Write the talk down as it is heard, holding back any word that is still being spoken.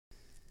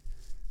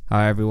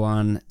Hi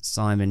everyone,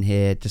 Simon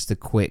here. Just a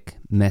quick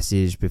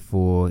message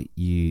before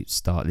you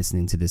start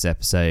listening to this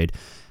episode.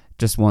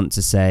 Just want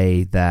to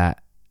say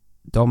that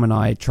Dom and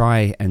I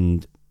try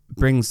and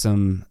bring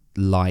some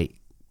light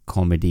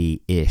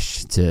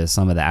comedy-ish to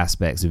some of the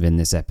aspects within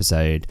this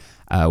episode.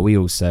 We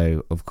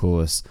also, of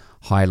course,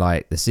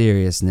 highlight the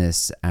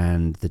seriousness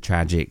and the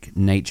tragic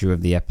nature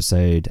of the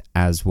episode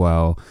as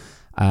well.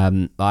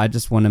 I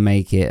just want to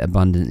make it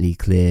abundantly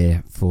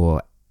clear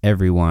for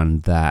everyone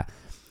that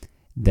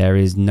there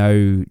is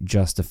no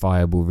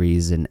justifiable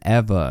reason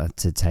ever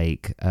to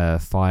take a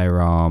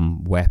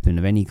firearm, weapon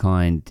of any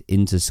kind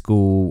into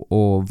school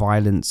or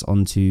violence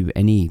onto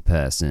any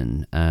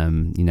person,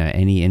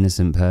 any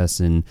innocent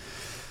person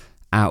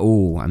at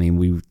all. I mean,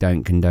 we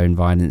don't condone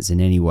violence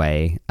in any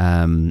way.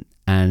 And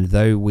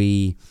though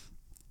we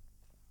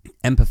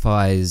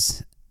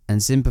empathize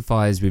and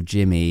sympathize with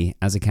Jimmy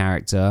as a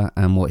character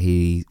and what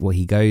he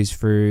goes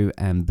through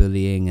and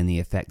bullying and the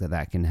effect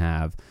that can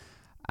have,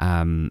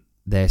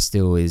 there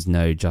still is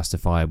no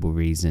justifiable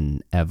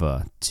reason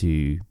ever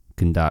to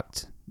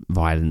conduct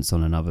violence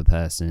on another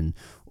person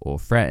or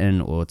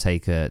threaten or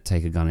take a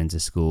gun into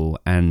school.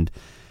 And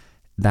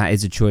that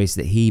is a choice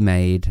that he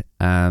made,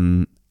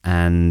 and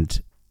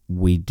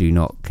we do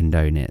not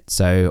condone it.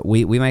 So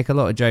we make a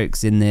lot of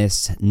jokes in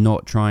this,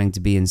 not trying to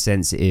be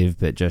insensitive,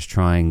 but just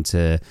trying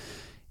to,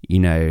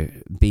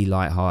 be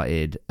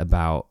lighthearted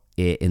about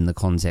it in the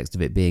context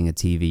of it being a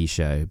TV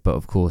show. But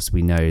of course,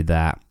 we know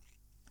that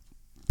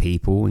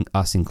people,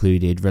 us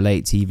included,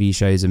 relate TV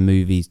shows and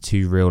movies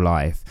to real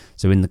life.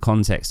 So in the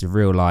context of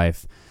real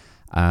life,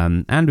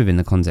 and within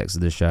the context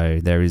of the show,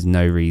 there is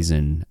no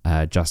reason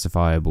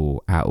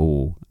justifiable at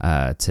all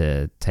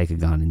to take a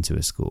gun into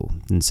a school.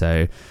 And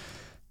so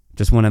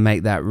just want to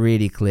make that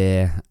really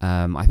clear.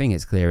 I think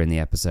it's clear in the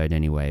episode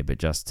anyway, but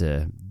just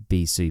to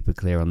be super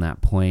clear on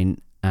that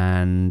point.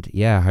 And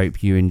yeah, I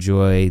hope you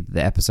enjoy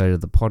the episode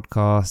of the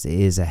podcast. It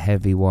is a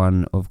heavy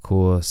one, of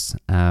course.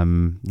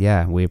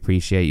 We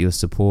appreciate your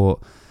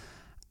support.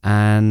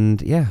 And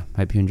yeah,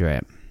 hope you enjoy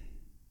it.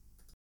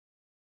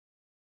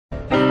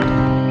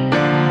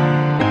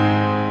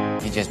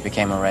 You just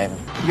became a raven.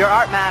 Your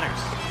art matters.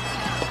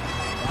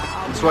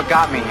 It's what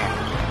got me here.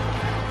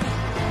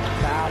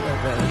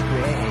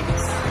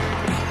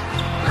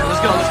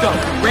 Let's go.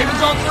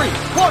 Ravens on 3.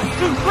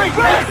 1, 2, 3,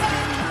 Ravens!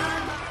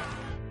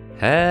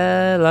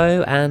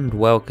 Hello and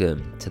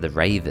welcome to the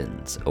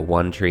Ravens, a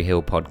One Tree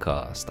Hill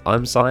podcast.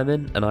 I'm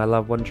Simon and I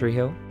love One Tree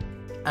Hill.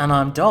 And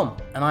I'm Dom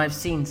and I've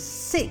seen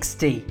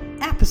 60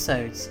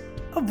 episodes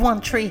of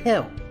One Tree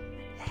Hill.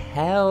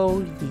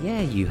 Hell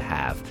yeah, you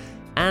have.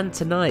 And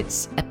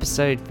tonight's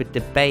episode for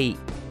debate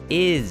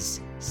is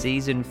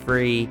Season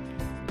 3,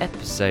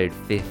 Episode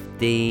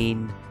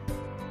 15,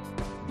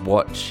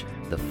 Watch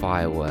the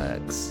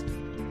Fireworks.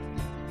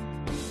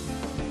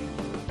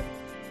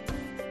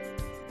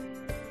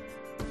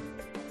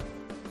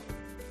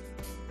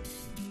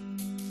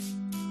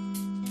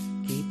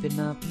 Keeping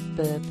up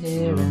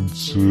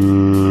appearances.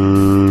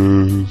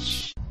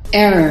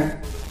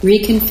 Error.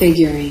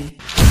 Reconfiguring.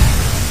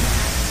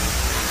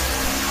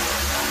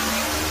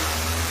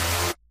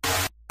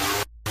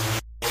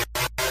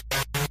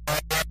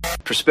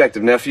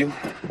 Perspective, nephew.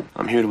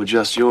 I'm here to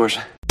adjust yours.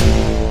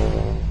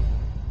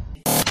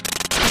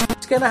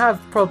 She's going to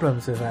have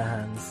problems with her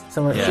hands.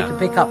 So she can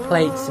pick up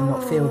plates and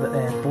not feel that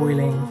they're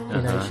boiling.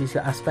 She's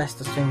got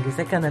asbestos fingers.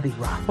 They're going to be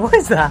rough. What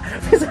is that?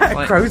 Is that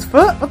a crow's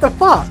foot? What the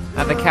fuck?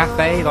 At the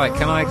cafe,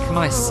 can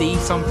I see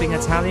something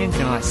Italian?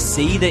 Can I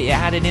see that it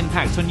had an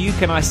impact on you?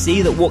 Can I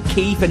see that what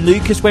Keith and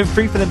Lucas went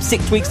through for them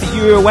 6 weeks that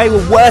you were away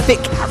were worth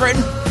it, Karen?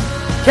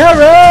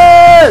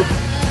 Karen!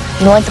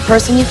 The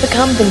person you've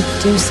become, then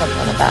do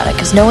something about it,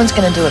 because no one's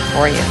going to do it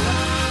for you.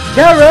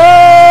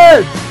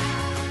 Karen!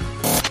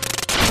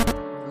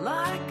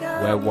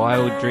 Where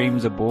wild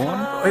dreams are born?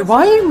 Wait,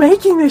 why are you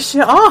making this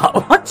shit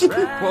up? What's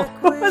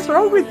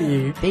wrong with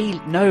you?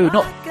 No,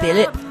 not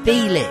Philip.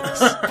 Felix.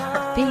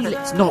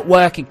 Felix, not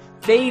working.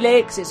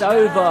 Felix, it's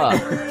over.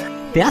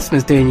 The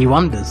asthma's doing you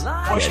wonders.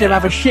 I watched him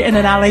have a shit in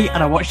an alley,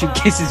 and I watched him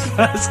kiss his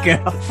first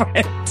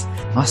girlfriend.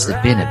 Must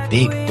have been a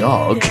big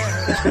dog.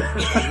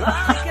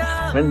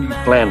 When do you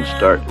plan to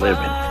start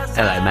living?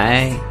 Hello,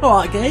 mate.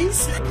 Alright,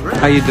 guys.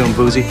 How you doing,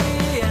 Boozy?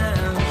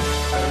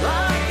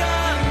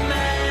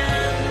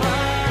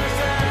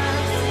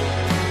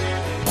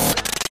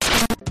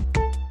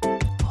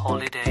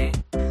 Holiday.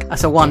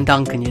 That's a one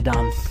dunk and you're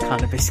done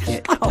kind of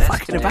biscuit. I'm not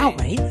fucking about,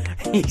 mate.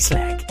 He's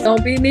like...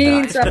 Don't be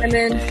mean,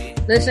 Simon.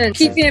 Listen,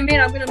 keep being mean.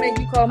 I'm gonna make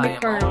you call me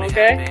Colonel,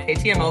 okay?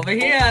 ATM over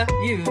here.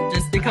 You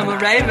just become a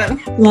raven.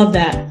 Love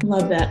that.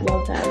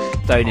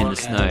 Stone in the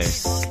snow.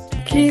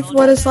 Keith,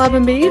 what is slab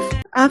and beef?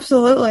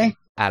 Absolutely.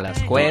 A los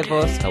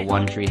huevos, a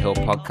One Tree Hill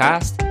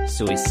podcast.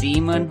 Soy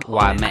Simon,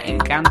 why me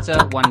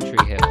encanta One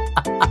Tree Hill.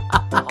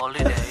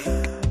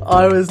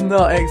 I was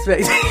not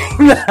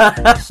expecting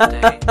that.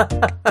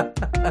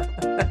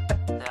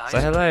 So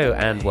hello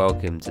and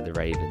welcome to the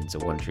Ravens, a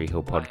One Tree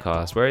Hill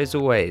podcast, where it's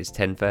always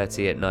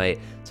 10:30 at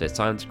night, so it's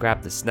time to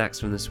grab the snacks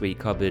from the sweet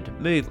cupboard,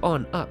 move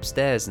on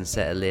upstairs and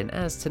settle in,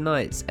 as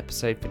tonight's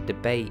episode for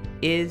debate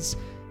is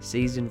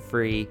Season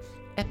 3,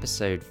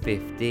 Episode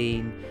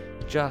 15,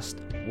 Just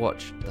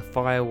Watch the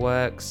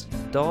Fireworks.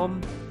 Dom,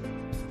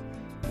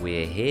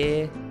 we're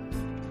here.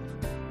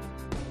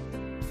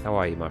 How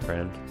are you, my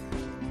friend?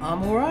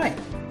 I'm alright.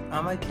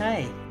 I'm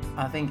okay.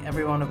 I think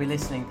everyone will be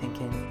listening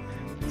thinking,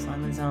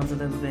 Simon sounds a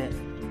little bit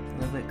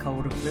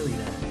cold and fluey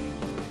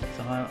there.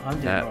 So I'm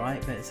doing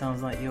alright, but it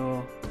sounds like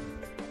you're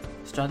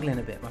struggling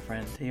a bit, my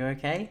friend. Are you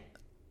okay?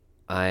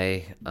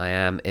 I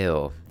am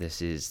ill.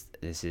 This is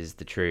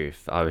the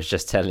truth. I was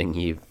just telling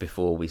you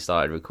before we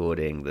started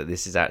recording that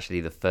this is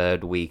actually the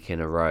third week in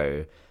a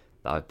row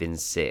that I've been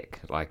sick.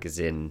 Like, as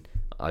in,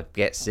 I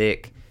get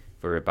sick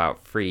for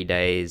about 3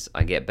 days,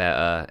 I get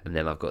better, and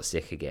then I've got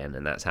sick again,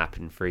 and that's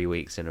happened 3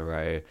 weeks in a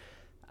row.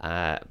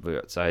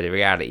 So the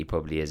reality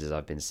probably is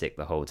I've been sick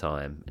the whole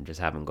time and just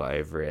haven't got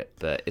over it.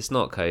 But it's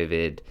not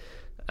COVID,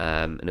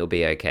 and it'll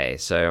be okay.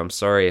 So I'm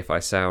sorry if I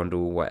sound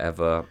all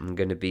whatever. I'm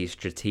going to be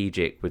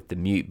strategic with the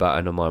mute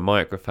button on my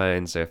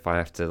microphone. So if I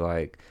have to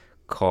like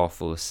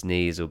cough or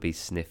sneeze or be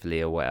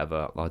sniffly or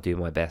whatever, I'll do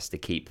my best to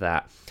keep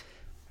that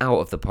out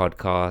of the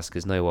podcast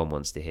because no one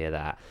wants to hear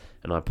that.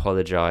 And I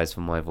apologise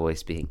for my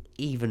voice being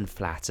even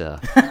flatter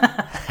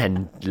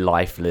and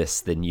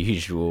lifeless than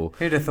usual.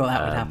 Who'd have thought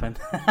that would happen?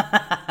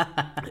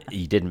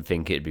 You didn't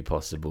think it'd be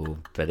possible,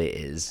 but it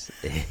is.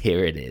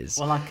 Here it is.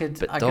 Well, I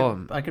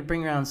could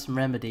bring around some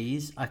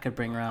remedies. I could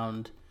bring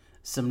around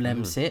some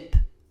Lemsip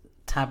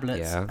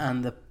tablets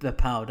and the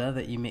powder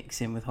that you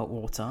mix in with hot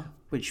water.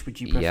 Which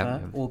would you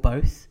prefer, or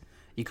both?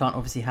 You can't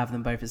obviously have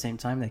them both at the same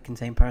time. They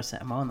contain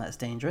paracetamol, and that's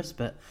dangerous.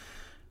 But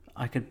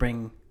I could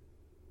bring.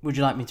 Would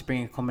you like me to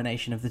bring a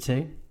combination of the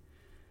two?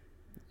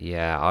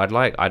 Yeah, I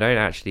don't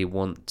actually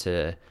want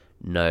to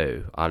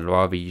know. I'd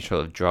rather you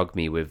sort of drug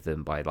me with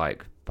them by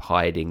like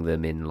hiding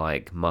them in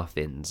like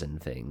muffins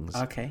and things.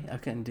 Okay, I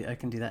can do that.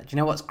 Do you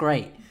know what's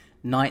great?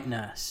 Night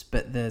Nurse,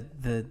 but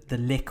the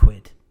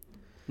liquid,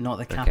 not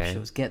the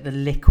capsules. Okay. Get the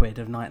liquid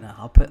of Night Nurse.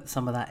 I'll put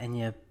some of that in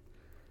your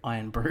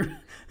iron brew.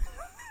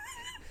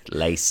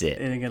 Lace it.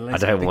 I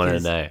don't want to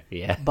know.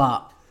 Yeah.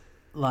 But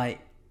like,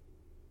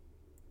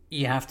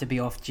 you have to be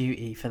off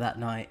duty for that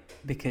night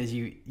because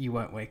you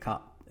won't wake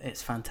up.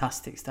 It's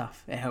fantastic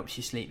stuff. It helps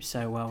you sleep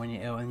so well when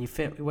you're ill, and you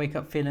wake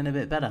up feeling a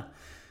bit better,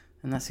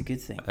 and that's a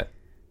good thing.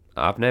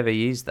 I've never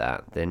used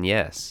that. Then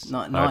yes,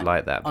 I'd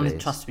like that.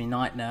 Please. Trust me,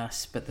 Night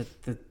Nurse, but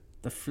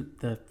the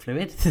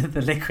fluid,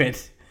 the liquid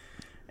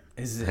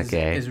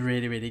is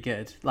really, really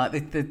good.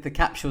 Like the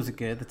capsules are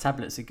good, the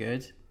tablets are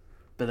good,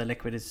 but the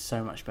liquid is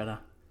so much better.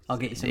 I'll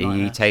get you some.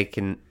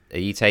 Are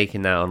you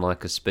taking that on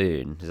like a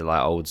spoon? Is it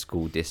like old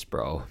school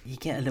Disprol? You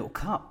get a little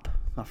cup,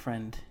 my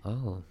friend.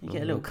 Oh, you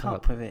get a little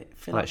cup with it.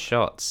 Like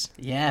shots.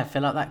 Yeah,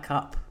 fill up that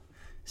cup,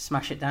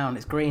 smash it down.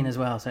 It's green as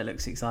well, so it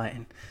looks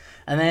exciting.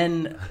 And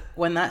then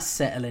when that's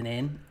settling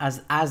in,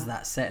 as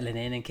that's settling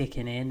in and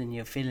kicking in, and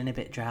you're feeling a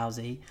bit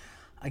drowsy,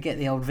 I get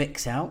the old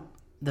Vicks out,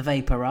 the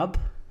vapor rub.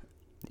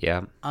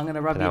 Yeah. I'm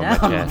gonna rub you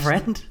down, my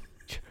friend.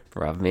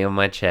 Rub me on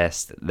my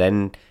chest,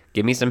 then.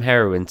 Give me some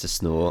heroin to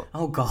snort.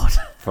 Oh, God.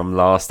 From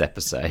last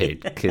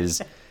episode.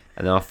 And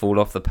then I'll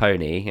fall off the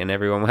pony and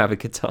everyone will have a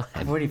good time.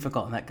 I've already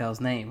forgotten that girl's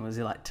name. Was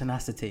it like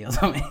Tenacity or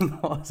something?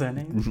 What was her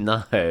name?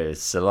 No,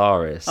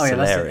 Solaris. Oh, yeah,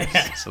 Solaris.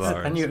 That's it.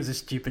 Solaris. I knew it was a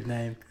stupid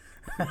name.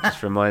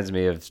 Just reminds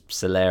me of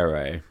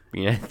Solero.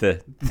 You know,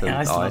 the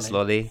ice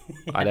lolly?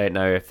 Yeah. I don't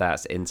know if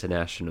that's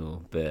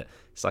international, but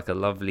it's like a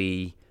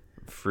lovely,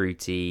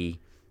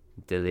 fruity,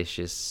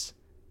 delicious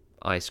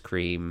ice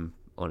cream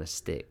on a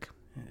stick.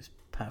 It's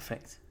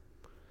perfect.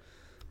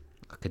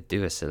 I could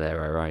do a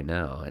Solero right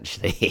now,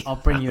 actually. I'll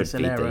bring you a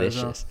Solero as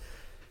well.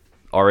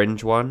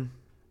 Orange one?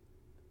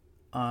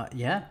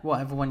 Yeah,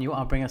 whatever one you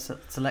want. I'll bring a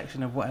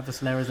selection of whatever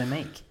Soleros they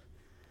make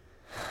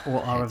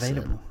or are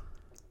available.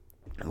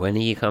 When are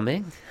you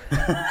coming?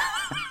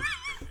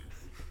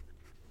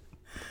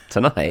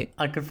 Tonight?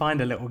 I could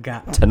find a little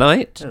gap.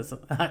 Tonight?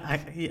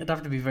 It'd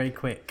have to be very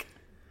quick.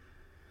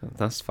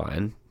 That's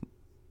fine.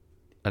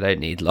 I don't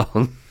need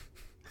long.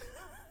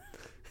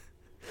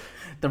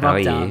 The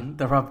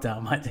rub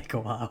down might take a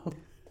while.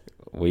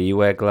 Will you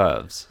wear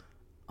gloves?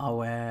 I'll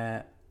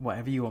wear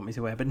whatever you want me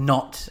to wear, but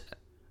not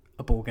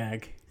a ball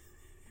gag.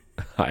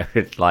 I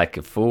would like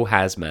a full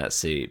hazmat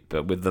suit,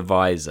 but with the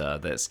visor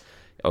that's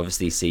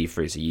obviously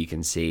see-through, so you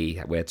can see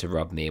where to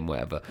rub me and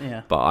whatever.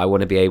 Yeah. But I want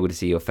to be able to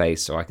see your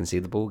face so I can see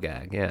the ball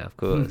gag. Yeah, of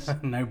course.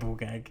 No ball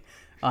gag.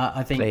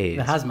 I think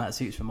the hazmat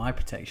suit's for my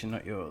protection,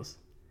 not yours.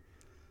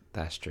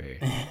 That's true.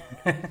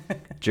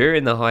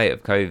 During the height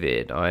of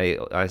COVID,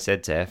 I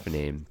said to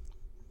Effany,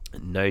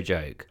 no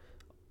joke,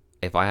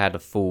 if I had a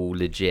full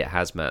legit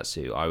hazmat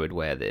suit, I would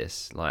wear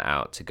this like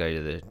out to go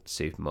to the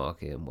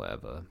supermarket and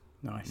whatever.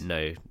 Nice.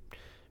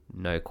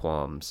 No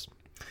qualms.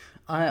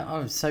 I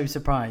was so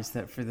surprised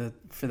that for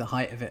the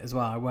height of it as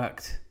well, I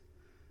worked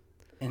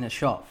in a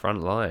shop.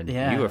 Front line.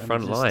 Yeah, you were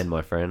front line,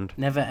 my friend.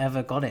 Never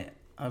ever got it.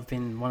 I've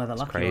been one of the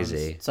lucky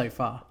crazy. ones so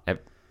far.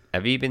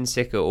 Have you been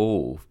sick at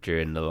all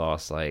during the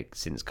last,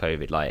 since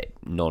COVID,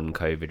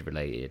 non-COVID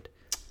related?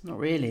 Not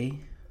really.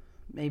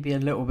 Maybe a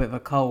little bit of a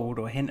cold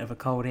or a hint of a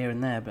cold here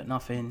and there, but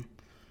nothing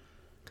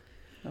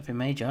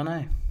major,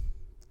 no.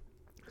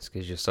 It's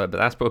because you're but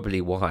that's probably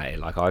why.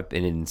 I've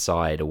been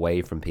inside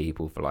away from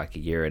people for a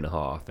year and a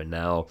half, and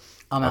now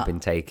I'm out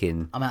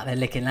there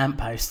licking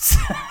lampposts.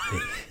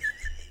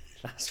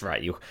 That's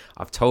right.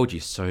 I've told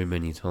you so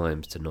many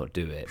times to not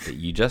do it, but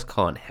you just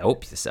can't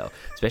help yourself.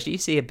 Especially you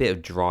see a bit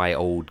of dry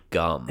old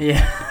gum.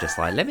 Yeah. You're just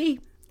let me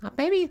have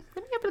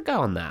a go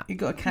on that. You've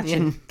got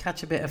to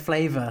catch a bit of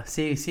flavour.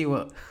 See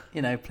what,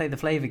 play the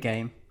flavour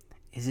game.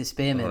 Is it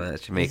spearmint? Oh,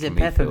 that's making Is it me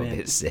peppermint? feel a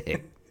bit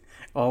sick.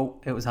 Oh,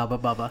 it was Hubba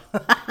Bubba.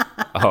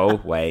 Oh,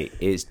 wait.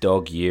 It's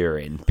dog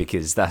urine,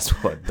 because that's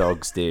what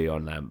dogs do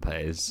on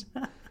lampposts.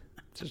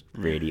 Just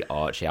really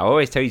archy. I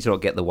always tell you to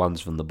not get the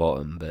ones from the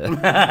bottom, but...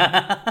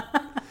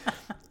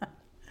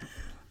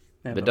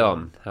 But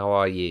Dom, how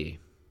are you?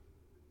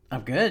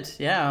 I'm good.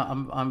 Yeah,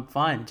 I'm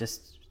fine.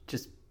 Just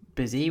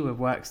busy with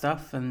work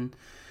stuff and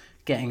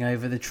getting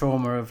over the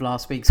trauma of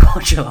last week's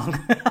watch along.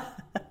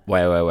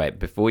 Wait.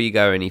 Before you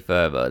go any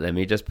further, let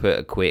me just put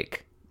a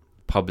quick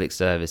public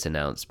service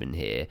announcement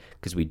here,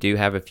 because we do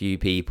have a few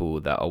people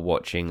that are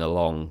watching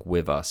along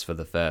with us for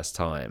the first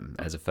time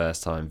as a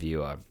first-time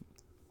viewer.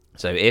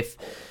 So if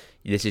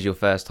this is your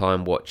first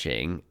time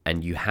watching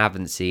and you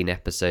haven't seen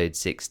episode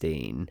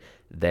 16,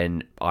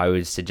 then I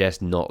would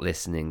suggest not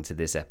listening to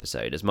this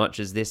episode. As much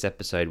as this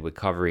episode we're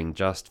covering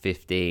just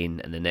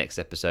 15 and the next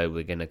episode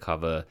we're going to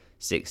cover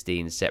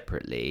 16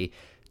 separately,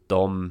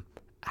 Dom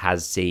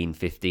has seen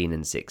 15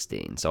 and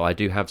 16. So I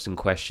do have some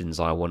questions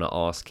I want to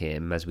ask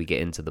him as we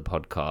get into the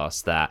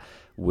podcast that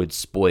would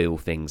spoil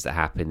things that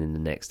happen in the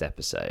next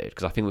episode.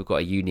 Because I think we've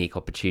got a unique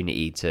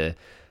opportunity to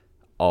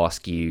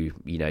ask you,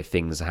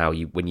 things how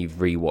you, when you've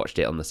rewatched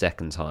it on the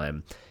second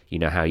time,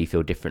 how you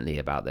feel differently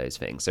about those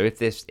things. So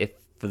if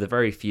for the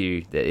very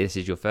few that this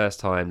is your first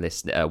time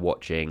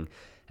watching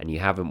and you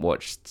haven't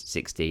watched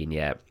 16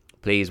 yet,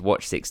 please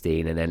watch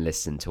 16 and then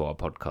listen to our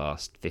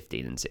podcast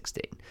 15 and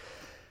 16.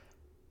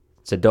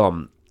 So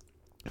Dom,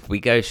 if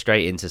we go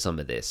straight into some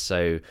of this.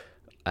 So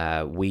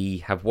we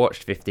have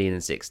watched 15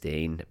 and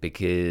 16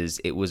 because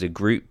it was a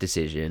group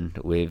decision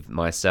with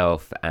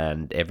myself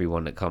and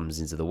everyone that comes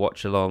into the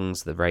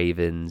watch-alongs, the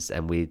Ravens,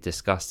 and we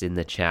discussed in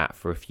the chat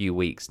for a few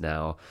weeks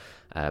now.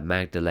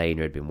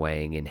 Magdalena had been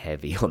weighing in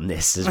heavy on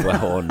this as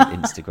well on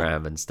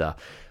Instagram and stuff,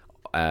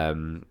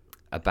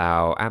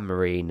 about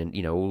Anne-Marine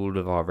and all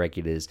of our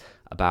regulars,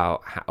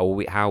 about how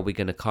are we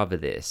going to cover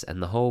this.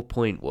 And the whole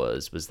point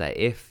was that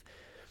if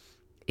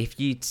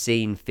you'd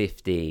seen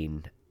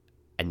 15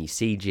 and you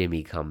see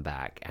Jimmy come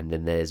back and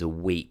then there's a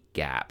week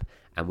gap,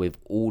 and with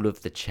all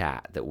of the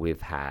chat that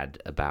we've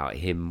had about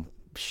him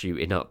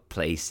shooting up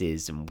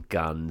places and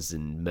guns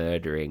and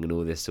murdering and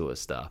all this sort of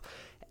stuff,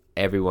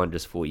 everyone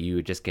just thought you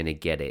were just going to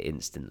get it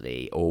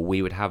instantly, or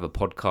we would have a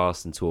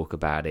podcast and talk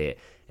about it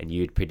and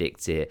you'd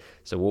predict it.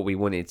 So what we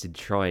wanted to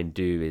try and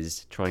do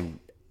is try and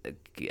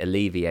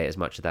alleviate as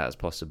much of that as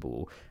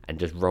possible and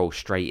just roll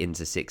straight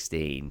into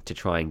 16 to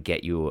try and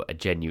get you a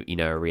genuine,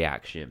 a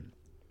reaction.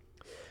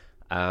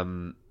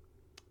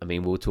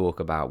 We'll talk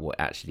about what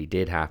actually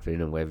did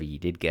happen and whether you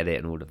did get it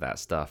and all of that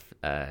stuff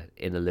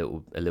in a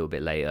little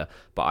bit later.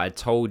 But I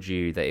told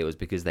you that it was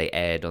because they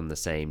aired on the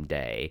same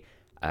day.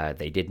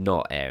 They did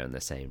not air on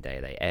the same day.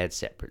 They aired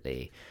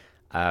separately.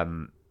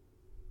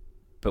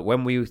 But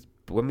when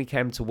we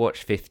came to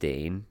watch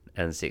 15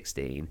 and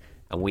 16,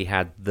 and we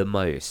had the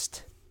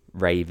most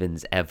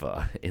Ravens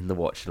ever in the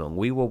watch along,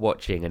 we were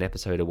watching an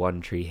episode of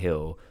One Tree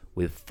Hill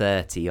with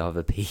 30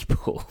 other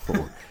people.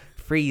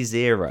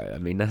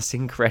 3-0. That's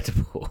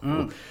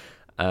incredible.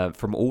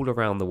 From all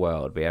around the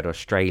world. We had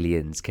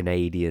Australians,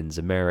 Canadians,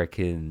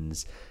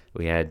 Americans.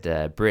 We had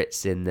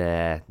Brits in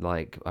there.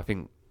 I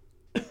think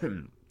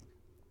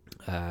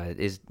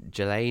is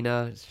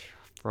Jelena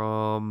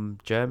from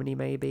Germany,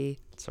 maybe?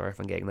 Sorry if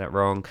I'm getting that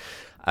wrong.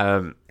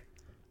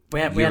 We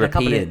had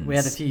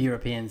a few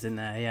Europeans in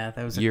there. Yeah,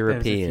 there was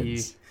a few.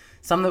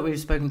 Some that we've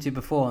spoken to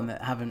before and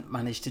that haven't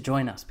managed to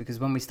join us, because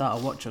when we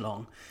start a watch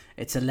along,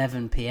 it's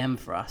 11 p.m.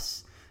 for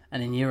us,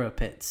 and in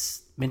Europe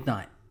it's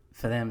midnight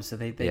for them. So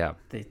they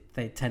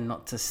tend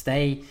not to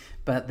stay,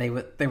 but they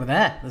were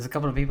there. There's a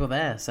couple of people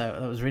there, so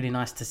it was really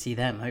nice to see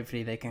them.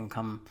 Hopefully they can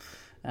come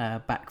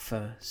back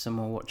for some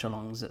more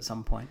watch-alongs at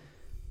some point.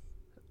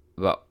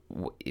 Well,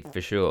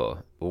 for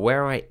sure.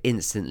 Where I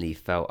instantly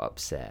felt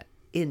upset,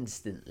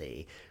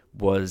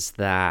 was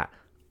that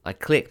I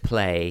click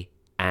play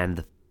and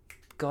the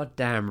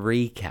goddamn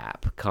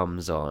recap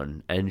comes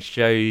on and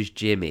shows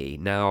Jimmy.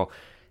 Now,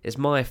 it's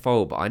my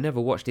fault, but I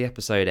never watched the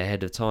episode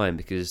ahead of time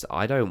because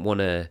I don't want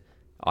to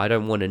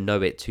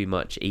know it too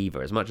much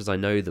either. As much as I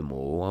know them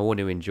all, I want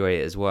to enjoy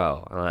it as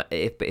well.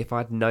 If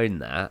I'd known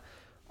that,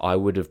 I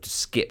would have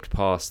skipped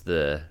past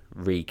the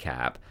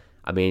recap.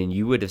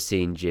 You would have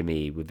seen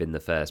Jimmy within the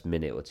first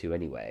minute or two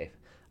anyway.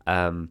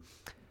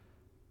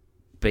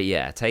 But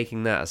yeah,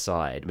 taking that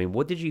aside, I mean,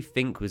 what did you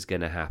think was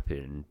going to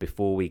happen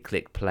before we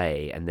click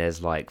play and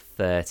there's like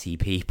 30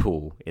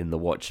 people in the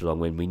watch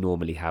along when we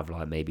normally have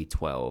like maybe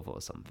 12 or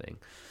something?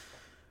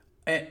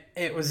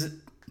 It was,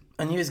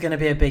 I knew it was going to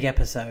be a big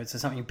episode, so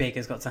something big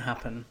has got to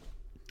happen.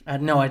 I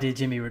had no idea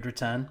Jimmy would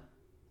return.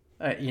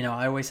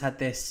 I always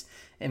had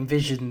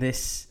envisioned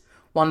this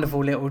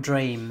wonderful little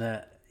dream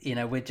that,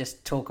 we'd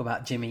just talk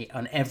about Jimmy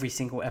on every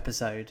single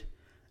episode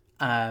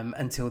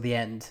until the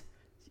end.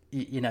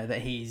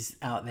 That he's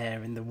out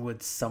there in the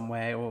woods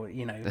somewhere, or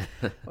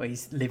or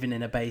he's living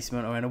in a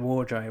basement or in a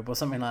wardrobe or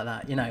something like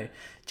that.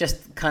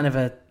 Just kind of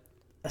a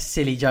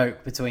silly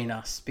joke between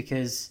us,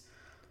 because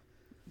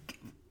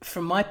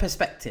from my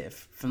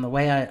perspective, from the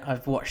way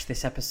I've watched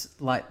this episode,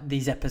 like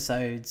these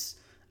episodes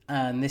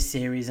and this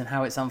series and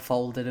how it's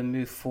unfolded and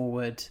moved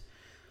forward,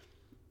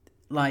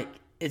 like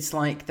it's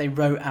like they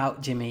wrote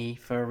out Jimmy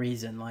for a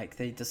reason. Like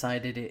they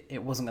decided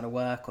it wasn't going to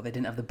work, or they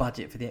didn't have the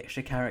budget for the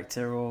extra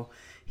character, or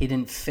he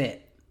didn't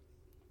fit.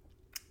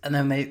 And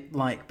then they,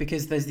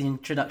 because there's the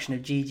introduction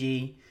of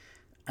Gigi,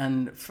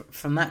 and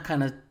from that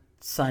kind of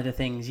side of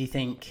things, you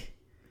think,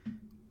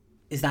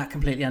 is that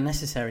completely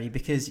unnecessary?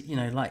 Because,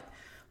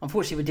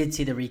 unfortunately we did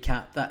see the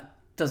recap. That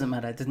doesn't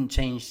matter. It doesn't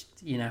change,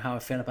 how I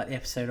feel about the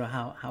episode or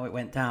how it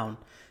went down.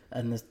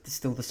 And there's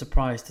still the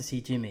surprise to see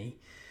Jimmy.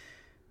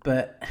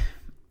 But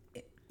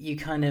you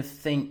kind of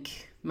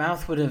think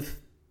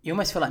you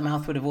almost feel like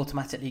Mouth would have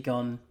automatically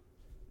gone,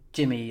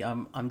 Jimmy,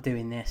 I'm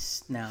doing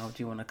this now.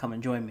 Do you want to come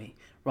and join me?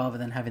 Rather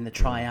than having the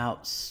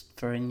tryouts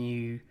for a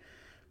new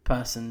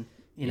person,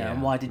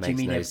 And why did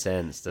Jimmy? Makes no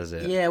sense, does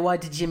it? Yeah, why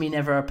did Jimmy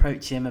never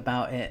approach him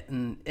about it?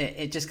 And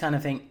it just kind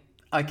of think,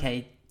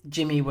 okay,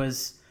 Jimmy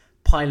was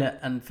pilot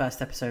and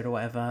first episode or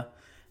whatever,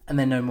 and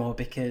then no more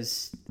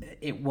because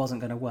it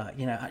wasn't going to work.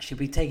 Actually,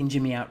 we've taken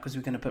Jimmy out because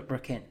we're going to put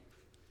Brooke in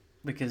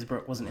because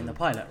Brooke wasn't in the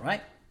pilot,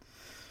 right?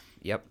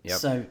 Yep.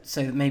 So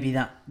maybe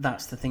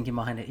that's the thinking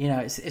behind it.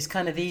 It's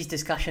kind of these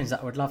discussions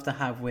that I would love to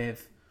have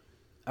with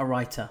a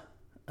writer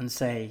and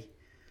say,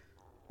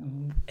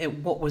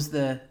 what was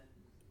the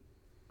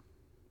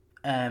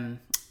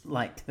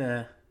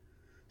the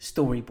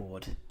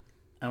storyboard,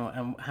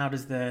 and how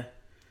does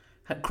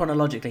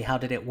chronologically, how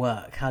did it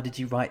work? How did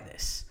you write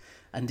this?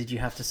 And did you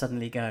have to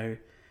suddenly go,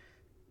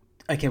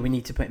 okay, we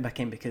need to put him back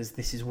in because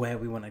this is where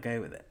we want to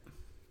go with it?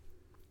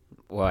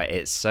 Well,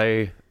 it's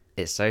so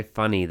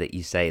funny that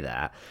you say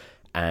that,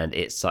 and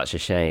it's such a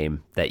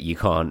shame that you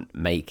can't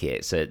make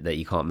it, so that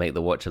you can't make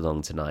the watch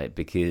along tonight,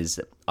 because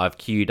I've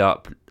queued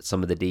up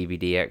some of the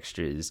DVD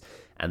extras,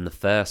 and the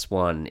first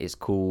one is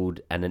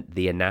called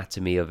The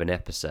Anatomy of an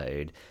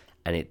Episode,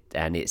 and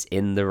it's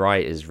in the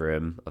writer's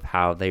room of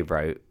how they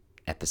wrote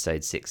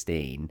episode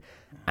 16,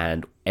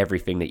 and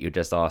everything that you're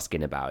just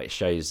asking about. It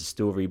shows the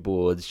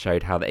storyboards,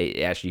 showed how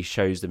it actually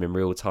shows them in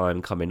real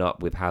time coming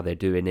up with how they're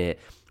doing it,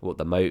 what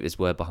the motives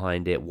were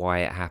behind it, why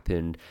it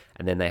happened.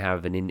 And then they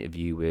have an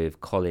interview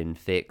with Colin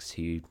Fix,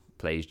 who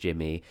plays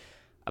Jimmy,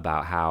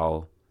 about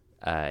how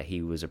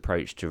he was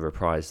approached to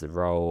reprise the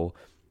role,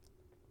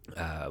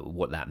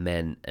 what that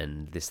meant,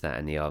 and this, that,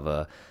 and the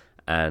other.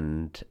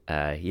 And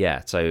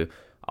so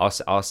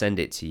I'll send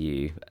it to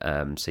you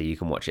so you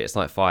can watch it. It's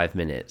like 5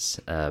 minutes,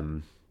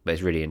 but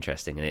it's really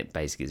interesting, and it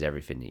basically is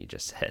everything that you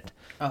just said.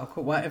 Oh,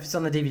 cool. Well, if it's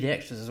on the DVD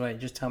extras as well,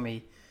 just tell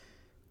me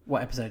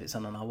what episode it's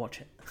on and I'll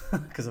watch it,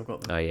 because I've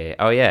got them.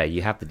 Oh yeah,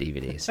 you have the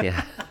DVDs.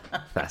 Yeah,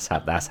 that's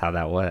how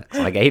that works.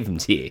 I gave them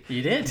to you.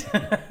 You did.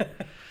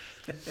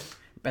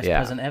 Best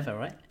present ever,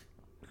 right?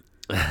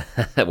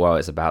 Well,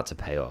 it's about to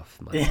pay off.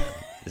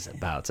 It's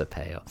about to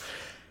pay off.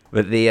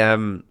 But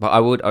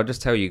I'll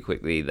just tell you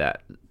quickly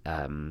that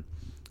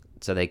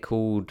so they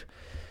called.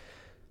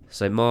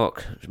 So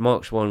Mark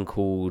Schwann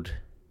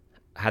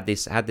had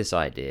this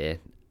idea,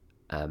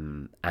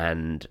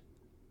 and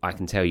I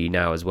can tell you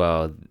now as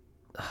well.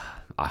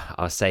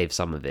 I'll save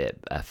some of it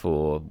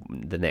for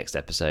the next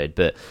episode,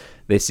 but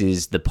this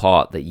is the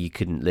part that you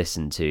couldn't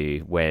listen to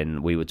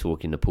when we were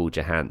talking to Paul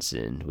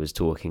Johansson, was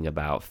talking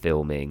about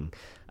filming,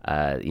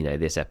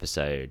 this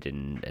episode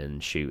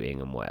and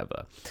shooting and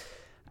whatever.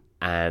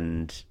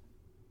 And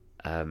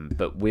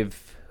but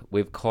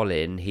with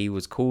Colin, he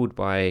was called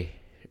by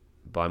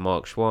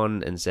Mark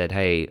Schwann and said,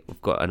 "Hey,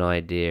 we've got an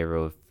idea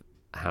of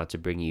how to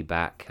bring you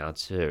back, how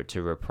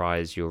to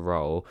reprise your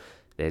role.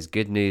 There's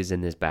good news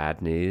and there's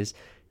bad news.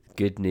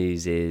 Good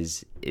news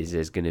is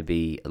there's going to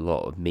be a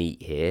lot of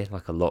meat here,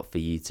 like a lot for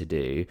you to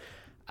do,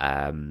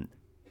 and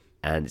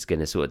it's going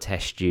to sort of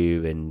test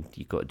you, and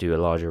you've got to do a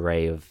large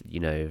array of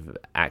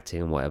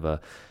acting and whatever.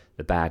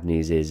 The bad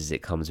news is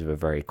it comes with a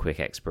very quick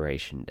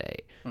expiration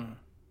date,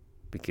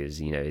 because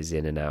it's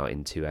in and out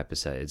in 2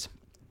 episodes.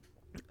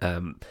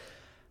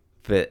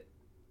 But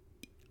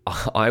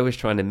I was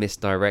trying to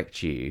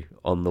misdirect you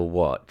on the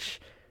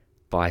watch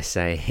by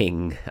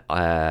saying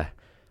I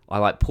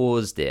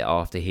paused it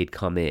after he'd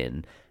come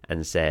in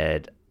and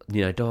said,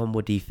 Dom,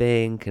 what do you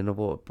think? And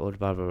what blah,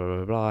 blah, blah,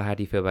 blah, blah. How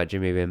do you feel about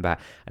Jimmy being back?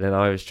 And then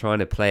I was trying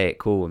to play it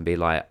cool and be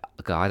like,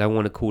 okay, I don't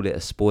want to call it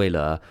a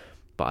spoiler,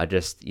 but I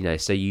just,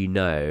 so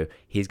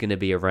he's going to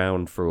be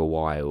around for a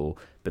while,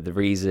 But the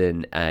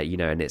reason,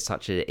 and it's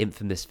such an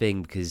infamous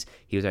thing because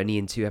he was only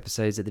in 2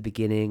 episodes at the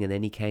beginning, and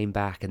then he came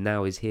back, and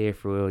now he's here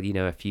for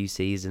a few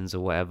seasons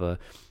or whatever.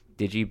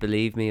 Did you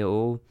believe me at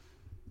all?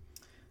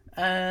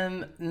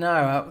 No.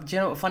 Do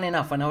you know what? Funny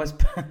enough, when I was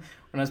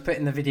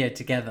putting the video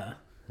together,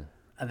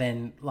 I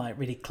then like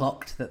really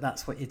clocked that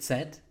that's what you'd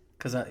said,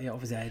 because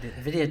obviously I did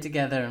the video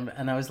together,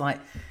 and I was like,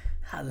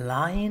 that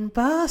lying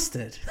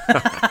bastard,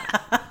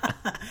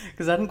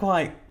 because I hadn't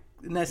quite.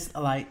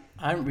 I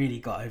hadn't really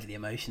got over the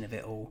emotion of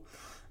it all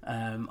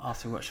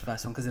after we watched the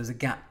first one, because there was a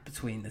gap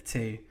between the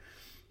two,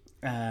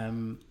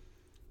 and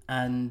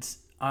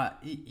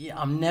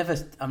I'm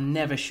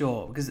never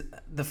sure, because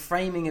the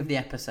framing of the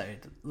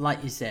episode,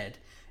 like you said,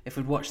 if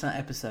we'd watched that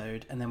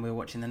episode and then we were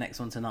watching the next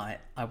one tonight,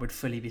 I would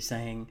fully be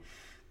saying,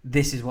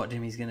 this is what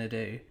Jimmy's going to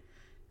do.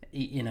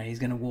 He's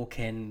going to walk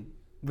in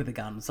with a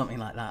gun, something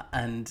like that,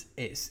 and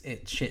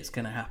shit's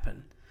going to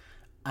happen.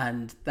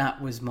 And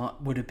that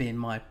would have been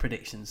my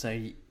prediction. So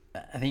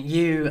I think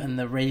you and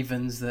the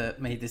Ravens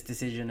that made this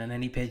decision, and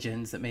any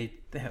pigeons that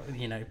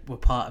were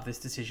part of this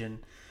decision,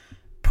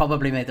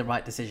 probably made the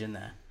right decision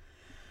there,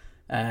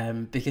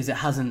 because it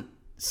hasn't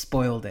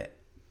spoiled it.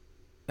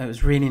 It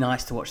was really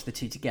nice to watch the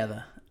two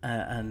together,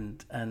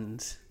 and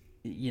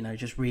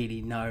just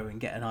really know and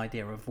get an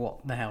idea of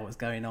what the hell was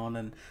going on,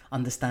 and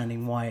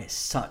understanding why it's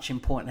such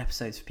important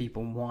episodes for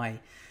people, and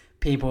why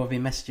people have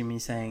been messaging me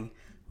saying,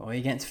 or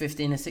you're getting to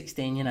 15 or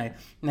 16, and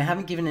they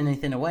haven't given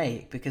anything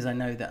away, because I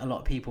know that a lot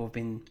of people have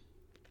been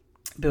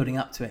building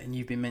up to it, and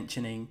you've been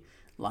mentioning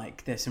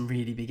like there's some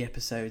really big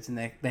episodes and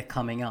they're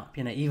coming up.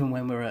 Even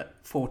when we're at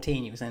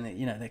 14, you were saying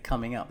that they're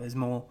coming up. There's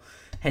more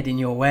heading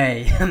your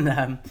way, and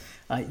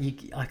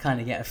I kind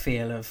of get a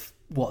feel of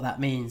what that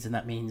means, and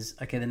that means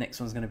okay, the next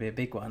one's going to be a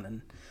big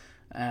one,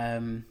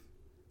 and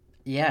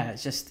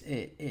it's just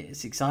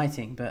it's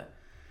exciting. But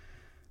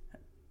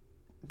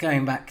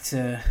going back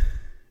to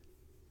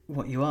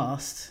what you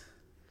asked,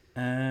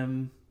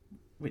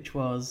 which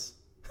was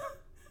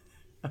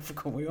I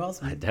forgot what you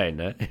asked me. I don't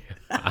know.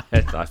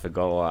 I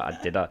forgot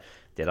what did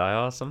I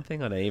ask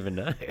something? I don't even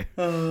know.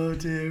 Oh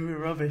dear, we're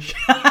rubbish.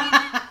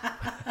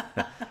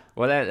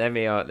 Well, let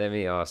me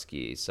ask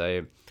you.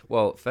 So,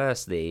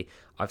 firstly,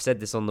 I've said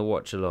this on the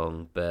watch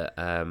along, but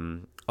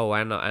and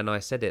I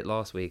said it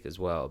last week as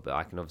well, but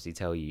I can obviously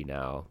tell you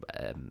now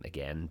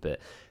again.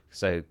 But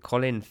so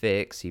Colin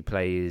Fix, who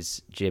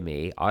plays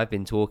Jimmy, I've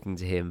been talking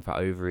to him for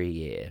over a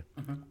year,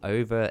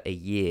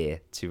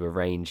 to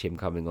arrange him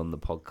coming on the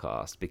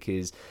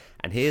podcast,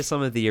 and here's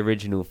some of the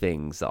original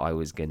things that I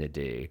was going to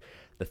do.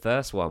 The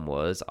first one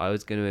was I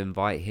was going to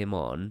invite him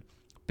on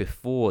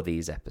before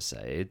these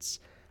episodes,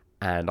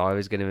 and I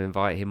was going to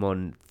invite him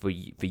on for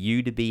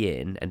you to be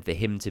in and for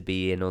him to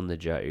be in on the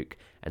joke.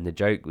 And the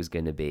joke was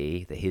going to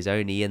be that he's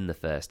only in the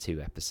first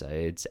 2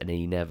 episodes and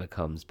he never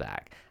comes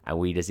back. And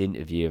we just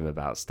interview him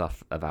about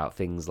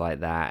things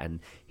like that,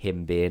 and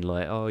him being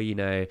like,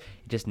 it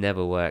just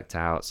never worked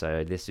out,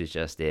 so this was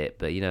just it.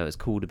 But, it was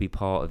cool to be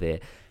part of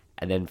it.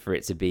 And then for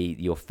it to be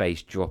your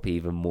face drop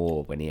even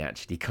more when he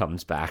actually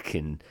comes back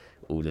and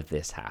all of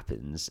this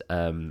happens.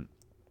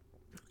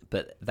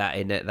 But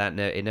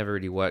it never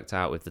really worked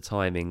out with the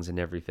timings and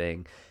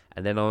everything.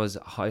 And then I was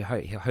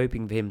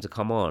hoping for him to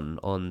come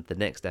on the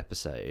next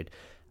episode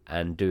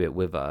and do it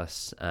with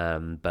us.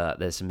 But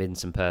there's been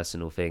some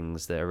personal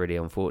things that are really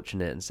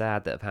unfortunate and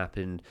sad that have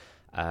happened.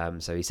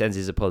 So he sends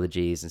his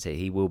apologies and says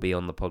he will be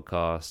on the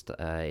podcast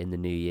in the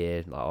new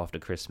year, like after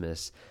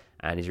Christmas,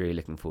 and he's really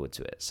looking forward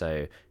to it.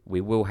 So we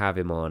will have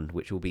him on,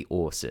 which will be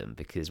awesome,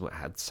 because we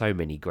had so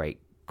many great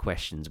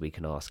questions we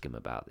can ask him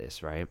about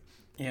this, right?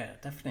 Yeah,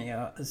 definitely.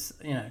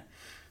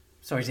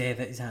 Sorry to hear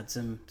that he's had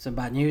some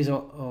bad news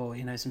or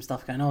some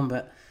stuff going on,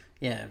 but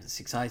yeah, it's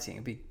exciting.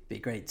 It'd be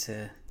great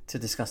to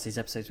discuss these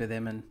episodes with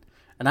him and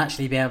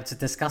actually be able to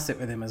discuss it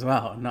with him as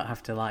well, and not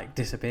have to like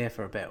disappear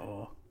for a bit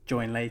or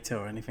join later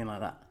or anything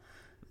like that.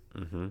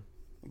 Mm-hmm.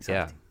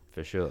 Yeah,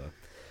 for sure.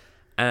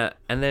 And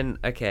then,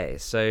 okay,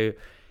 so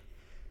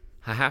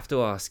I have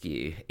to ask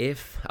you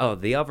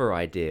the other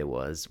idea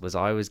was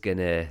I was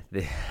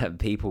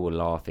people were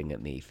laughing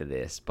at me for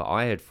this, but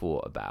I had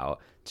thought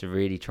about, to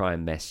really try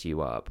and mess you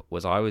up,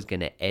 was I was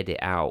going to edit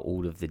out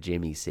all of the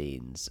Jimmy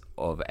scenes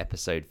of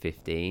episode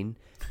 15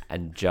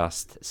 and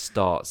just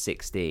start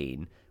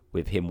 16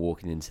 with him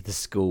walking into the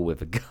school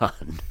with a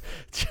gun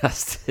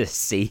just to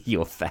see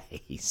your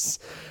face.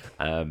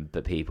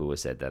 But people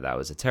said that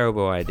was a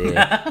terrible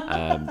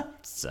idea,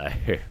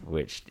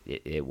 which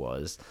it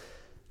was.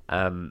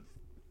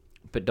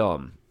 But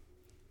Dom,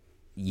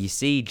 you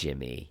see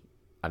Jimmy,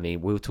 I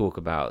mean, we'll talk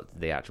about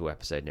the actual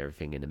episode and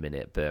everything in a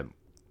minute, but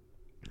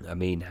I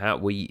mean, how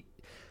we,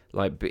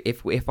 like,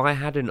 if I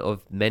hadn't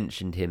have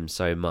mentioned him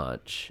so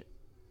much,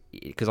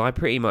 because I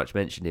pretty much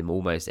mentioned him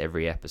almost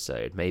every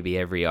episode, maybe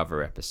every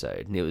other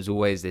episode, and it was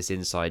always this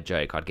inside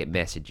joke. I'd get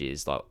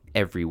messages like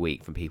every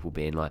week from people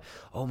being like,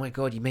 oh my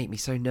god, you make me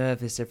so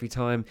nervous every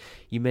time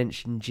you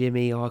mention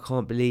Jimmy, I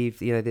can't believe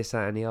this,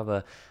 that and the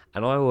other.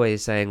 And I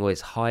always saying, well,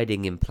 it's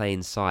hiding in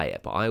plain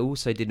sight, but I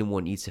also didn't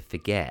want you to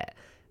forget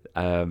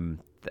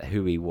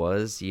who he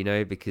was,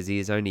 because he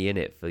is only in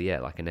it for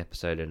like an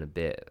episode and a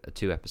bit,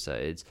 2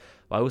 episodes.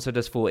 But I also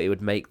just thought it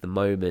would make the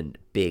moment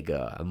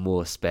bigger and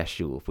more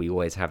special if we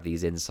always have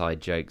these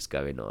inside jokes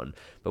going on.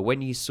 But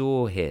when you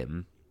saw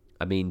him,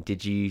 I mean,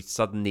 did you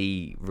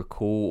suddenly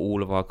recall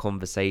all of our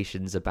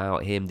conversations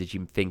about him? Did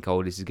you think,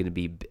 oh, this is going to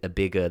be a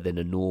bigger than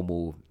a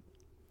normal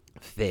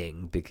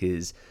thing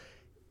because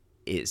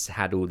it's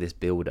had all this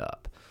build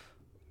up?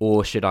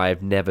 Or should I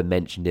have never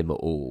mentioned him at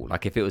all?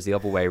 Like, if it was the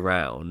other way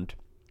around,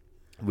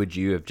 would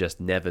you have just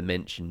never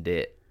mentioned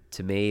it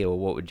to me,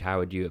 or how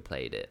would you have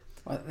played it?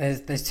 Well,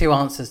 there's 2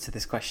 answers to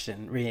this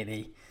question,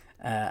 really,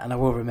 and I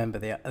will remember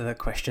the other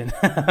question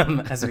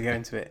as we go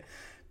into it,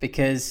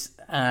 because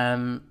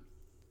I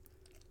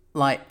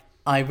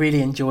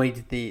really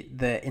enjoyed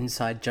the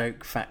inside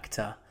joke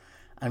factor,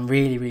 and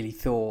really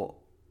thought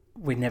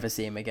we'd never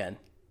see him again.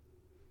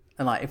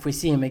 And if we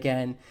see him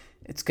again,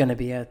 it's going to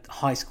be a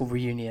high school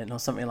reunion or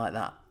something like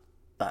that.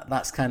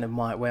 That's kind of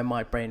where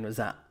my brain was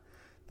at.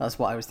 That's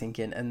what I was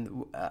thinking.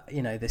 And,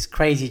 this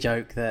crazy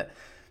joke that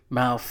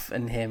Mouth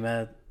and him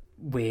are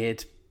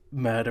weird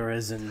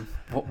murderers and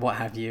what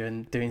have you,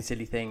 and doing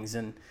silly things.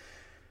 And,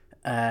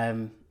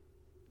 I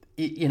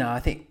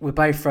think we're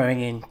both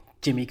throwing in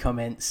Jimmy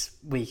comments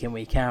week in,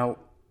 week out.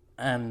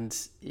 And,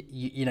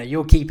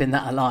 you're keeping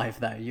that alive,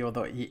 though. You're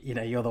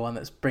the one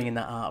that's bringing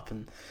that up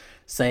and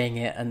saying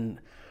it. And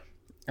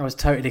I was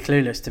totally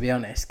clueless, to be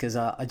honest, because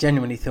I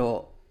genuinely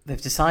thought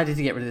they've decided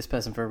to get rid of this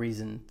person for a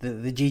reason.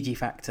 The Gigi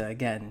factor,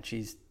 again,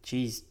 she's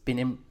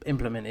been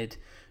implemented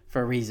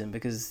for a reason,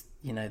 because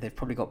they've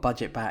probably got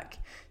budget back.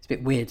 It's a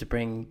bit weird to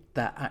bring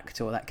that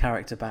actor or that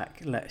character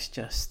back. Let's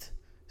just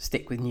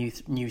stick with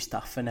new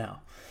stuff for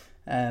now,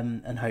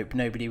 and hope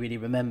nobody really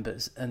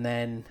remembers. And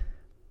then,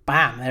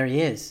 bam, there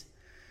he is.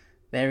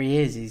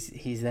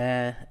 He's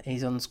there.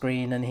 He's on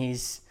screen and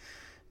he's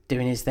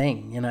doing his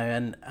thing.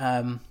 And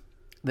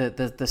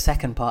the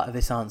second part of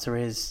this answer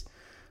is,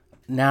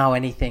 now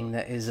anything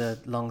that is a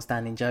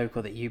long-standing joke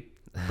or that you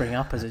bring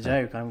up as a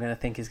joke, I'm going to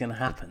think is going to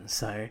happen.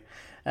 So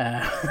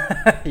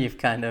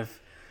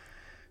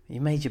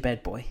you made your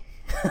bed, boy.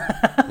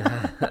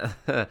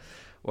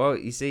 Well,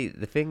 you see,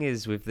 the thing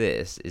is with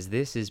this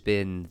has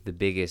been the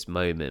biggest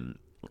moment.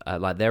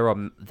 There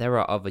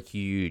are other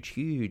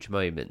huge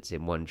moments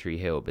in One Tree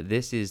Hill, but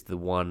this is the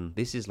one.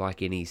 This is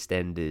like in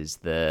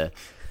EastEnders,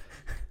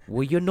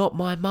 well, you're not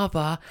my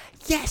mother.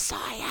 Yes,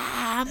 I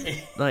am.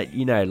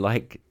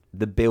 Like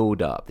the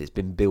build up. It's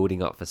been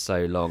building up for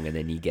so long, and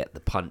then you get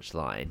the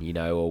punchline.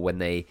 Or when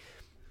they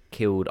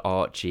killed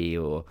Archie,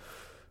 or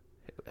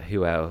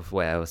who else?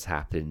 What else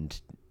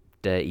happened?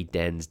 Dirty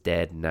Den's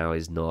dead, now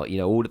he's not.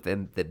 All of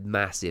them, the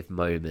massive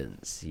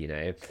moments.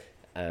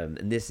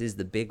 And this is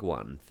the big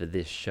one for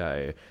this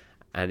show,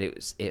 and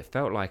it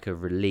felt like a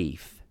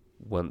relief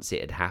once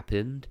it had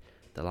happened.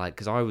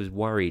 Because I was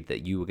worried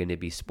that you were going to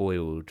be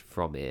spoiled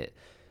from it,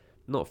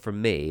 not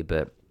from me,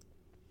 but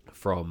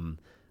from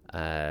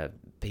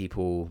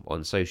people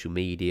on social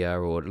media,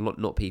 or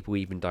not people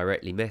even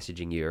directly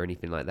messaging you or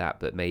anything like that,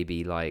 but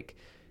maybe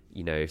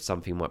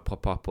something might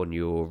pop up on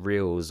your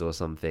reels or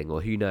something,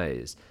 or who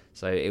knows.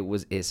 So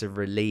it's a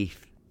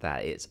relief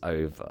that it's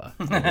over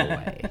in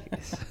a way.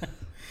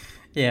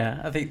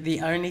 Yeah, I think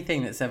the only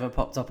thing that's ever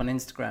popped up on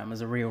Instagram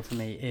as a reel for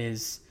me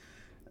is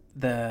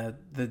the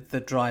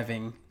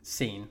driving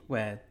scene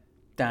where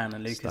Dan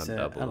and Lucas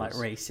are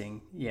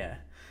racing. Yeah,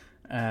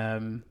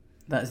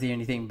 that's the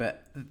only thing.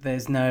 But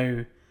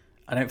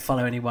I don't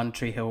follow any One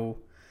Tree Hill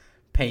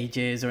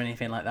pages or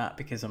anything like that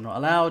because I'm not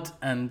allowed,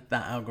 and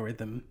that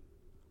algorithm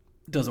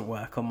doesn't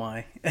work on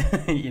my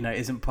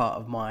isn't part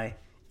of my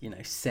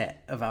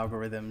set of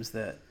algorithms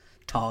that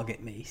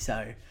target me.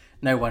 So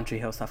no One Tree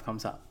Hill stuff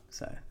comes up.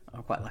 So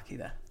I'm quite lucky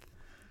there.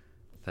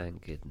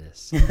 Thank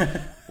goodness.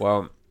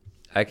 Well,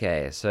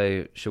 okay,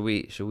 so shall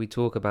we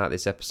talk about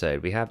this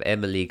episode? We have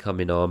Emily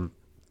coming on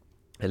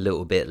a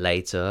little bit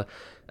later.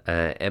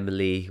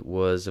 Emily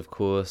was, of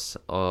course,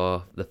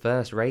 the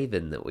first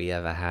Raven that we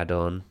ever had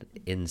on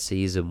in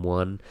season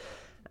 1,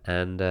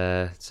 and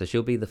so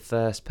she'll be the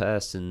first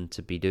person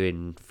to be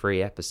doing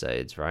 3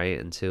 episodes, right?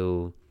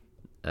 Until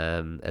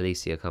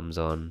Alicia comes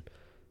on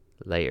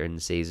later in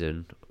the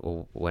season,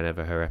 or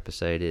whenever her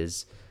episode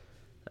is.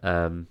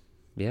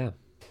 Yeah.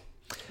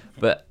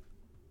 But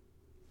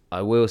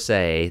I will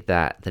say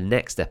that the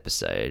next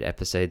episode,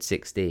 episode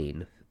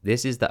 16,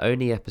 this is the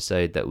only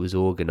episode that was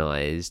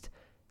organised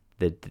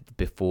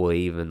before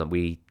even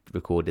we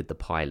recorded the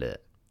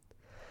pilot.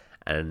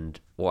 And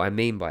what I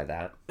mean by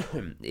that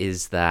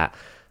is that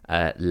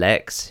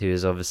Lex, who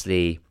is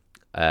obviously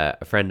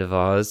a friend of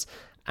ours,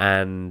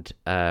 and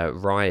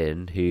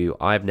Ryan, who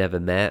I've never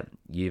met,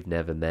 you've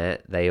never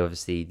met, they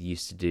obviously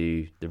used to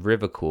do the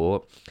River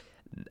Court,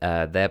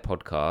 their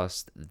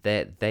podcast.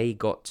 They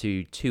got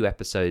to 2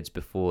 episodes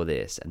before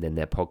this, and then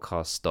their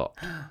podcast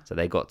stopped. So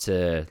they got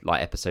to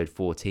episode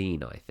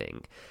 14, I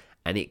think.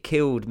 And it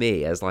killed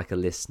me as a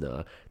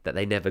listener that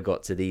they never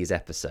got to these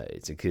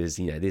episodes, because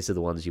these are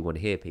the ones you want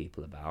to hear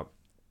people about.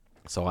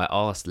 So I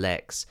asked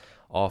Lex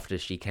after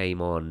she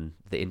came on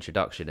the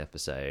introduction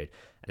episode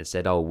and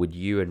said, "Oh, would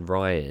you and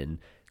Ryan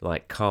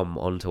like come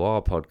onto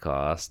our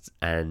podcast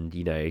and,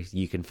 you know,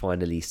 you can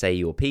finally say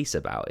your piece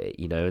about it,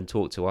 you know, and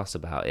talk to us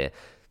about it."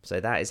 So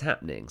that is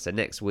happening. So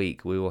next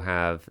week we will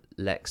have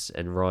Lex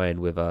and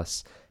Ryan with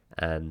us,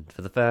 and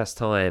for the first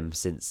time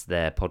since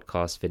their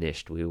podcast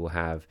finished, we will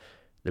have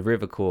the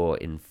River Corps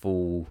in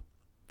full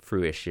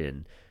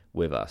fruition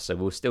with us. So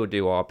we'll still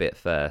do our bit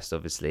first,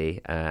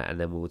 obviously, and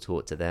then we'll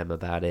talk to them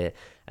about it,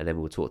 and then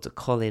we'll talk to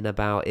Colin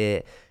about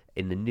it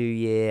in the new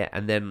year.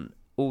 And then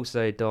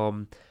also,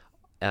 Dom,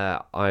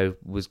 I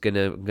was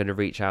gonna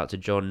reach out to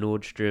John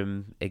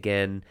Nordstrom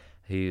again,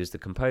 who's the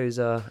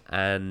composer,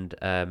 and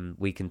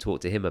we can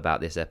talk to him about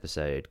this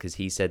episode, because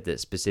he said that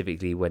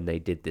specifically when they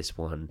did this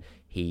one,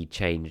 he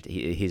changed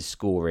his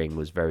scoring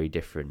was very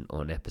different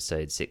on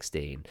episode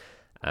 16.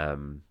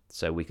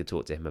 So we could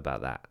talk to him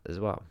about that as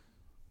well.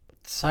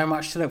 So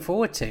much to look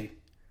forward to.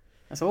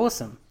 That's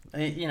awesome.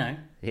 You know.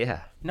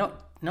 Yeah.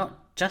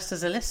 Not just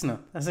as a listener,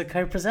 as a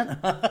co-presenter.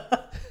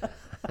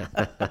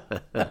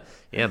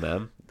 Yeah,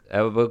 man.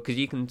 Well,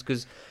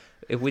 because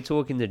if we're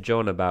talking to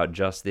John about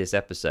just this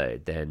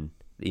episode, then,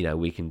 you know,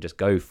 we can just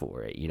go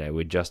for it. You know,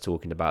 we're just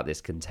talking about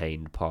this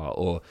contained part,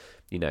 or,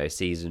 you know,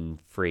 season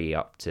 3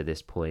 up to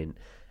this point.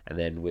 And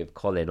then with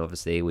Colin,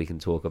 obviously, we can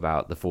talk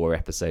about the 4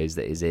 episodes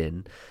that he's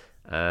in.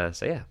 So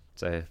yeah,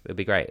 so it'll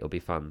be great. It'll be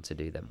fun to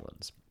do them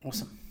ones.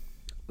 Awesome.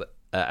 But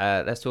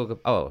let's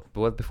talk.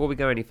 But before we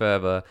go any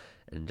further,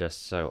 and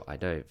just so I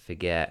don't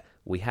forget,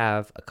 we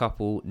have a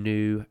couple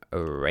new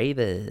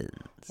Ravens.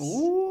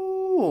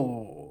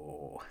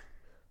 Ooh.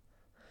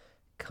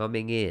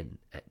 Coming in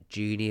at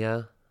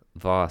junior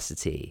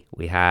varsity,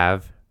 we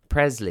have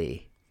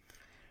Presley.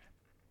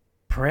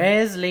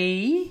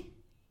 Presley,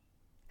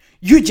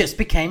 you just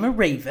became a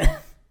Raven.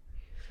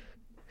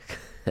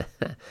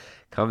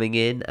 Coming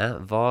in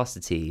at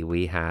varsity,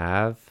 we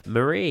have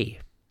Marie.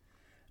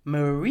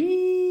 Marie,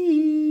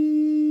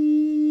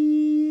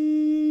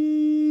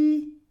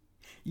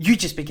 you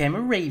just became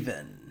a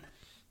Raven.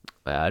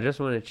 I just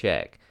want to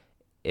check.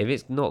 If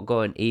it's not got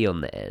an E on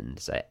the end,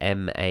 so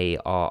Mari,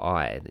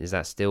 is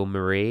that still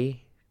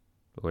Marie?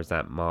 Or is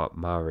that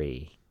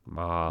Marie?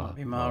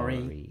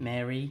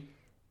 Mary.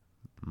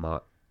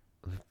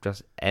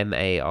 Just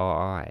Mari.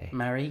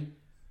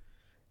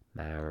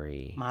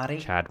 Mary.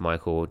 Chad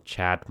Michael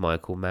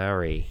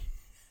Mary.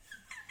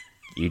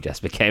 You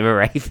just became a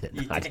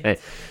Raven.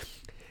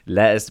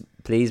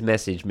 Please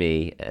message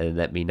me and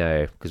let me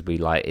know, because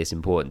it's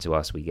important to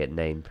us we get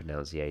name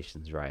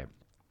pronunciations right.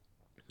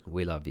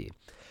 We love you.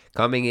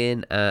 Coming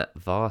in at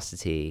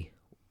varsity,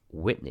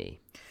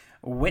 Whitney.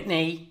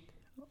 Whitney,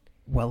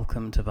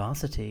 welcome to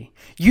varsity.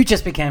 You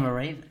just became a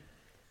Raven.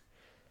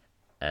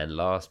 And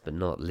last but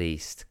not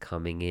least,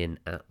 coming in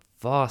at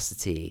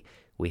varsity,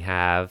 we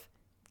have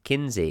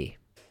Kinsey.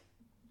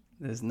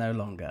 There's no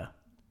longer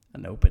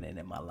an opening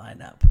in my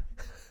lineup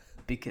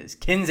because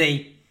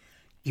Kinsey,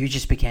 you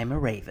just became a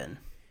Raven.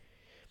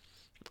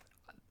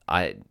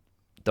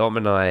 Dom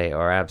and I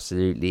are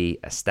absolutely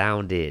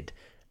astounded,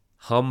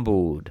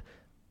 humbled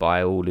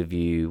by all of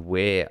you.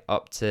 We're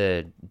up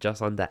to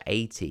just under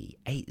 80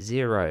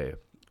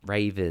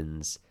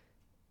 Ravens.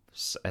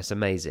 It's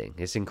amazing.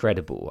 It's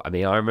incredible. I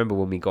mean, I remember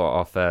when we got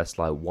our first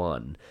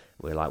one,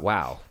 we were like,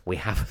 wow, we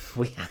have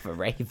a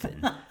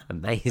Raven.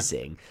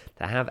 Amazing.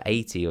 To have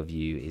 80 of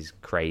you is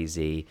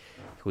crazy.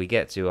 If we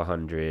get to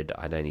 100,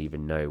 I don't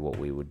even know what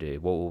we will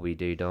do. What will we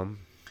do, Dom?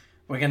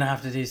 We're gonna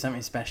have to do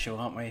something special,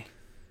 aren't we?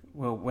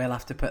 We'll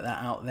have to put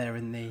that out there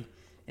in the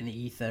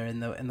ether, in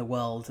the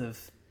world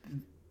of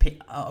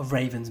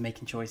Ravens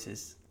making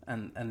choices,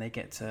 and they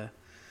get to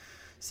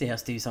see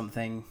us do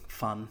something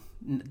fun.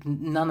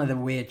 None of the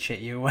weird shit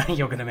you're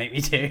going to make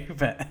me do,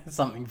 but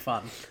something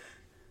fun.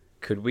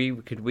 Could we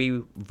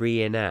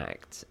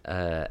reenact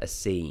a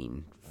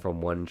scene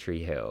from One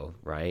Tree Hill,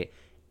 right?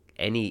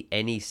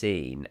 Any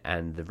scene,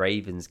 and the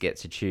Ravens get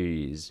to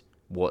choose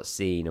what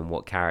scene and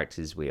what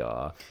characters we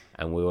are,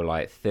 and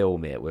we'll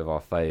film it with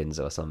our phones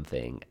or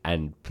something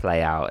and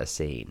play out a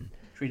scene.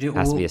 Should we do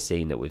has to be a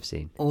scene that we've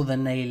seen. All the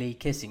Naily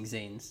kissing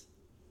scenes.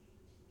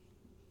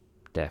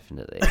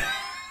 Definitely.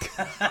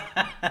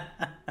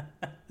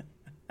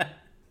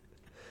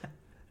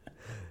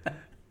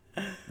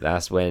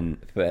 That's when.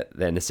 But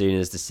then, as soon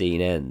as the scene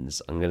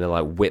ends, I'm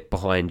gonna whip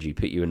behind you,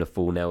 put you in a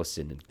full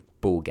Nelson, and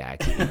ball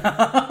gag you.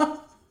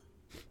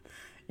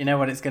 You know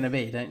what it's gonna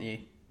be, don't you?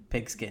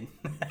 Pigskin.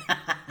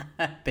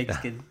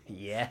 Pigskin.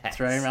 Yeah.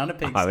 Throwing around a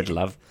pigskin. I would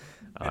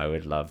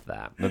love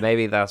that. But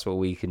maybe that's what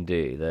we can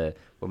do.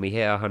 When we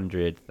hit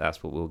 100,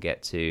 that's what we'll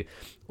get to.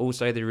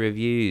 Also, the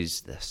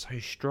reviews, they're so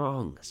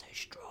strong.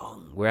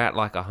 We're at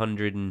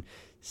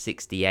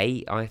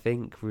 168, I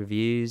think,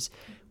 reviews.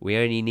 We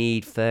only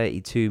need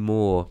 32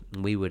 more,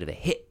 and we would have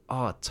hit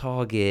our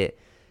target.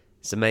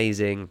 It's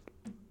amazing.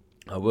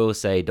 I will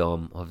say,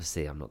 Dom,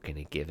 obviously I'm not going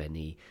to give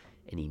any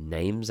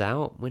names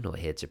out. We're not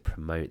here to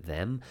promote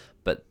them,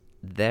 but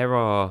there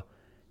are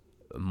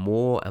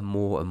more and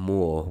more and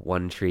more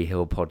One Tree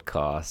Hill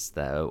podcasts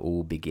that are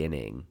all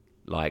beginning.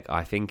 Like,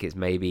 I think it's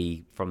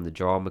maybe from the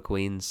Drama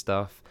Queen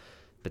stuff,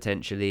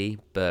 potentially.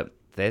 But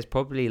there's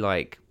probably,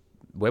 like,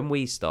 when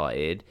we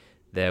started,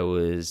 there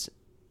was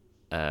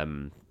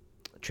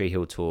Tree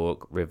Hill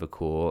Talk, River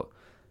Court,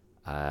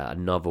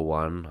 another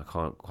one. I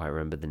can't quite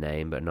remember the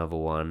name, but another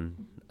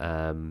one.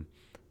 And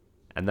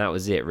that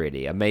was it,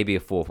 really. And maybe a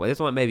fourth one.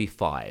 There's like maybe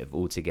 5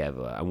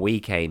 altogether. And we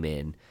came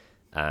in.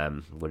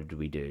 What did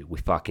we do? We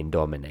fucking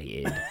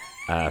dominated.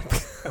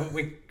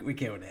 We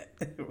killed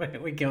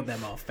it. We killed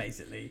them off,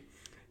 basically.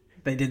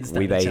 They didn't stand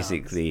We a chance.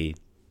 basically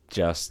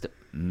just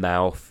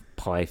mouth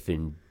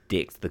python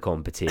dicked the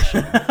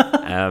competition.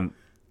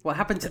 What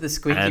happened to the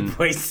squeaky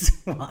voice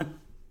one?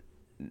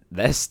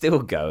 They're still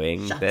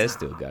going. Shut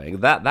Still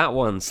going. That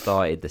one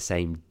started the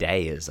same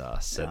day as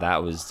us, so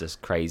that was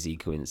just crazy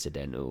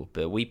coincidental.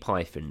 But we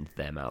pythoned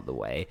them out the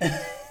way.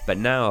 But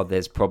now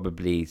there's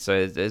probably, so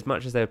as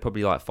much as there were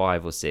probably like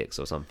 5 or 6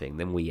 or something,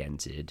 then we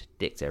entered,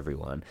 dicked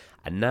everyone,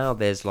 and now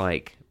there's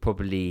like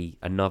probably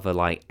another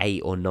like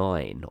 8 or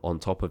 9 on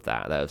top of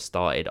that have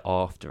started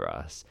after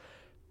us.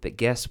 But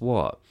guess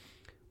what?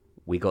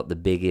 We got the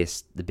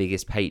biggest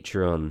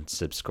Patreon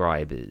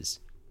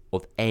subscribers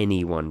of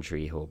any One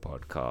Tree Hill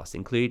podcast,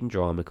 including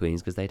Drama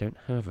Queens, because they don't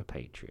have a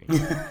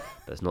Patreon.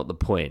 That's not the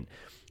point.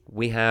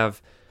 We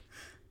have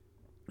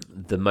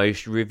the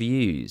most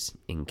reviews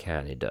in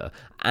Canada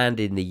and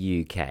in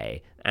the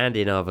UK and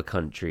in other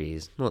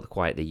countries, not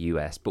quite the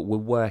US, but we're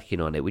working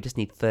on it. We just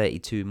need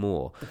 32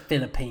 more. The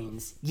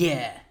Philippines,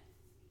 yeah.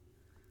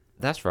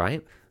 That's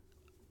right.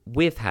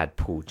 We've had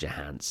Paul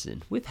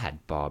Johansson, we've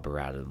had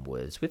Barbara Allen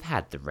Woods, we've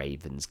had the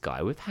Ravens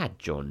guy, we've had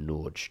John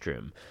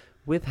Nordstrom,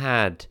 we've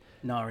had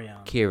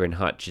Narion, Kieran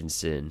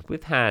Hutchinson,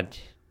 we've had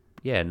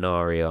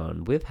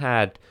Narion, we've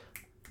had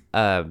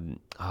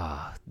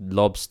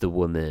Lobster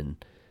Woman.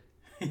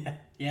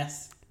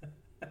 Yes.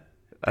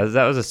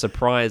 That was a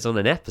surprise on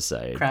an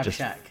episode. Crab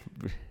Shack.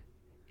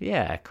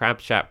 Yeah,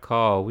 Crab Shack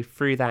Carl. We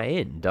threw that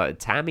in.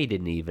 Tammy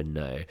didn't even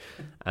know.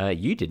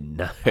 You didn't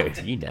know.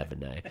 You never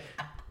know.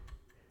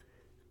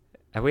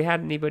 Have we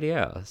had anybody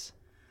else?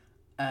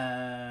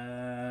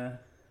 I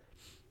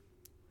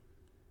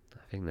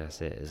think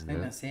that's it, isn't it? I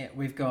think that's it.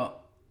 We've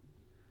got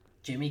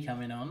Jimmy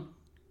coming on.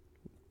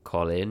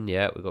 Colin,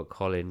 yeah, we've got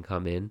Colin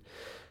come in.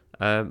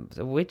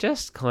 So we're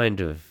just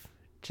kind of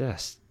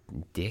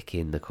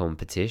dicking the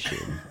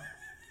competition.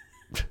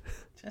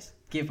 Just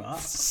give up.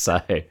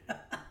 So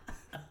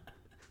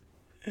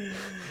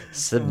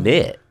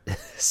submit.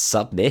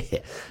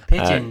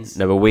 Pigeons.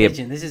 No, but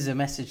Pigeon. This is a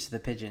message to the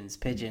pigeons.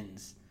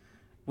 Pigeons.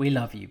 We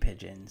love you,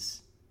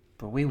 pigeons,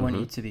 but we want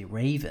you to be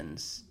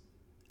ravens.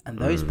 And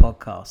those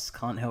podcasts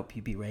can't help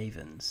you be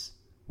ravens.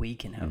 We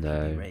can help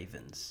you be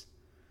ravens.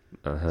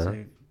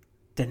 So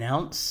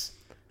denounce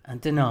and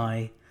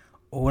deny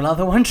all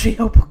other One Tree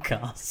Hill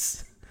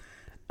podcasts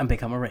and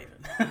become a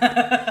raven.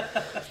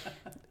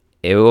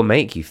 It will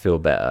make you feel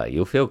better.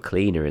 You'll feel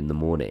cleaner in the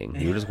morning.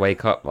 You'll just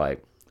wake up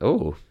like,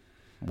 oh,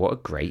 what a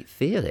great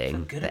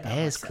feeling. The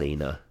air's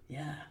cleaner.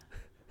 Yeah.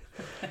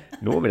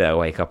 Normally I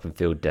wake up and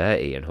feel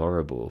dirty and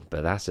horrible,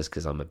 but that's just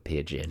because I'm a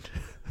pigeon.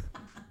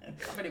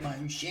 Covered in my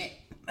own shit.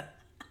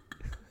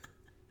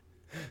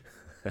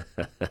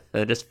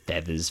 They're just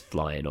feathers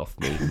flying off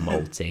me,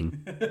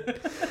 molting.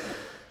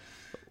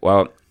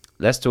 Well,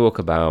 let's talk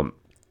about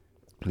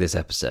this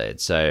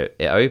episode. So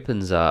it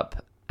opens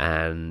up,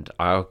 and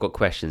I've got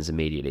questions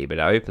immediately, but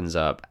it opens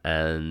up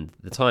and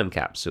the time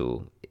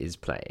capsule is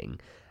playing,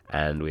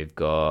 and we've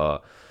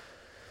got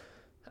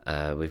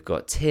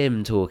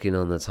Tim talking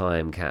on the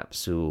time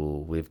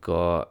capsule. We've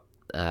got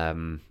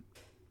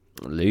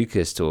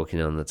Lucas talking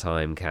on the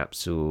time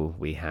capsule.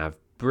 We have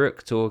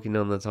Brooke talking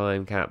on the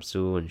time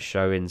capsule and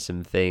showing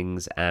some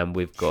things, and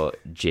we've got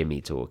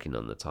Jimmy talking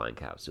on the time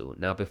capsule.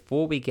 Now,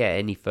 before we get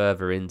any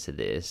further into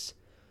this,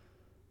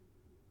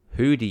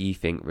 who do you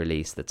think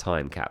released the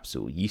time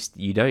capsule?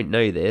 You don't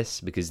know this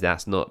because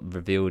that's not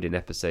revealed in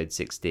episode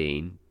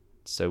 16.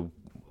 So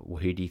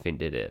who do you think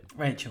did it?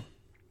 Rachel.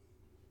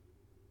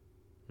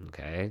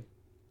 Okay.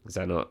 Is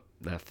that not...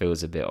 That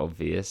feels a bit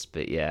obvious,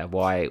 but yeah,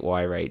 why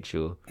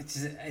Rachel?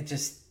 It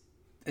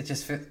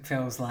just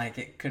feels like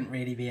it couldn't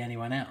really be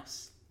anyone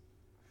else.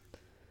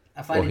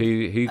 Or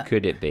who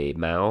could it be?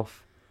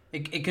 Mouth?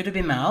 It could have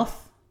been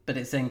Mouth, but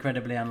it's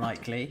incredibly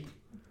unlikely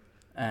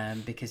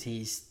because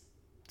he's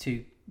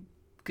too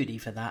goody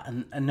for that,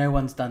 and no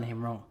one's done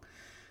him wrong.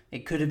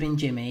 It could have been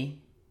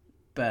Jimmy,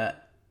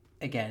 but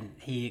again,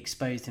 he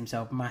exposed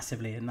himself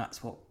massively, and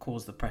that's what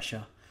caused the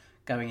pressure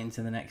going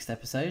into the next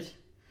episode.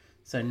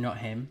 So not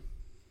him.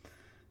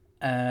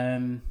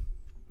 On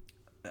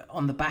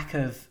the back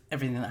of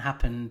everything that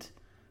happened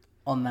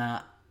on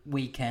that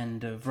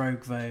weekend of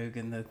Rogue Vogue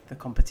and the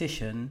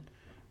competition,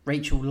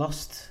 Rachel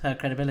lost her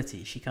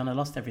credibility. She kind of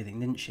lost everything,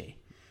 didn't she?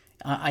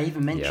 I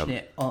even mentioned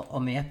it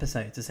on the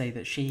episode to say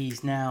that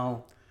she's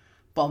now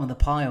bottom of the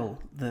pile.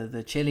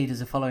 The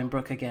cheerleaders are following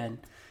Brooke again.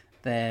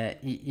 They're,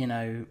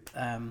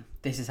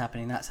 this is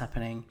happening, that's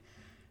happening.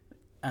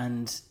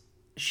 And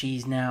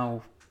she's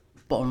now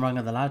bottom rung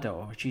of the ladder.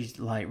 She's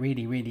like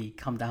really, really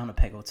come down a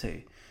peg or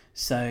two.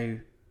 So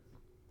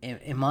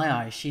in my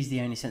eyes, she's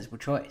the only sensible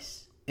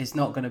choice. It's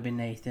not going to be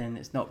Nathan.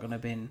 It's not going to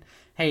be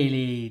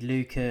Haley,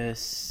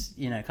 Lucas,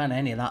 kind of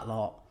any of that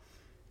lot.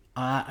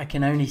 I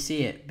can only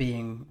see it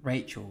being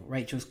Rachel.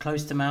 Rachel's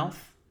close to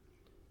mouth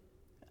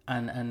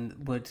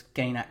and would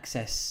gain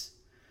access,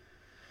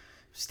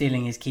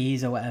 stealing his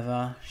keys or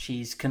whatever.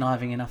 She's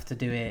conniving enough to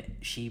do it.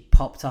 She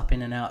popped up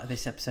in and out of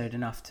this episode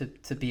enough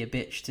to be a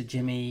bitch to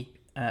Jimmy,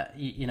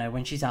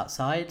 when she's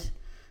outside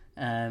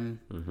and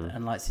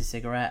lights his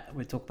cigarette.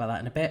 We'll talk about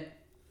that in a bit.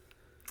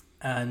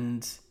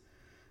 And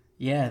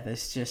yeah,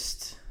 there's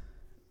just...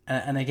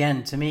 and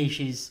again, to me,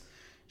 she's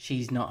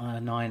not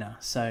a niner.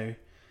 So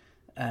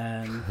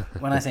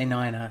when I say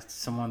niner,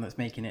 someone that's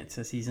making it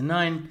to season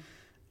 9.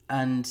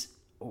 And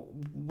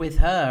with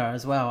her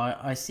as well,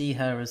 I see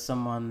her as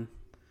someone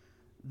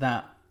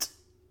that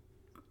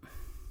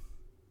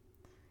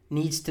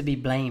needs to be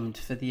blamed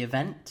for the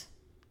event.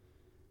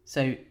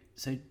 So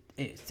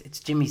it's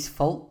Jimmy's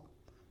fault,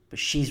 but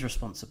she's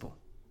responsible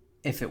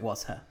if it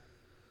was her.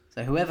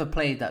 So whoever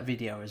played that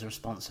video is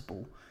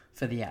responsible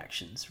for the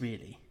actions,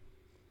 really.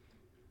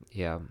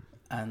 Yeah.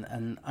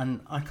 And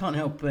I can't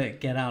help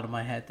but get out of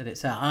my head that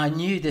it's her. I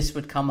knew this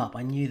would come up.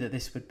 I knew that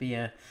this would be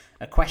a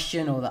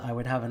question, or that I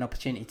would have an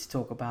opportunity to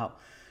talk about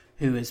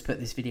who has put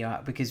this video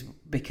out,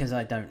 because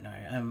I don't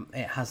know.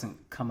 It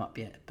hasn't come up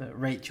yet. But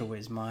Rachel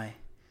is my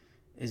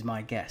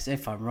guess.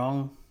 If I'm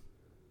wrong,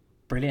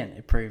 brilliant.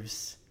 It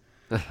proves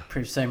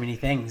so many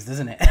things,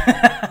 doesn't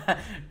it?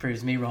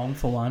 Proves me wrong,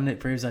 for one. It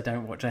proves I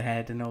don't watch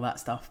ahead and all that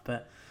stuff.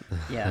 But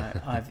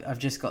yeah, I've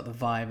just got the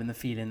vibe and the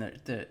feeling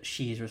that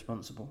she is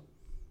responsible.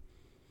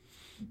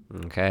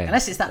 Okay.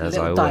 Unless it's that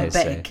little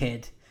diabetic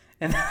kid.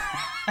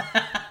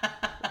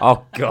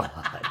 Oh God.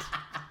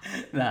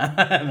 No.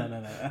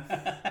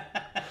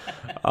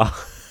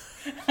 Oh.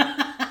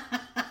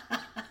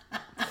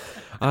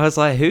 I was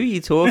like, who are you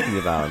talking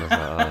about? And I was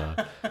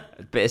like, oh.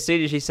 But as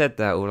soon as she said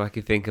that, all I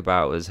could think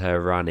about was her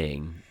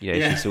running.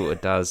 She sort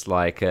of does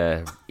like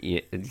a...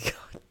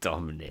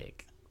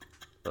 Dominic.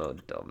 Oh,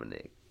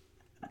 Dominic.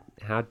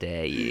 How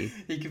dare you?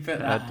 You can put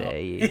that How out. dare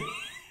you?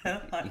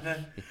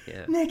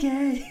 Yeah.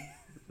 Nicky!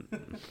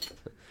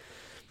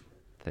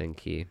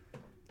 Thank you.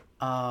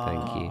 Oh.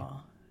 Thank you.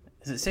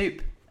 Is it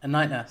Soup? A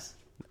night nurse?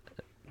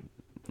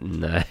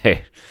 No.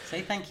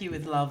 Say thank you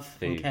with love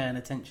and care and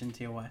attention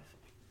to your wife.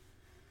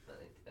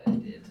 I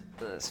did.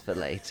 That's for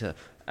later.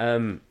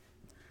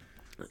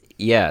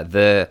 Yeah,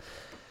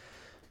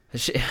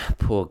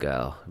 poor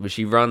girl. But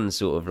she runs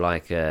sort of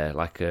like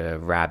a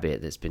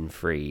rabbit that's been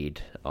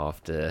freed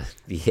after.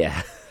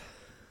 Yeah.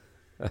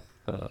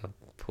 Oh,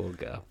 poor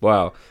girl.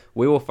 Well,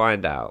 we will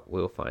find out.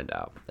 We'll find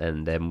out,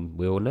 and then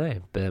we'll know.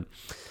 But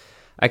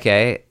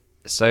okay,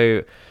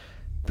 so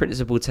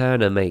Principal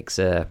Turner makes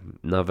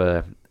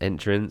another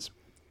entrance.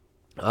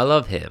 I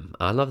love him.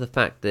 I love the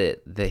fact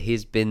that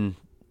he's been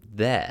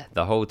there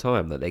the whole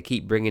time, that they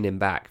keep bringing him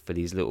back for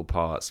these little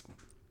parts.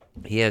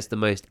 He has the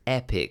most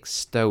epic,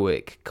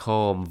 stoic,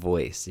 calm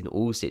voice in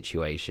all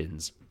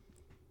situations.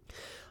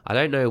 I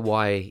don't know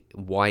why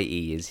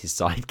Whitey is his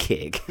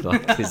sidekick,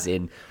 as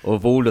in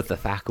of all of the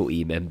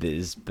faculty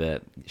members,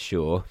 but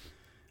sure.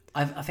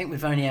 I think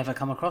we've only ever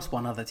come across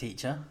one other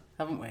teacher,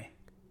 haven't we?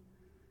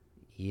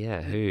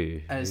 Yeah,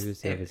 who?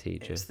 Who's the other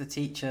teacher? It's the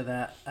teacher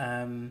that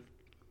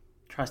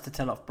tries to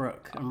tell off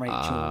Brooke, and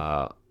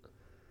Rachel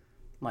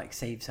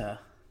saves her.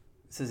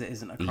 Says it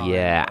isn't a crime or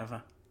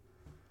whatever.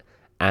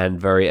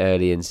 And very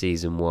early in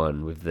season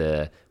 1, with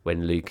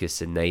when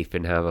Lucas and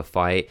Nathan have a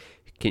fight.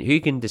 Who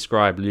can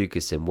describe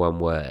Lucas in one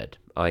word?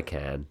 I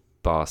can.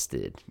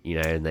 Bastard.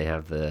 And they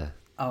have the...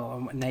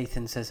 Oh, and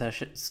Nathan says her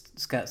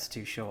skirt's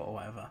too short or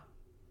whatever.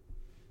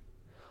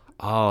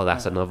 Oh,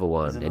 that's another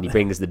one. And he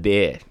brings the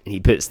beer. And he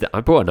puts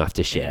I brought enough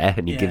to share.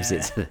 And he gives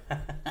it to...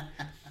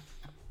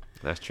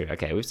 That's true.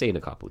 Okay, we've seen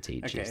a couple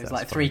teachers. Okay,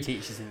 there's 3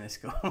 teachers in this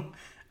school.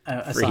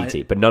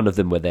 3 but none of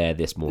them were there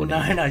this morning.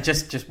 No,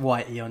 just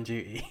Whitey on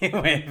duty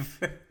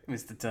with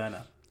Mr.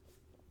 Turner.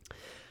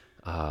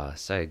 Ah,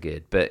 so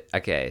good. But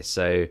okay,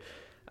 so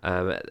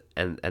and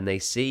they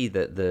see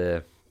that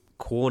the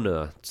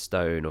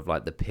cornerstone of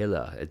the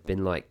pillar had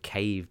been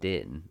caved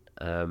in,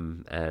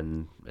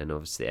 and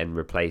obviously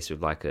replaced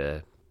with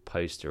a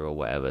poster or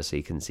whatever, so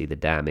you can see the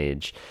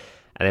damage.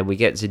 And then we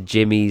get to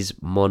Jimmy's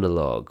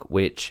monologue,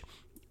 which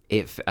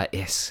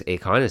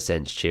it kind of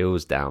sends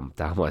chills down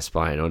my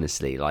spine,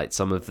 honestly.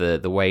 Some of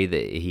the way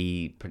that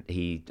he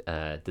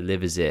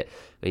delivers it,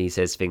 when he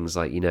says things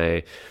like,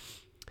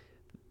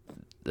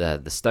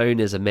 the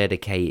stoners are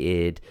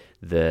medicated,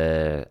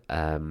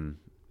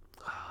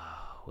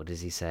 what does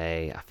he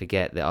say? I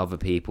forget. The other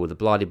people, the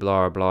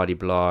blah-de-blah,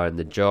 blah-de-blah, and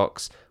the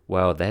jocks,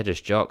 well, they're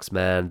just jocks,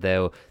 man.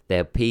 They'll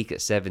peak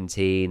at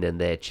 17, and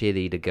their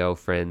cheerleader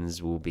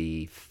girlfriends will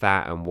be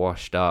fat and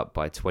washed up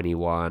by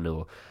 21,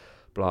 or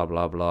blah,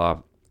 blah, blah.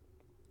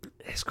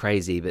 It's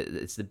crazy, but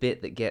it's the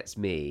bit that gets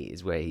me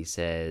is where he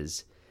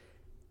says,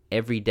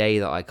 every day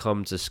that I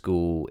come to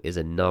school is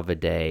another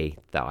day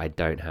that I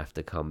don't have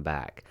to come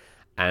back.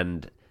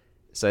 And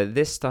so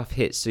this stuff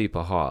hits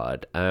super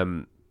hard,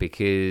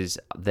 because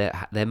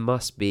there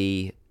must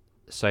be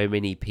so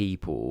many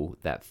people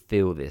that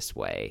feel this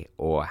way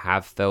or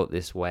have felt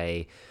this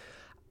way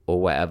or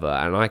whatever,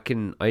 and I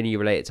can only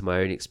relate it to my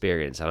own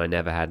experience, and I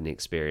never had an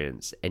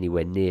experience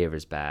anywhere near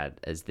as bad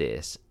as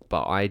this.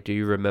 But I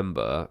do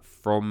remember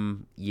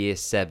from year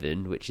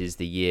 7, which is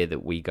the year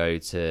that we go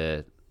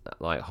to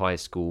like high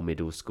school,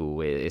 middle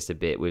school. It's a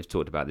bit, we've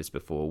talked about this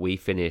before. We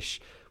finish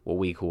what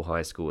we call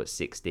high school at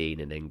 16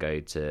 and then go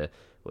to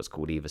what's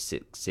called either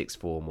sixth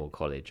form or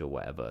college or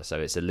whatever. So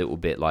it's a little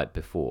bit like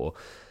before.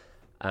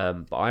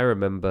 But I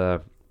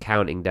remember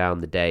counting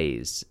down the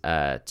days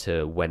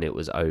to when it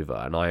was over,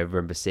 and I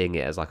remember seeing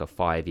it as like a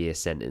 5-year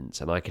sentence,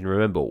 and I can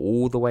remember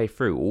all the way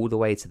through, all the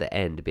way to the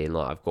end, being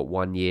like, I've got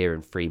 1 year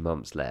and 3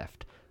 months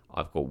left,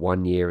 I've got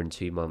 1 year and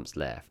 2 months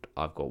left,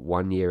 I've got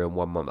 1 year and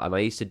 1 month. And I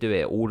used to do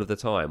it all of the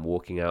time,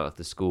 walking out of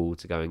the school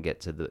to go and get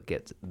to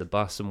the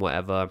bus and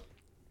whatever.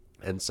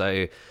 And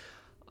so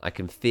I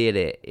can feel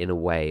it in a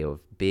way of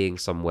being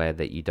somewhere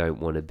that you don't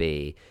want to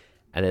be.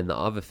 And then the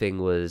other thing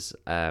was,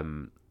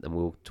 and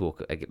we'll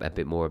talk a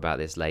bit more about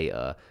this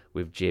later,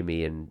 with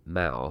Jimmy and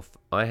Mouth.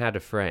 I had a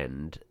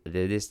friend,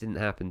 this didn't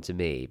happen to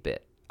me,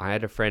 but I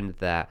had a friend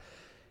that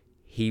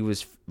he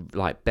was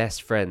like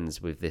best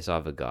friends with this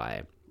other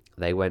guy.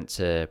 They went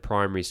to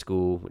primary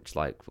school, which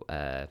like,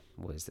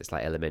 what is this,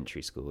 like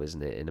elementary school,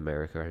 isn't it, in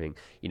America, I think,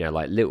 you know,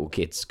 like little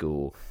kids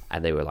school,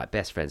 and they were like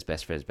best friends.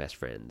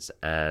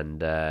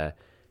 And,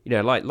 you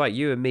know, like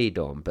you and me,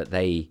 Dom, but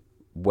they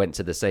went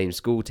to the same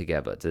school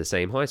together, to the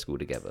same high school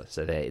together.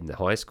 So they're in the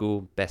high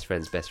school, best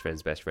friends,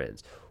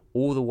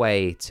 all the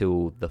way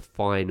till the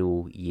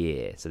final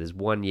year. So there's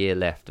 1 year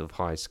left of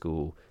high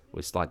school,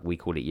 which like we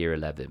call it year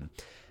 11.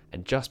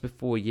 And just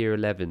before year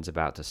 11's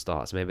about to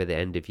start, so maybe at the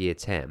end of year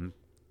 10,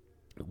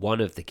 one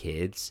of the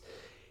kids,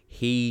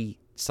 he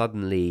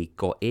suddenly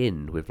got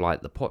in with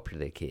like the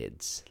popular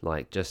kids,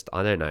 like just,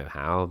 I don't know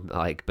how,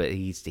 like, but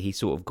he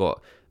sort of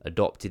got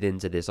adopted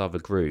into this other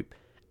group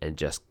and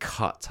just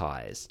cut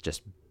ties,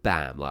 just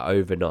bam, like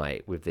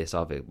overnight with this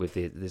other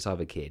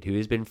kid who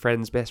has been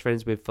best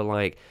friends with for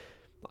like,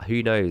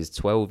 who knows,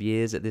 12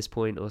 years at this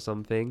point or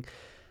something.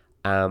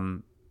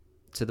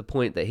 To the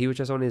point that he was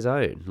just on his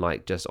own,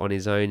 like just on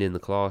his own in the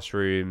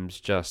classrooms,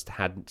 just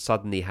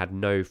suddenly had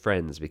no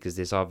friends because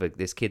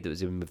this kid that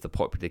was in with the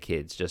popular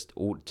kids just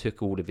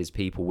took all of his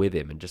people with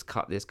him and just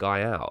cut this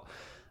guy out.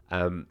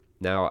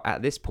 Now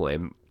at this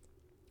point,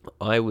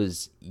 I'd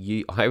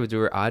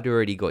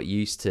already got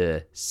used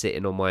to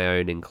sitting on my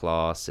own in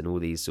class and all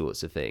these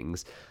sorts of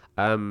things.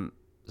 So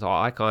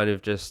I kind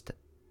of just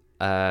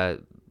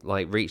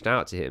like reached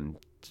out to him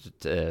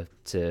to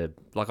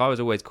like, I was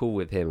always cool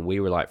with him and we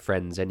were like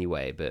friends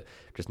anyway, but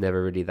just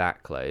never really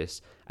that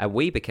close, and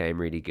we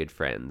became really good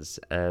friends.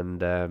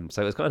 And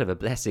so it was kind of a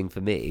blessing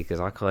for me because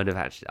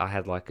I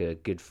had like a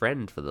good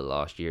friend for the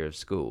last year of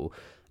school,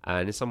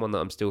 and it's someone that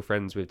I'm still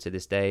friends with to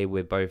this day.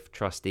 We're both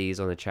trustees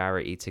on a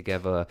charity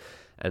together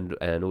and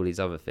all these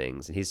other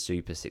things, and he's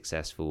super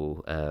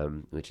successful,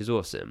 which is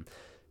awesome.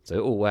 So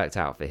it all worked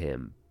out for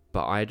him.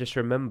 But I just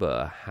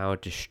remember how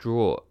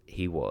distraught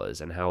he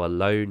was and how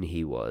alone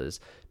he was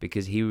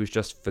because he was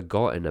just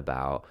forgotten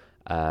about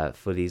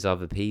for these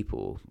other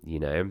people, you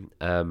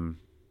know?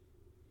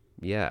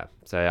 Yeah,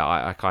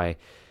 so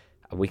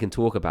we can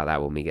talk about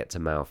that when we get to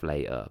Mouth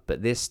later.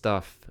 But this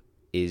stuff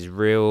is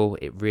real,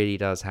 it really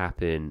does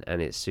happen,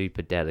 and it's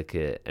super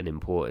delicate and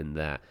important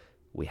that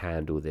we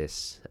handle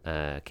this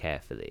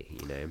carefully,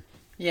 you know?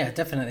 Yeah,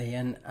 definitely.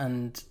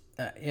 And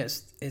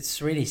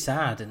it's really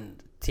sad,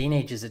 and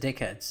teenagers are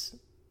dickheads,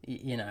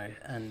 you know,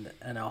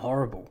 and are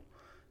horrible,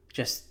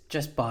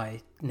 just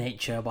by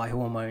nature, by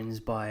hormones,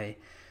 by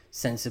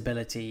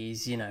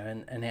sensibilities, you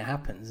know, and it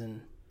happens.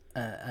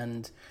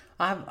 And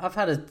I've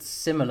had a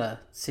similar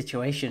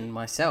situation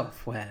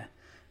myself where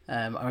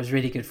I was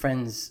really good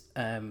friends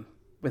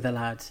with a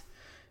lad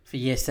for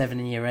year 7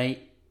 and year 8.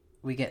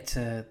 We get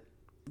to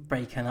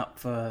breaking up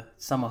for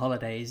summer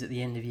holidays at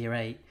the end of year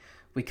 8.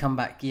 We come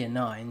back year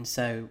 9.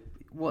 So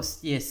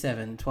what's year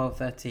 7, 12,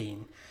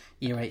 13?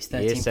 Year 8's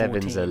 13,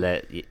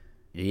 14.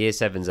 Year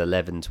 7's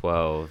 11,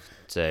 12,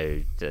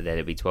 so then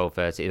it'd be 12,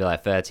 13,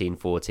 like 13,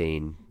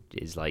 14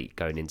 is like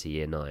going into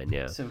year 9,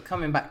 yeah. So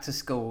coming back to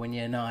school in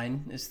year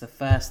 9, it's the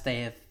first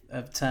day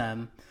of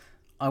term.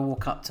 I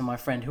walk up to my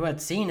friend who I'd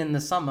seen in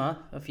the summer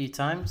a few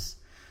times,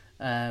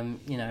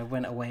 you know,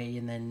 went away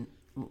and then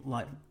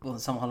like on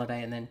summer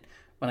holiday, and then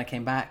when I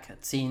came back,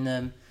 I'd seen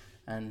them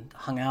and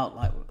hung out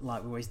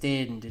like we always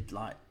did and did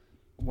like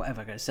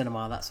whatever, go to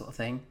cinema, that sort of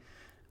thing.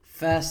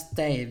 First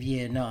day of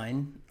year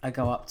 9, I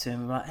go up to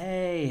him like,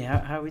 hey,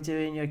 how are we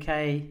doing? You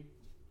okay?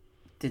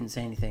 Didn't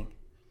say anything.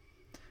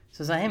 So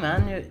I was like, hey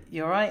man,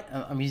 you alright?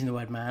 I'm using the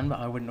word man, but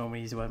I wouldn't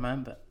normally use the word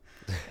man, but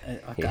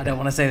I don't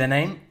want to say their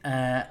name.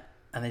 And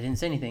they didn't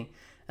say anything.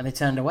 And they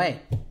turned away.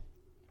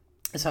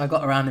 So I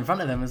got around in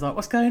front of them and was like,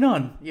 what's going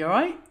on? You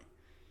alright?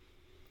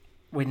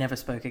 We never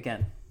spoke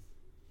again.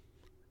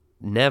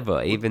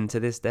 Never, even to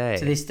this day?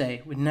 To this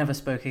day, we never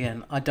spoke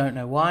again. I don't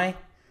know why.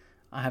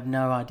 I have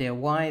no idea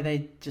why.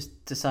 They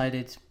just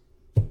decided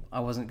I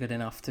wasn't good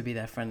enough to be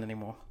their friend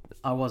anymore.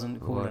 I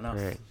wasn't cool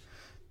enough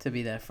to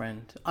be their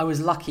friend. I was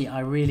lucky. I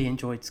really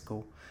enjoyed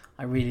school.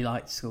 I really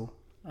liked school.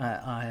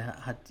 I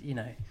had,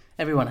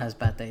 everyone has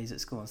bad days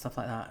at school and stuff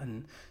like that,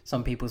 and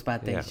some people's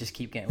bad days just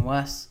keep getting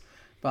worse.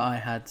 But I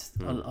had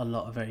a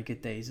lot of very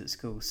good days at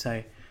school,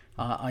 so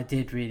I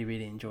did really,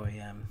 really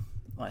enjoy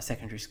like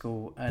secondary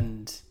school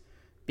and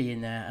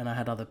being there. And I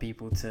had other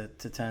people to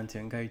turn to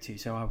and go to,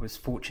 so I was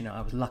fortunate.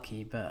 I was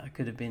lucky, but I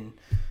could have been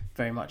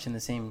very much in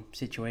the same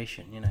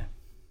situation,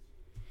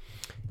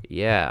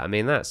 Yeah, I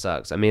mean, that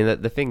sucks. I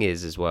mean, the thing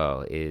is as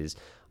well is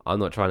I'm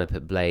not trying to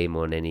put blame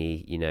on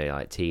any,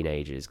 like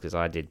teenagers, because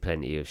I did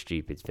plenty of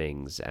stupid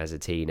things as a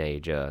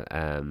teenager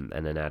and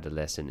an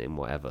adolescent and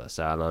whatever.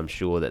 So, and I'm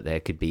sure that there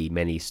could be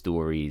many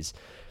stories,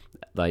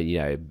 like,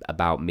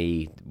 about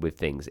me with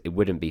things. It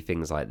wouldn't be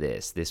things like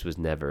this. This was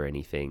never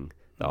anything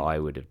that I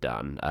would have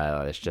done.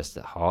 It's just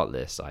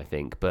heartless, I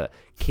think. But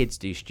kids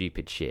do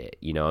stupid shit.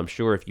 I'm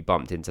sure if you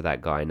bumped into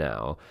that guy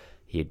now,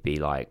 he'd be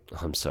like,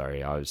 I'm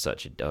sorry, I was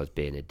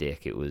being a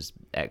dick. It was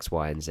X,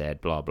 Y, and Z,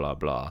 blah, blah,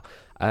 blah.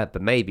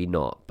 But maybe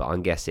not. But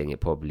I'm guessing it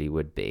probably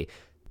would be.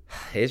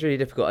 It's really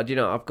difficult.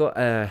 I've got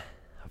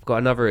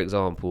another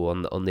example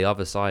on the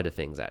other side of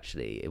things,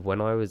 actually.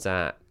 When I was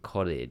at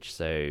college,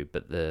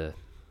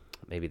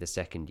 maybe the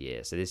second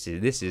year. So this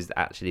is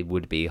actually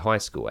would be high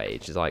school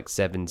age. It's like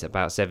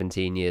about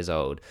 17 years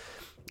old.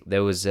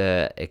 There was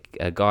a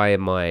guy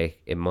on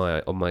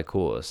my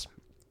course,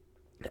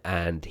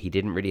 and he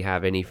didn't really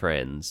have any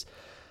friends,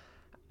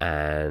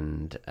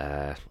 and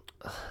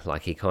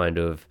like he kind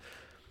of,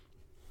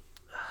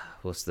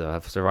 what's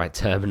the right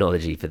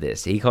terminology for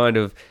this? He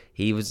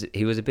was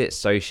a bit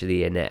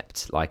socially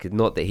inept. Like,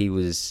 not that he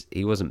was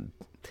a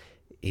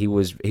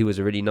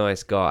really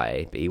nice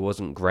guy, but he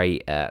wasn't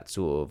great at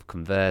sort of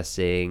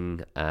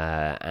conversing,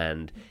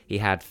 and he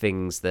had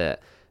things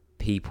that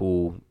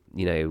people,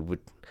 they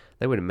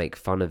wouldn't make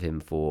fun of him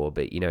for,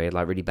 but he had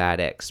like really bad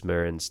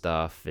eczema and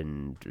stuff,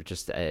 and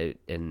just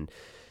and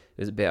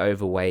was a bit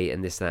overweight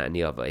and this, that, and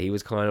the other. He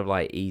was kind of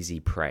like easy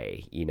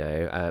prey,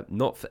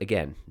 not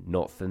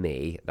for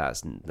me.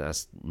 That's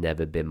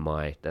never been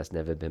my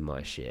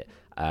shit.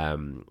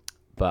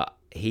 But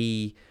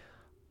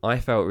I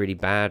felt really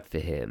bad for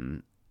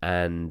him,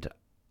 and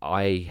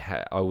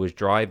I was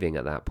driving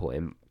at that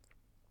point,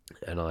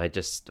 and I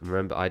just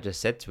remember I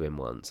just said to him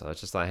once, I was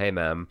just like, hey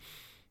man,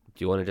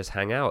 do you want to just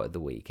hang out at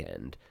the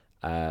weekend?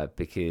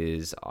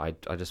 Because I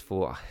just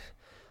thought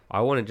I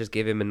want to just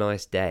give him a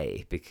nice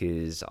day,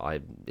 because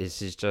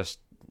it's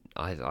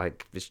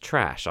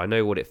trash. I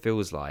know what it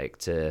feels like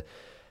to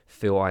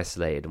feel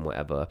isolated and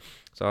whatever.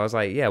 So I was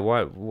like, yeah,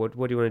 what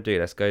do you want to do?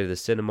 Let's go to the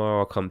cinema.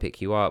 I'll come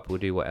pick you up. We'll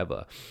do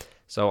whatever.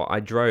 So I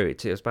drove.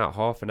 It was about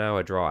half an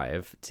hour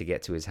drive to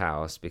get to his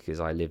house, because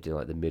I lived in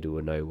like the middle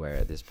of nowhere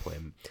at this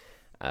point.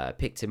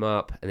 Picked him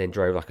up and then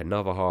drove like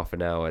another half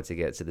an hour to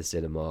get to the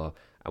cinema.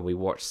 And we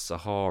watched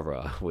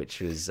Sahara, which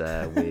was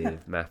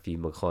with Matthew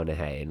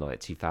McConaughey in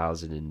like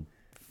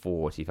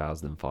 2004,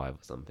 2005 or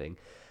something.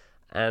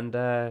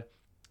 And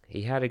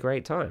he had a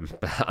great time.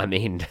 I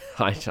mean,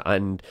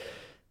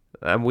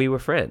 and we were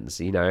friends,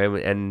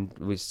 and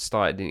we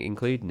started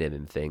including him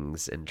in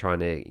things and trying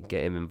to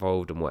get him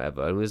involved and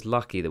whatever. And it was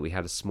lucky that we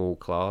had a small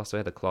class. We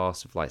had a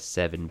class of like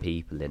 7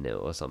 people in it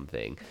or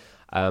something.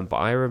 But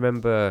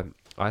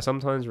I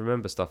sometimes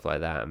remember stuff like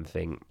that and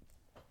think,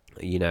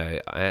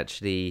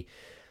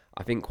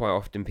 I think quite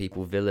often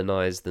people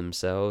villainize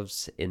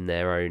themselves in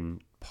their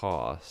own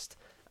past,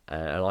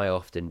 and I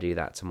often do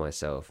that to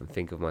myself and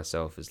think of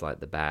myself as like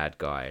the bad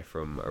guy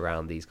from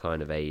around this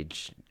sort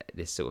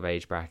of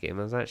age bracket. And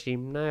I was actually,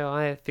 no,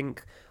 I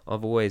think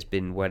I've always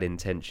been well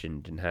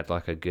intentioned and had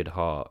like a good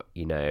heart.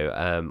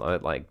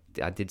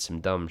 I did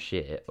some dumb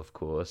shit, of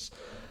course,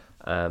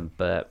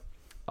 but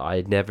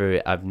I've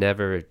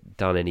never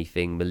done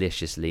anything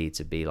maliciously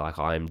to be like,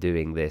 I'm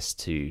doing this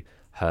to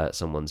hurt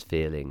someone's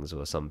feelings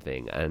or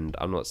something. And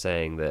I'm not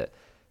saying that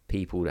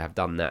people have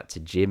done that to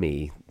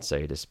Jimmy,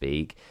 so to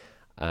speak.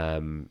 I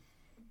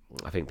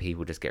think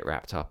people just get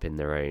wrapped up in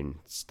their own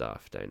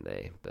stuff, don't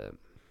they? But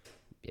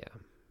yeah,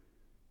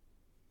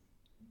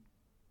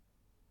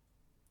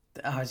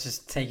 I was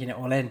just taking it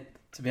all in,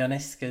 to be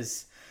honest,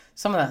 because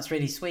some of that's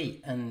really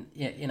sweet. And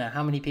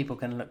how many people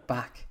can look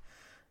back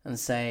and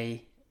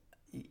say,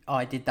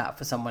 I did that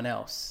for someone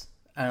else,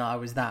 and I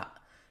was that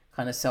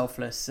kind of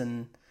selfless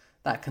and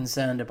that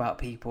concerned about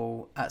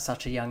people at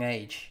such a young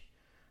age.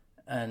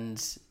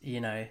 And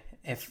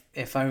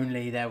if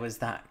only there was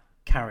that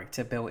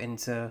character built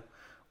into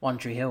One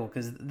Tree Hill,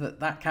 because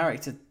that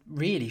character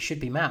really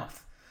should be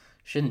Mouth,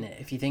 shouldn't it?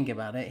 If you think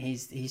about it,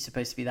 he's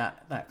supposed to be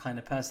that kind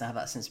of person, have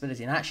that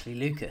sensibility. And actually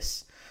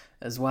Lucas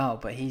as well,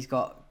 but he's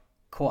got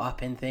caught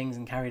up in things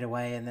and carried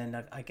away. And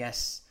then I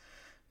guess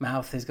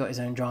Mouth has got his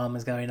own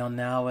dramas going on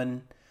now,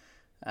 and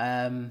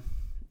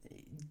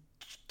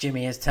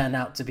Jimmy has turned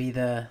out to be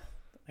the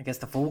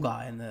fall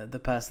guy and the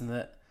person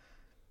that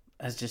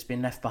has just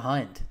been left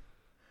behind.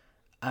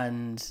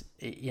 And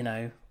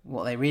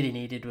what they really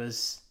needed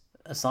was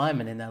a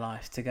Simon in their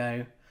life to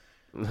go,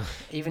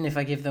 even if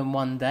I give them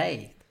one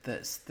day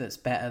that's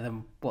better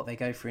than what they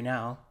go through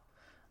now,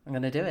 I'm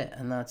going to do it.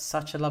 And that's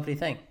such a lovely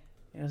thing.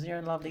 Because you're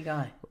a lovely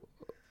guy.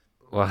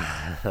 Well,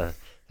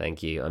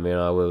 thank you. I mean,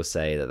 I will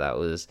say that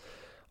was,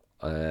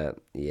 I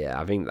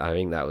think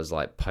that was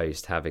like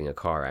post having a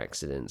car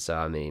accident. So,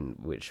 I mean,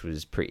 which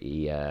was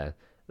pretty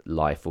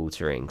life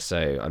altering.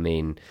 So, I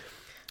mean,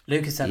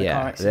 Lucas had a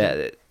car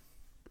accident.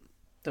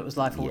 That was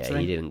life altering. Yeah,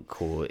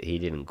 he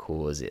didn't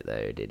cause it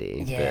though, did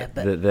he? Yeah,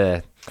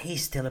 but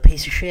he's still a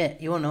piece of shit.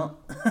 You're not.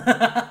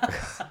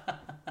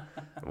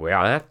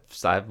 Well, I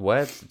have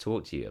words to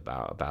talk to you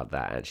about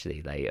that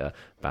actually later,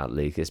 about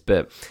Lucas.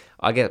 But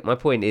I get my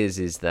point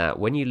is that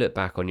when you look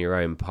back on your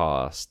own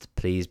past,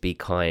 please be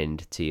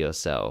kind to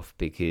yourself,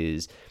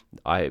 because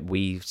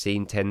we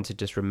tend to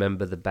just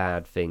remember the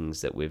bad things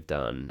that we've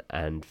done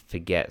and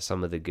forget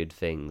some of the good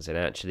things. And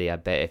actually, I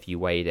bet if you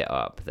weighed it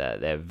up,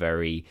 that they're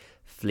very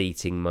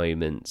fleeting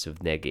moments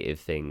of negative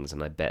things,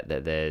 and I bet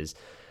that there's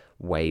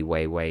way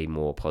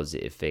more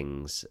positive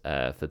things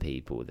for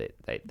people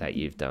that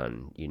you've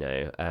done, you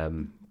know.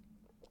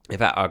 In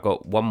fact, I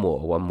got one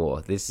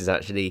more. This is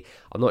actually,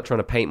 I'm not trying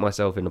to paint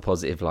myself in a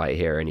positive light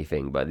here or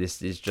anything, but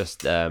this is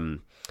just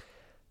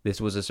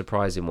this was a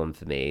surprising one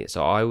for me.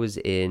 So I was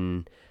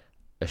in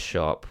a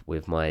shop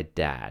with my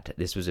dad.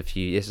 This was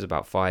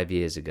about 5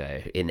 years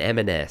ago in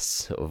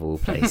M&S of all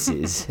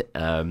places.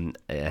 and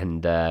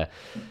I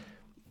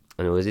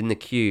was in the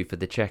queue for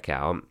the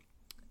checkout,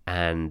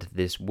 and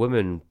this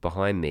woman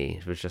behind me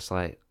was just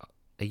like,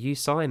 "Are you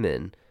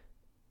Simon?"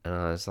 And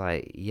I was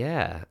like,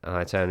 "Yeah." And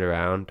I turned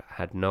around,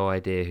 had no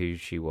idea who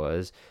she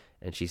was,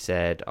 and she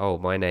said, "Oh,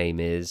 my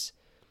name is,"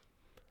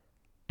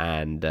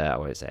 and I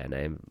won't say her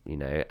name, you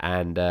know.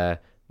 And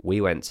we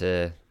went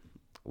to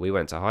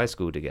high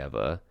school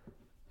together.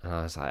 And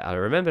I was like, I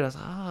remembered. I was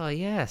like, "Oh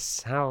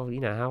yes, how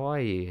are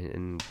you?"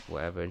 and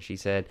whatever. And she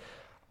said,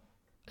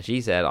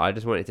 "I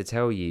just wanted to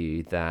tell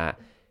you that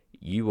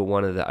you were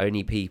one of the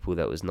only people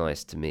that was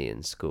nice to me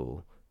in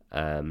school."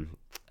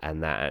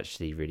 And that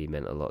actually really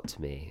meant a lot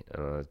to me.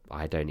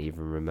 I don't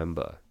even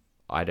remember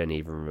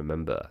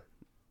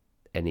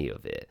any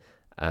of it.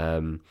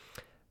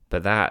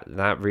 But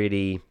that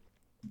really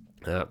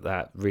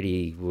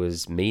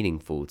was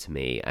meaningful to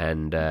me.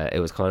 And it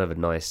was kind of a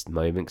nice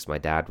moment because my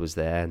dad was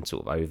there and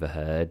sort of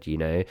overheard, you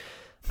know.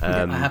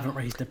 I haven't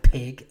raised a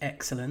pig.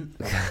 Excellent.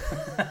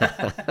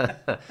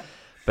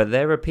 But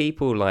there are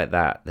people like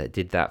that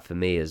did that for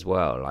me as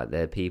well. Like,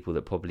 there are people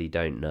that probably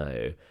don't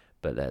know,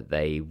 but that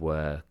they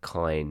were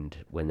kind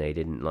when they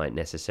didn't like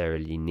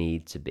necessarily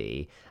need to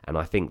be. And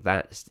I think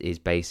that is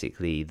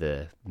basically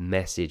the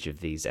message of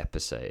these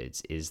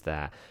episodes, is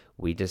that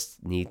we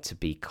just need to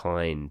be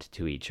kind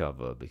to each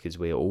other, because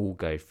we all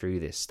go through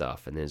this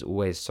stuff, and there's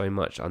always so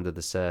much under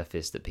the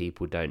surface that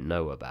people don't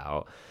know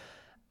about.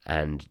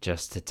 And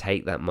just to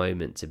take that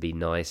moment to be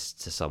nice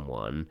to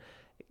someone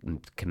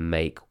can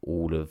make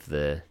all of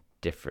the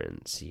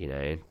difference, you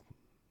know.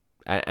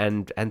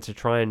 And to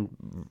try and,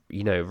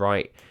 you know,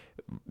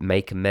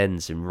 make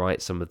amends and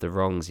right some of the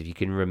wrongs. If you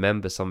can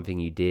remember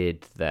something you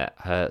did that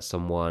hurt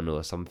someone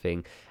or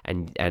something,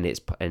 and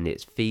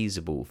it's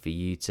feasible for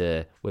you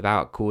to,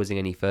 without causing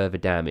any further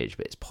damage,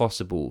 but it's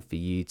possible for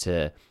you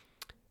to,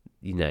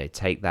 you know,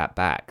 take that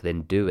back,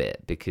 then do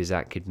it, because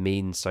that could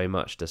mean so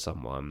much to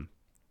someone.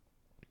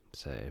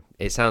 So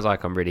it sounds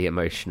like I'm really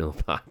emotional,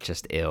 but I'm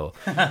just ill.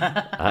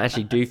 I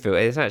actually do feel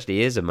it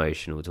actually is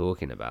emotional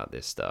talking about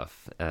this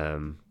stuff.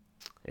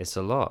 It's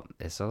a lot,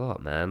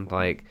 man.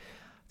 Like,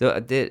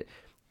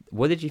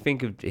 what did you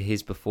think of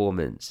his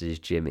performance as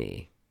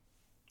Jimmy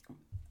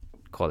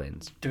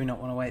Collins? Do we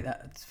not want to wait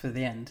that for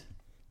the end?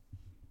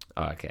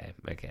 Oh, okay.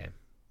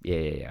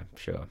 Yeah,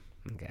 sure.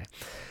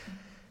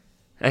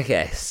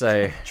 Okay,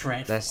 so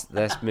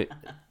let's move.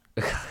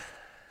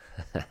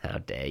 How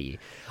dare you?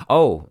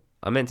 Oh,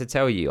 I meant to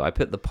tell you, I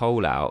put the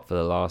poll out for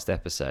the last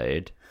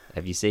episode.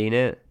 Have you seen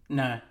it?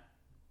 No.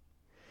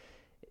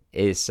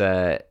 It's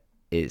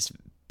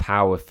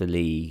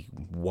powerfully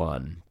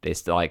won.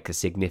 It's like a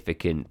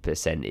significant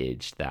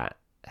percentage that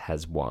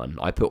has won.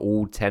 I put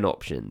all 10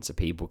 options so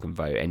people can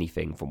vote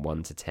anything from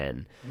 1 to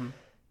 10. Mm-hmm.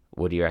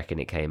 What do you reckon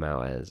it came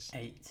out as?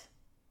 8.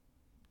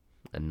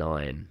 A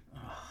 9.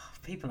 Oh,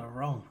 people are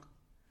wrong.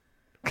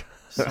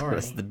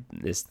 Sorry.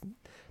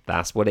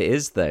 That's what it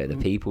is, though. The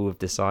people have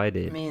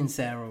decided. Me and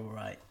Sarah were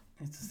right.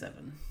 It's a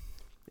 7.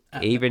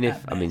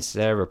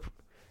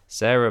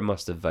 Sarah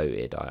must have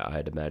voted,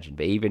 I'd imagine.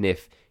 But even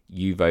if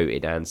you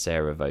voted and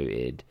Sarah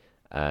voted,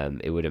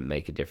 it wouldn't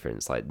make a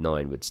difference. Like,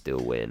 9 would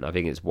still win. I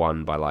think it's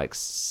won by like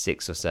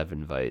 6 or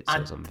 7 votes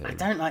or something. I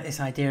don't like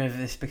this idea of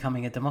this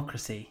becoming a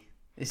democracy.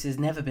 This has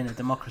never been a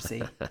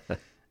democracy.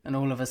 And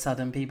all of a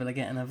sudden people are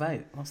getting a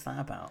vote. What's that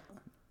about?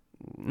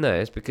 No,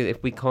 it's because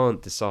if we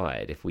can't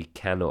decide, if we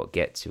cannot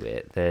get to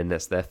it, then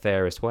that's their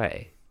fairest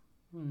way.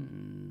 He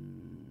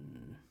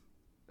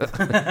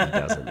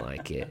doesn't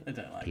like it.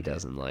 He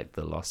doesn't like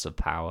the loss of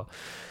power.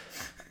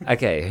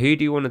 Okay, who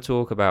do you want to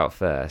talk about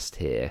first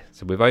here?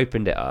 So we've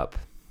opened it up.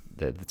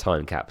 The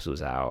time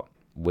capsule's out.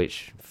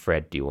 Which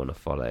thread do you want to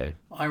follow?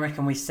 I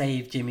reckon we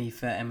save Jimmy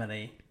for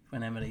Emily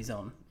when Emily's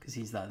on, because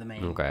he's like the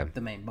main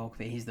bulk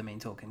of it. He's the main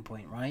talking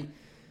point, right?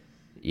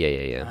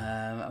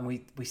 And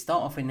we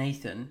start off with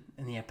Nathan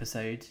in the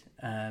episode.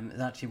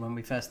 It's actually when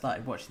we first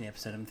started watching the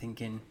episode, I'm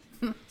thinking,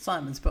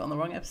 Simon's put on the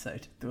wrong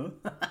episode.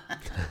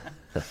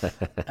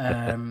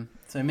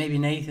 So maybe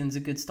Nathan's a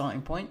good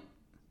starting point.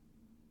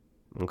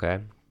 Okay.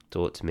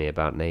 Talk to me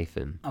about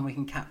Nathan. And we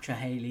can capture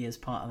Hayley as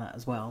part of that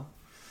as well.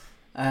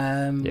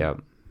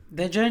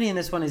 Their journey in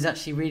this one is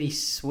actually really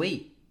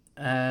sweet.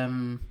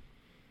 Not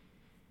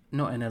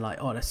in a like,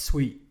 oh, that's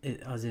sweet.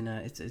 As in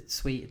it's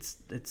sweet.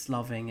 It's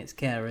loving. It's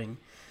caring.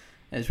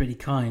 It's really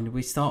kind.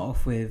 We start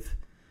off with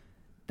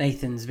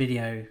Nathan's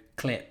video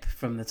clip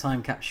from the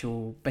time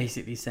capsule,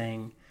 basically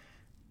saying,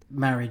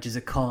 "Marriage is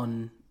a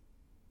con.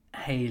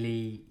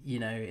 Hayley,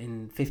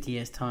 in 50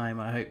 years'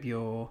 time, I hope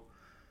you're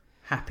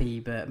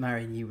happy, but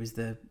marrying you was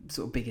the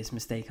sort of biggest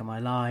mistake of my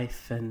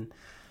life." And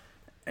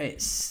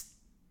it's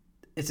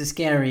a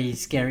scary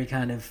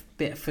kind of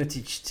bit of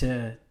footage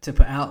to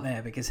put out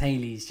there, because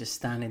Hayley's just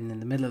standing in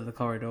the middle of the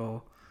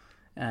corridor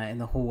in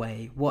the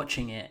hallway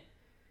watching it,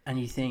 and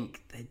you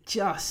think they're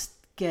just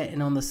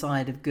getting on the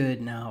side of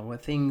good now, where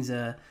things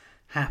are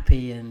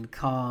happy and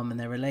calm and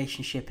their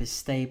relationship is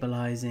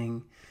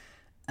stabilizing,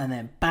 and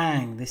then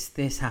bang,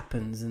 this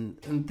happens, and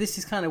this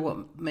is kind of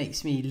what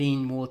makes me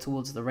lean more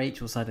towards the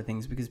Rachel side of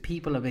things, because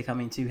people are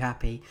becoming too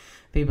happy,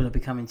 people are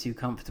becoming too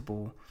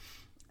comfortable,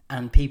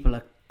 and people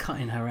are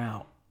cutting her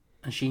out,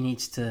 and she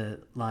needs to,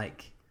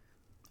 like,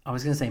 I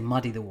was going to say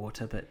muddy the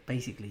water, but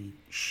basically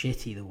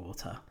shitty the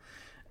water,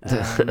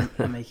 and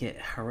make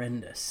it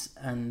horrendous.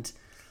 And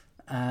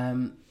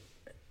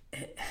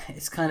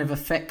it's kind of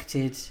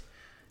affected,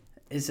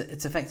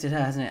 it's affected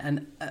her, hasn't it?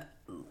 And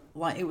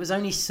like, it was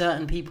only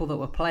certain people that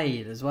were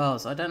played as well,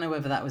 so I don't know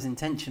whether that was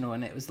intentional,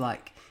 and it was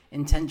like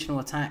intentional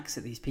attacks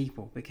at these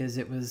people, because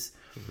it was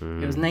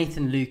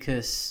Nathan,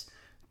 Lucas,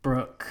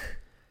 Brooke,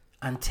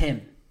 and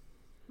Tim,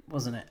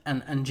 wasn't it?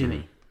 And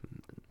Jimmy.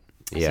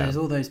 So there's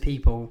all those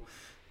people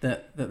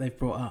that they've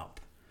brought up,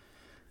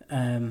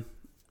 and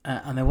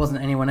there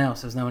wasn't anyone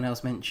else. There was no one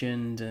else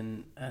mentioned,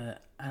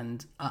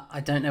 and I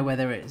don't know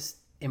whether it's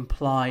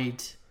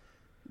implied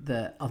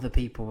that other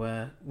people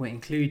were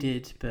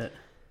included, but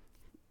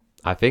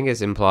I think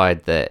it's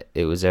implied that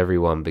it was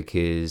everyone,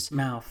 because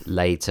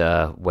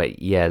later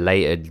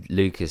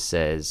Lucas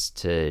says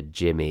to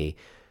Jimmy,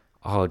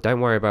 "Oh, don't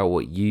worry about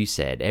what you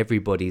said.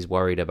 Everybody's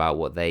worried about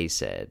what they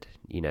said."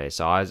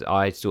 So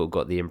I sort of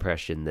got the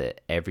impression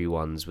that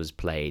everyone's was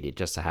played. It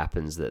just so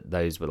happens that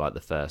those were like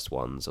the first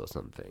ones or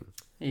something.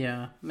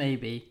 Yeah,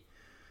 maybe.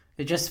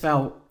 It just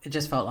felt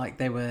like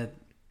they were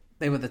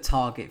the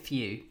target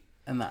few,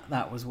 and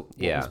that was what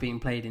was being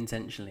played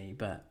intentionally.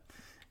 But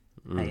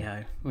hey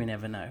ho, we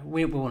never know.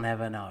 We will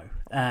never know.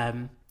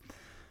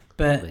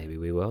 But maybe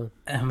we will.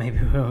 Maybe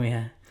we will.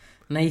 Yeah.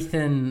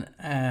 Nathan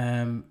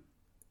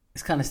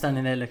is kind of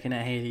standing there looking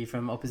at Hayley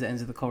from opposite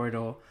ends of the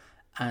corridor,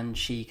 and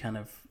she kind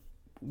of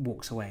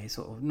walks away,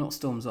 sort of not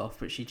storms off,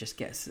 but she just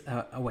gets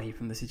away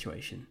from the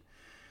situation.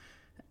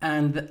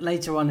 And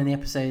later on in the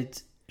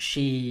episode,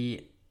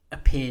 she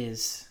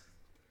appears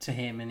to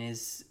him in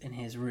his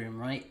room,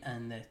 right?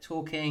 And they're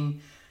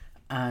talking,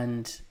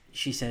 and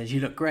she says,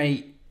 "You look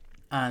great,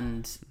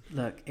 and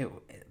look, it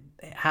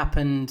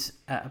happened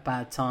at a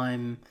bad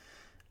time,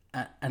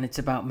 and it's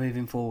about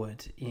moving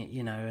forward,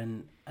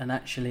 and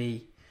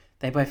actually."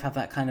 They both have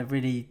that kind of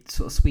really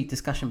sort of sweet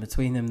discussion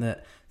between them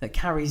that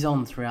carries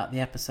on throughout the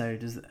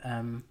episode,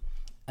 and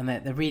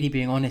they're really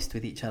being honest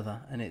with each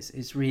other, and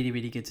it's really,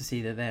 really good to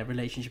see that their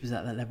relationship is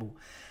at that level.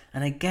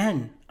 And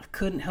again, I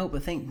couldn't help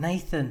but think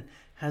Nathan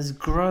has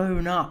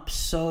grown up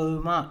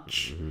so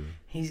much. Mm-hmm.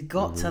 He's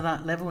got to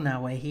that level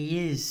now where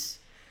he's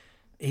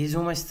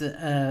almost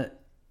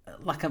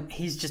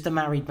he's just a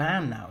married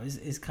man now.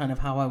 Is kind of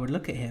how I would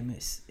look at him.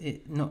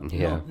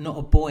 Not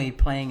a boy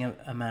playing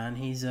a man.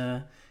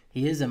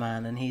 He is a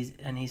man, and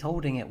he's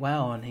holding it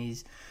well, and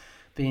he's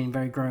being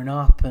very grown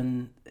up,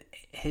 and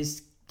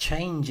his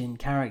change in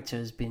character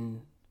has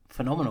been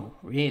phenomenal,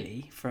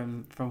 really,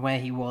 from where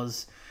he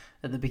was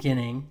at the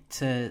beginning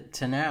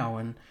to now.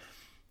 And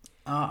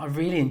I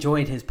really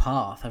enjoyed his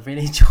path. I've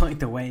really enjoyed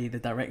the way, the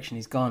direction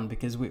he's gone,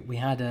 because we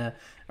had a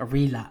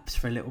relapse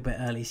for a little bit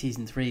early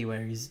season 3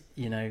 where he's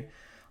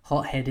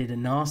hot-headed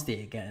and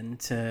nasty again,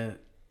 to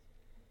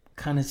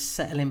kind of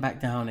settling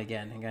back down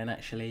again and going,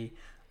 actually,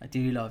 I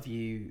do love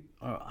you,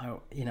 or I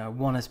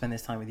want to spend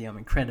this time with you. I'm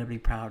incredibly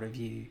proud of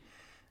you.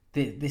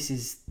 This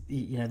is,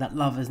 that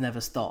love has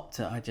never stopped.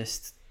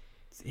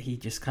 He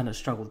just kind of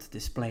struggled to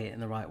display it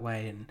in the right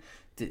way, and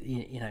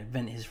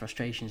vent his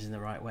frustrations in the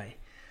right way.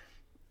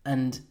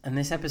 And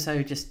this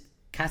episode just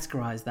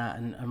categorized that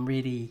and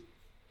really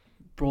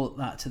brought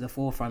that to the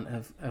forefront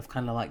of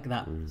kind of like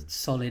that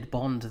solid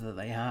bond that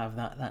they have.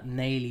 That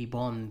naily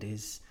bond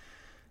is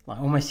like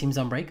almost seems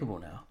unbreakable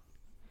now.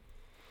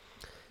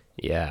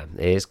 Yeah,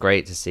 it is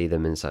great to see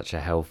them in such a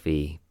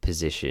healthy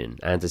position,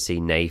 and to see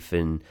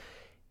Nathan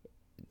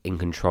in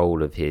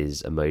control of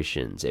his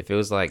emotions. It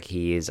feels like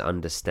he is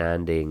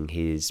understanding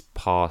his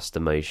past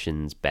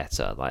emotions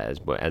better, like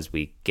as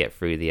we get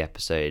through the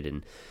episode,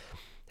 and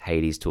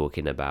Hayley's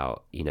talking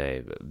about,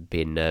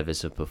 being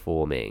nervous of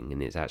performing,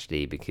 and it's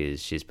actually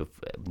because she's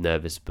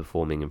nervous of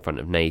performing in front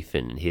of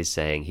Nathan, and he's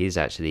saying he's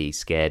actually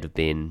scared of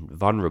being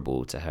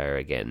vulnerable to her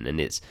again. And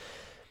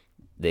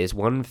there's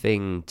one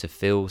thing to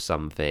feel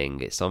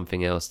something, it's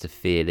something else to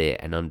feel it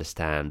and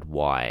understand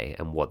why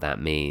and what that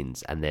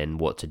means, and then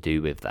what to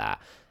do with that.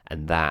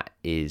 And that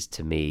is,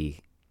 to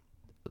me,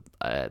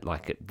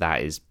 that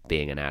is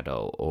being an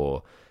adult,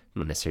 or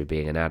not necessarily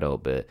being an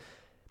adult, but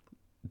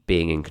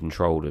being in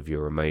control of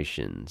your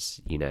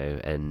emotions,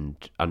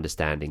 and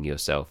understanding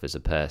yourself as a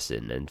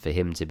person. And for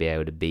him to be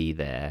able to be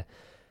there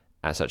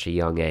at such a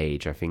young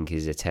age, I think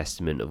is a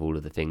testament of all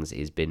of the things that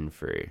he's been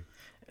through.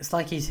 It's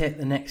like he's hit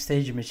the next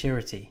stage of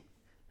maturity,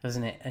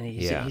 doesn't it? And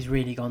he's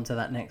really gone to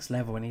that next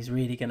level, and he's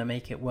really going to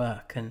make it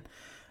work. And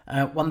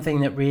one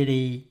thing that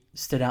really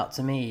stood out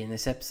to me in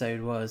this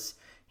episode was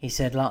he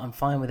said, "Look, I'm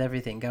fine with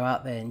everything. Go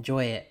out there,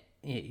 enjoy it.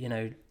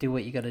 Do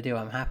what you got to do.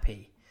 I'm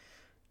happy."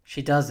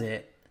 She does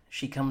it.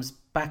 She comes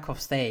back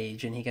off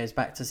stage, and he goes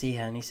back to see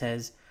her, and he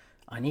says,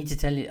 I need to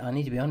be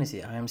honest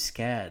with you, I am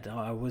scared.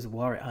 I was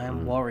worried. I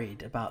am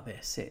worried about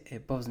this.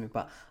 It bothers me,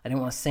 but I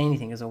didn't want to say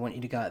anything because I want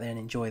you to go out there and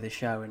enjoy the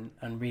show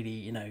and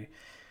really,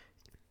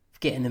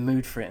 get in the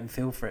mood for it and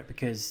feel for it,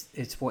 because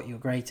it's what you're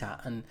great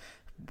at. And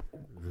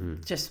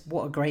just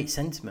what a great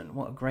sentiment.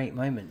 What a great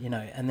moment,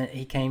 And then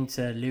he came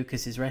to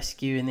Lucas's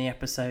rescue in the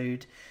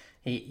episode.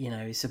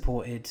 He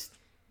supported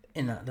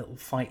in that little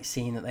fight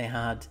scene that they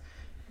had.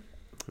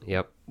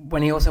 Yep.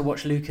 When he also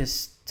watched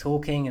Lucas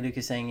talking, and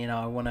Lucas saying,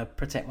 I want to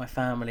protect my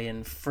family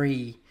and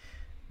free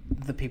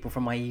the people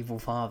from my evil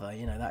father,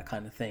 that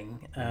kind of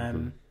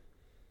thing.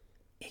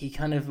 He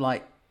kind of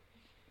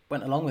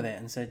went along with it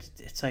and said,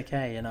 it's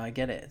okay, I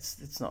get it.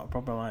 It's not a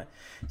problem.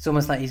 It's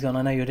almost like he's gone,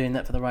 I know you're doing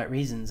that for the right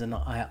reasons, and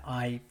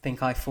I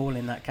think I fall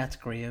in that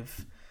category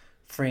of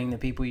freeing the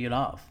people you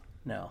love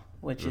now,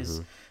 which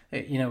is,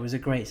 was a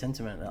great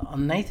sentiment.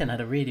 Nathan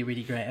had a really,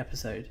 really great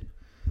episode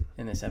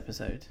in this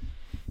episode.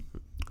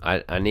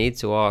 I need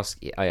to ask.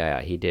 Yeah,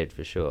 he did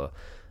for sure.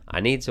 I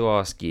need to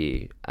ask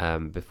you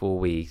before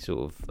we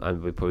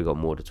we've probably got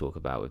more to talk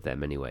about with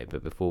them anyway.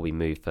 But before we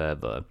move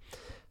further,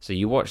 so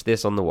you watched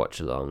this on the watch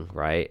along,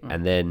 right?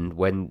 And then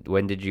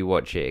when did you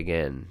watch it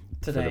again?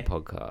 Today. For the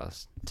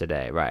podcast?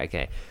 Today, right?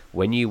 Okay.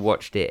 When you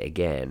watched it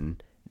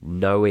again,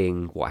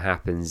 knowing what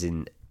happens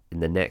in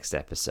the next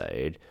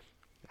episode,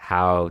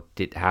 how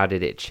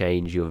did it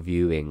change your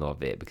viewing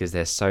of it? Because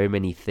there's so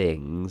many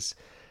things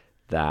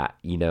that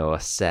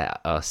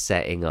are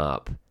setting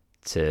up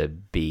to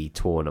be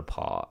torn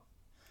apart.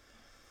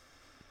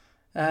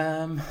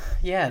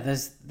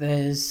 There's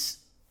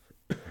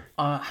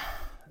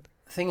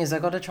thing is, I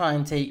got to try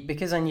and take,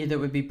 because I knew that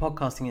we'd be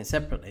podcasting it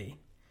separately.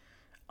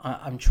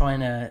 I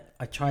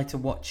tried to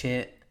watch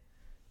it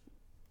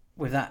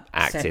with that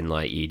acting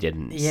like you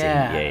didn't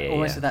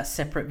almost with that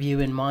separate view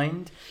in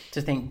mind, to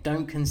think,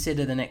 don't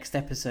consider the next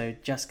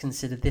episode, just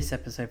consider this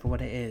episode for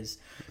what it is.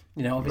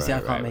 Obviously,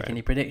 I can't make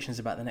any predictions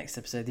about the next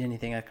episode. The only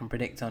thing I can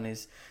predict on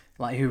is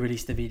who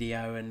released the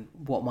video and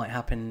what might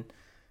happen.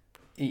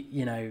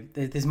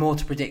 There's more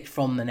to predict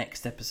from the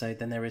next episode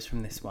than there is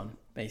from this one,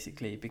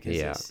 basically,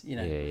 because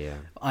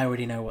I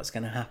already know what's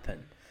going to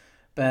happen.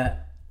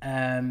 But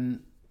I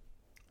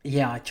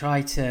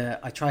try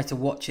to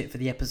watch it for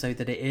the episode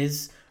that it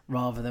is,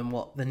 rather than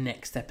what the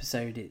next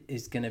episode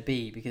is going to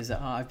be, because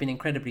I've been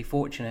incredibly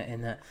fortunate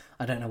in that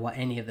I don't know what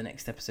any of the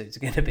next episodes are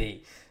going to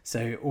be.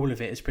 So all of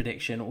it is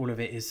prediction, all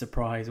of it is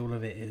surprise, all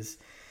of it is,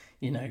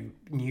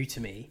 new to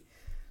me.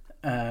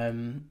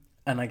 And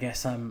I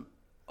guess I'm,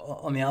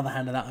 on the other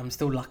hand of that, I'm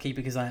still lucky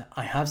because I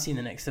have seen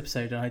the next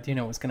episode and I do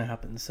know what's going to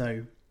happen.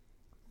 So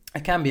I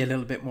can be a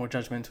little bit more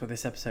judgmental with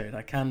this episode.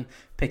 I can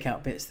pick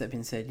out bits that have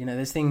been said.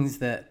 There's things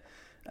that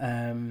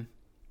that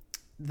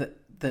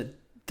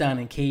Dan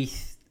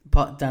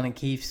and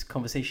Keith's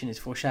conversation is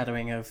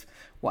foreshadowing of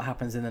what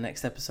happens in the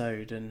next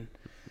episode, and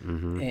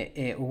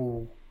it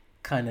all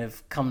kind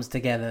of comes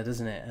together,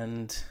 doesn't it?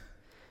 And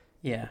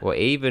well,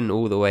 even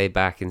all the way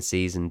back in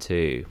season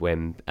 2,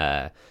 when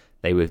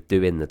they were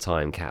doing the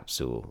time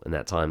capsule, and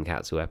that time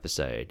capsule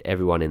episode,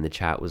 everyone in the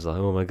chat was like,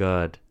 oh my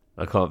god,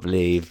 I can't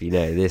believe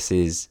this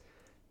is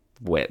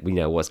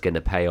what's going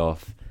to pay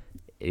off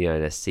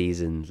a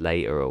season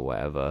later or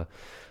whatever.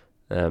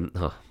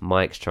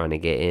 Mike's trying to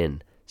get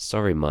in.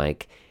 Sorry,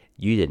 Mike,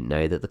 you didn't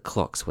know that the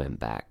clocks went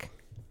back.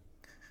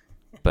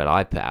 But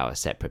I put out a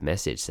separate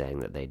message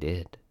saying that they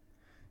did.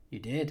 You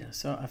did?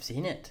 I've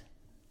seen it.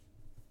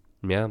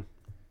 Yeah.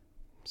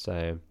 So,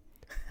 do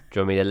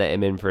you want me to let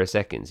him in for a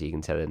second so you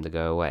can tell him to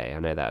go away? I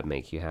know that would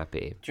make you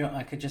happy.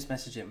 I could just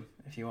message him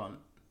if you want.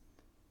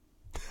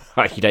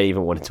 You don't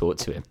even want to talk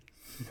to him.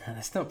 No,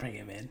 let's not bring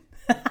him in.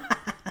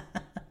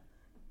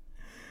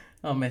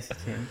 I'll message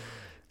him.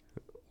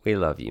 We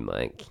love you,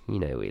 Mike.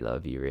 We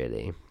love you,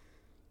 really.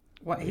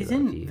 What? He's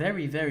in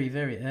very, very,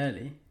 very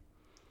early.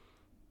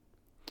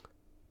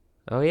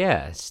 Oh,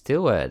 yeah.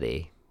 Still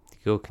early.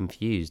 You're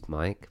confused,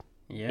 Mike.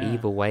 Yeah.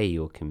 Either way,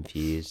 you're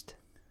confused.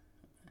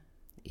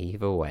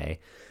 Either way.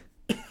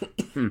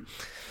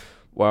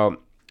 Well,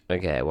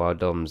 Okay, while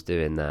Dom's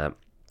doing that,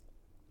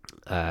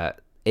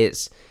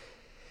 it's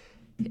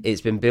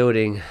been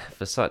building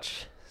for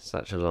such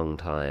a long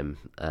time,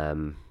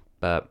 and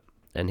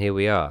here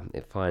we are.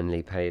 It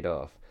finally paid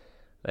off.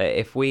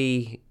 If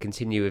we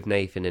continue with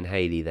Nathan and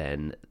Hayley,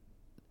 then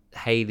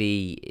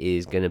Hayley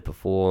is going to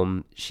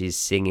perform. She's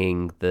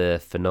singing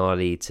the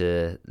finale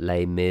to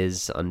Les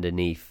Mis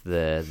underneath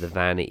the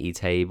vanity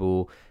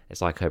table.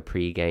 It's like her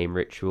pre-game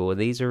ritual. And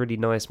these are really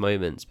nice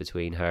moments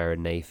between her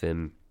and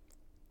Nathan.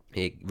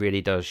 It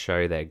really does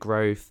show their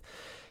growth,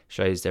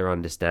 shows their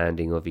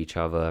understanding of each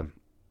other.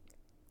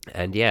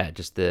 And yeah,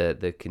 just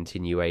the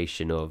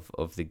continuation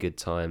of the good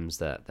times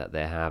that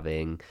they're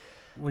having.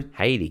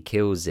 Hayley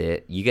kills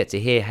it. You get to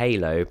hear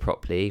Halo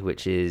properly,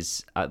 which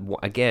is,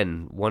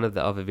 again, one of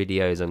the other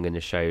videos I'm going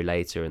to show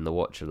later in the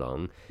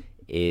watch-along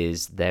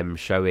is them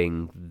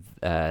showing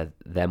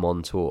them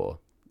on tour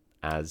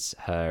as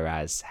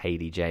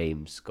Hayley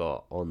James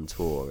Scott on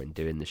tour and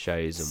doing the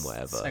shows and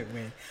whatever. So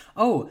weird.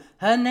 Oh,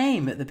 her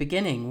name at the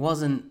beginning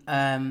wasn't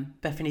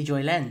Bethany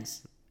Joy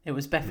Lenz. It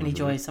was Bethany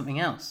Joy something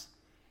else.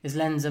 Is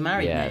Lenz a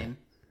married name?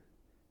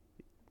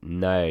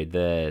 No,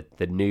 the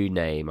new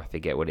name, I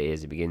forget what it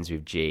is. It begins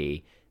with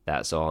G.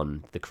 That's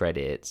on the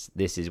credits.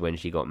 This is when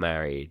she got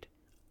married.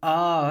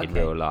 Oh, okay. In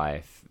real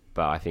life,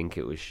 but I think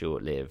it was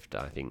short-lived.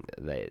 I think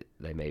they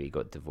maybe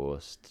got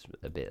divorced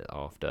a bit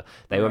after.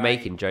 They were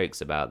making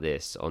jokes about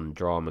this on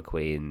Drama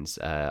Queens.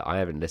 I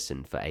haven't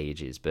listened for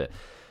ages, but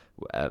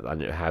I don't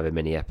know however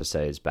many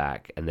episodes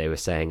back, and they were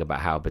saying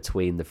about how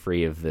between the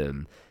three of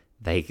them,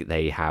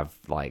 they have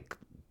like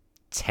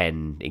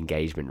 10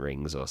 engagement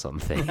rings or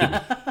something,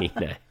 you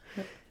know.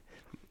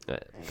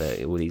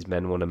 But all these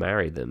men want to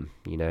marry them,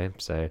 you know.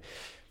 So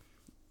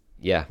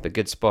yeah, but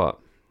good spot.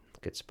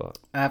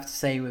 I have to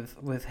say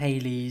with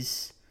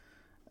Hayley's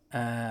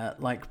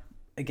like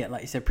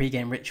you said,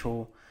 pre-game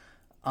ritual,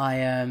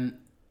 it's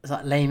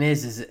like Les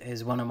Mis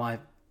is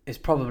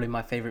probably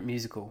my favorite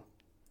musical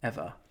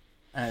ever.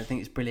 I think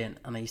it's brilliant,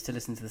 and I used to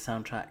listen to the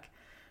soundtrack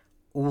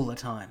all the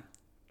time.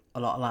 A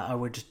lot, like I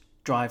would just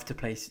drive to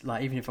place,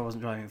 like even if I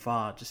wasn't driving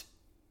far, just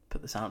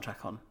put the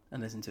soundtrack on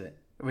and listen to it.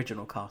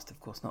 Original cast,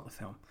 of course, not the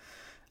film.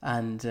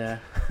 And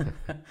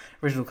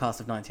original cast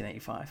of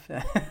 1985.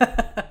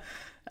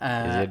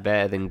 Is it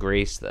better than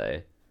Grease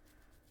though?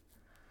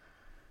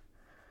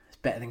 It's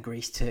better than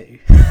Grease 2.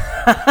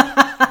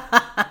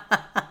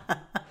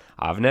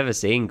 I've never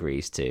seen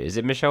Grease 2. Is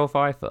it Michelle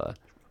Pfeiffer?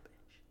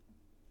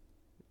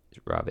 It's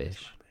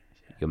rubbish.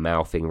 Yeah. You're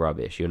mouthing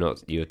rubbish.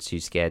 You're too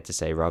scared to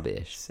say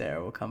rubbish.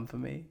 Sarah will come for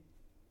me.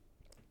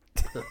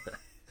 Do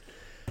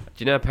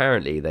you know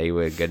apparently they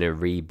were going to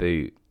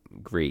reboot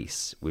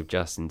Grease with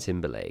Justin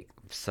Timberlake?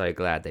 I'm so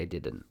glad they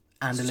didn't.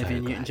 And Olivia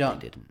Newton-John.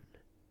 They didn't.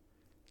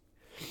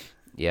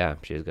 Yeah,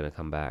 she was going to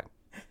come back.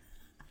 I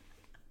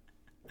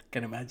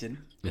can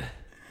imagine.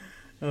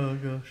 Oh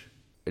gosh.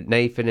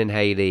 Nathan and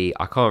Hayley,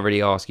 I can't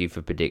really ask you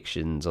for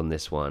predictions on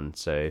this one,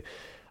 so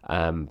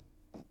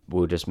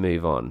we'll just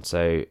move on.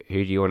 So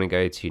who do you want to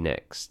go to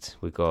next?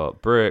 We've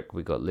got Brooke,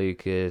 we've got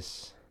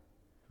Lucas,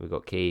 we've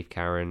got Keith,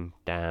 Karen,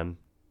 Dan.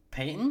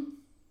 Peyton?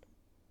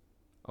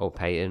 Oh,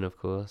 Peyton, of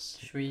course.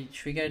 Should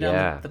we go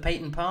down the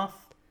Peyton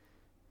path?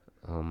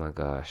 Oh my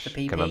gosh. The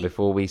PP? Can I,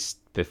 before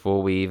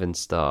we even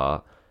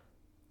start,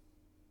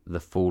 the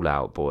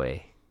Fallout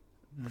Boy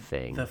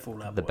thing. The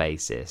Fallout Boy. The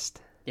bassist.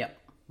 Yep.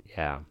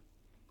 Yeah.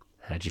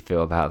 How'd you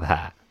feel about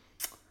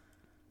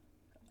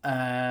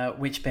that?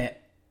 Which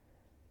bit?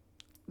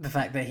 The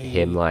fact that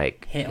hitting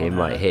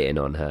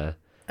on her.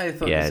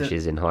 Yeah,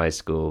 she's in high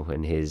school,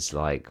 and he's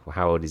like,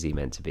 how old is he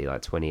meant to be?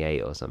 Like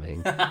 28 or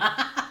something.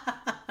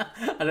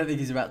 I don't think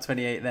he's about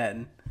 28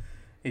 then.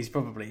 He's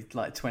probably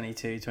like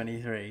 22,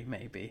 23,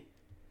 maybe.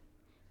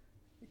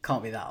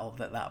 Can't be that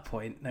old at that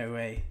point. No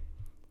way.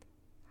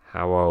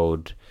 How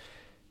old?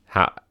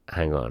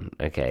 Hang on.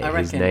 Okay,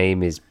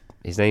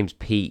 his name's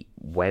Pete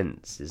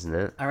Wentz, isn't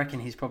it? I reckon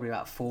he's probably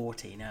about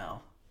 40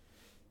 now.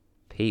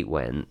 Pete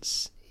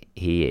Wentz,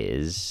 he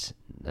is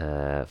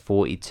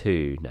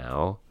 42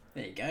 now.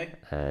 There you go.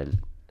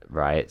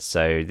 Right,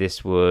 so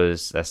this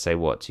was, let's say,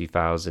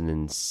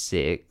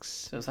 2006.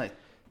 So it's like...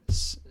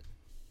 So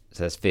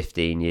that's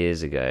 15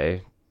 years ago.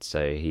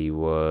 So he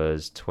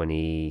was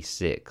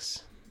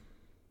 26.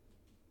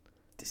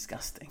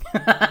 Disgusting.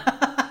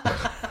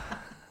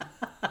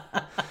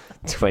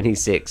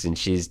 26, and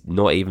she's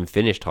not even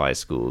finished high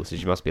school, so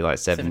she must be like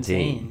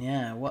 17.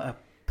 Yeah, what a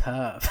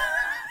perv.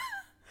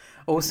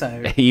 Also,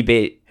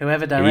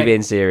 whoever directed... Are you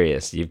being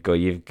serious? You've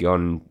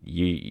gone.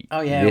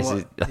 Oh yeah,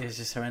 it's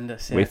just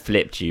horrendous. Yeah. We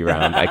flipped you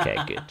around.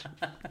 Okay,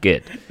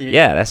 good.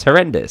 Yeah, that's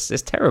horrendous.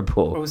 It's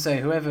terrible. Also,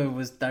 whoever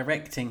was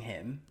directed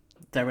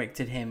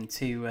him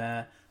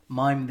to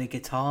mime the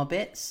guitar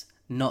bits,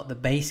 not the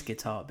bass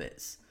guitar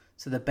bits.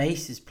 So the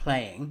bass is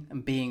playing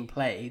and being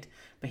played,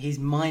 but he's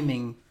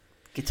miming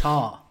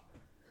guitar,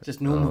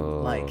 just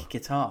normal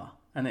guitar,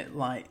 and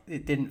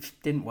it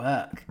didn't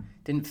work,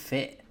 didn't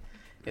fit.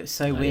 It was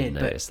so weird,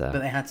 but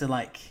they had to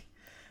like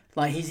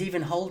he's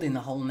even holding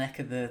the whole neck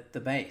of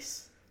the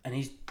bass, and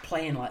he's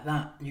playing like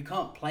that. You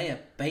can't play a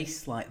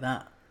bass like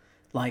that.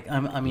 Like I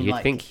mean, You'd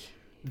like think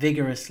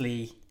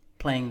vigorously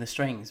playing the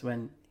strings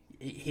when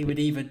he would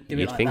even do it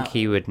you'd like think that.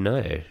 he would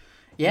know.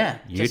 Yeah,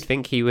 You'd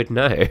think he would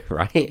know,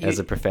 right? As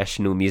a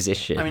professional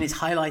musician. I mean, it's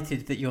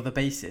highlighted that you're the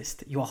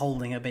bassist. You're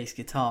holding a bass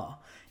guitar,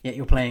 yet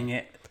you're playing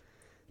it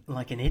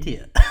like an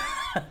idiot.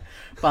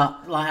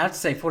 But like I have to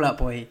say, Fall Out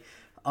Boy,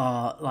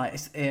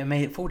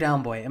 Fall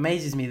Down Boy. It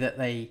amazes me that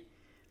they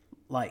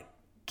like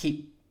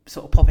keep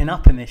sort of popping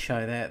up in this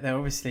show. They're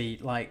obviously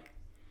like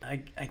I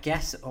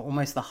guess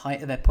almost the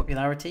height of their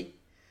popularity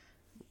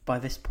by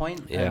this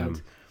point. Yeah,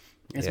 and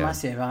it's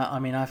massive. I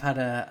mean, I've had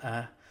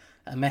a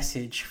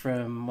message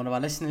from one of our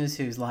listeners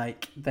who's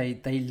like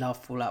they love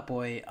Fall Out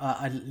Boy.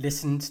 I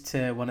listened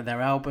to one of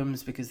their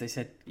albums because they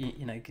said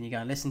you know, can you go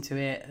and listen to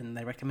it, and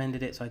they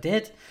recommended it, so I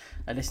did.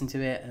 I listened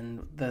to it,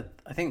 and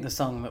I think the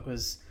song that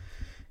was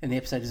in the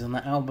episode is on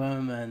that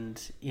album, and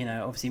you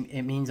know, obviously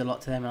it means a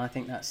lot to them, and I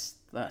think that's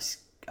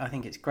I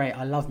think it's great.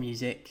 I love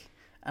music,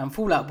 and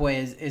Fall Out Boy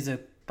is a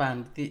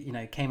band that, you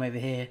know, came over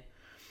here,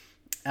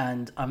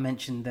 and I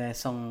mentioned their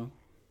song.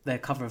 Their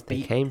cover of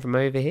Beat. They came from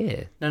over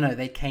here? No,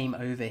 they came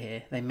over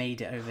here. They made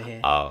it over here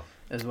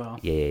as well.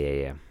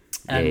 Yeah.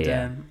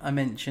 And I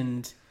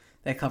mentioned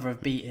their cover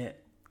of Beat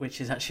It, which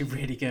is actually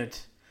really good.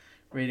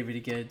 Really, really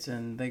good.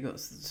 And they got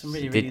some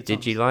really good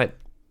songs.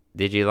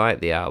 Did you like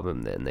the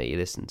album then that you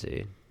listened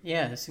to?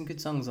 Yeah, there's some good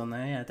songs on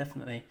there, yeah,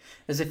 definitely.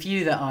 There's a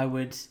few that I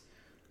would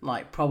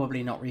like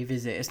probably not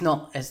revisit. It's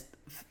not as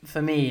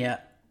for me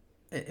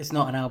it's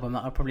not an album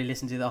that I'll probably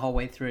listen to the whole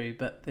way through,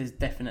 but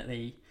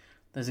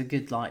there's a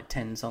good like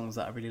 10 songs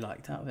that I really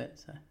liked out of it,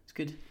 so it's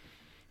good.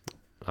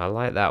 I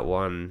like that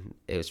one.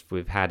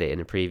 We've had it in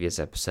a previous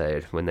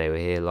episode when they were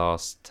here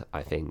last,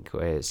 I think,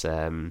 where it's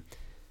I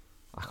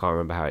can't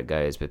remember how it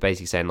goes, but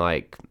basically saying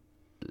like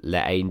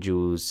let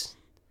angels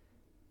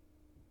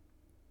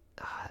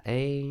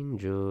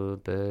angel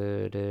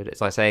bird.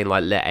 It's like saying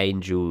like let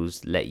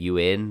angels let you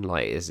in,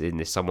 like it's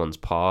in someone's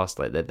past,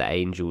 like that the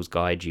angels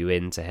guide you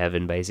into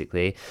heaven.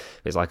 Basically,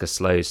 it's like a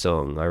slow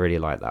song. I really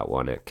like that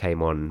one. It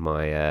came on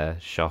my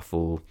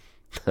shuffle,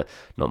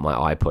 not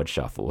my iPod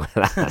shuffle.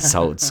 That's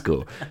old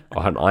school.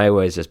 I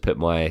always just put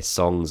my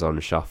songs on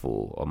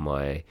shuffle on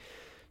my.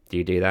 Do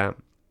you do that?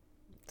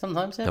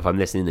 Sometimes, yeah. If I'm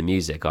listening to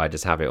music, I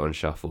just have it on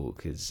shuffle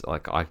because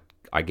like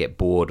I get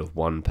bored of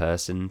one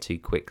person too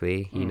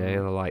quickly, you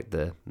know. I like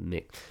the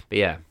mix. But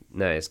yeah,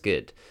 no, it's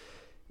good.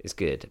 It's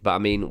good. But I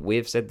mean,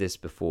 we've said this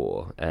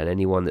before, and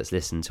anyone that's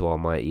listened to our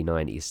Mighty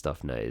 90s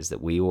stuff knows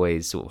that we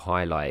always sort of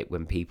highlight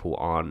when people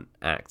aren't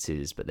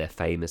actors, but they're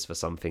famous for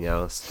something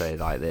else. So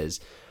like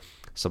there's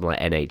some like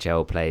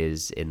NHL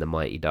players in the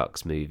Mighty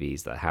Ducks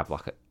movies that have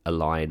like a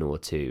line or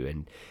two,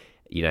 and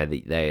you know,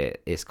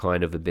 it's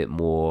kind of a bit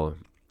more,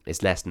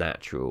 it's less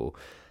natural.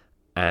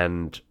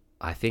 And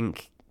I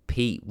think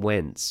Pete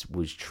Wentz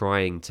was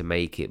trying to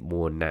make it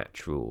more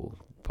natural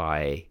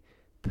by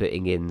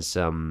putting in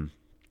some,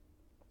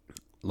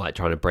 like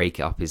trying to break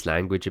up his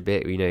language a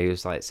bit. You know, he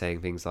was like saying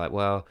things like,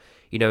 well,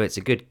 you know, it's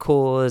a good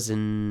cause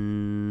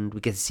and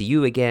we get to see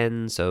you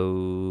again.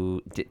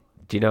 So do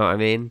you know what I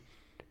mean?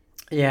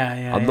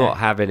 Yeah. I'm not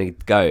having a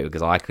go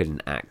because I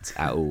couldn't act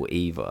at all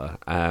either.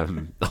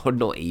 Or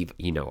not even,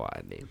 you know what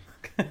I mean.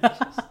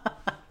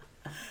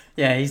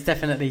 Yeah, he's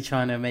definitely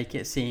trying to make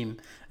it seem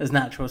as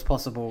natural as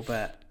possible,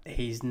 but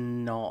he's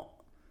not.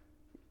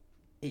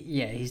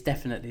 Yeah, he's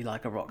definitely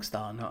like a rock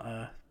star, not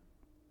a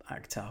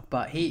actor.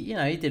 But he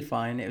did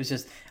fine. It was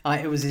just,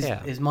 it was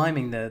his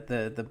miming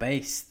the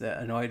bass that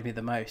annoyed me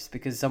the most,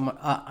 because someone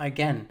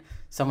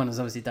has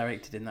obviously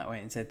directed in that way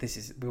and said,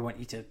 we want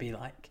you to be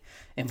like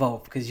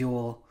involved because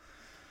you're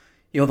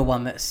the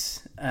one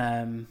that's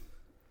kind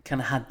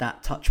of had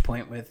that touch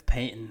point with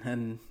Peyton,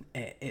 and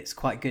it's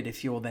quite good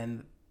if you're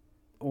then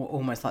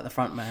almost like the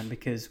front man,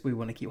 because we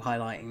want to keep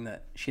highlighting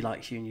that she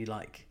likes you and you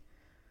like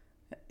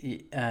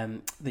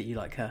that you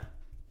like her.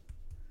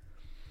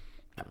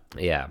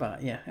 Yeah,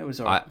 but yeah, it was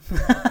alright.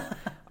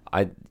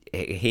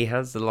 He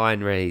has the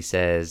line where he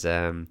says,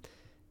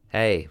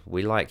 "Hey,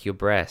 we like your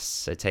breasts,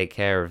 so take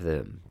care of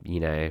them."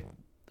 You know,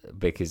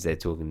 because they're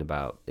talking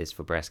about it's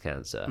for breast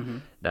cancer. Mm-hmm.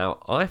 Now,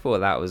 I thought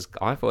that was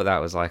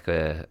like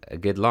a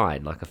good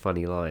line, like a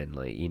funny line,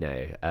 like, you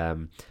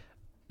know.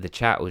 The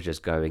chat was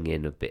just going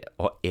in a bit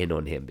in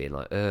on him, being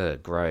like,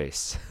 "Ugh,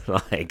 gross,"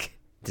 like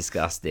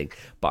disgusting.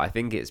 But I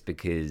think it's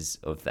because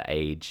of the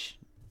age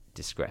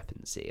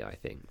discrepancy. I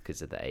think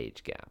because of the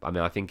age gap. I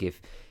mean, I think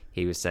if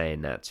he was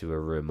saying that to a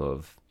room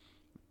of,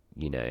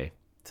 you know,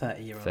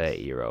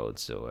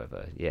 30-year-olds or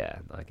whatever, yeah,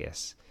 I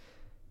guess.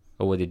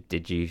 Or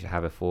did you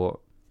have a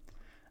thought?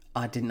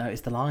 I didn't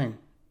notice the line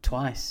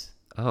twice.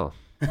 Oh.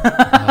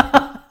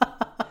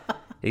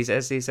 He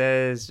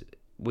says,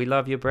 "We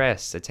love your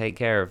breasts, so take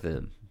care of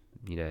them."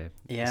 You know,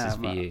 yeah, this is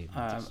for you.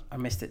 I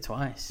missed it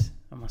twice.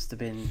 I must have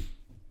been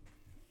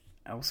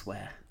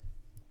elsewhere,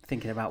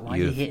 thinking about why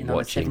you're hitting on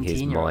a 17-year-old. Watching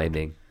his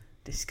miming.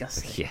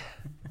 Disgusting.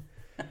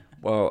 Yeah.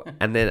 Well,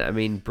 and then, I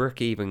mean, Brooke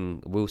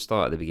even, we'll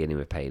start at the beginning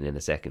with Peyton in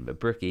a second, but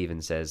Brooke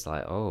even says,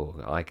 like,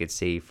 "Oh, I could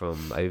see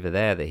from over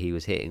there that he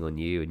was hitting on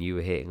you and you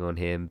were hitting on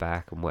him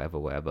back and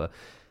whatever.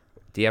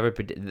 Do you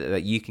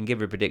have you can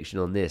give a prediction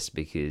on this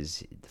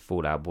because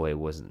Fallout Boy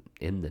wasn't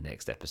in the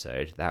next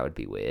episode. That would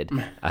be weird.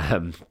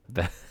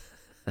 But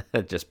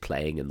just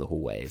playing in the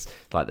hallways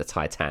like the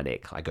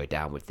Titanic. I go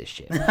down with this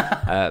ship.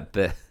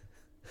 But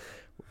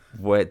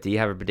what do you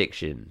have a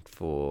prediction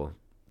for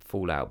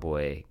Fallout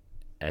Boy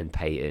and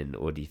Peyton,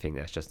 or do you think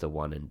that's just a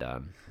one and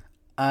done?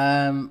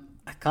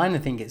 I kind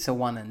of think it's a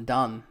one and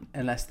done,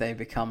 unless they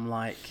become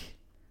like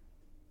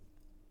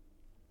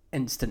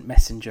instant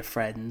messenger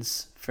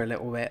friends for a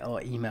little bit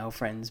or email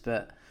friends,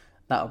 but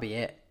that'll be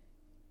it.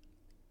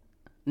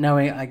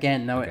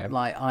 Okay.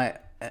 Like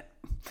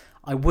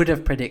I would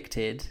have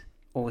predicted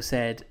or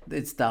said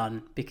it's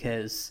done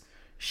because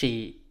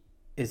she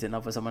is in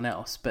love with someone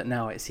else, but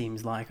now it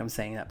seems like I'm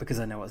saying that because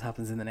I know what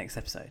happens in the next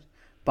episode.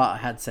 But I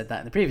had said that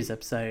in the previous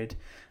episode,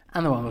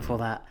 and the one before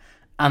that,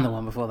 and the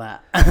one before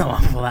that, and the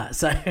one before that.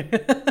 So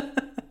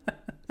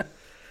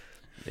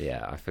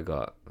yeah, I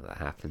forgot that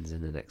happens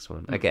in the next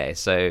one. Okay,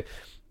 so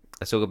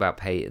let's talk about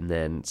Peyton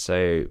then.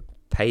 So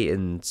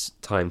Peyton's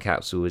time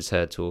capsule is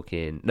her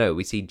talking. No,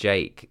 we see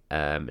Jake,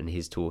 and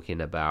he's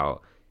talking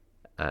about,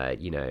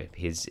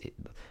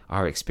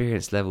 our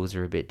experience levels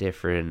are a bit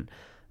different.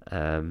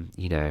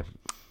 I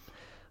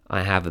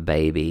have a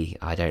baby.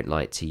 I don't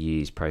like to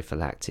use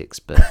prophylactics,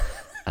 but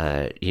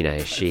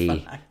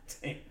she.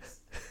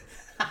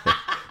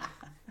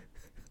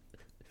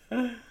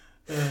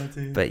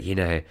 But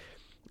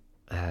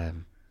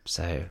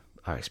so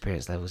our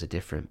experience levels are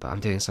different, but I'm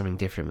doing something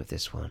different with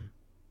this one.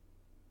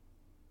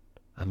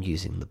 I'm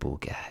using the ball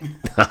gag.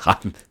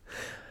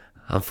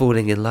 I'm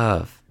falling in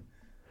love.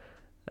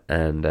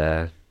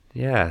 And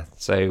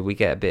so we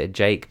get a bit of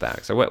Jake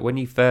back. So when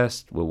you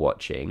first were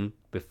watching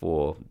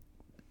before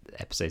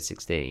episode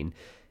 16,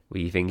 were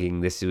you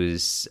thinking this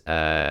was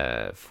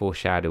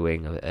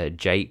foreshadowing a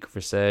Jake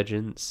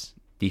resurgence?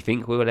 Do you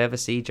think we'll ever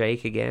see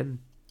Jake again?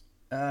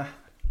 I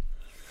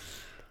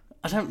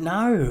don't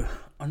know.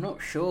 I'm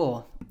not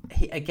sure.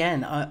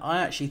 I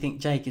actually think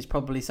Jake is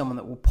probably someone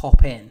that will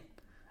pop in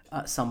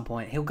at some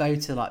point. He'll go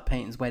to like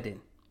Peyton's wedding.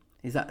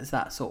 Is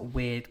that sort of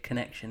weird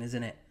connection,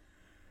 isn't it?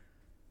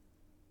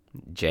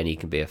 Jenny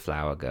can be a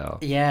flower girl.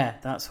 Yeah,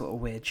 that sort of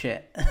weird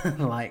shit.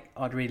 Like,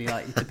 I'd really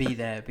like you to be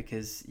there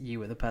because you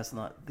were the person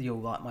that you're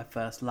like my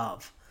first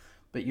love,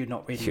 but you're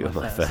not really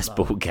my first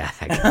ball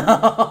gag.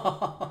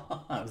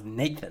 That was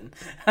Nathan.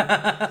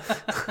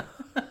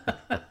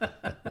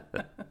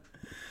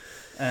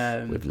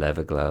 With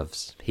leather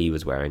gloves. He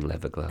was wearing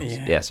leather gloves.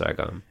 Yeah, sorry,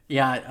 go on.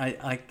 Yeah,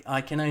 I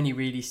can only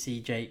really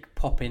see Jake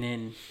popping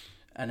in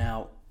and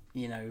out,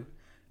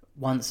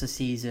 once a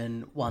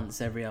season, once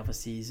every other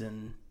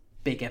season.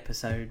 Big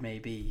episode,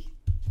 maybe.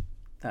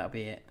 That'll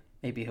be it.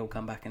 Maybe he'll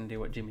come back and do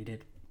what Jimmy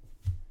did.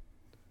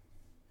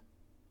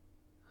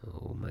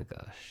 Oh my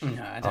gosh.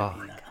 No, I don't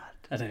mean that. God.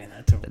 I don't mean that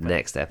at all. The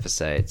next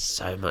episode,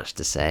 so much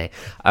to say.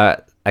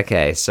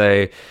 Okay,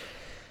 so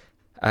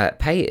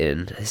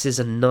Peyton, this is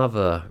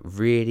another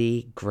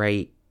really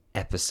great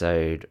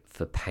episode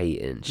for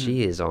Peyton.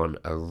 She is on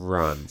a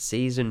run.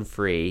 Season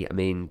 3, I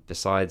mean,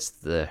 besides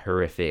the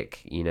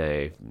horrific,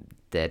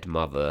 dead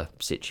mother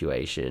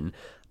situation,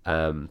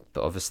 but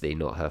obviously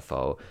not her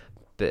fault,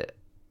 but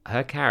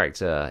her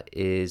character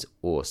is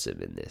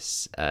awesome in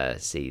this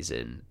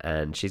season,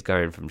 and she's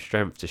going from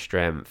strength to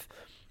strength.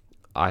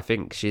 I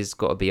think she's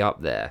got to be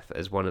up there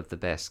as one of the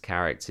best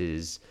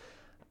characters.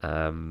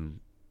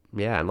 And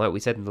like we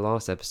said in the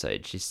last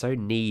episode, she's so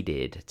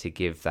needed to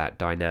give that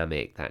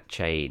dynamic, that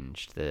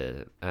change.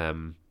 But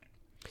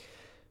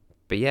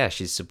yeah,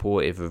 she's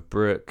supportive of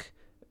Brooke.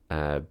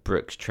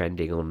 Brooke's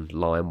trending on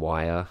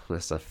LimeWire.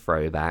 That's a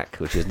throwback,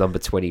 which is number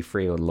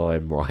 23 on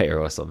LimeWire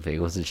or something,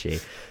 wasn't she?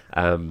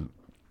 And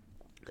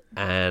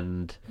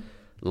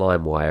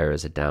LimeWire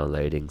is a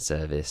downloading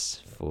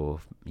service for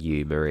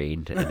you,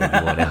 Marine, and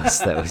anyone else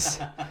that was,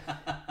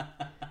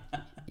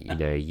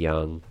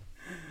 young.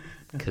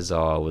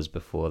 Kazar was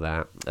before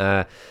that.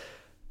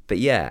 But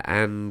yeah,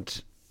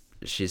 and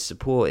she's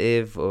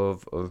supportive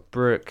of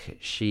Brooke.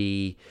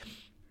 She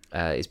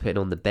is putting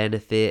on the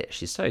benefit.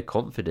 She's so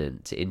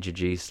confident to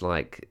introduce,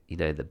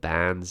 the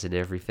bands and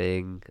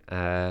everything.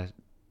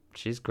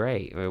 She's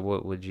great. I mean,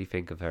 what did you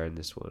think of her in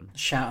this one?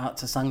 Shout out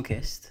to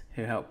Sunkist,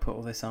 who helped put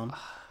all this on.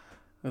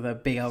 With a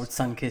big old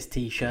Sunkist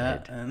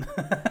t-shirt. And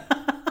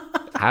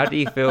How do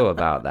you feel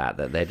about that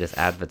they're just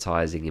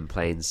advertising in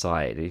plain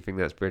sight? Do you think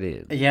that's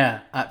brilliant? Yeah,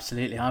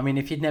 absolutely. I mean,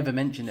 if you'd never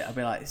mentioned it, I'd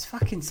be like, it's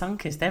fucking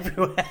Sunkist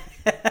everywhere.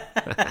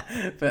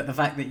 But the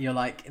fact that you're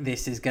like,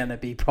 this is going to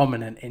be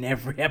prominent in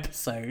every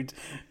episode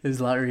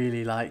is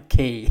really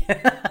key.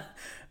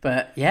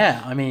 But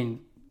yeah, I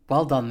mean,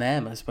 well done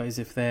them. I suppose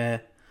if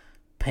they're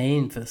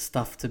paying for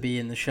stuff to be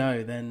in the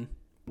show, then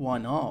why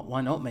not?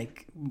 Why not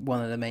make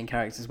one of the main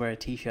characters wear a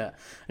t-shirt?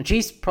 And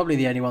she's probably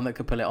the only one that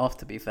could pull it off,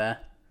 to be fair.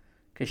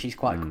 Because she's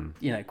quite,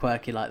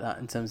 quirky like that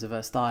in terms of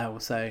her style.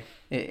 So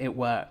it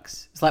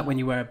works. It's like when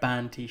you wear a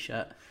band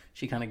t-shirt,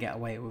 she kind of get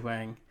away with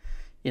wearing,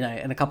 you know,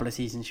 in a couple of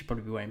seasons she'd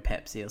probably be wearing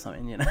Pepsi or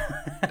something, you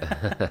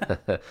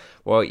know.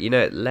 Well, you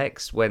know,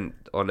 Lex went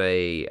on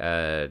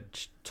a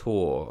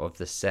tour of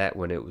the set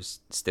when it was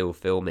still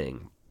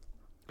filming,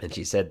 and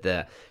she said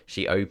that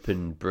she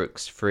opened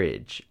Brooke's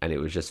fridge and it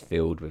was just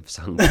filled with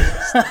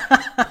Sunkist.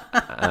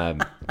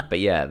 But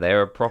yeah,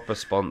 they're a proper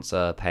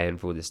sponsor paying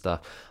for all this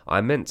stuff.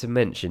 I meant to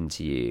mention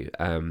to you,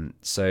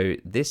 so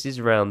this is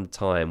around the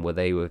time where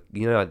they were,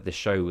 you know, like the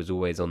show was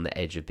always on the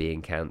edge of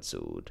being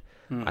cancelled.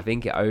 I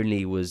think it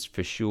only was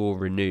for sure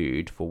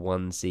renewed for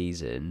one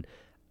season,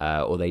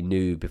 or they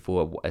knew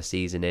before a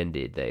season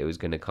ended that it was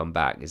going to come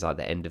back. It's like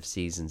the end of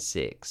season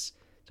 6.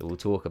 So we'll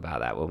talk about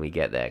that when we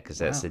get there, because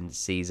that's a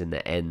season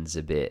that ends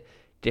a bit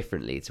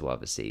differently to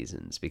other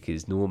seasons,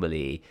 because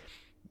normally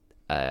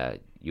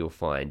you'll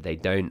find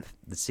the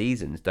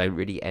seasons don't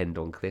really end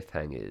on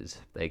cliffhangers.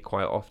 They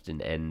quite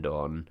often end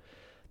on,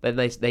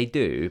 they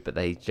do, but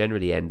they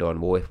generally end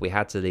on, well, if we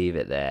had to leave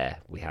it there,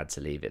 we had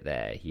to leave it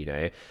there, you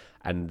know.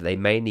 And they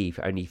mainly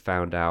only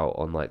found out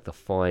on like the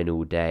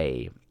final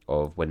day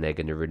of when they're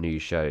going to renew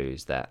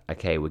shows that,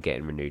 okay, we're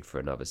getting renewed for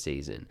another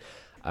season.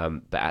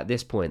 But at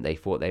this point, they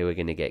thought they were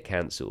going to get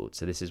cancelled.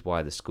 So this is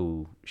why the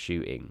school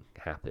shooting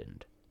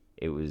happened.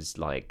 It was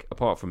like,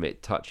 apart from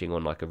it touching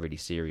on like a really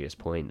serious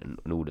point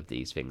and all of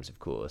these things, of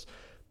course,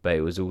 but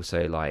it was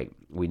also like,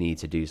 we need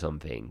to do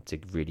something to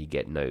really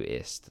get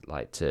noticed,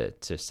 like to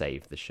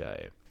save the show.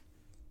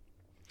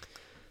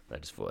 I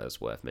just thought that was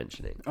worth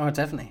mentioning. Oh,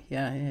 definitely.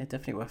 Yeah,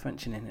 definitely worth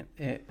mentioning.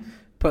 It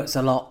puts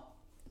a lot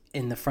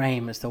in the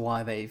frame as to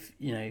why they've,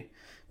 you know,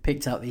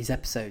 picked out these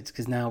episodes,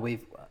 because now we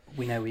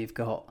know we've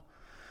got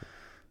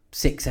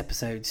 6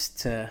 episodes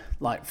to,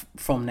 like,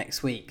 from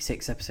next week,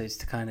 6 episodes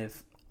to kind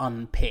of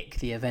unpick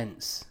the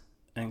events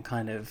and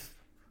kind of,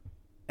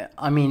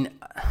 I mean,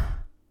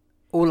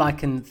 all I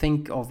can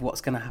think of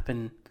what's going to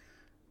happen,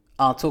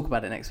 I'll talk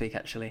about it next week,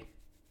 actually,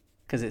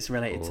 because it's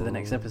related to the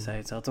next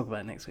episode, so I'll talk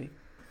about it next week.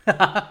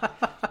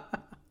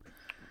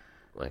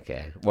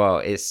 Okay, well,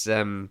 it's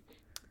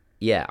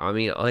yeah, I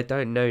mean, I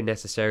don't know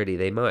necessarily.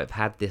 They might have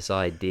had this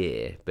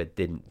idea, but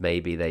didn't.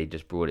 Maybe they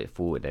just brought it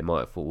forward. They might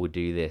have thought, we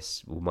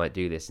might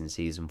do this in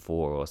season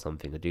 4 or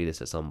something, or do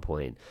this at some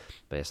point.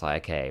 But it's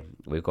like, okay,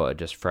 we've got to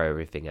just throw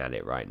everything at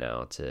it right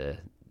now to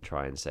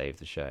try and save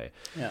the show.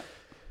 Yeah.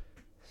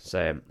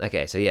 So,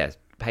 okay, so yeah,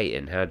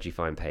 Peyton, how did you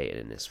find Peyton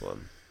in this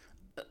one?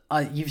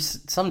 You've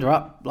summed her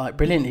up like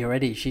brilliantly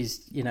already.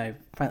 She's, you know,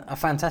 a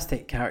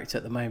fantastic character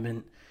at the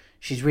moment.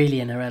 She's really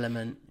in her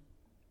element.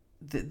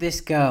 This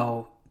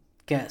girl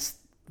gets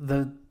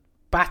the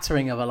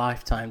battering of a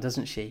lifetime,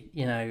 doesn't she?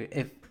 You know,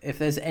 if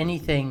there's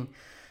anything,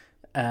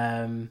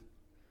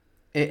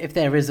 if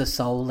there is a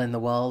soul in the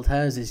world,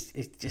 hers is,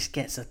 it just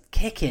gets a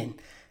kicking.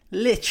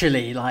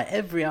 Literally, like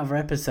every other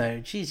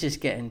episode, she's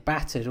just getting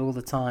battered all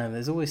the time.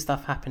 There's always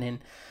stuff happening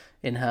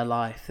in her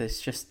life. There's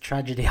just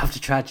tragedy after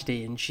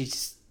tragedy, and she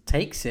just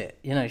takes it.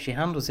 You know, she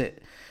handles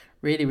it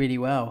really, really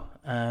well.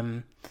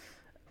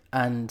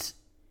 And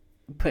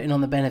putting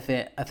on the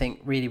benefit, I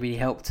think, really, really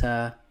helped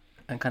her,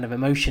 and kind of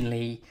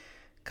emotionally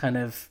kind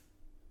of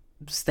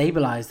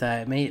stabilized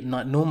her,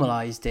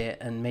 normalized it,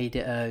 and made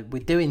it,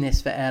 we're doing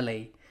this for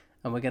Ellie,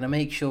 and we're going to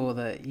make sure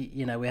that,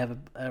 you know, we have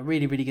a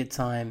really, really good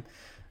time,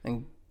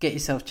 and get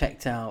yourself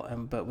checked out,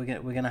 but we're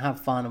going to have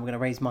fun, and we're going to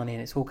raise money,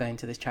 and it's all going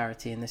to this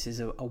charity, and this is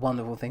a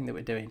wonderful thing that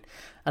we're doing.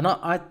 And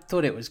I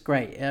thought it was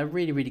great, a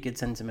really, really good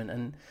sentiment,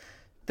 and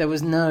there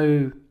was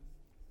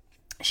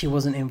she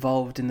wasn't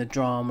involved in the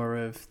drama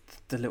of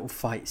the little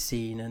fight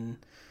scene and,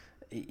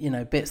 you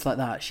know, bits like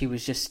that. She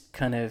was just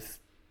kind of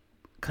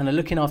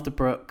looking after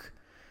Brooke,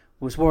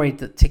 was worried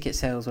that ticket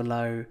sales were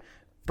low.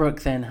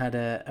 Brooke then had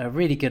a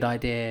really good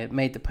idea,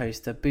 made the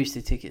poster,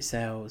 boosted ticket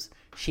sales.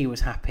 She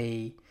was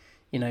happy.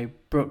 You know,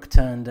 Brooke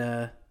turned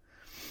a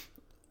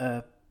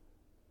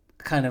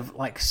kind of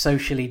like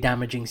socially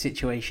damaging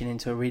situation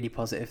into a really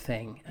positive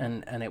thing,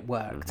 and it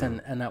worked. Mm-hmm.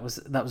 And that was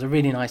a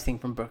really nice thing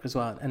from Brooke as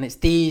well. And it's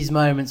these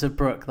moments of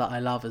Brooke that I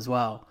love as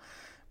well.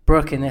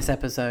 Brooke in this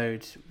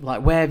episode,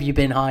 like, where have you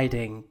been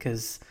hiding?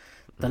 Because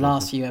the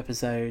last few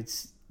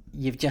episodes,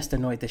 you've just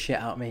annoyed the shit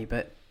out of me,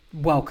 but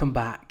welcome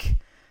back.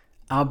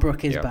 Our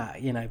Brooke is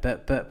back, you know,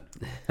 but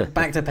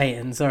back to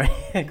Peyton. Sorry,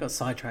 I got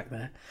sidetracked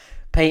there.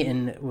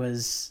 Peyton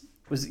was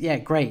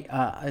great.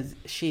 I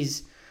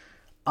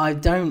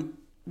don't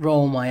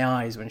roll my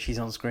eyes when she's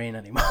on screen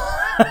anymore.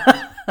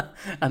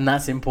 And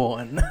that's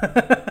important.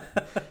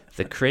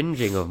 The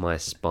cringing of my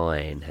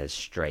spine has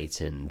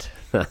straightened.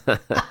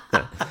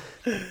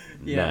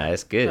 Yeah,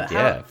 it's good.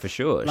 For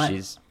sure.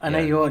 Like, I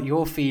know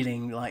you're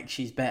feeling like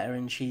she's better,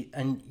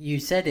 and you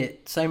said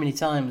it so many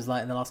times,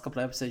 like in the last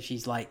couple of episodes,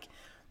 she's like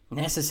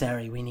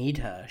necessary. We need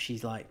her.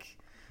 She's like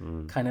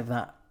kind of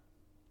that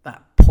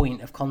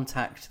point of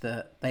contact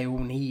that they all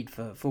need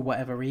for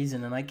whatever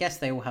reason, and I guess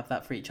they all have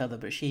that for each other.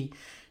 But she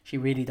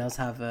really does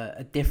have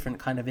a different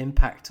kind of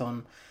impact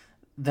on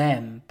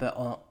them, but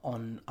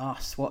on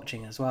us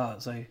watching as well.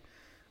 So,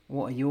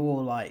 what are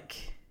your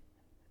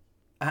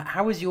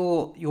how is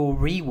your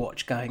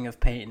rewatch going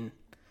of Peyton?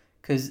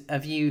 Because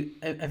have you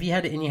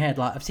had it in your head?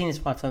 Like, I've seen this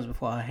 5 times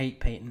before. I hate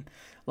Peyton.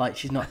 Like,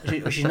 she's not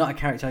a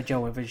character I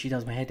gel with, and she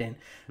does my head in.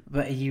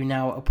 But are you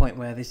now at a point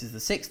where this is the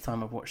 6th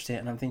time I've watched it,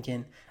 and I'm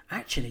thinking,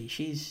 actually,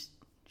 she's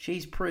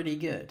pretty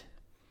good.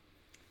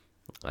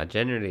 I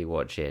generally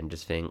watch it and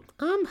just think,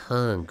 I'm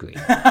hungry.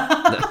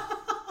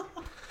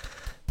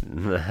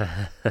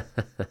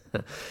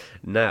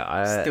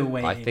 No, Still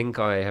waiting. I think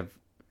I have.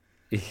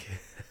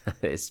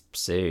 It's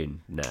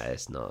soon. No,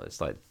 it's not. It's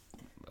like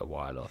a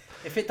while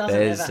off. If it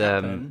doesn't ever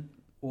happen,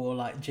 or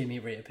like Jimmy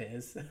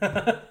reappears.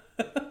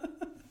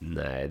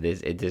 No,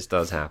 it just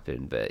does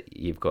happen, but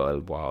you've got a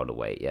while to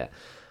wait. Yeah,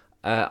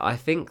 I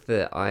think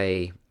that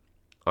I've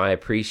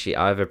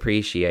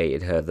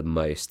appreciated her the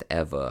most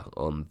ever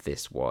on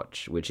this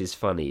watch, which is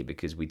funny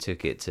because we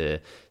took it to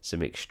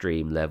some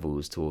extreme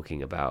levels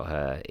talking about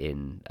her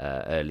in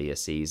earlier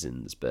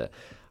seasons, but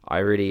I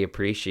really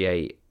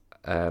appreciate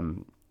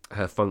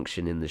her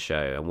function in the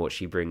show and what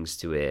she brings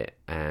to it,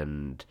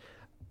 and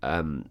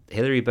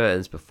Hilary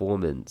Burton's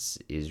performance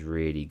is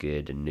really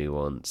good and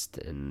nuanced,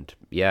 and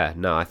yeah,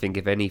 no, I think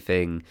if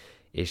anything,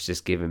 it's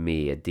just given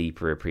me a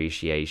deeper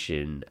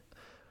appreciation,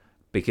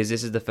 because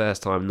this is the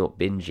first time not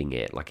binging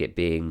it, like it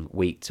being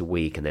week to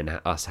week and then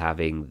us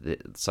having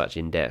such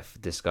in-depth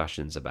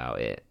discussions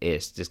about it.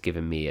 It's just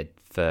given me a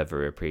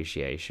further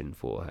appreciation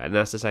for her, and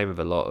that's the same with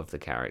a lot of the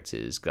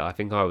characters. I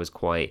think I was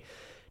quite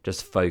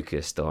just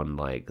focused on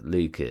like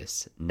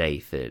Lucas,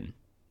 Nathan,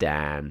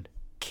 Dan,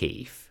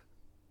 Keith,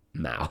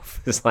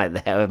 Mouth. It's like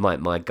they're like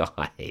my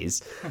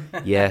guys.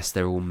 Yes,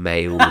 they're all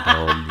mailed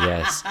on.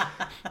 Yes,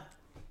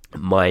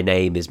 my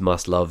name is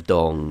Must Love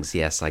Dongs.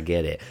 Yes, I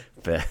get it,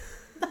 but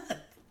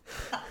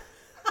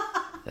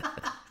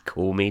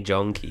call me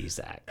John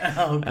Cusack.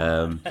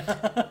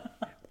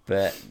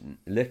 But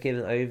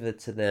looking over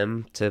to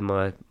them, to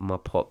my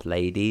pop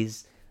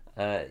ladies,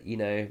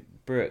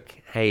 Brooke,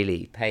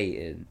 Haley,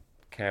 Peyton,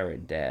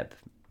 Karen, Deb,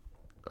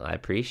 I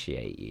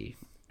appreciate you.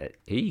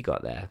 Who you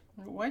got there?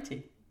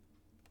 Whitey.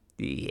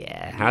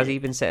 Yeah, how's he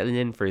been settling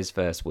in for his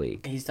first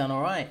week? He's done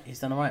all right.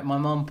 My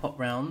mum popped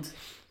round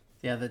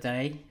the other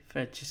day.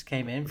 Just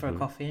came in for a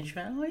coffee, and she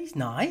went, "Oh, he's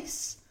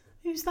nice.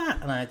 Who's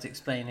that?" And I had to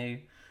explain who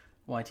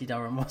Whitey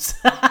Durham was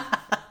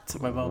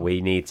to my mum.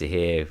 We need to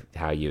hear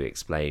how you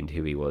explained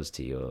who he was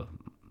to your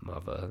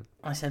mother.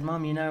 I said,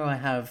 "Mum, I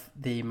have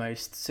the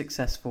most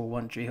successful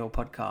One Tree Hill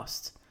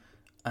podcast.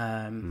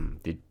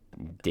 The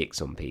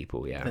dicks on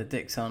people, yeah. The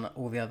dicks on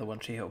all the other One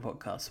Tree Hill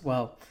podcasts.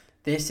 Well,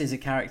 this is a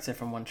character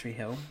from One Tree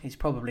Hill. He's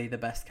probably the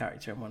best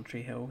character in One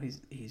Tree Hill.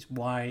 He's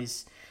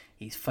wise,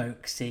 he's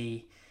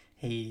folksy,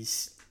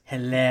 he's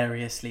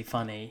hilariously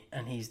funny,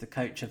 and he's the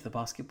coach of the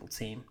basketball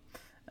team.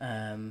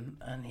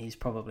 And he's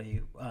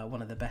probably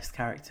one of the best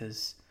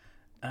characters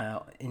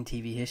in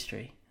TV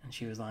history." And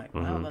she was like,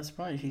 "Wow, that's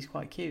right. He's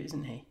quite cute,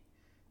 isn't he?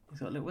 He's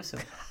got a little whistle."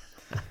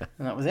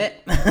 And that was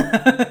it.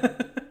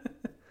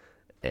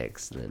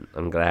 Excellent.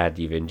 I'm glad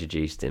you've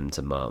introduced him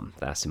to Mum.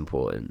 That's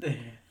important.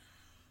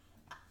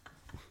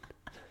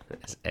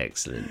 That's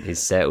excellent. He's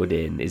settled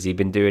in. Has he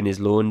been doing his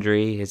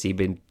laundry? Has he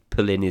been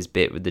pulling his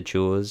bit with the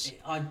chores?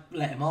 I'd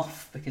let him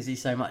off because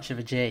he's so much of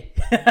a G.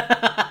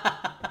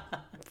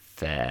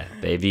 Fair.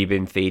 But have you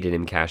been feeding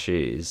him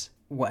cashews?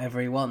 Whatever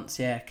he wants,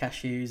 yeah.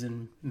 Cashews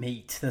and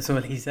meat. That's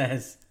all he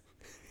says.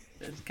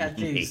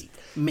 Cashews.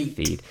 Meat.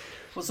 Feed.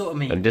 What sort of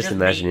meat? I'm just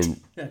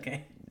imagining... Meat.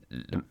 Okay.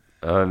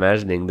 I'm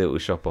imagining Little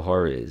Shop of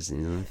Horrors.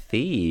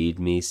 Feed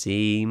me,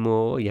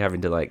 Seymour. You're having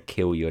to like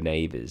kill your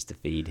neighbours to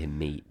feed him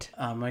meat.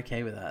 I'm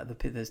okay with that.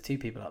 There's 2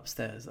 people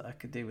upstairs that I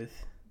could do with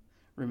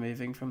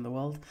removing from the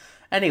world.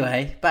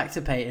 Anyway, back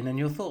to Peyton and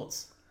your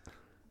thoughts.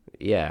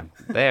 Yeah,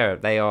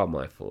 they are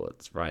my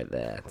thoughts right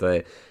there.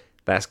 So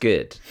that's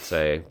good.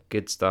 So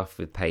good stuff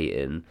with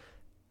Peyton.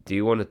 Do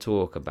you want to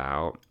talk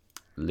about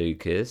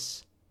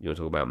Lucas? You want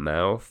to talk about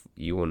Mouth?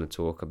 You want to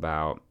talk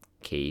about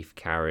Keith,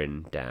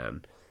 Karen,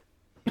 Dan?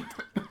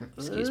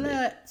 Excuse me.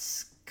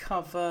 Let's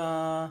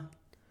cover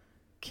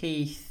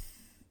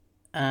Keith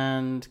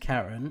and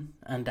Karen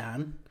and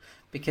Dan,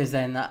 because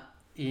then that,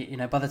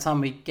 by the time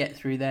we get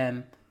through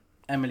them,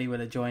 Emily will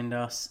have joined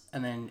us,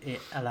 and then it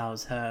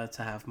allows her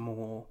to have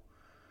more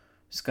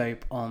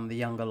scope on the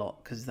younger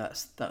lot, because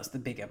that's the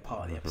bigger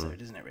part of the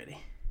episode, isn't it,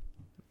 really?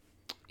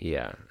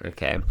 Yeah,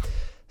 okay.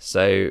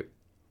 So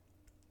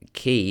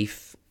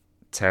Keith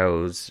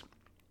tells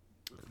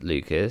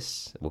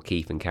Lucas, well,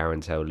 Keith and Karen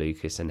tell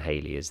Lucas, and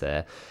Haley is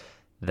there,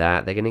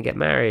 that they're going to get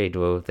married,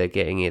 or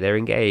they're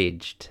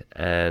engaged,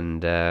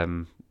 and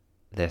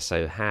they're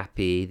so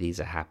happy. These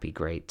are happy,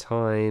 great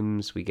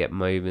times. We get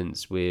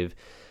moments with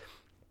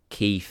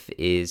Keith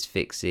is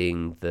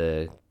fixing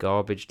the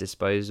garbage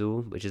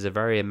disposal, which is a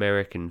very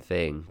American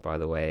thing, by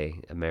the way,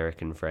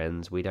 American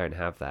friends. We don't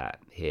have that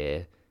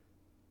here.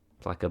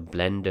 It's like a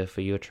blender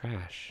for your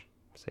trash.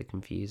 So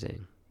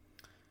confusing.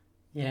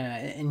 Yeah,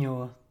 in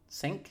your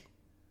sink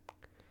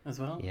as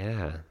well?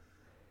 Yeah.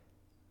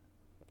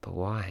 But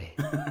why?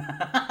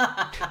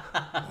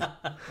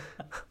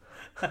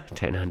 I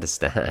don't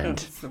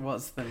understand.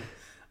 What's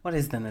what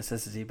is the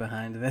necessity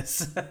behind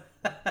this?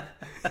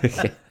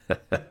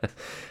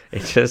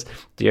 It's just,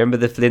 do you remember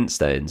the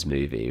Flintstones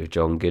movie with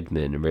John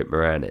Goodman and Rick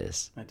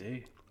Moranis? I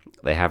do.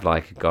 They have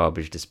like a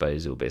garbage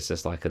disposal, but it's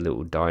just like a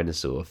little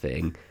dinosaur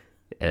thing,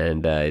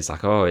 and it's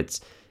like, oh,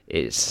 it's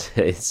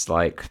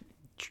like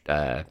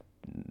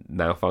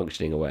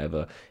malfunctioning or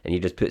whatever, and he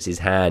just puts his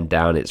hand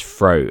down its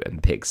throat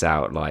and picks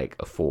out like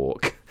a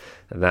fork,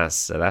 and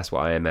that's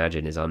what I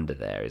imagine is under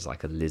there, is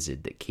like a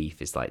lizard that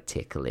Keith is like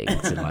tickling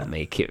to like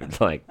make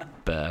it like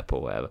burp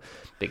or whatever.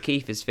 But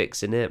Keith is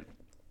fixing it,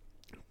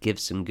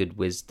 gives some good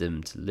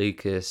wisdom to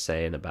Lucas,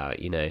 saying about,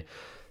 you know,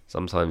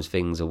 sometimes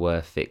things are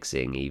worth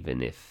fixing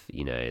even if,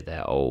 you know,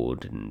 they're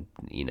old and,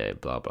 you know,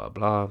 blah blah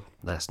blah.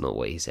 That's not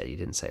what he said. He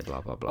didn't say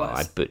blah blah blah.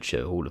 I'd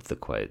butcher all of the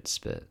quotes,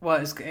 but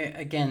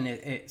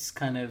it's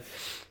kind of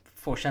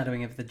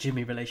foreshadowing of the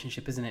Jimmy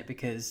relationship, isn't it?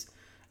 Because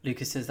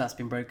Lucas says that's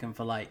been broken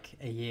for like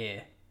a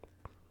year,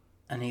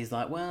 and he's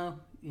like, well,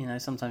 you know,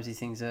 sometimes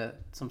things are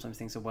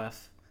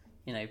worth,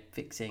 you know,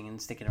 fixing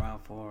and sticking around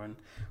for and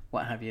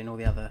what have you, and all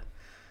the other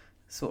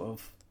sort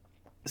of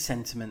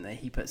sentiment that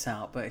he puts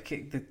out. But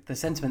the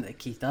sentiment that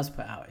Keith does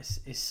put out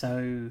is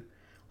so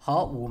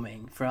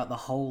heartwarming throughout the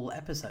whole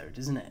episode,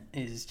 isn't it?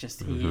 It's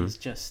just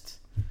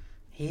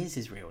he is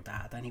his real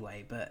dad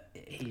anyway, but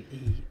he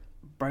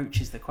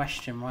broaches the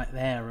question right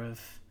there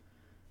of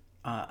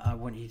I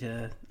want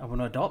to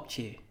adopt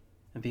you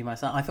and be my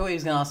son. I thought he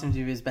was going to ask him to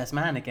be his best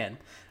man again.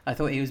 I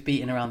thought he was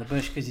beating around the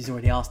bush because he's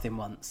already asked him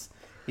once.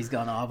 He's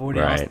gone, oh, I've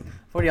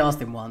already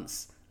asked him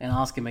once, and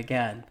ask him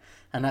again.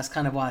 And that's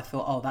kind of why I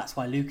thought, oh, that's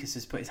why Lucas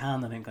has put his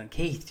hand on him going,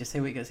 Keith, just say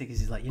what you got to say,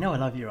 because he's like, you know I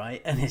love you,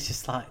 right? And it's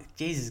just like,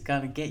 Jesus,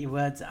 kind of get your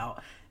words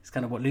out. It's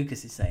kind of what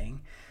Lucas is saying.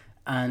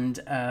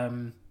 And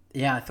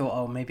I thought,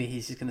 oh, maybe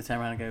he's just going to turn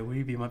around and go, will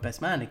you be my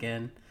best man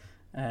again?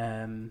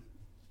 And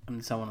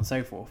so on and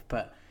so forth.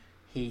 But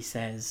he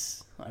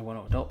says, I want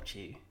to adopt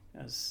you,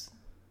 as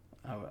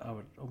I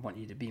want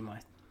you to be my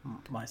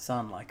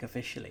son, like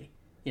officially.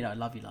 You know, I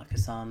love you like a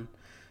son.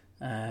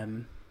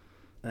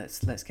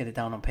 Let's get it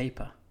down on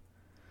paper.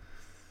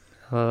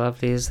 How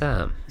lovely is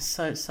that?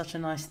 So it's such a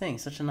nice thing,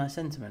 such a nice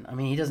sentiment. I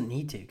mean, he doesn't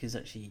need to, because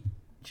actually,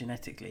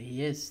 genetically,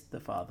 he is the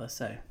father.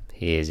 So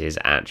he is his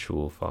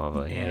actual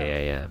father.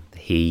 Yeah.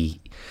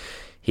 He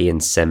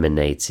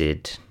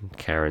inseminated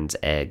Karen's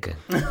egg.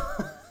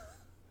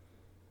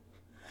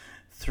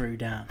 Threw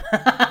down.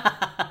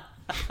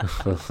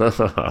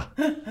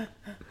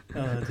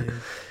 Oh dear.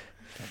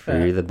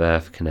 Through the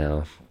birth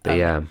canal. But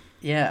yeah.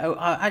 Yeah.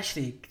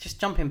 Actually,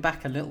 just jumping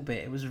back a little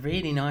bit, it was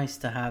really nice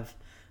to have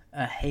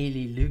a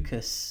Haley,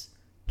 Lucas,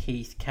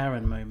 Keith,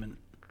 Karen moment.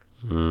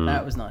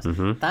 That was nice.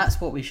 Mm-hmm.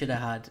 That's what we should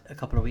have had a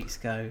couple of weeks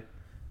ago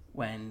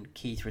when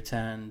Keith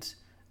returned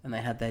and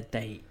they had their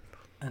date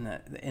and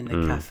in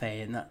the cafe,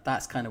 and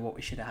that's kind of what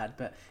we should have had.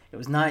 But it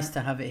was nice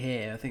to have it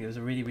here. I think it was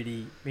a really,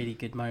 really, really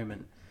good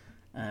moment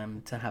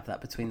to have that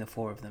between the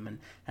four of them.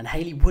 And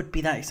Haley would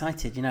be that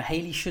excited. You know,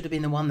 Haley should have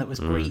been the one that was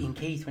greeting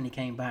Keith when he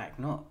came back,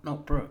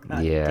 not Brooke.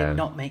 That did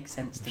not make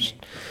sense to me.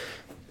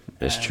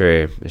 It's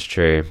true.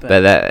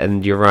 But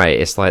and you're right.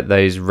 It's like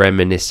those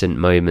reminiscent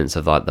moments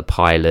of like the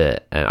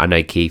pilot. And I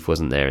know Keith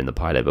wasn't there in the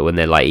pilot, but when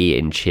they're like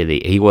eating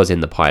chili, he was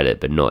in the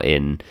pilot, but not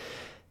in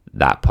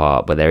that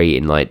part. But they're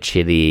eating like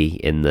chili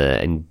and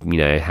you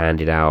know,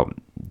 handed out,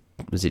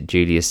 was it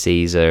Julius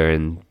Caesar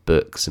and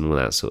books and all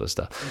that sort of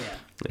stuff. Yeah.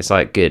 It's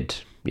like good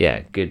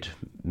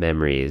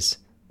memories.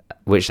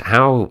 Which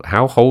how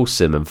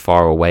wholesome and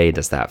far away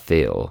does that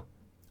feel?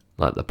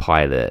 Like the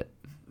pilot.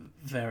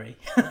 Very.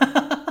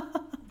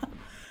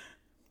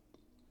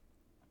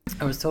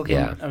 I was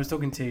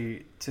talking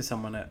to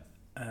someone at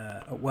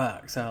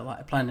work. So like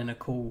I planned in a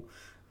call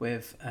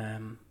with a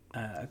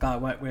guy I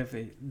work with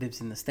who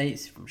lives in the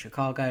States, from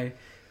Chicago,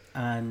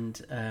 and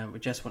we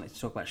just wanted to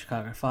talk about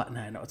Chicago Fire.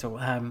 No, not at all.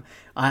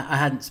 I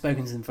hadn't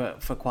spoken to them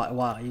for quite a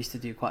while. I used to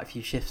do quite a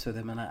few shifts with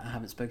them, and I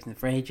haven't spoken to them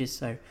for ages.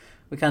 So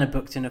we kind of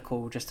booked in a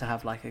call just to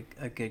have like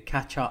a good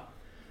catch up.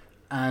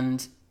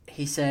 And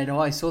he said, "Oh,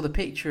 I saw the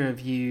picture of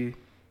you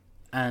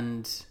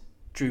and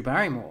Drew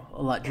Barrymore,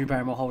 or like Drew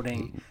Barrymore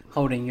holding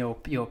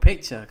your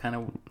picture. Kind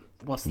of,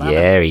 what's that?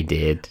 Yeah, about? He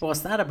did.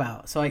 What's that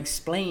about?" So I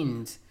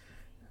explained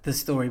the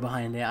story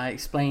behind it. I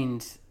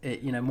explained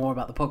it, you know, more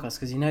about the podcast,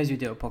 because he knows we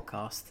do a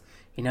podcast.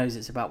 He knows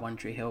it's about One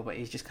Tree Hill, but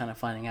he's just kind of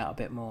finding out a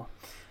bit more.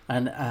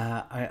 And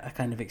I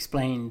kind of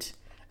explained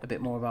a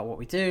bit more about what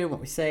we do, what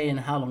we say, and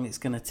how long it's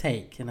going to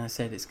take. And I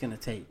said it's going to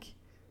take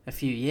a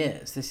few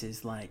years. This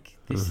is like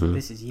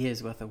this is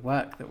years worth of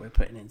work that we're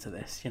putting into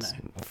this, you know.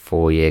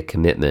 4-year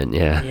commitment,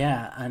 yeah.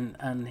 Yeah,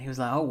 and he was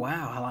like, "Oh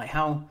wow, like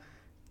how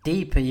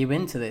deep are you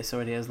into this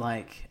already?" I was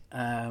like,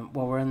 "Well,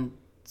 we're on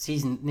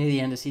near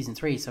the end of season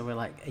 3, so we're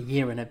like a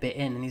year and a bit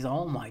in." And he's like,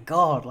 "Oh my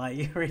god, like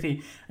you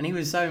really," and he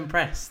was so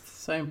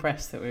impressed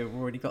that we've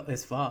already got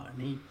this far.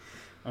 And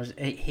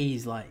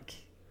he's like,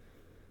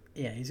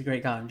 yeah, he's a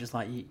great guy. I'm just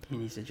like, you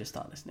need to just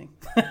start listening.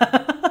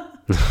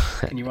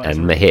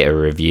 And hit a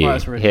review.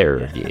 Hit a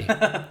review.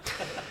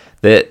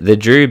 The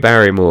Drew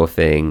Barrymore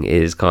thing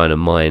is kind of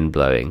mind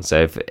blowing.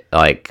 So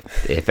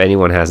if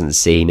anyone hasn't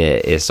seen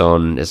it, it's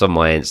on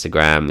my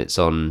Instagram. It's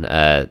on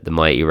the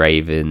Mighty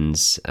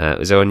Ravens.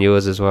 Was it on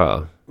yours as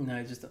well?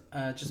 No, just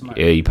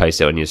yeah, you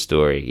post it on your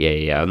story.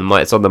 Yeah.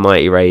 It's on the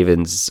Mighty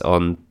Ravens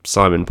on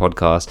Simon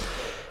podcast.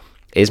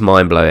 It's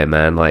mind blowing,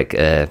 man.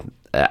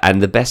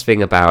 And the best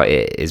thing about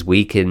it is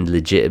we can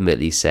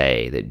legitimately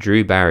say that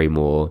Drew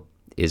Barrymore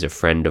is a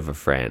friend of a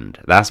friend.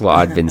 That's what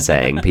I've been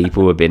saying.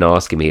 People have been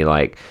asking me,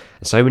 like,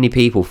 so many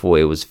people thought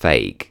it was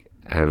fake,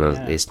 and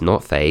it's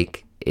not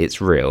fake,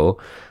 it's real.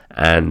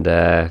 And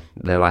they're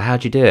like,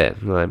 how'd you do it?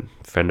 I'm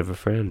like, friend of a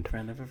friend.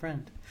 Friend of a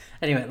friend.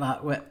 Anyway,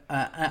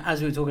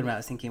 as we were talking about, I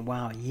was thinking,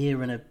 wow, a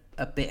year and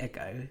a bit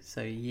ago,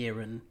 so a year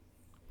and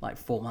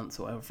 4 months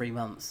or whatever, 3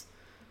 months,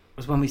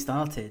 was when we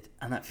started,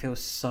 and that feels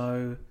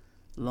so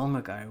long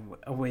ago.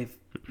 We've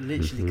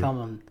literally come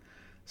on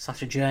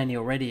such a journey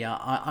already.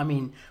 I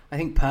mean, I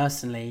think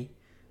personally,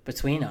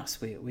 between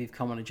us, we've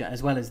come on a journey,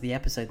 as well as the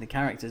episode and the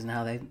characters and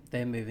how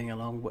they're moving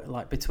along.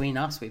 Like, between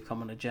us, we've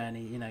come on a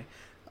journey. You know,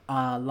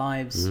 our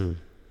lives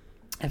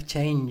have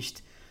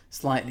changed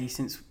slightly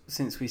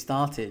since we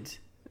started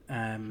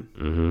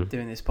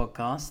doing this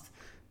podcast.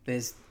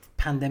 There's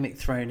pandemic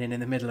thrown in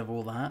the middle of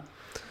all that.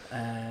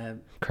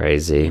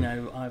 Crazy. You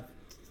know,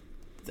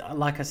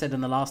 like I said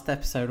in the last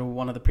episode or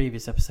one of the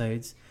previous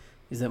episodes,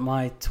 is that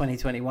my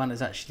 2021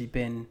 has actually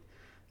been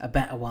a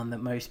better one that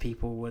most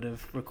people would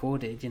have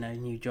recorded. You know,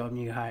 new job,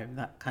 new home,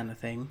 that kind of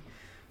thing.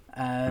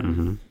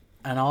 And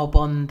our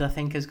bond, I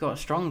think, has got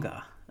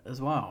stronger as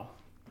well.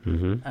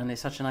 And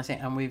it's such a nice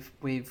thing. And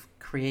we've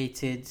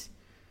created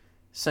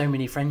so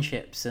many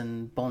friendships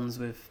and bonds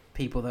with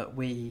people that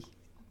we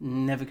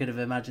never could have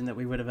imagined that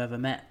we would have ever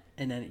met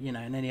in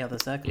any other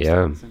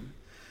circumstance. Yeah. And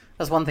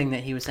that's one thing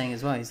that he was saying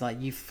as well. He's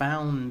like, you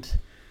found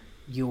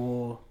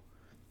your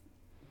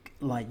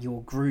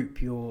group,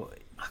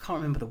 I can't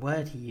remember the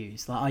word he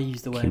used. Like, I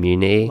used the word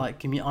community.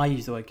 I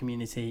used the word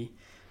community,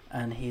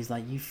 and he's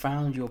like, you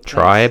found your place.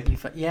 Tribe.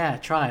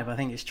 Tribe. I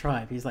think it's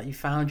tribe. He's like, you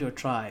found your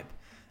tribe,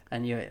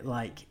 and you're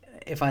like,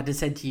 if I'd have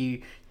said to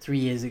you 3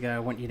 years ago, I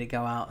want you to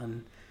go out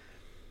and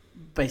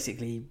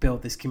basically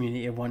build this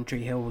community of One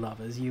Tree Hill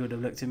lovers, you would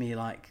have looked at me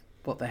like,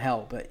 what the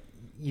hell? But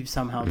you've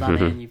somehow done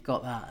it, and you've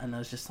got that, and I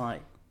was just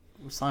like,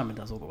 well, Simon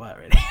does all the work,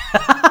 really.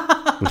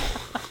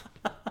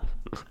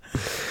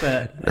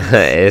 But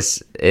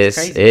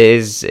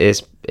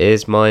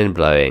it's mind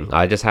blowing.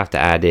 I just have to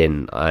add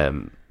in,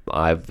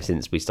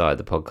 since we started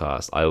the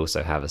podcast, I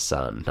also have a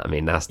son. I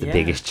mean, that's the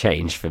biggest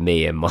change for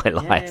me in my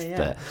life.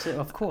 Yeah. But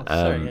of course,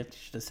 sorry, I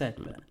should have said.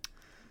 But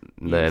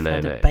no.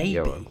 A baby.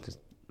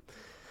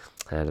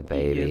 I had a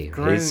baby.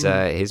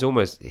 He's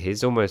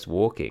almost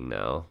walking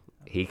now.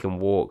 He can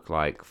walk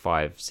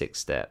 5-6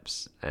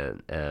 steps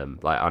and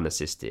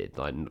unassisted,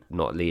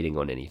 not leaning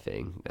on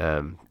anything.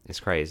 It's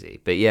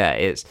crazy, but yeah,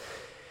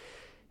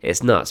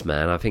 it's nuts,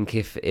 man. I think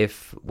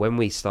if when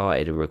we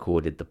started and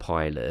recorded the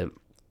pilot,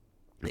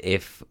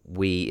 if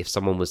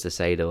someone was to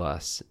say to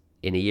us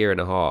in a year and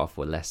a half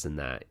or less than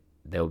that,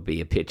 there would be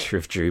a picture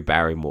of Drew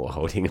Barrymore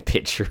holding a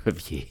picture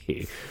of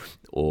you,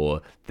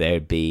 or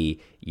there'd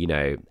be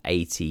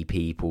 80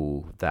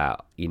 people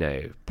that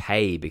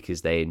pay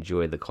because they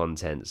enjoy the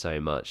content so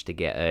much to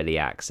get early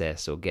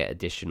access or get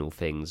additional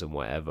things and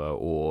whatever,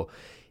 or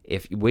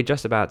if we're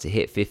just about to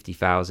hit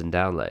 50,000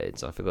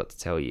 downloads, I forgot to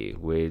tell you,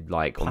 we're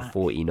on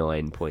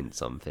 49 point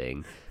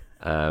something.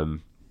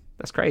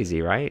 That's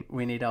crazy, right?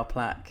 We need our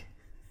plaque.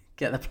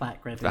 Get the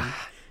plaque ready.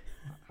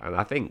 And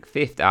I think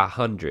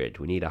 100.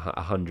 We need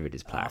 100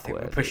 is plaque. I think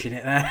we're pushing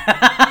it there.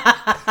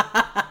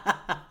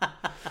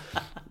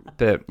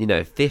 But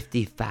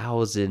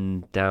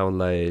 50,000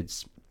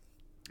 downloads.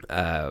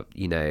 All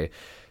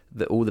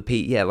the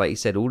people, like you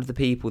said, all of the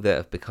people that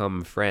have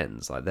become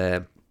friends,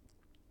 there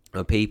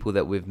are people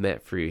that we've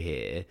met through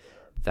here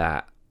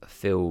that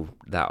feel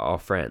that are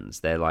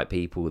friends. They're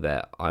people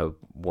that I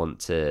want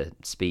to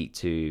speak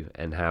to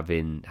and have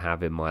in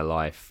my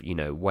life,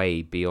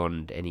 way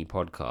beyond any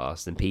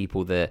podcast. And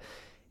people that,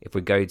 if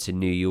we go to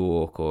New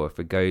York or if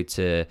we go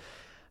to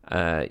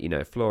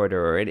Florida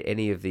or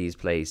any of these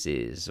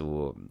places,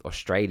 or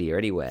Australia,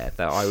 anywhere,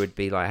 that I would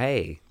be like,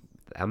 hey,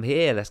 I'm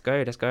here, let's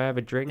go have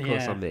a drink or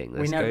something.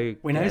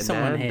 We know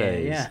someone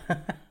Nando's. here.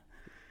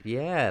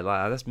 Yeah,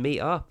 let's meet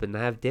up and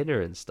have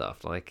dinner and stuff.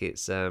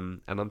 It's and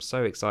I'm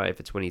so excited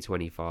for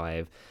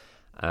 2025.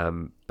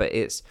 But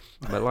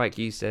like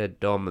you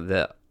said, Dom,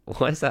 that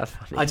why is that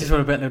funny? I just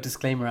want to put a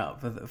disclaimer out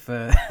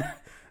for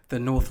the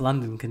North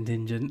London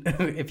contingent.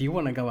 If you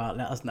want to go out,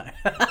 let us know.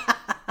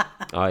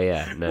 Oh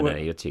yeah, no,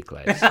 you're too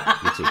close.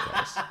 You're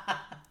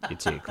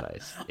too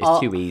close. It's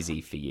too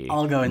easy for you.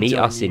 I'll go and meet join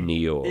us you. in New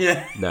York.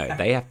 Yeah. No,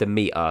 they have to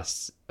meet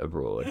us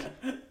abroad.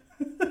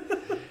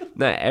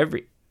 No,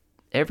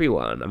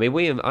 everyone. I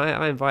mean,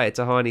 I invited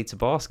Tahani to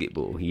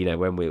basketball.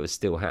 When it was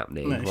still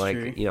happening. That's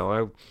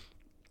true.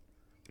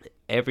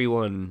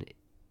 Everyone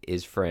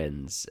is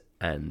friends,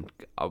 And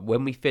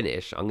when we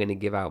finish, I'm going to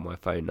give out my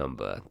phone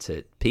number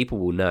to people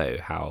will know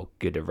how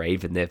good a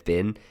Raven they've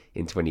been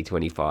in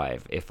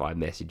 2025 if I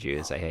message you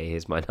and say, hey,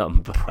 here's my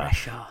number.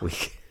 Pressure.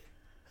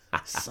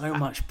 So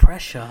much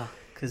pressure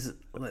because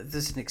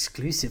this is an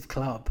exclusive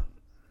club.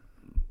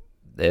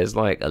 There's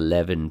like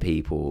 11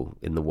 people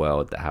in the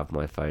world that have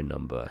my phone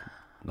number.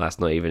 That's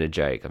not even a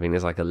joke. I mean,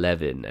 there's like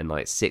 11 and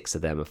like 6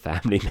 of them are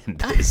family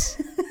members.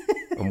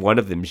 And one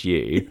of them's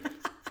you.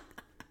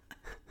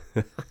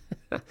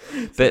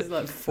 So it's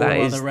like 4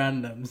 other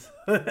randoms.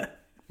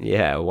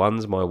 Yeah,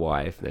 one's my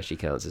wife. No, she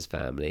counts as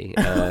family.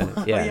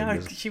 Yeah,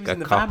 she was in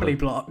the family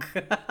block.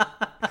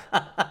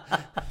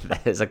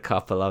 There's a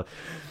couple of,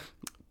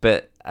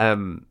 but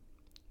and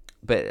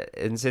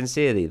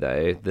sincerely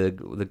though,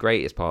 the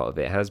greatest part of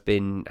it has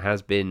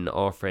been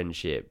our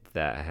friendship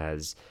that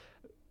has,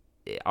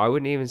 I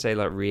wouldn't even say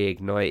like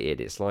reignited.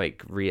 It's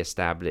like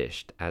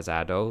reestablished as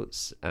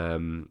adults,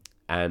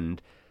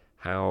 and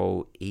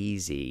how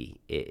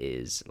easy it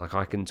is. Like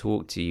I can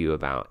talk to you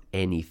about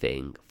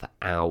anything for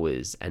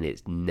hours and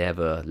it's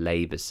never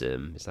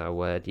laborsome. Is that a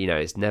word? You know,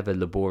 it's never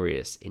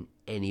laborious in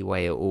any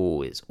way at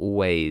all. It's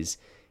always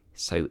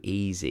so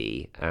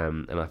easy.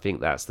 And I think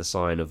that's the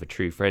sign of a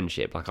true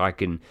friendship. Like I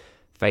can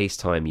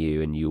FaceTime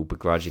you and you'll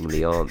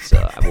begrudgingly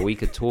answer. I mean, we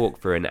could talk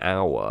for an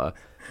hour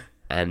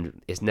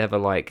and it's never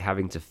like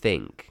having to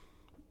think.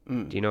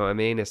 Do you know what I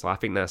mean? It's like, I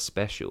think that's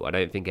special. I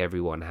don't think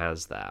everyone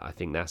has that. I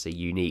think that's a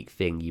unique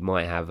thing you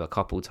might have a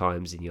couple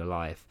times in your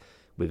life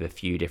with a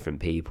few different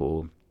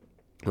people.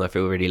 And I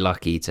feel really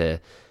lucky to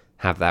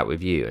have that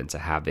with you and to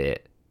have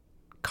it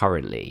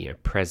currently, you know,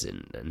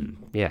 present.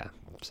 And yeah,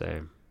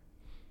 so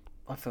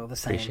I feel the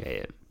same.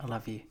 Appreciate it. I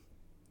love you.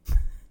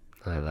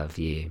 I love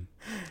you.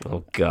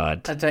 Oh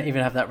God. I don't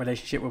even have that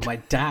relationship with my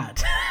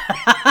dad.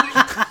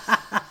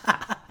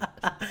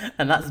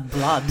 And that's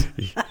blood.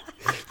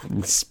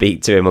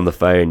 Speak to him on the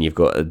phone. You've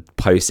got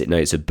post-it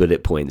notes of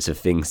bullet points of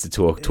things to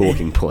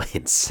talking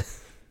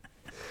points.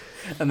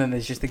 And then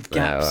there's just the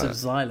gaps of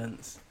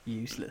silence.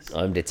 Useless.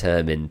 I'm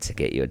determined to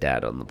get your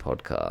dad on the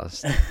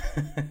podcast.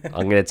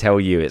 I'm going to tell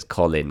you it's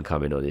Colin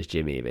coming on as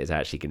Jimmy, but it's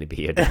actually going to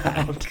be your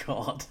dad. Oh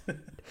God.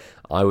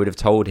 I would have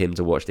told him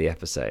to watch the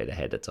episode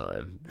ahead of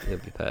time.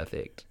 It'll be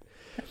perfect.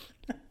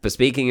 But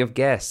speaking of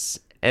guests,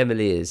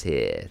 Emily is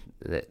here.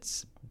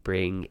 Let's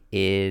bring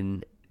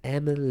in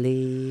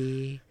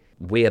Emily.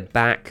 We are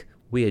back.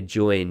 We are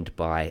joined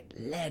by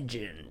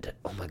legend.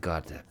 Oh my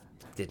God, that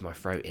did my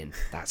throat in.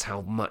 That's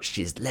how much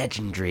she's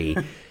legendary.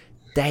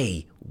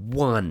 Day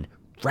 1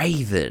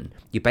 Raven.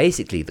 You're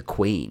basically the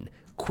queen.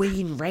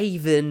 Queen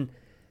Raven.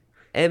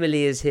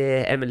 Emily is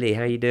here. Emily,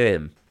 how you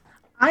doing?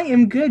 I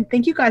am good.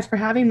 Thank you guys for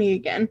having me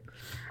again.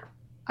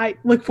 I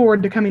look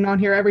forward to coming on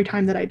here every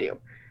time that I do.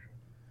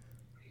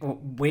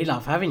 Well, we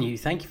love having you.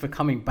 Thank you for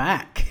coming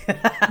back.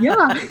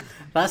 Yeah.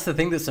 That's the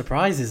thing that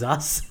surprises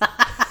us.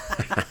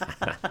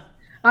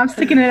 I'm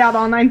sticking it out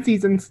all 9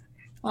 seasons.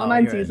 All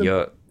 9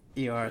 seasons.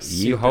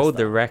 You hold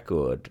the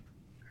record.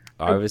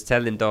 I was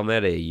telling Dom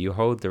Eddie, you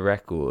hold the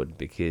record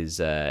because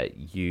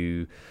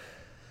you're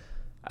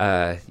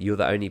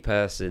the only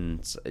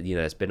person, you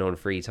know, it's been on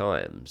 3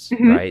 times,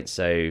 right?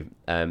 So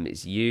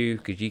it's you,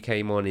 because you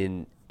came on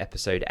in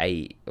episode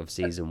 8 of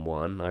season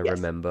 1, I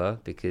remember,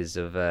 because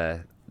of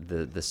the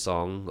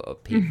song,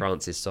 Pete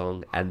Francis'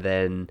 song, and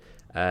then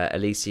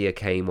Alicia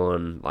came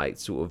on like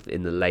sort of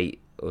in the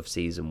late of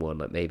season 1,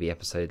 like maybe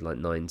episode like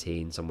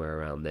 19, somewhere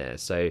around there.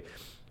 So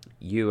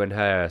you and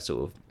her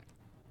sort of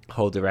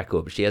hold the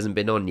record, but she hasn't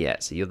been on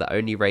yet, so you're the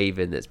only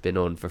Raven that's been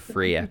on for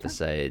 3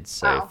 episodes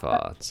so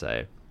far.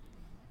 So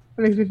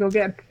that makes me feel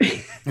good.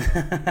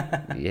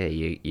 Yeah,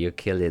 you're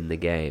killing the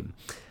game.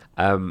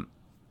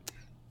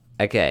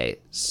 Okay,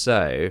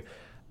 so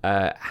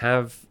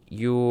have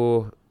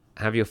your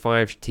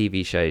 5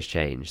 TV shows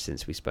changed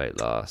since we spoke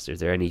last? Is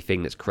there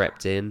anything that's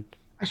crept in?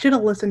 I should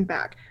have listened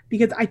back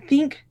because I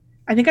think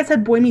I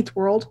said Boy Meets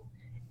World,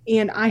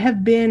 and I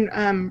have been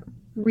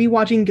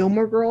rewatching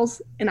Gilmore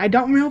Girls, and I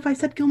don't know if I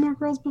said Gilmore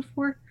Girls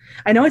before.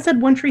 I know I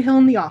said One Tree Hill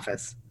in The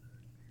Office.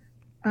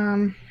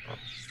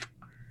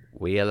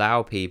 We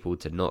allow people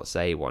to not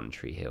say One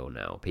Tree Hill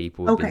now.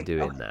 People have been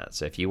doing that.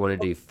 So if you want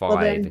to do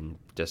 5 and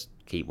just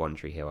keep One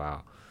Tree Hill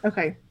out.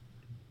 Okay.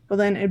 Well,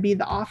 then it'd be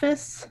The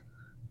Office,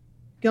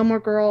 Gilmore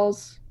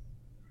Girls,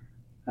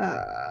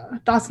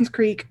 Dawson's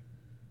Creek.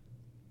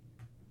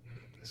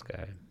 Let's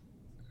go.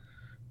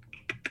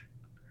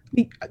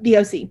 The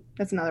OC.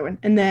 That's another one.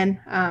 And then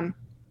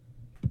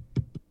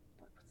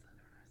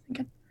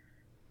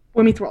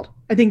Boy Meets World.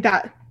 I think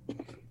that's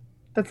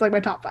like my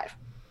top 5.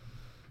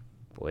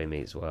 Boy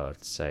Meets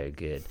World, so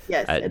good.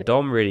 Yes.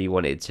 Dom really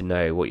wanted to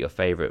know what your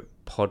favorite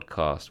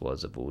podcast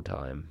was of all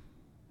time.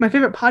 My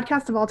favorite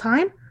podcast of all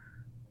time?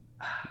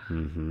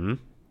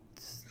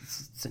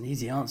 It's an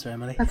easy answer,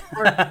 Emily. That's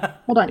hard.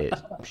 Hold on.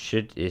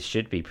 It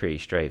should be pretty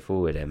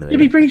straightforward, Emily. It'd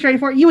be pretty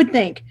straightforward. You would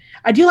think.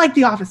 I do like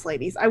The Office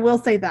Ladies. I will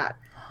say that.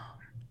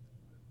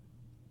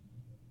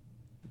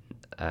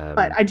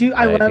 But I do.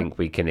 I don't think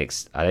we can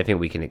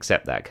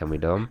accept that, can we,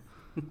 Dom?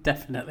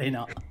 Definitely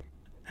not.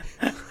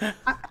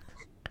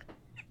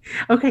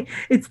 Okay,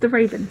 it's the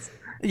Ravens.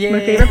 Yeah. My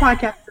favorite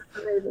podcast is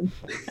the Ravens.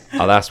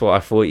 Oh, that's what I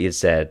thought you'd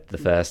said the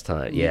first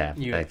time. Yeah.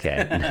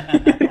 Okay.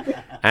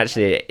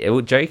 Actually,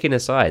 joking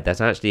aside,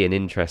 that's actually an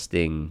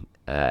interesting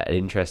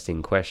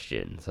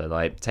question. So,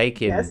 like,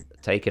 taking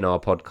our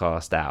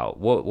podcast out,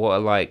 what are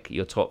like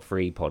your top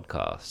 3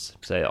 podcasts?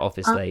 So,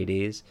 Office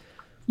Ladies.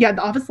 Yeah,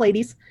 the Office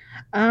Ladies.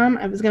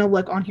 I was gonna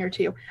look on here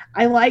too.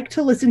 I like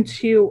to listen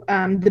to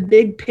The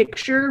Big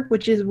Picture,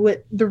 which is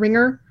with the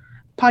Ringer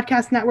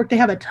podcast network. They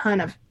have a ton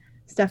of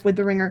stuff with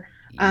the Ringer.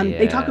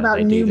 They talk about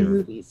new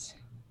movies.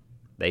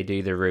 They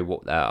do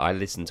I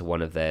listened to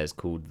one of theirs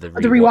called the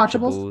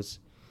Rewatchables.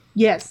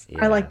 Yes,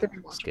 yeah, I like the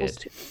Rewatchables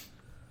too.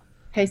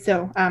 Okay,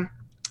 so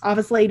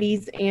Office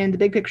Ladies and The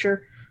Big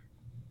Picture,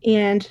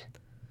 and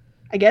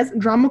I guess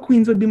Drama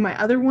Queens would be my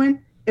other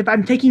one if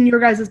I'm taking your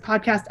guys'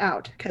 podcast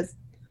out, because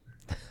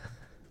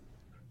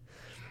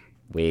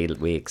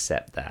we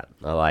accept that.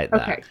 I like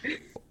that. Okay.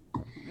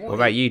 What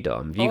about you,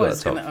 Dom? Have you got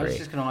a top 3? I was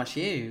just going to ask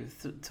you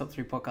top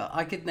 3 podcasts.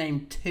 I could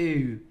name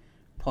 2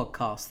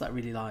 podcasts that I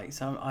really like.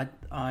 So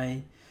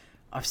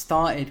I've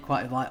started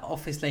quite like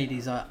Office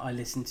Ladies. I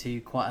listen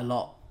to quite a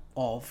lot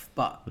of,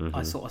 but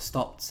I sort of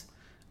stopped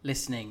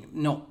listening,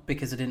 not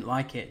because I didn't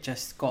like it,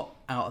 just got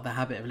out of the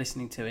habit of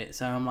listening to it.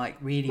 So I'm like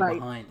really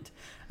behind.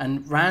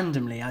 And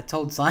randomly, I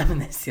told Simon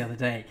this the other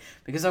day,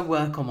 because I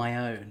work on my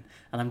own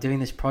and I'm doing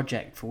this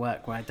project for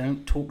work where I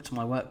don't talk to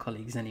my work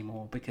colleagues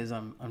anymore because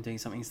I'm doing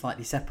something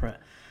slightly separate.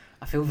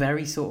 I feel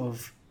very sort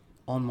of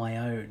on my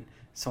own.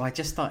 So I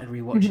just started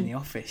rewatching The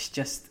Office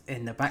just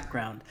in the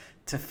background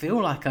to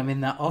feel like I'm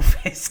in that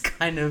office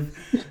kind of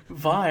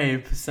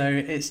vibe. So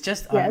it's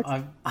just,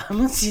 I'm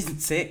on season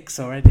 6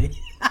 already.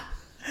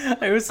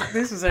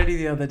 This was only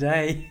the other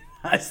day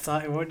I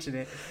started watching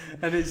it,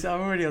 and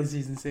I'm already on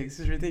season 6.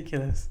 It's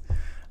ridiculous.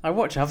 I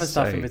watch other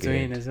stuff in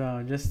between as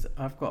well.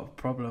 I've got a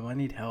problem. I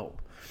need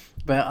help,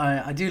 but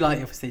I do like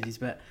the Office Ladies.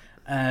 But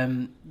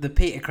the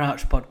Peter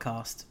Crouch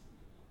podcast,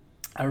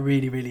 I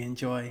really, really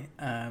enjoy.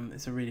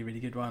 It's a really, really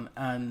good one,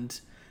 and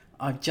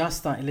I've just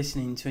started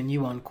listening to a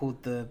new one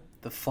called the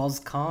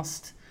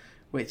Fozcast,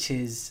 which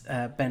is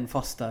Ben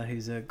Foster,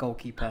 who's a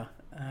goalkeeper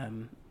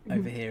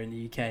over here in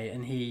the UK,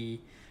 and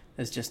he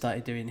has just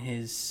started doing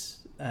his.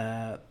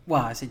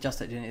 I say just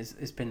started doing it.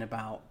 It's been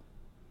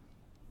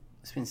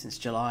since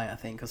July, I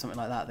think, or something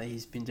like that. That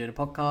he's been doing a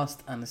podcast,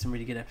 and there's some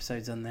really good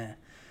episodes on there.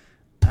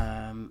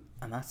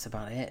 And that's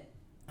about it.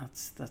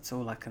 That's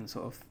all I can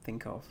sort of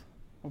think of.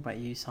 What about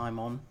you,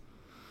 Simon?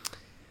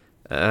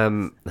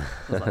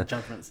 Like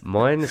judgments.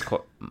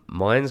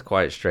 Mine's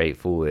quite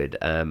straightforward.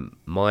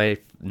 My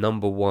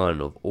number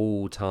 1 of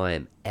all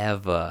time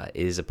ever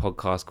is a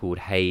podcast called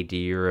Hey, Do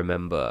You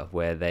Remember?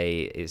 Where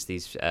it's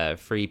these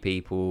 3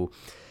 people,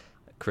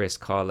 Chris,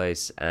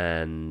 Carlos,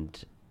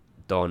 and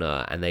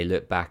Donna, and they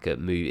look back at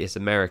movies. It's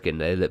American.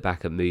 They look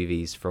back at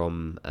movies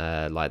from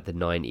like the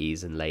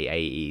 90s and late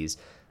 80s,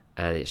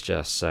 and it's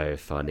just so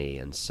funny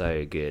and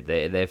so good.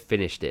 They've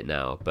finished it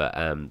now, but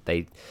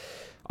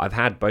I've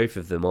had both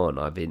of them on.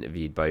 I've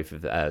interviewed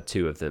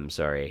 2 of them.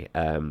 Sorry.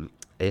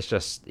 It's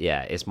just,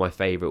 it's my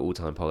favorite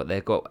all-time podcast.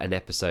 They've got an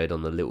episode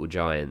on the Little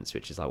Giants,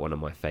 which is like one of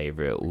my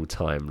favorite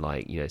all-time,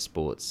 like,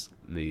 sports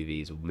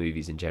movies or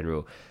movies in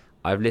general.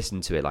 I've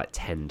listened to it like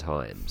 10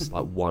 times,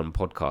 like one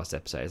podcast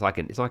episode.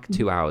 It's like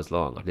 2 hours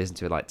long. I've listened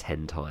to it like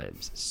 10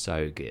 times.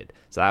 So good.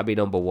 So that'd be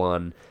number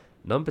 1.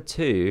 Number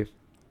 2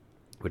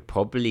 would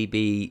probably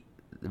be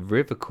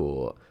River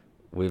Court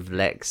with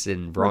Lex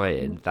and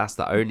Brian. That's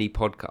the only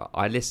podcast.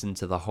 I listened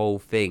to the whole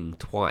thing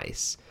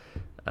twice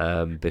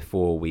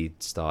before we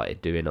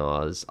started doing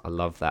ours. I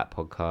love that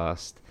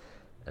podcast.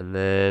 And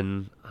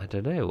then I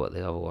don't know what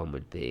the other one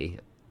would be.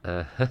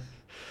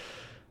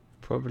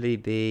 Probably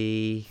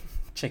be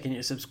checking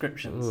your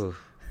subscriptions.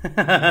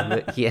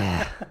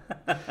 Yeah.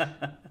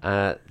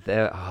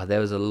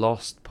 There was a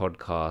Lost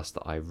podcast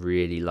that I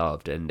really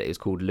loved, and it was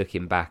called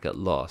Looking Back at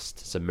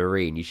Lost. So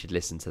Maureen, you should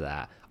listen to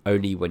that.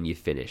 Only when you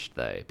finished,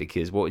 though,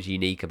 because what was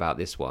unique about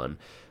this one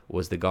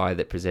was the guy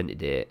that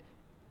presented it,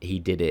 he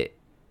did it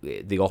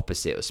the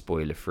opposite of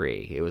spoiler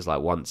free. It was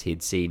like once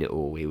he'd seen it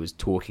all, he was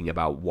talking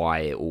about why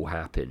it all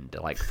happened,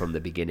 like from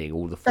the beginning,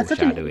 all the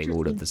foreshadowing,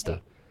 all of the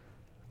stuff.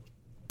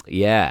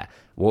 Yeah.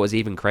 What was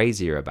even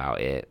crazier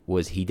about it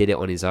was he did it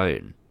on his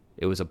own.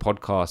 It was a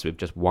podcast with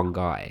just one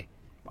guy.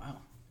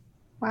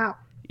 Wow.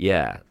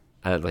 Yeah.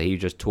 And he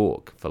would just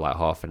talk for like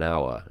half an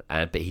hour,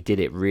 but he did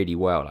it really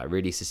well, like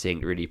really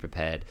succinct, really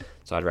prepared.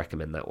 So I'd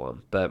recommend that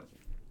one. But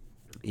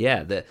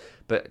yeah,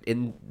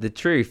 the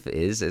truth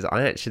is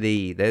I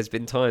actually, there's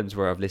been times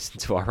where I've listened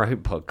to our own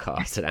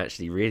podcast and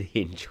actually really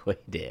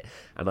enjoyed it,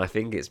 and I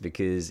think it's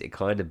because it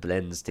kind of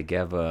blends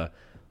together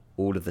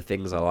all of the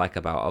things I like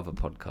about other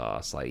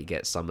podcasts. Like you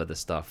get some of the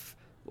stuff,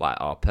 like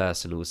our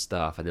personal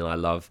stuff, and then I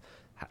love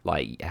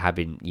like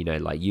having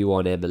like you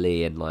on,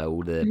 Emily, and like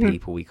all the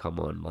people we come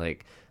on.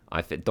 Like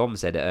I think Dom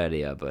said it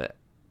earlier, but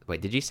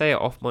wait, did you say it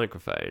off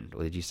microphone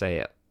or did you say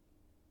it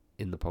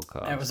in the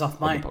podcast? It was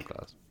off mic.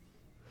 Podcast.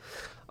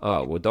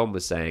 Oh well, Dom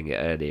was saying it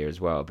earlier as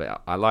well,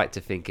 but I like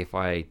to think if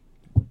I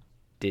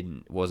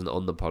wasn't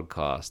on the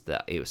podcast,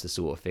 that it was the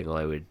sort of thing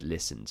I would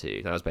listen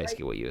to. That was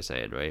basically what you were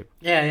saying, right?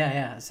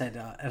 Yeah. I said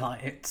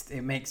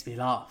it makes me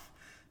laugh.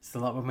 It's a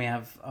lot when we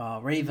have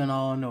Raven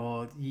on,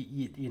 or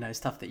you know,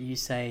 stuff that you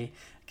say.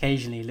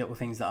 Occasionally, little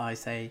things that I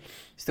say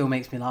still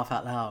makes me laugh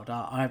out loud.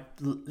 I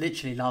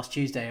literally last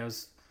Tuesday I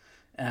was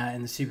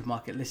in the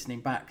supermarket listening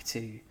back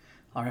to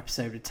our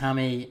episode with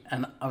Tammy,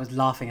 and I was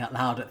laughing out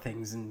loud at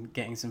things and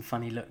getting some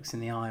funny looks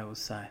in the aisles.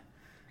 So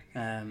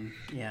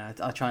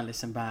I try and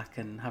listen back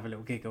and have a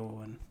little giggle,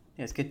 and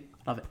yeah, it's good.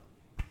 Love it.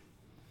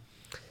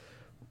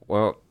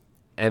 Well,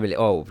 Emily,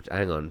 oh,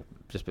 hang on.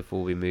 Just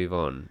before we move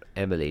on,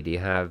 Emily, do you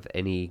have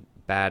any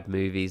bad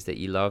movies that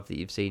you love that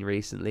you've seen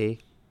recently?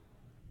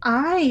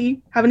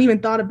 I haven't even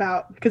thought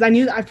about, because I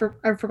knew I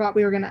forgot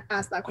we were going to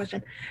ask that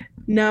question.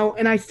 No,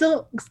 and I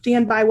still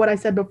stand by what I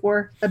said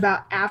before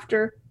about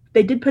After.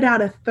 They did put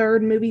out a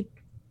third movie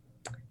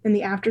in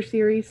the After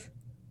series,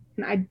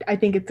 and I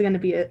think it's going to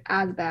be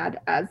as bad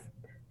as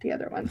the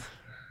other ones.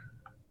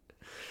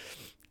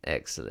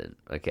 Excellent.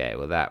 Okay,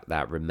 well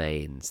that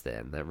remains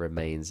then. That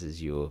remains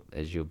as your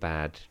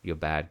bad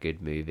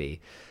good movie.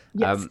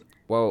 Yes.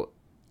 Well,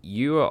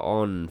 you are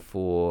on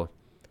for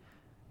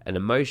an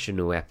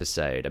emotional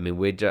episode. I mean,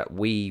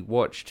 we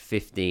watched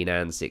 15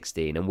 and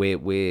 16, and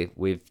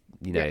we've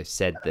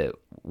said that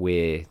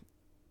we're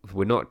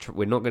not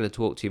going to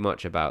talk too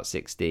much about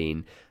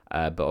 16.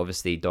 But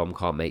obviously Dom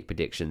can't make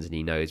predictions, and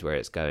he knows where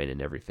it's going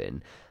and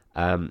everything.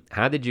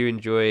 How did you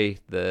enjoy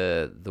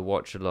the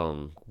watch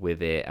along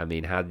with it? I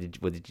mean, how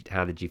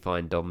did you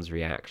find Dom's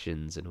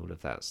reactions and all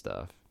of that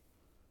stuff?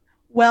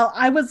 Well,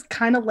 I was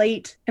kind of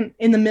late, and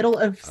in the middle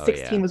of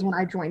 16 was when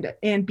I joined it,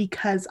 and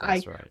because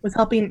I was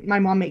helping my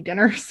mom make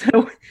dinner,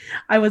 so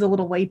I was a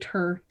little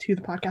later to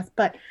the podcast.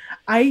 But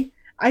I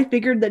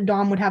figured that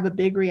Dom would have a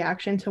big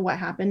reaction to what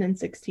happened in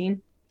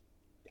 16.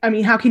 I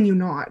mean, how can you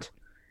not?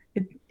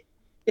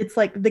 It's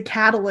like the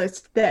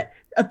catalyst that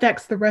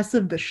affects the rest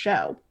of the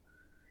show.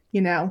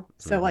 You know,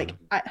 so like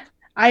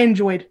I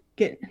enjoyed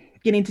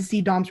getting to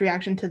see Dom's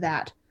reaction to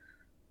that.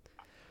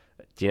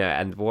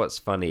 And what's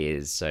funny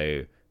is,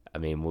 so I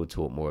mean, we'll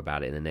talk more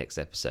about it in the next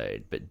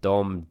episode, but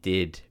Dom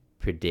did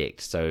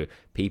predict. So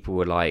people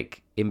were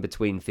like, in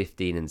between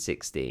 15 and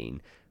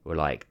 16, were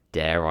like,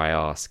 dare I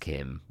ask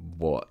him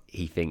what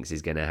he thinks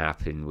is going to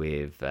happen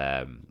with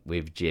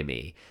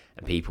Jimmy?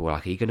 And people were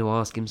like, are you going to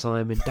ask him,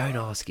 Simon? Don't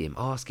ask him.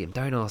 Ask him.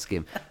 Don't ask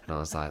him. And I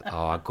was like,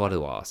 oh, I've got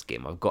to ask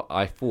him.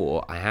 I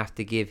thought I have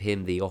to give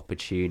him the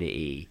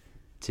opportunity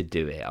to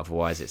do it.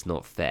 Otherwise, it's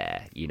not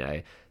fair, you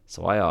know?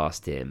 So I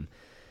asked him,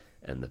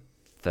 and the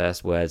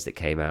first words that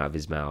came out of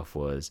his mouth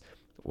was,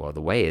 well,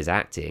 the way he's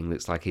acting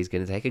looks like he's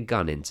going to take a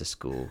gun into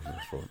school. And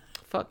I thought,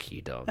 fuck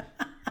you, Dom.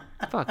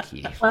 Fuck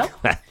you. Well,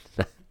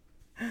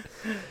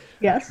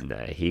 yes. No,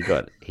 he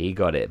got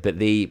it.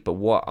 But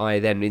what I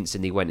then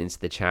instantly went into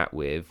the chat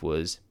with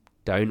was,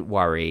 don't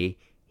worry,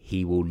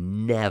 he will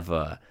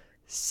never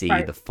see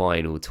the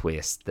final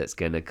twist that's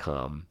going to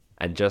come.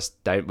 And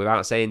just don't,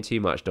 without saying too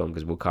much, Dom,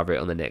 because we'll cover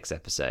it on the next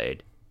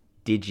episode.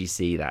 Did you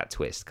see that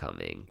twist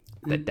coming?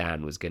 That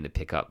Dan was going to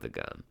pick up the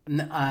gun?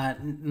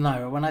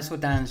 No. When I saw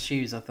Dan's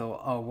shoes, I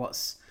thought, oh,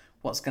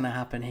 what's going to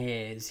happen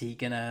here? Is he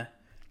going to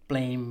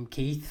blame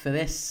Keith for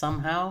this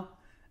somehow?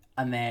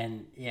 And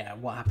then,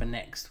 what happened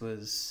next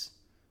was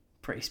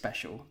pretty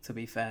special, to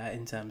be fair,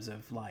 in terms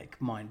of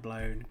like mind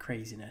blown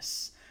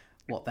craziness.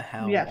 What the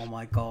hell? Yes. Oh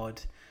my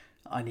God.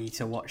 I need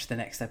to watch the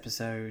next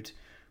episode.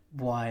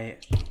 Why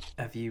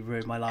have you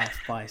ruined my life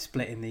by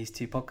splitting these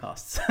two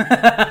podcasts?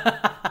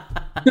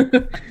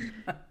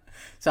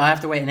 So I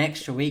have to wait an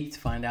extra week to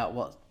find out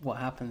what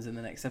happens in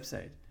the next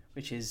episode,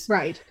 which is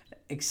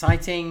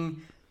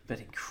exciting but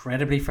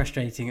incredibly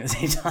frustrating at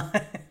the same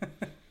time.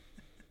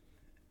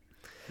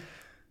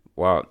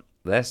 Well,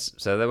 let's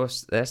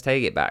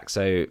take it back.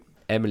 So,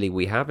 Emily,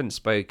 we haven't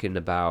spoken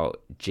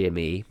about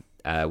Jimmy.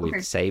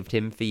 We've saved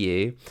him for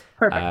you.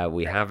 Perfect.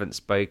 We haven't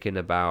spoken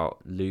about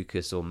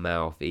Lucas or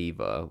Mouth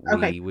either.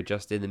 We were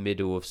just in the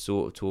middle of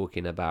sort of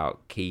talking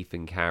about Keith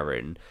and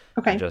Karen.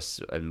 Okay.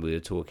 And we were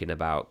talking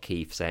about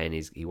Keith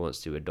saying he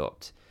wants to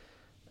adopt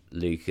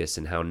Lucas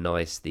and how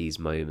nice these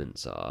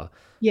moments are.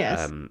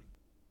 Yes.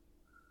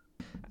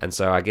 And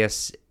so I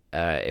guess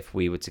if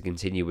we were to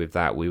continue with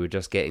that, we were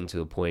just getting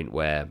to a point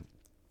where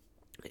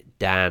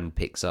Dan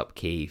picks up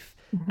Keith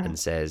and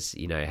says,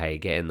 hey,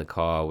 get in the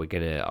car.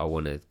 I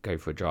want to go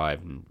for a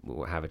drive and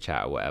we'll have a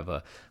chat or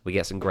whatever. We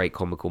get some great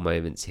comical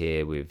moments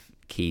here with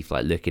Keith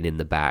like looking in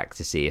the back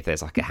to see if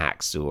there's like a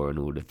hacksaw and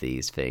all of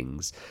these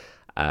things.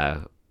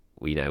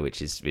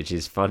 Which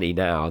is funny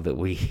now that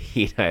we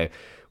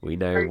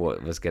know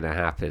what was going to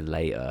happen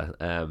later.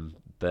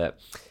 But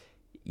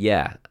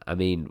yeah, I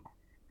mean,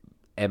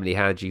 Emily,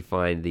 how did you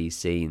find these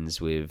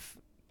scenes with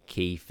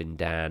Keith and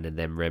Dan and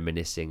them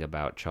reminiscing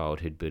about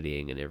childhood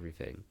bullying and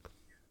everything?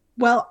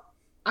 Well,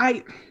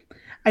 I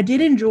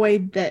did enjoy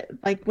that,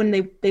 like when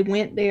they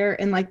went there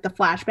and like the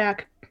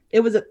flashback, it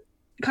was a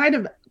kind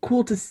of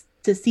cool to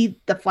see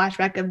the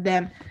flashback of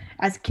them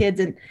as kids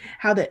and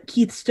how that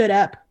Keith stood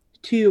up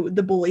to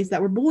the bullies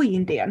that were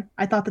bullying Dan.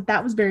 I thought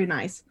that was very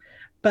nice.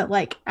 But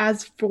like,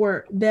 as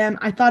for them,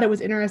 I thought it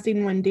was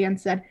interesting when Dan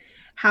said,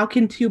 how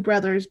can two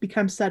brothers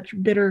become such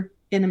bitter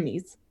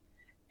enemies?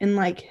 And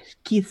like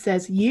Keith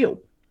says,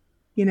 you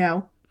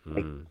know,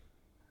 like,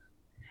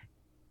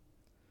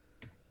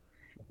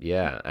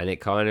 yeah, and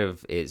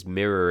it's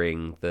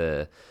mirroring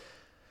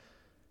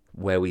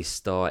where we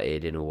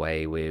started in a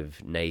way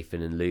with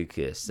Nathan and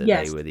Lucas, that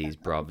they were these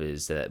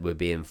brothers that were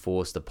being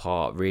forced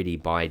apart really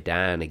by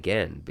Dan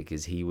again,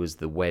 because he was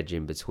the wedge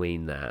in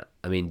between that.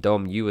 I mean,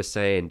 Dom, you were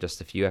saying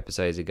just a few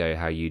episodes ago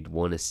how you'd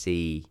want to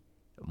see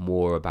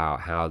more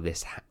about how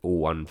this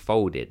all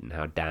unfolded and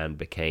how Dan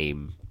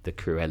became the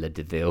Cruella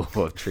de Vil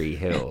of Tree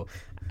Hill.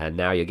 And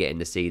now you're getting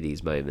to see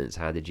these moments.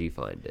 How did you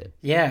find it?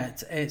 Yeah,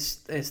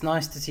 it's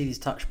nice to see these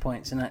touch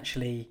points, and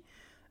actually,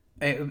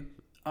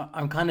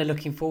 I'm kind of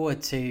looking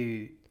forward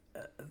to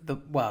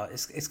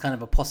it's kind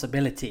of a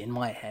possibility in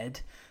my head,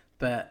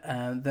 but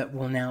that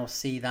we'll now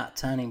see that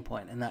turning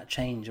point and that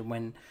change, and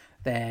when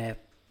their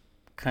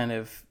kind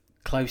of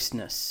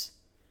closeness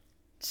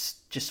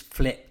just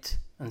flipped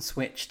and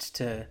switched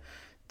to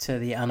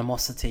the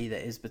animosity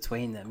that is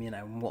between them,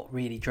 and what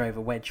really drove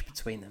a wedge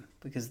between them,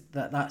 because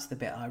that's the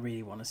bit I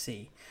really want to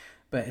see.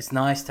 But it's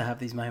nice to have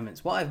these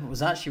moments. What I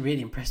was actually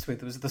really impressed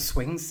with was the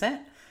swing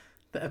set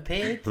that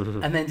appeared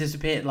and then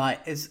disappeared.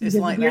 Like it's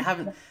like they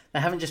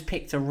haven't just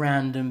picked a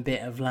random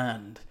bit of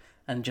land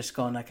and just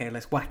gone, okay,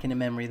 let's whack in a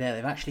memory there.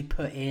 They've actually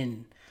put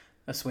in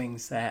a swing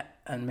set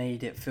and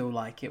made it feel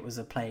like it was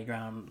a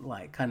playground,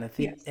 like kind of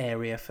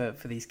area for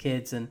these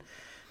kids. And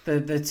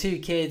the two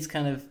kids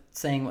kind of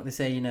saying what they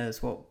say,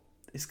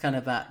 it's kind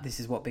of that this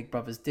is what big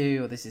brothers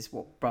do, or this is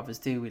what brothers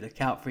do. We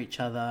look out for each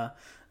other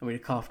and we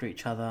look after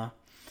each other.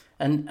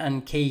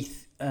 And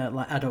Keith,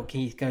 like adult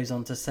Keith, goes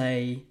on to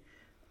say,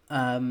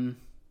 and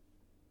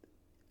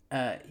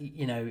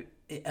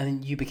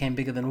you became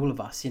bigger than all of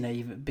us,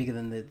 even bigger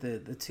than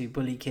the two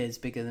bully kids,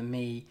 bigger than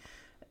me,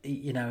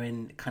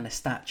 in kind of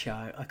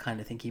stature. I kind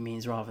of think he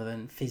means rather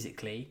than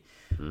physically,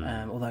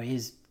 although he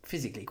is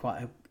physically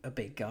quite a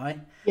big guy.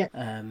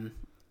 Yeah.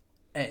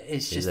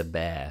 He's a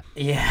bear.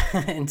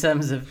 Yeah, in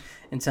terms of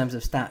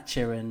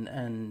stature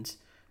and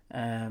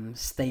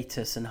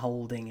status and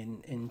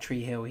holding in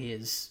Tree Hill, he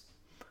is.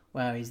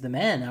 Well, he's the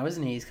man now,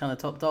 isn't he? He's kind of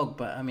top dog.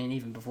 But I mean,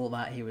 even before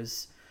that, he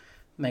was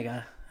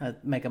mega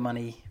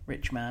money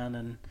rich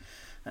man,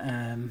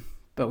 and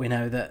but we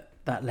know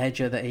that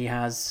ledger that he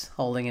has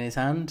holding in his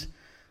hand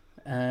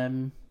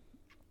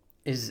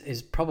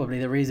is probably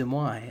the reason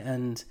why.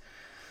 And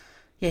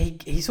yeah,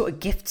 he sort of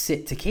gifts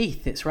it to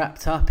Keith. It's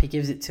wrapped up. He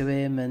gives it to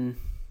him, and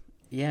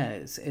yeah,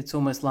 it's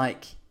almost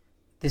like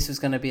this was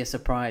going to be a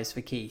surprise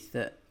for Keith.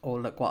 That, oh,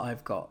 look what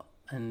I've got.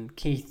 And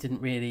Keith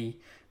didn't really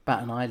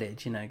bat an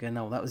eyelid, go,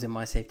 no, that was in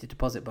my safety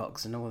deposit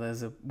box, and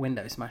there's a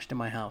window smashed in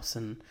my house,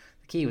 and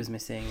the key was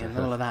missing, and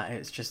all of that.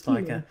 It's just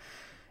like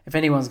if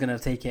anyone's going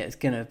to take it, it's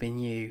going to have been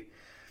you.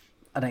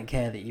 I don't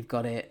care that you've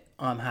got it.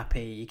 I'm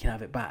happy. You can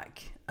have it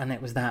back. And it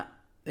was that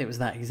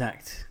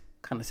exact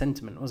kind of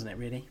sentiment, wasn't it?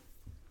 Really.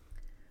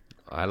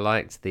 I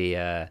liked the.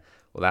 Well,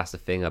 that's the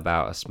thing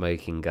about a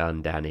smoking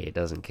gun, Danny. It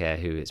doesn't care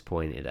who it's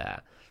pointed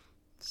at.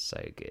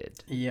 So good.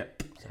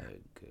 Yep. So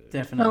good.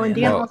 Definitely. Oh, and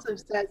Dan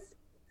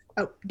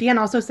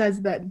also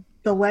says that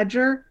the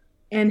ledger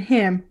and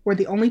him were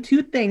the only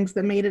two things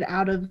that made it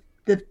out of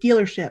the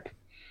dealership.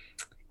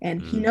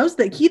 And he knows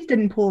that Keith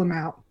didn't pull him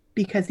out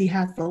because he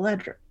has the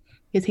ledger.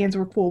 His hands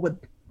were full with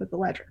the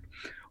ledger.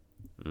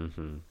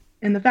 Mm-hmm.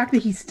 And the fact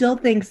that he still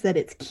thinks that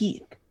it's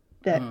Keith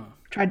that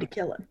tried to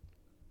kill him.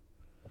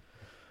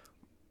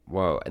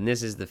 Well, and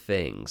this is the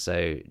thing.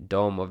 So,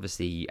 Dom,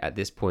 obviously, at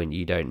this point,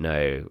 you don't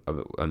know.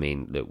 I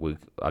mean, look,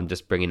 I'm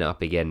just bringing it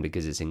up again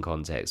because it's in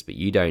context, but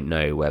you don't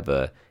know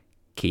whether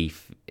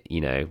Keith,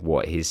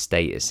 what his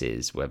status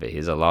is, whether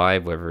he's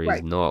alive, whether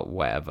he's not,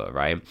 whatever,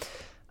 right?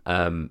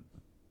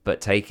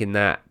 But putting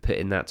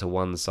that to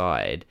one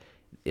side,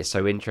 it's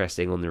so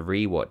interesting on the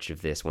rewatch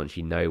of this once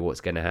you know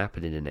what's going to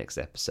happen in the next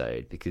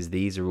episode, because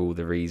these are all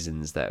the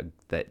reasons that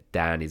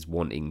Dan is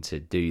wanting to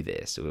do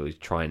this, or is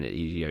trying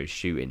to,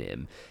 shooting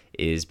him,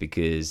 is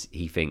because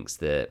he thinks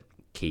that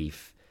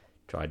Keith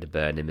tried to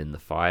burn him in the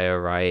fire,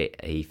 right?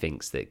 He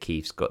thinks that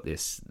Keith's got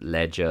this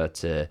ledger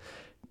to,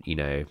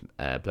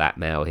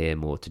 blackmail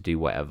him or to do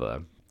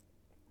whatever.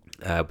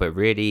 But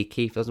really,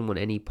 Keith doesn't want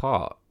any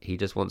part. He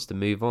just wants to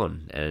move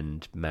on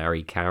and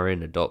marry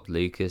Karen, adopt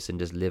Lucas, and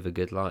just live a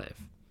good life.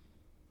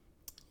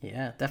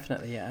 Yeah,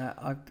 definitely. Yeah,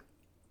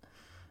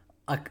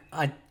 I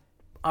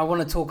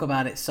want to talk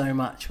about it so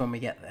much when we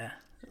get there,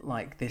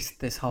 like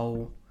this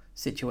whole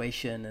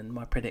situation and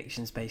my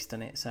predictions based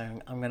on it. So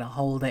I'm going to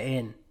hold it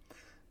in.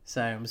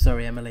 So I'm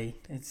sorry, Emily.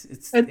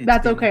 It's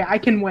that's okay. I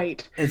can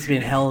wait. It's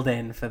been held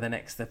in for the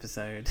next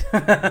episode.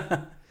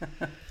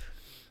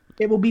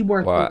 It will be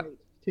worth the wait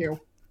too.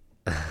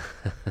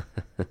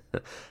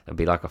 It'll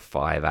be like a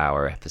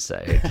 5-hour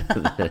episode.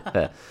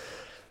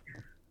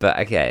 But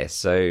okay,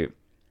 so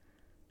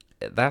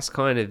that's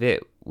kind of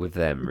it with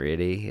them,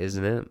 really,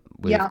 isn't it?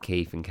 With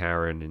Keith and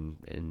Karen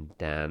and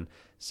Dan.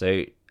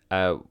 So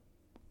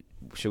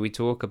should we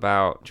talk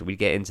about? Should we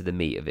get into the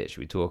meat of it? Should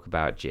we talk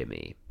about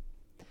Jimmy?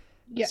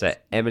 Yes. So,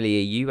 Emily,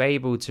 are you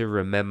able to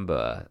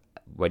remember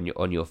when you're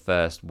on your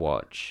first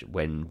watch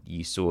when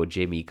you saw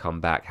Jimmy come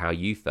back, how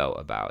you felt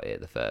about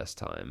it the first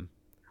time?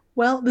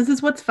 Well, this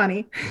is what's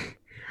funny.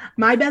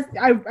 I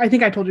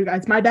think I told you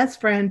guys, my best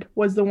friend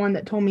was the one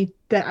that told me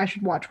that I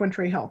should watch One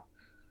Tree Hill.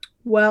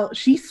 Well,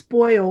 she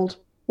spoiled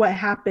what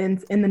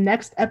happens in the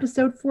next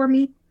episode for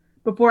me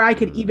before I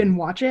could even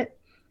watch it,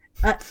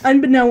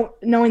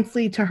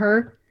 unbeknownstly to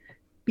her,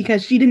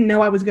 because she didn't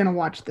know I was going to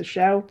watch the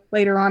show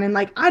later on. And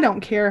like, I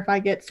don't care if I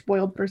get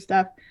spoiled for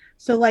stuff.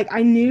 So like,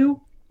 I knew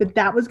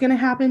that was going to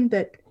happen,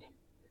 that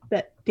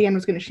Dan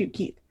was going to shoot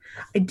Keith.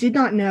 I did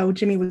not know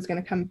Jimmy was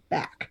going to come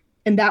back,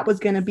 and that was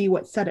going to be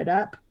what set it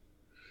up.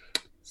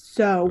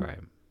 So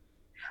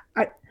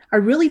right. I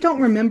really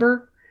don't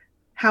remember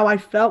how I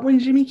felt when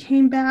Jimmy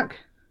came back,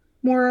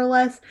 more or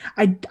less.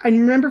 I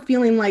remember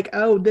feeling like,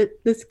 oh,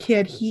 this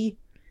kid,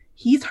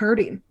 he's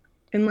hurting,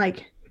 and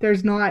like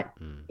there's not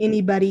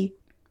anybody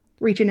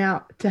reaching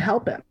out to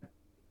help him.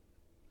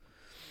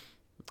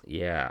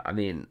 Yeah, I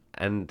mean,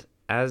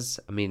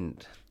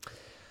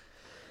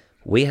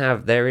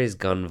 there is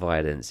gun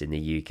violence in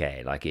the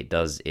UK. Like it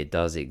does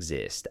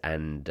exist,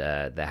 and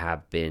there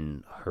have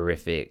been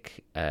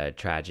horrific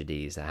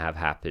tragedies that have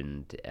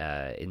happened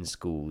in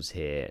schools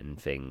here and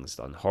things,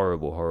 on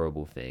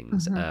horrible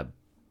things.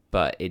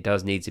 But it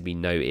does need to be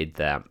noted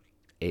that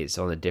it's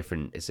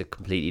a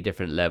completely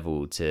different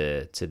level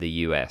to the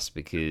US,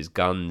 because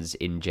guns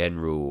in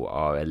general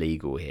are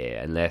illegal here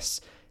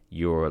unless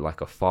you're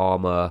like a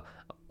farmer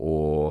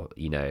or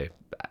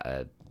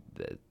a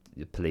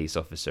police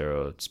officer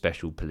or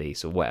special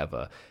police or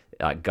whatever.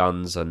 Like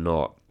guns are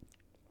not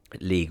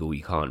legal.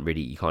 You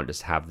can't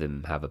just have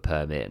a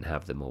permit and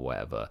have them or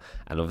whatever.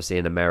 And obviously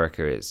in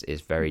America it's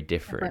very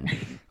different.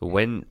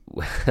 When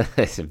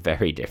it's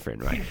very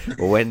different, right?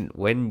 Well,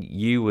 when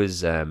you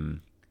was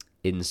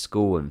in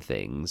school and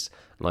things,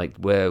 like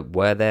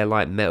were there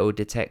like metal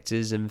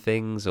detectors and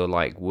things, or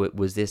like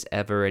was this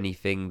ever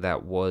anything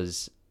that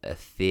was a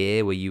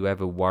fear? Were you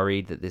ever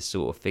worried that this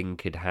sort of thing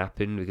could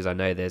happen? Because I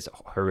know there's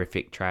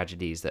horrific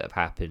tragedies that have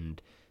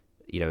happened,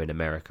 in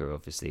America,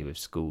 obviously, with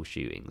school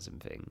shootings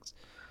and things.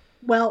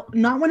 Well,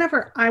 not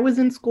whenever I was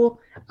in school.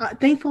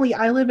 Thankfully,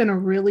 I live in a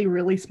really,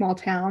 really small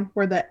town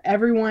where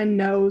everyone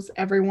knows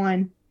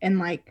everyone, and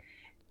like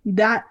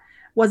that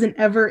wasn't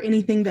ever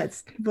anything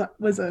that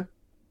was a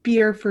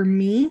fear for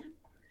me.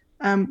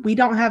 We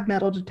don't have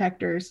metal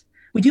detectors.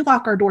 We do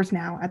lock our doors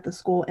now at the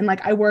school, and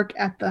like I work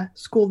at the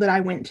school that I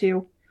went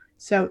to,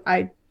 so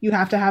you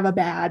have to have a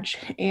badge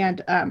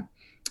and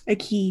a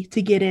key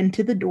to get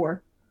into the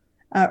door,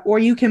 or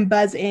you can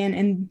buzz in,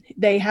 and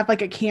they have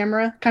like a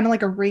camera, kind of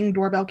like a Ring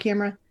doorbell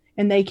camera,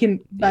 and they can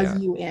buzz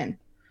you in,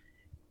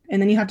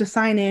 and then you have to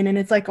sign in, and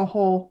it's like a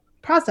whole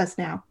process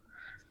now.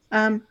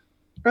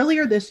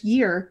 Earlier this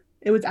year,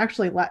 it was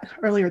actually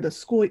earlier this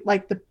school,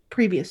 like the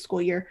previous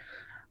school year,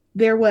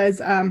 there was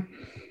an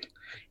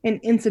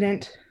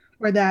incident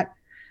where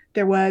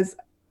there was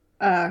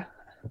a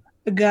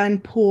gun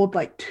pulled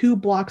like 2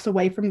 blocks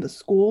away from the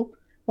school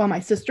while my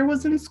sister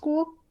was in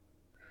school,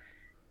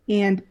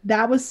 and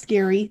that was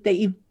scary.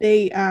 They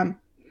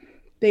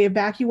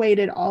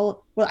evacuated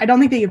all. Well, I don't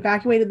think they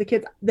evacuated the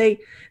kids. They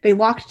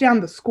locked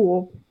down the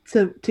school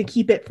to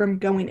keep it from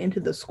going into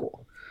the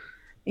school,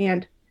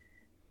 and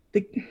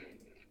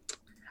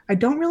I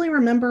don't really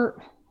remember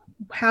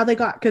how they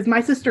got, because my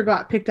sister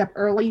got picked up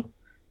early,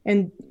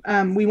 and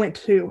we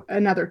went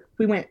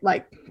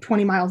like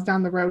 20 miles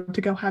down the road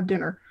to go have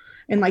dinner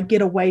and like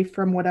get away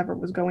from whatever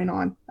was going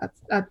on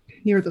at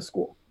near the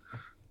school.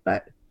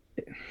 But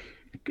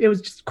it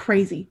was just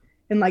crazy,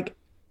 and like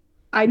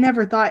I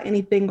never thought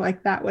anything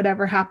like that would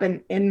ever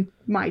happen in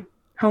my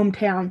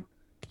hometown,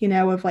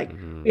 of like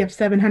we have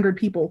 700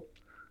 people,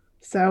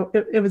 so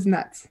it was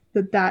nuts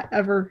that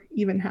ever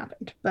even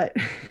happened. But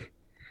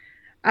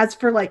as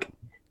for like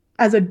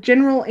as a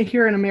general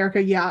here in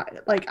America, yeah,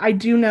 like I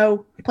do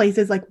know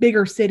places like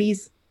bigger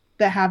cities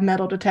that have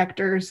metal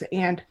detectors,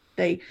 and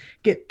they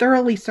get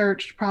thoroughly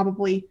searched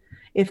probably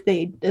if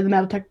the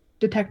metal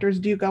detectors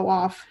do go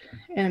off.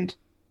 And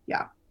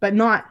yeah, but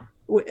not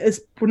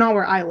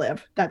where I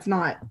live. That's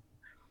not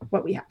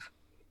what we have.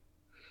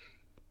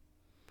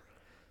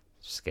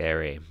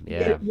 Scary,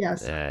 yeah.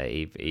 Yes.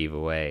 Either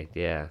way,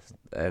 yeah.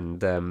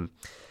 And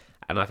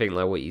I think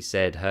like what you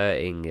said,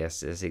 hurting,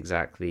 yes, is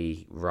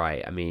exactly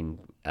right. I mean,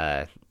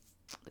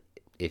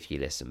 if you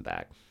listen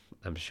back,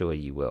 I'm sure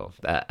you will.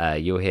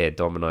 You'll hear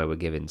Dom and I were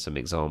giving some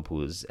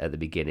examples at the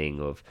beginning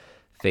of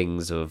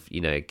things of,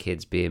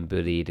 kids being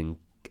bullied and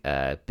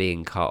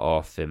being cut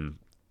off and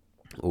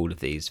all of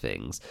these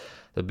things.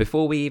 But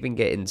before we even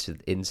get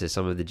into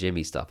some of the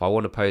Jimmy stuff, I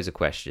want to pose a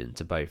question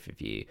to both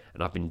of you,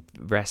 and I've been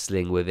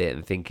wrestling with it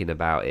and thinking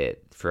about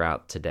it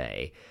throughout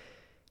today.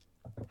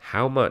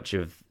 How much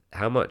of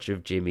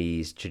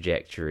Jimmy's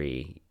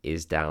trajectory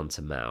is down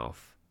to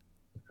Mouth?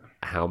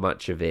 How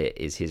much of it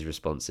is his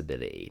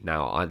responsibility?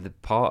 Now, I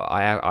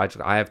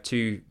have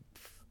two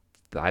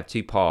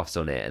two paths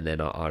on it, and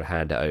then I'll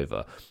hand it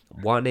over.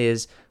 One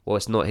is, well,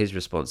 it's not his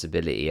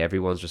responsibility.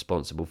 Everyone's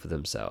responsible for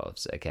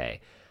themselves.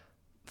 Okay,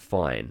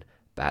 fine.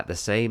 But at the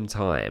same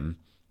time,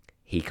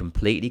 he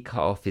completely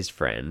cut off his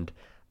friend.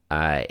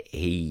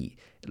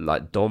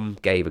 Like Dom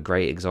gave a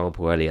great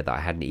example earlier that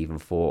I hadn't even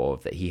thought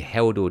of, that he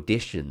held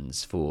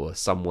auditions for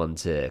someone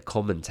to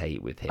commentate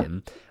with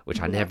him, which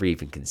I never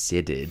even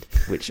considered,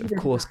 which of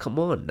course, come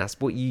on, that's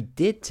what you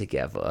did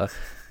together.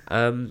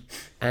 And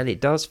it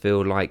does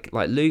feel like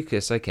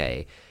Lucas,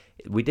 okay,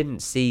 we didn't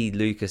see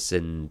Lucas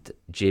and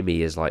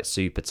Jimmy as like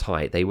super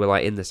tight. They were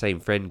like in the same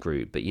friend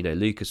group, but you know,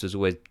 Lucas was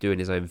always doing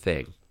his own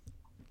thing.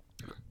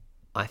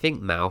 I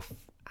think Mouth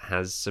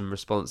has some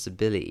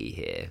responsibility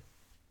here.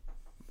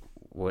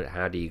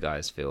 How do you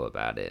guys feel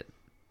about it?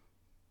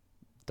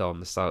 Dom,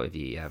 let's start with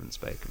you. You haven't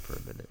spoken for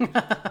a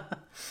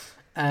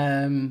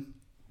minute.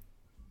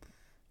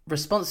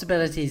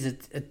 Responsibility is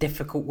a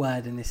difficult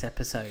word in this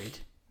episode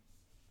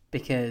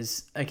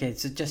because, okay,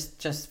 so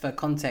just for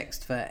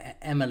context for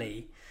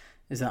Emily,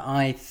 is that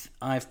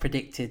I've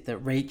predicted that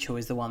Rachel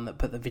is the one that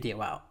put the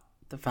video out,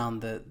 that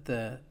found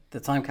the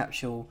time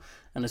capsule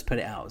and has put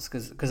it out,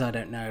 because I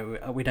don't know,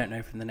 we don't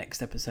know from the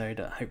next episode.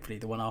 Hopefully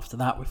the one after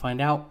that we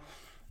find out.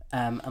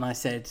 And I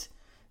said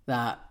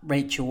that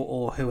Rachel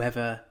or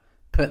whoever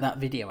put that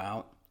video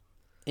out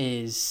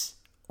is,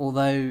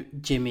 although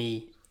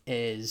Jimmy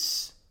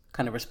is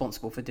kind of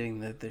responsible for doing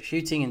the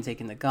shooting and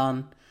taking the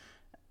gun,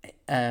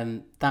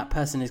 that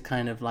person is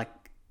kind of like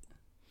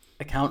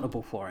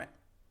accountable for it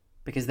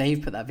because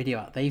they've put that video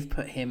out. They've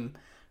put him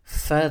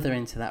further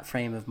into that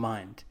frame of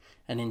mind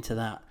and into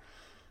that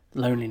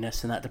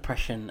loneliness and that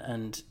depression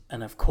and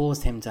have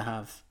caused him to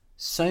have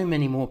so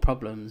many more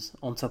problems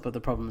on top of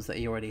the problems that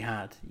he already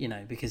had, you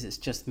know, because it's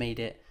just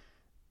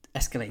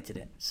escalated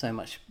it so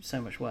much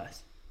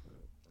worse.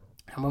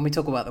 And when we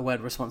talk about the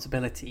word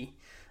responsibility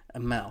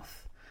and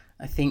Mouth,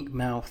 I think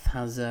Mouth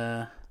has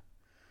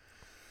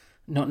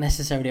not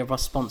necessarily a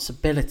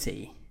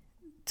responsibility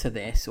to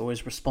this or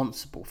is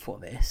responsible for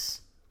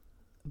this,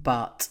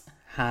 but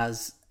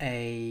has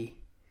a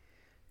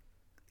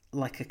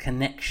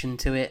connection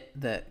to it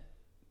that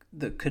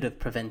could have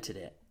prevented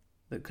it.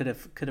 That could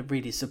have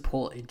really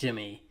supported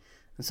Jimmy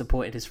and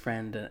supported his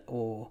friend,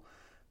 or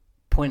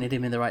pointed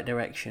him in the right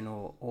direction,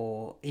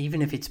 or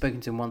even if he'd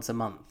spoken to him once a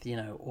month, you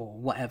know, or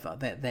whatever.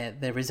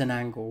 There is an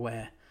angle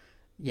where,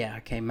 yeah,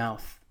 okay,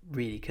 Mouth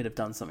really could have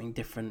done something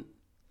different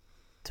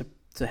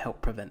to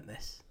help prevent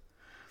this.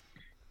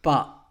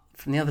 But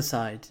from the other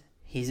side,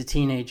 he's a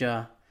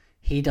teenager.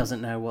 He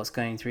doesn't know what's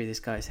going through this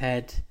guy's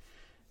head.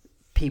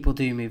 People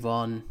do move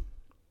on.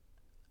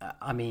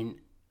 I mean,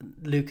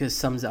 Lucas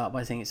sums it up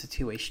by saying it's a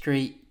two-way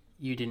street.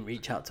 You didn't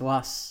reach out to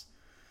us.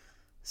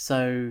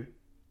 So,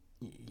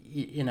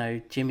 you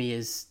know, Jimmy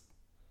is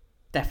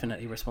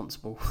definitely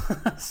responsible.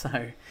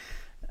 So,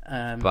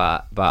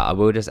 but I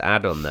will just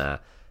add on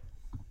that.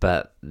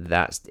 But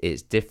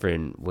it's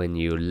different when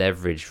you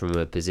leverage from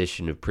a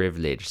position of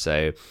privilege.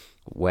 So,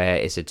 where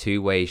it's a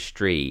two-way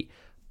street,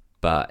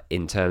 but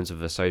in terms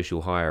of a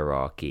social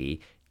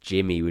hierarchy,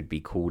 Jimmy would be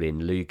calling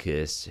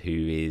Lucas, who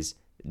is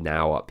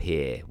now up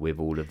here with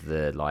all of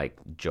the like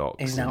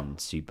jocks and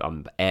super.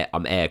 I'm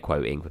air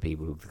quoting for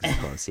people who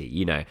can't see.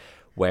 You know,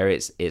 where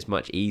it's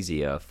much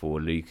easier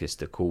for Lucas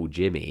to call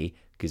Jimmy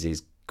because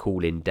he's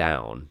calling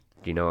down.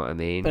 Do you know what I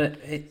mean? But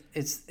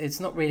it's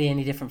not really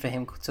any different for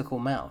him to call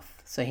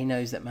Mouth. So he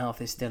knows that Mouth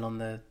is still on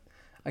the.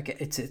 Okay,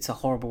 it's a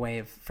horrible way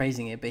of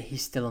phrasing it, but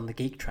he's still on the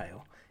geek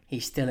trail.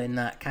 He's still in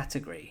that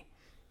category,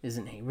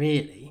 isn't he?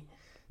 Really?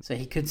 So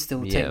he could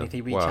still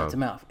technically reach out to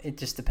Mouth. It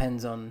just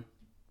depends on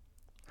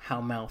how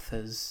Mouth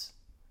has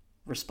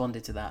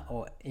responded to that,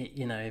 or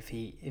you know, if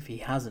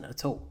he hasn't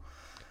at all.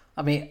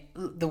 I mean,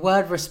 the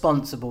word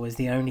responsible is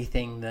the only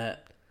thing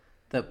that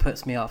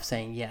puts me off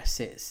saying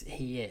yes.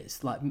 He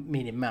is, like,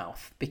 meaning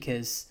Mouth,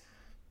 because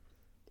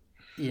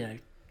you know,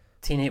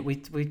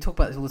 we talk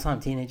about this all the time.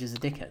 Teenagers are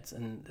dickheads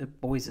and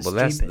boys are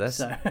stupid.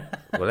 So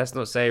well, let's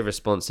not say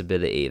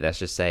responsibility. Let's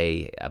just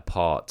say a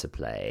part to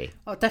play.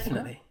 Oh,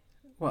 definitely.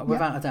 Well,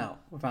 without a doubt.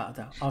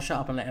 I'll shut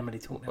up and let Emily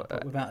talk now.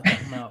 But without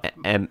a doubt,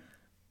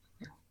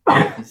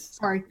 Mouth.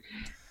 Sorry.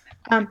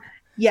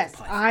 Yes,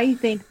 I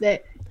think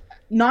that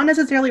not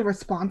necessarily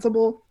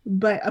responsible,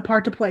 but a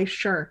part to play.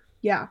 Sure.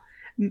 Yeah.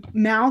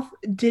 Mouth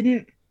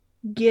didn't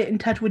get in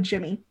touch with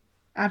Jimmy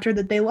after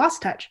that they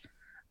lost touch.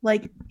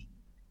 Like,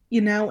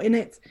 you know, and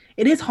it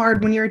is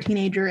hard when you're a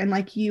teenager and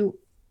like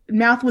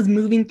Mouth was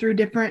moving through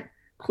different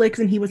cliques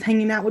and he was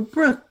hanging out with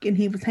Brooke and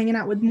he was hanging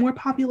out with more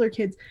popular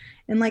kids.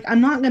 And like,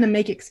 I'm not going to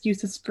make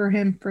excuses for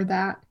him for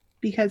that,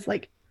 because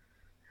like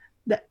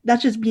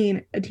that's just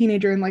being a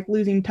teenager and like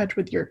losing touch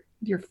with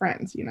your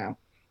friends, you know.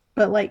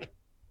 But like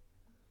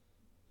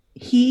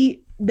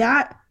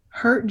that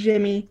hurt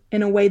Jimmy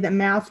in a way that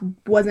Mouth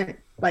wasn't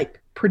like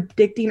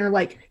predicting or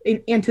like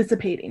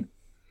anticipating.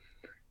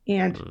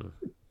 And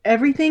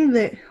everything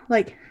that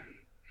like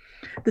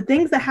the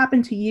things that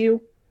happen to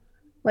you,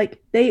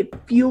 like they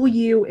fuel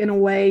you in a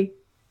way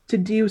to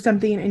do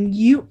something, and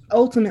you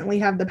ultimately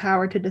have the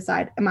power to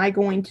decide, am I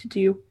going to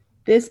do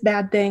this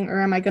bad thing,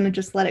 or am I going to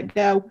just let it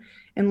go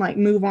and like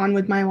move on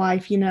with my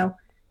life? You know,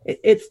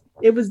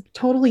 it was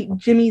totally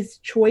Jimmy's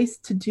choice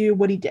to do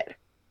what he did.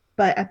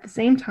 But at the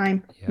same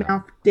time,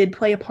 Mouth did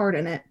play a part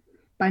in it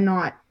by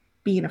not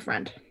being a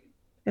friend,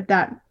 if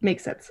that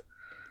makes sense.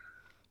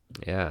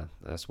 Yeah,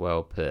 that's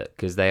well put.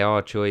 Because they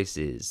are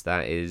choices.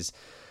 There's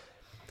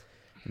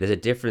a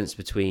difference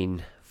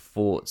between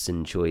thoughts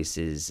and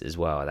choices as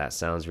well. That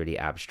sounds really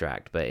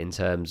abstract. But in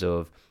terms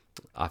of,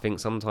 I think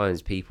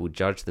sometimes people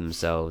judge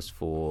themselves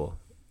for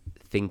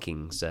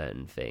thinking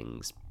certain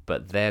things,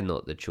 but they're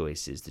not the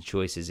choices. The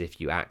choice is if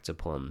you act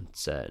upon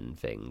certain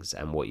things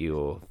and what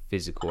your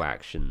physical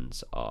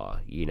actions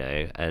are, you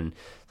know. And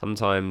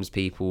sometimes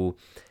people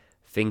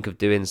think of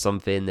doing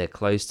something, they're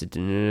close to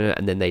doing,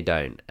 and then they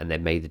don't, and they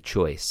made the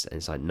choice, and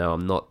it's like, no,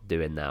 I'm not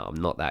doing that, I'm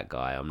not that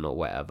guy, I'm not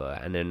whatever.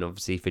 And then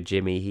obviously for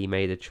Jimmy, he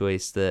made a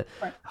choice that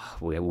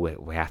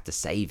we have to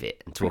save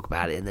it and talk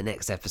about it in the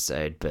next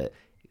episode. But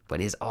when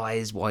his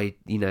eyes wide,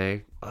 you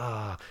know,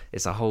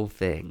 it's a whole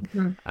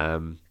thing.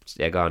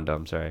 Yeah, go on,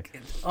 Dom, sorry.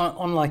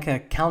 On like a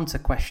counter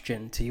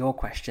question to your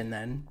question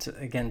then,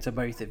 to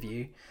both of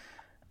you,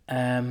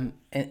 in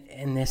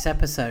this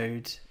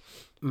episode,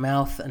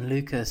 Mouth and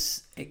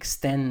Lucas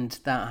extend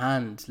that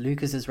hand.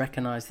 Lucas has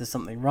recognised there's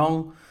something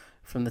wrong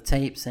from the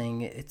tape,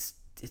 saying it's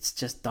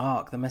just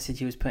dark. The message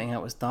he was putting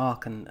out was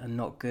dark and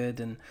not good,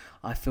 and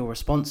I feel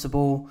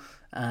responsible,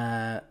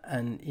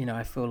 and you know,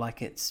 I feel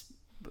like it's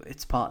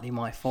partly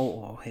my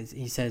fault, or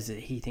he says that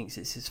he thinks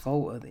it's his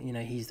fault, or that, you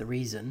know, he's the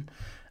reason.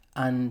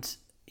 And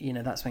you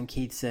know, that's when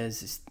Keith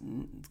says it's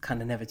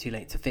kind of never too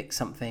late to fix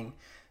something.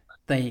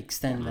 They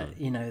extend that,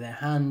 you know, their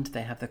hand.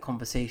 They have the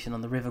conversation on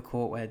the river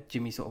court where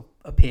Jimmy sort of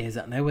appears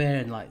out of nowhere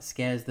and like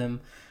scares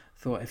them.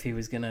 Thought if he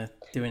was gonna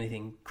do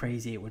anything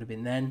crazy, it would have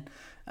been then.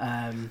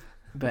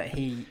 But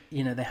he,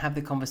 you know, they have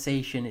the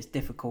conversation. It's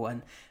difficult,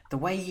 and the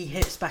way he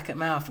hits back at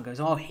Mouth and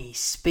goes, "Oh, he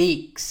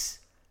speaks."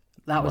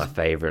 That was my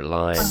favourite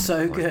line.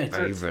 So good.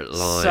 Favourite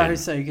line.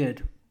 So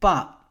good.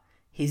 But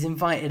he's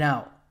invited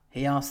out.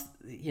 He asked,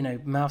 you know,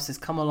 Mouth says,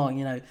 "Come along."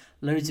 You know,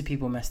 loads of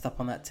people messed up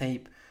on that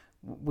tape.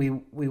 We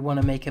want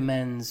to make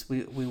amends.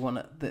 We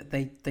want to.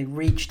 They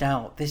reached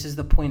out. This is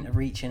the point of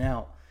reaching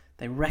out.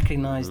 They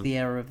recognized the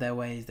error of their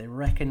ways. They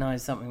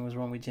recognized something was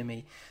wrong with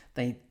Jimmy.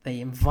 They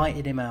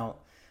invited him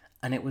out,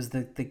 and it was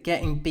the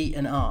getting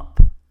beaten up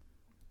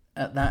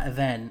at that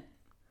event,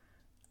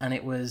 and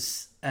it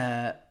was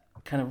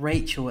kind of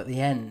Rachel at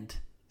the end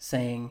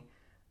saying,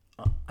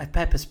 "I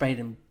pepper sprayed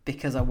him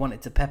because I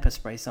wanted to pepper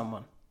spray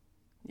someone.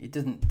 I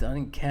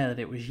didn't care that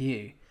it was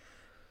you."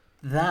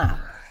 That.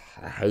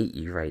 I hate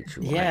you,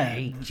 Rachel. Yeah, I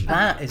hate you.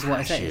 That is what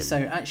I say. So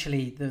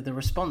actually, the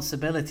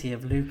responsibility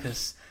of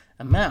Lucas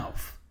and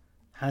Mouth,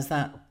 has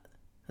that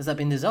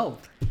been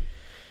dissolved?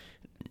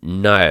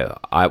 No,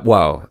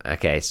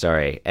 okay,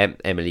 sorry.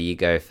 Emily, you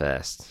go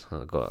first.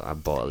 I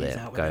bottle it.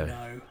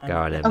 Go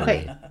on, Emily.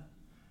 Okay.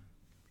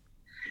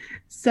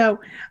 So,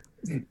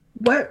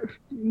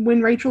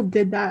 when Rachel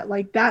did that,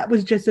 like that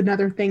was just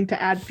another thing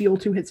to add fuel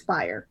to his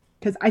fire,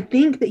 because I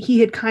think that he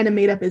had kind of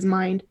made up his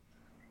mind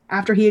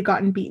after he had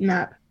gotten beaten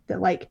up that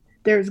like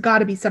there's got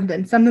to be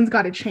something's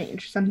got to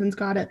change, something's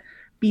got to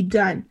be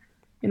done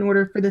in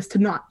order for this to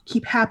not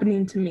keep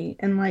happening to me.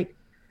 And like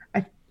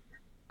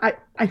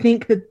I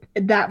think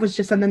that was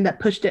just something that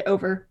pushed it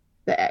over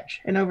the edge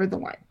and over the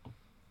line.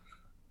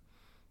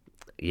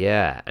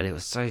 Yeah, and it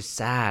was so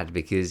sad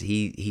because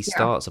he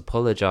starts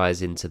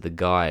apologizing to the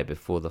guy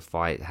before the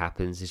fight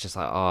happens. It's just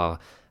like, "Oh,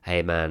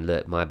 hey man,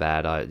 look, my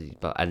bad."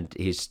 And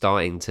he's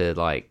starting to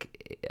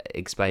like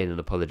explain and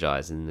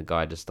apologize, and the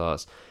guy just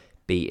starts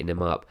beating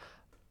him up.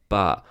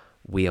 But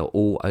we're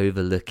all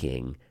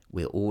overlooking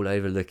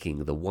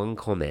the one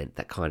comment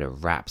that kind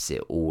of wraps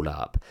it all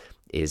up,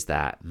 is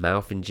that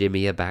Mouth and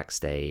Jimmy are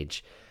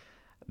backstage.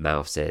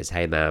 Mouth says,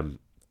 "Hey man,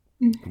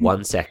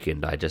 1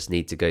 second, I just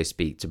need to go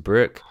speak to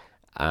Brooke."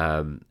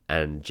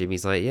 And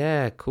Jimmy's like,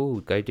 "Yeah, cool,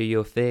 go do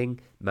your thing."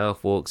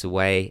 Mouth walks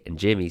away, and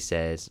Jimmy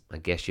says, "I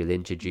guess you'll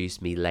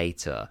introduce me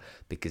later,"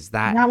 because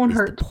that is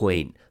the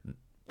point.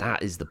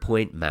 That is the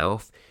point,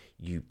 Mouth.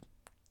 You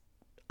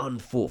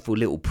unthoughtful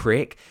little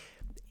prick.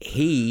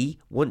 He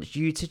wants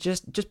you to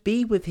just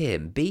be with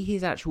him, be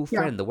his actual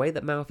friend. The way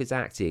that Mouth is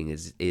acting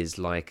is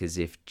like as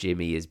if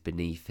Jimmy is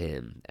beneath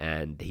him,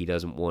 and he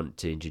doesn't want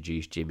to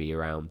introduce Jimmy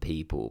around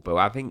people. But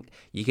I think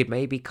you could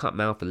maybe cut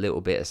Mouth a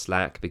little bit of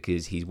slack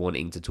because he's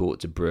wanting to talk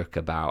to Brooke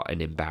about an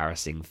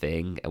embarrassing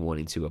thing and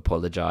wanting to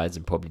apologize,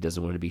 and probably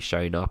doesn't want to be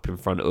shown up in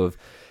front of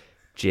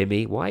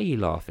Jimmy. Why are you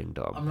laughing,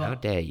 Dom? How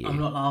dare you? I'm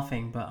not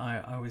laughing, but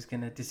I was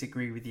going to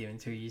disagree with you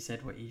until you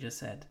said what you just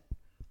said.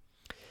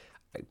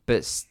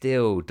 But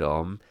still,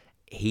 Dom,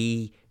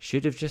 he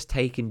should have just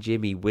taken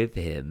Jimmy with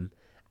him.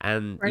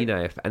 And, you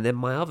know, and then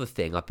my other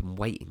thing, I've been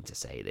waiting to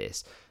say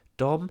this.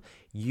 Dom,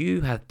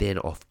 you have been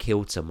off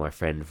kilter, my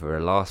friend, for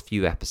the last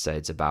few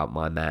episodes about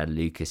my man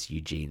Lucas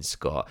Eugene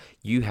Scott.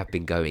 You have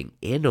been going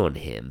in on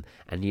him.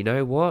 And you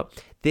know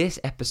what? This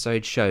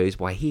episode shows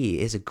why he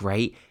is a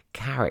great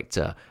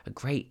character, a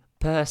great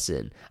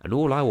person. And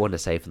all I want to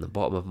say from the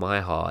bottom of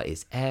my heart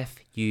is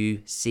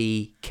FUCKYOU,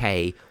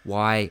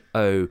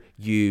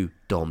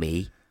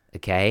 Dommy.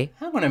 Okay?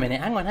 Hang on a minute.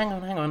 Hang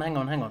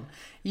on.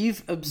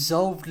 You've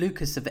absolved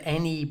Lucas of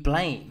any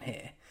blame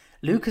here.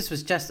 Lucas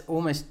was just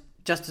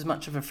as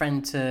much of a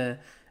friend to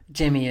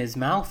Jimmy as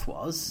Mouth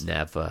was.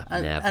 Never.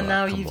 And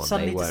now you've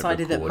suddenly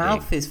decided that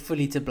Mouth is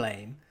fully to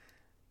blame,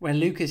 when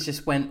Lucas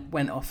just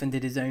went off and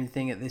did his own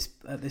thing at this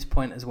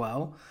point as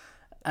well.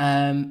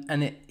 And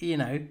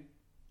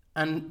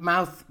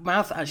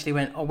Mouth actually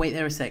went, oh wait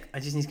there a sec, I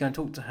just need to go and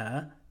talk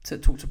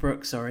to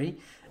Brooke, sorry.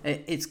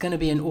 It's going to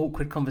be an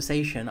awkward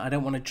conversation. I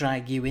don't want to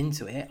drag you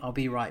into it. I'll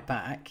be right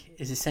back,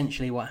 is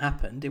essentially what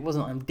happened. It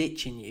wasn't I'm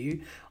ditching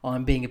you or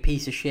I'm being a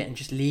piece of shit and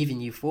just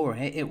leaving you for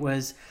it. It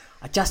was,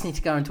 I just need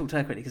to go and talk to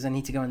her quickly because I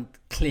need to go and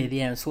clear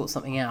the air and sort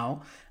something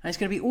out. And it's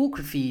going to be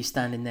awkward for you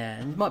standing there.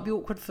 And it might be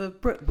awkward for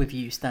Brooke with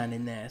you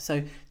standing there.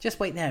 So just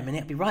wait there a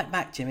minute. I'll be right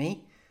back,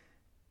 Jimmy.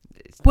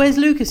 Where's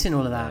Lucas in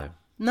all of that?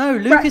 No,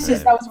 Lucas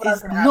is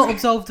not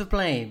absolved of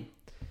blame.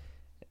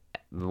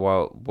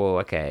 Well,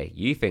 okay.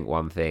 You think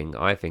one thing,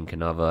 I think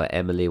another.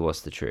 Emily,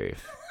 what's the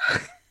truth?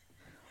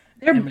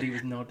 Emily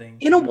was nodding.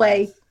 In a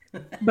way,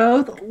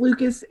 both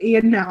Lucas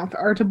and Mouth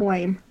are to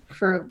blame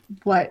for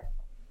what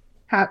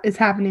is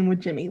happening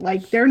with Jimmy.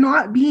 Like, they're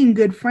not being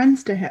good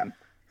friends to him.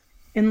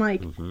 And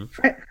like,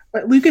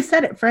 but Lucas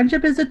said it,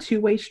 friendship is a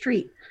two-way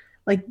street.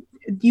 Like,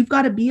 you've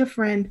got to be a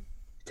friend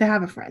to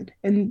have a friend.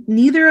 And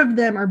neither of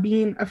them are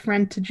being a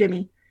friend to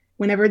Jimmy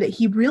whenever that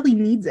he really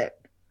needs it,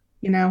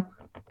 you know?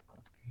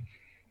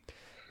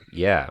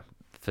 Yeah,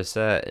 for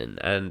certain.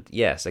 And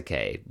yes,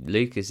 okay,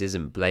 Lucas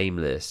isn't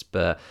blameless,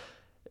 but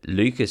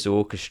Lucas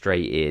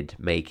orchestrated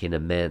making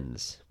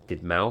amends.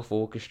 Did Mouth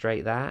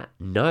orchestrate that?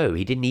 No,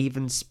 he didn't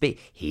even speak.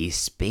 He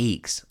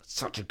speaks.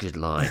 Such a good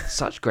line.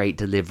 Such great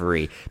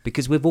delivery.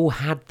 Because we've all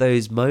had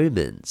those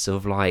moments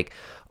of like,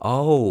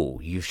 oh,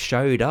 you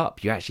showed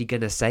up. You're actually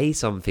going to say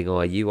something,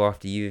 are you,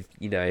 after you've,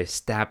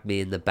 stabbed me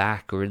in the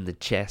back or in the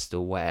chest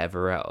or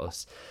whatever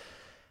else.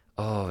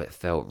 Oh, it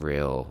felt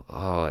real.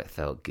 Oh, it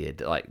felt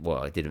good. Like,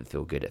 well, it didn't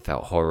feel good. It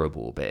felt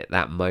horrible. But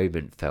that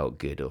moment felt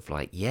good of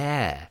like,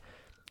 yeah,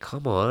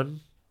 come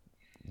on,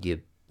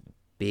 you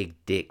big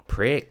dick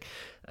prick.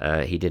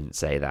 He didn't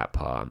say that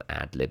part. I'm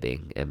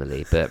ad-libbing,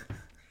 Emily. But,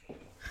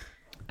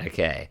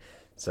 okay.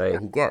 So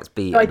he gets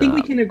beaten I think up.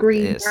 we can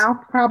agree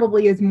Mouth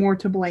probably is more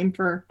to blame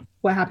for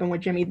what happened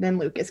with Jimmy than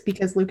Lucas,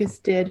 because Lucas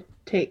did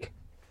take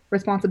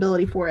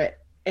responsibility for it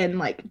and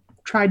like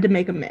tried to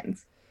make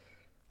amends.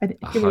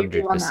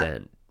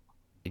 100%.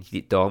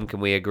 Dom,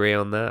 can we agree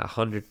on that?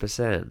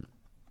 100%.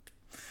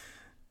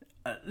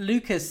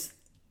 Lucas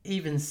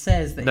even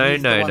says that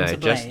he's the one to blame.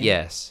 Just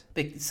yes.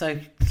 So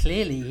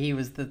clearly he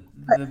was the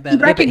better. He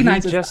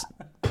recognizes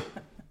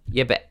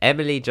Yeah, but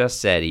Emily just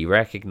said he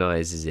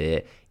recognizes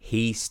it.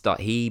 He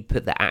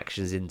put the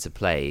actions into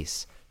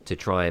place to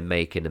try and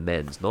make an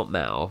amends, not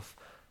Mouth.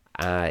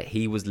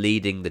 He was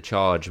leading the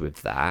charge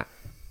with that.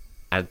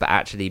 But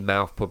actually,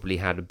 Mouth probably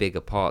had a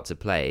bigger part to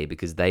play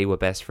because they were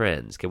best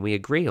friends. Can we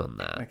agree on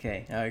that?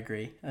 Okay, I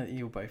agree.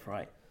 You're both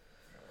right.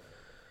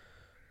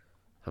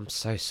 I'm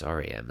so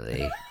sorry,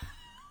 Emily.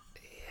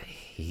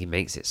 He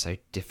makes it so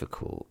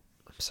difficult.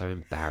 I'm so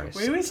embarrassed.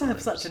 We always have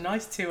such a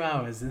nice 2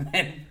 hours and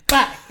then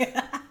back.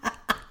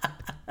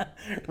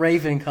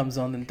 Raven comes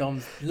on and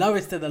Dom's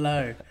lowest of the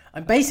low.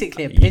 I'm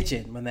basically a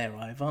pigeon when they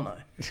arrive, aren't I?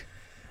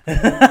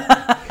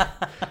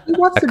 Who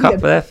wants to be a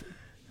pigeon?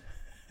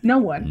 No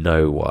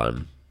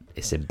one.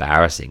 It's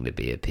embarrassing to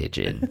be a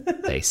pigeon.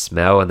 They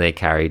smell and they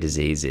carry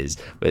diseases.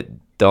 But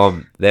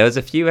Dom, there was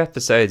a few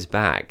episodes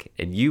back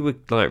and you were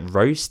like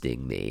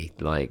roasting me.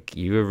 Like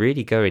you were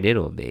really going in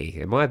on me.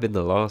 It might have been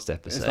the last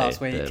episode. It was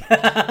last week.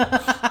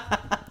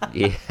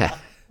 Yeah.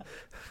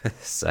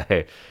 So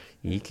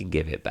you can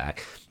give it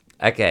back.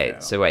 Okay,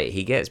 so wait,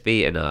 he gets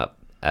beaten up.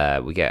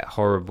 We get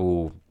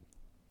horrible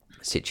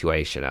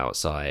situation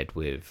outside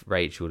with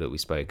Rachel that we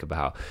spoke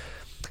about.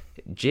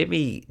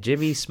 Jimmy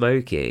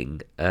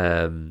smoking,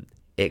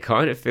 it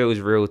kind of feels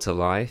real to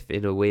life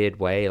in a weird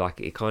way. Like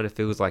it kind of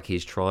feels like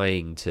he's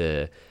trying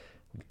to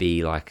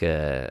be like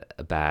a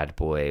bad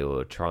boy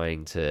or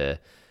trying to,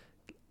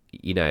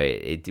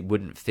 it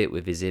wouldn't fit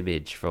with his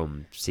image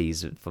from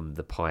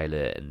the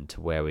pilot and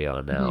to where we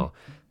are now.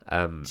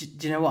 Do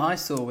you know what I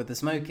saw with the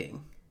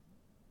smoking?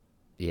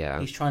 Yeah,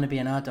 he's trying to be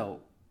an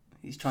adult.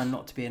 He's trying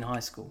not to be in high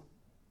school.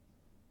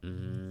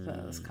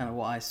 That's kind of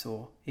what I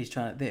saw. He's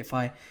trying to. If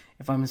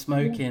I'm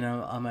smoking,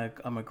 I'm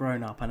a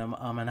grown up and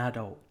I'm an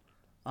adult.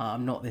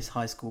 I'm not this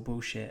high school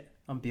bullshit.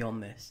 I'm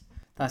beyond this.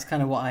 That's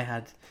kind of what I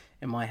had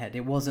in my head.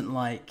 It wasn't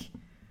like,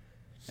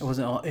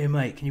 oh, hey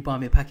mate, can you buy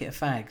me a packet of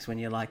fags when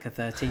you're like a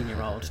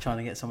 13-year-old trying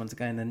to get someone to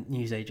go in the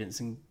newsagents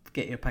and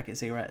get you a packet of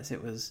cigarettes.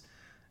 It was,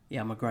 yeah,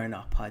 I'm a grown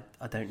up.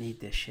 I don't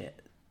need this shit.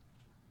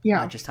 Yeah.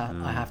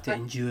 I have to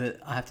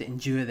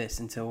endure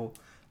this until.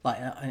 Like,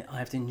 I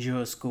have to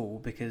endure school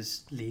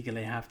because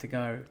legally I have to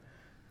go.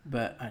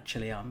 But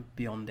actually, I'm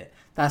beyond it.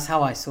 That's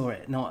how I saw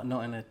it. Not in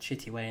a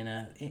shitty way.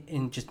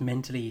 In just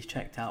mentally, he's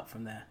checked out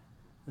from there,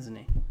 isn't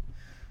he?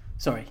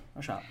 Sorry,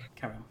 I'll shut up.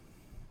 Carry on.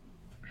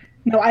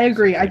 No, I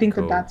agree. Okay, I think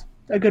cool. that's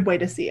a good way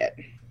to see it.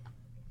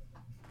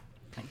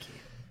 Thank you.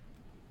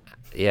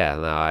 Yeah,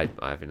 no, I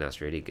think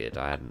that's really good.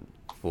 I hadn't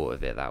thought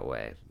of it that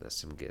way. That's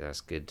some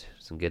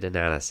good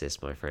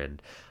analysis, my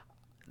friend.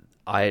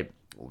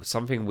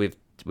 Something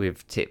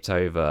we've tipped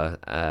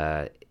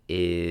over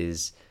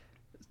is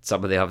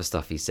some of the other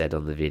stuff he said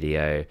on the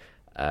video.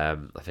 I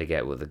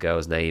forget what the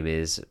girl's name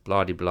is.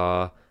 Blah de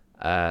blah.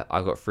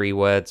 I've got 3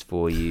 words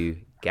for you: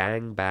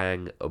 gang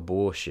bang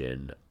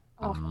abortion.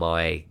 Oh.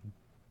 My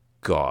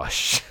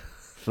gosh,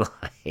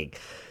 like.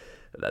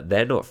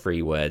 They're not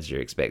 3 words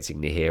you're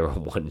expecting to hear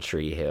on One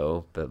Tree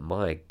Hill, but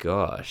my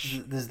gosh.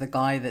 There's the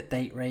guy that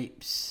date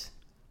rapes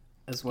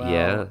as well.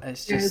 Yeah.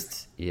 It's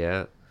just...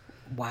 Yeah.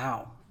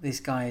 Wow. This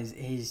guy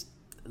he's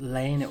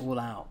laying it all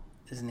out,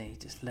 isn't he?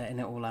 Just letting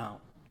it all out.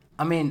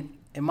 I mean,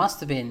 it must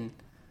have been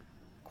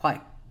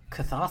quite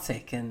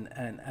cathartic and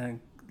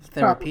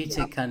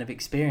therapeutic kind of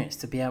experience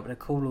to be able to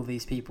call all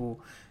these people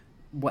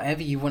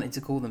whatever you wanted to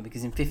call them,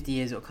 because in 50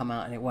 years it'll come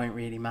out and it won't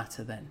really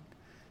matter then.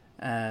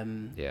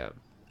 Yeah.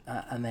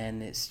 And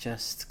then it's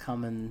just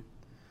come and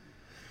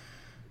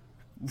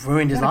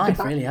ruined his life,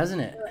 really,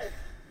 hasn't it?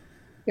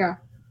 Yeah.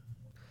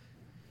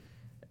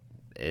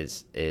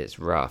 It's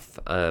rough.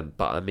 But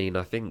I mean,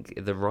 I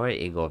think the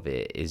writing of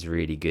it is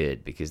really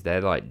good, because they're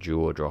like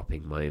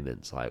jaw-dropping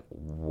moments. Like,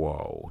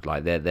 whoa.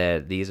 Like,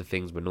 these are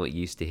things we're not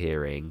used to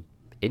hearing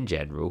in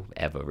general,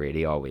 ever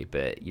really, are we?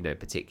 But, you know,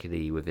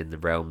 particularly within the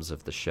realms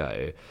of the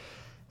show.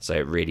 So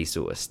it really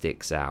sort of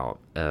sticks out.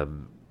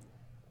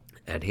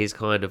 And his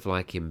kind of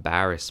like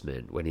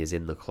embarrassment when he's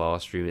in the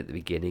classroom at the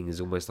beginning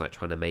is almost like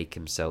trying to make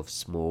himself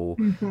small.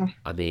 Mm-hmm.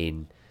 I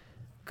mean,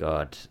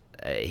 God,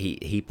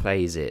 he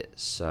plays it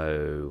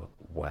so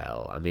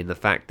well. I mean, the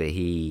fact that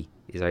he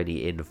is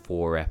only in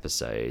 4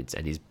 episodes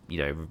and he's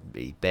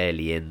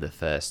barely in the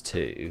first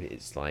 2.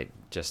 It's like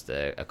just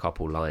a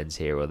couple lines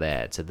here or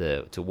there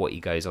to what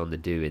he goes on to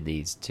do in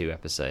these 2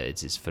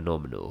 episodes is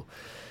phenomenal.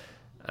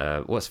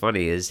 What's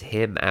funny is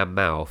him and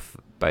Mouth,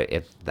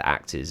 both the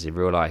actors in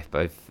real life,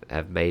 both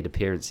have made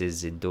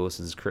appearances in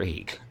Dawson's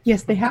Creek.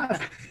 Yes, they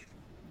have.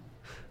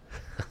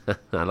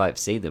 I've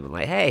seen them. I'm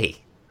like,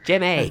 hey,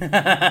 Jimmy. Get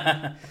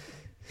out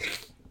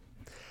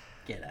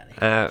of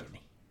here,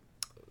 Jimmy.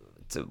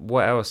 So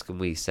what else can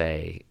we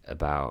say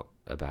about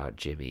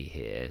Jimmy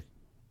here?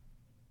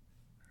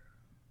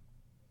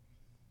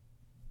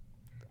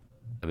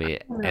 I mean,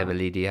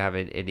 Emily, do you have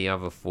any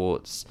other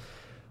thoughts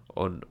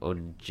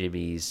on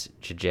Jimmy's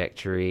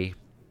trajectory?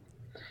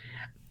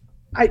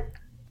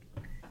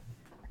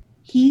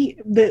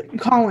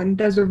 Colin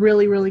does a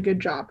really, really good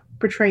job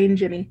portraying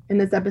Jimmy in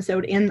this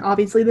episode and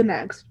obviously the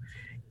next.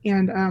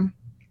 And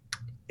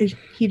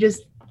he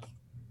just,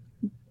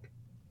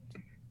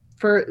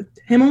 for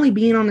him only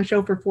being on the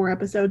show for 4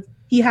 episodes,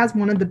 he has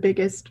one of the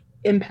biggest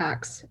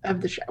impacts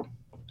of the show.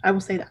 I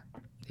will say that.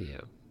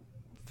 Yeah,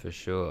 for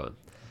sure.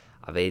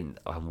 I mean,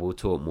 we'll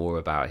talk more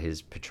about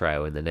his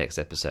portrayal in the next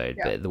episode,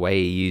 but the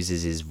way he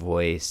uses his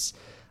voice,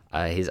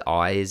 his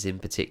eyes in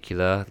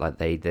particular, like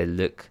they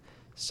look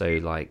so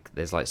like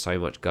there's like so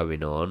much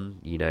going on,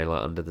 like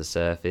under the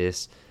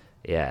surface.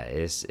 Yeah,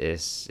 it's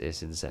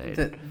insane.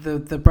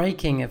 The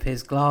breaking of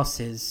his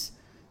glasses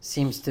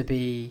seems to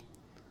be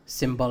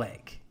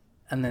symbolic,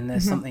 and then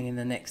there's something in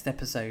the next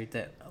episode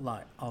that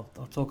like I'll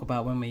talk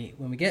about when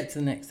we get to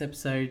the next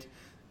episode,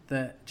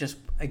 that just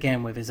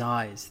again with his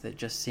eyes that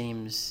just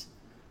seems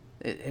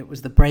it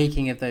was the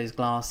breaking of those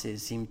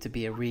glasses seemed to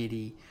be a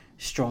really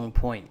strong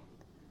point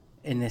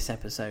in this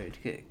episode,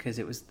 because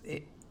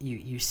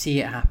you see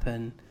it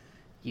happen,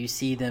 you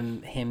see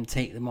him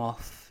take them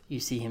off,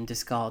 you see him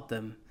discard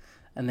them,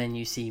 and then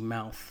you see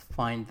Mouth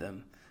find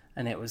them,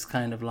 and it was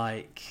kind of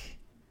like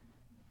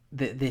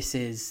this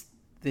is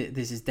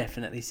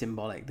definitely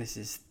symbolic.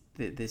 This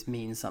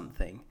means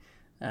something,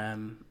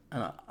 and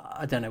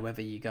I don't know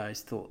whether you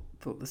guys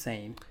thought the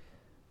same.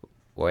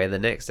 Well, in the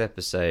next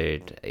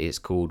episode, it's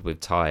called With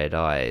Tired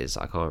Eyes.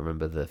 I can't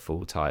remember the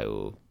full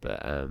title,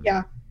 but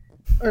yeah,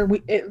 or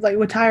like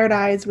With Tired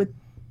Eyes, with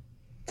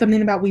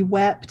something about we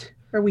wept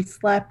or we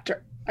slept.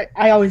 Or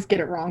I always get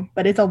it wrong,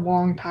 but it's a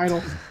long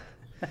title.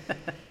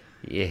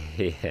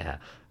 Yeah.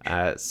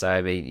 So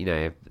I mean,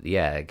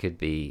 it could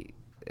be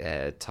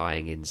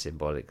tying in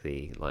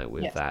symbolically, like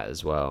with that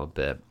as well.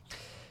 But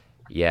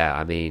yeah,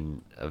 I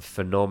mean, a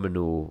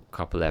phenomenal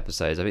couple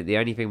episodes. I think the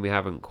only thing we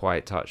haven't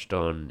quite touched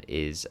on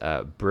is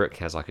Brooke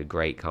has like a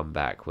great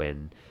comeback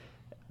when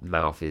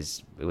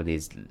he's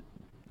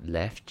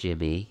left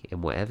Jimmy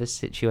in whatever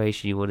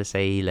situation you want to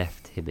say he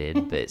left him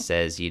in, but it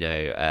says, he's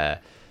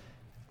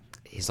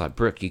like,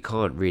 Brooke, you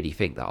can't really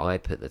think that I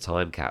put the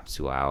time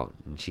capsule out.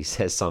 And she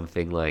says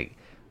something like,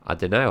 I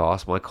don't know,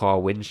 ask my car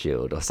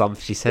windshield or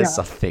something. She says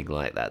something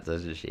like that,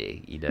 doesn't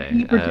she? He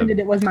pretended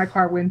it was my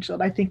car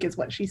windshield, I think is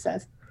what she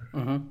says.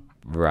 Mm-hmm.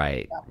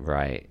 Right.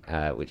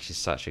 Which is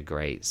such a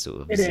great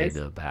sort of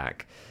zinger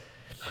back.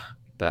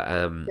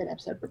 But good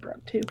episode for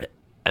Brooke too.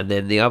 And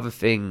then the other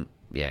thing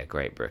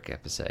great Brooke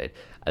episode.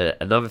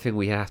 Another thing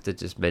we have to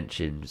just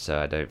mention, so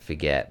I don't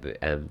forget, but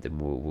then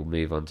we'll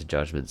move on to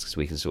judgments because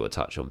we can sort of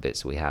touch on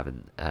bits we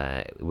haven't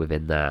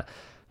within that.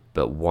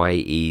 But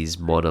Whitey's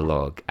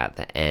monologue at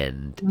the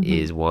end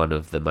is one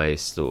of the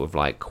most sort of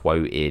like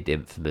quoted,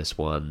 infamous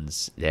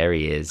ones. There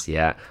he is,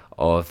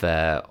 of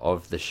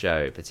the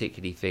show,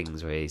 particularly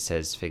things where he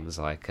says things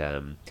like,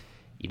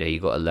 you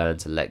got to learn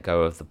to let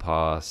go of the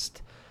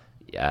past.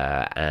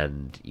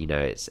 And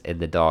it's in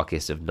the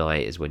darkest of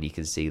night is when you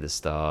can see the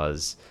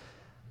stars,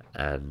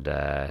 and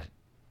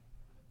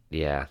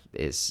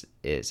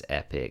it's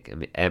epic. I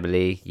mean,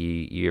 Emily,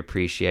 you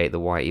appreciate the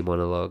Whitey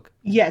monologue?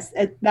 Yes,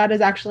 that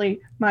is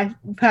actually I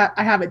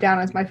have it down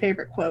as my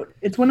favorite quote.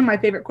 It's one of my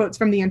favorite quotes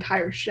from the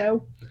entire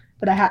show,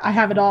 but I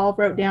have it all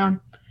wrote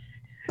down,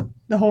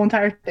 the whole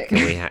entire thing.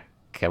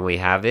 Can we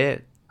have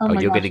it? Oh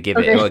you're going to give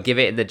it? Well, give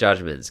it in the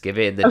judgments. Give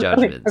it in the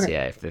judgments. Okay.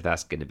 Yeah, if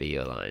that's going to be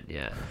your line.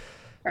 Yeah.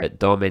 But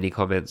Dom, any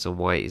comments on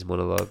Whitey's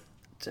monologue?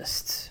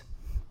 Just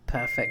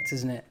perfect,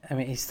 isn't it? I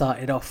mean, he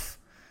started off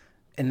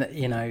in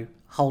the,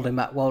 holding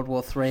back World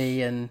War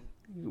III, and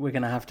we're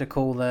going to have to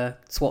call the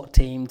SWAT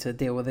team to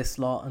deal with this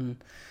lot,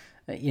 and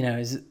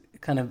there's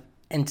kind of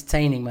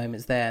entertaining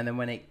moments there, and then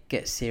when it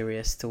gets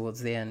serious towards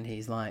the end,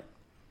 he's like,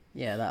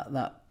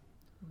 that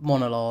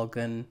monologue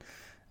and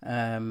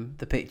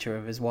the picture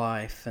of his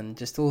wife, and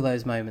just all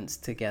those moments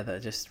together,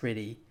 just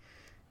really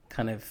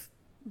kind of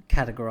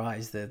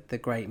categorize the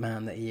great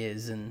man that he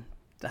is, and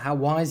how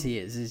wise he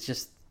is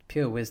just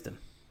pure wisdom.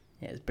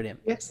 Yeah, it's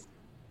brilliant. Yes,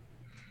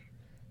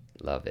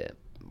 love it.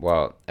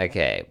 Well,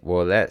 okay,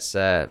 well let's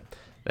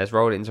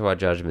roll into our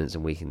judgments,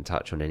 and we can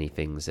touch on any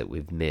things that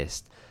we've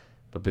missed.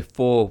 But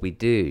before we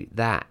do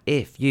that,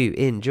 if you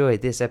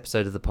enjoyed this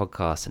episode of the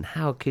podcast, and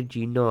how could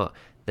you not,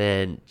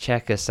 then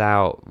check us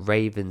out,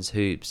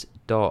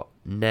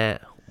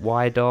 ravenshoops.net.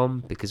 Why,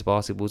 Dom? Because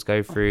basketballs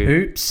go through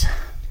hoops.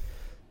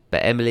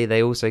 But Emily,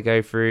 they also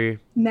go through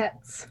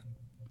nets.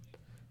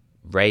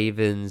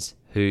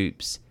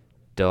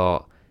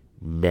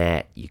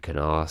 Ravenshoops.net. You can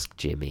ask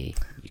Jimmy.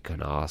 You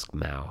can ask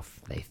Mouth.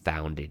 They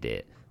founded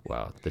it.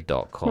 Well, the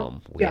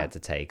 .com. We had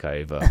to take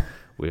over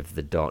with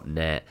the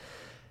 .net.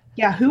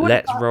 Yeah, who would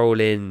Let's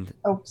roll in.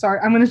 Oh, sorry.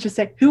 I'm going to just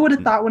say, who would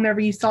have thought whenever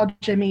you saw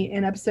Jimmy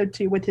in episode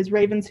 2 with his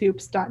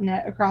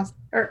ravenshoops.net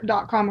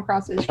 .com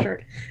across his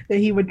shirt that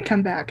he would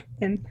come back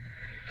and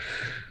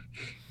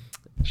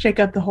shake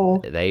up the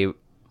whole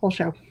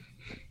show.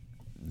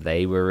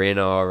 They were in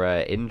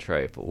our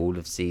intro for all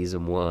of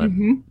season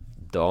 1.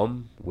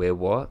 Dom, we're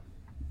what?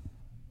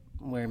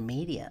 We're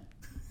media.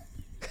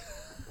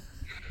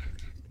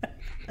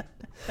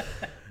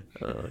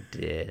 Oh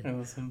dear.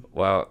 Awesome.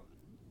 Well,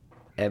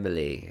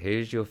 Emily,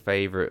 who's your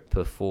favorite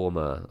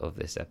performer of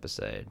this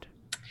episode?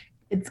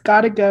 It's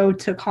got to go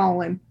to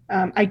Colin.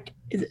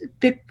 Is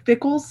it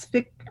Fickles?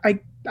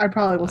 I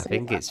probably will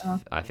say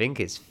I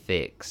think it's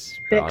Fix,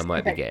 but I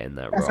might be getting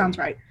that wrong. That sounds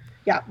right.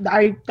 Yeah,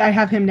 I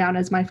have him down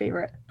as my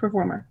favorite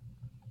performer.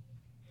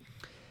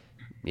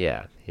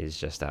 Yeah, he's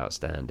just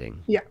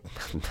outstanding. Yeah.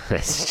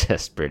 It's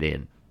just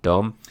brilliant.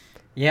 Dom?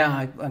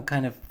 Yeah, I'm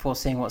kind of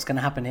foreseeing what's going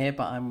to happen here,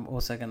 but I'm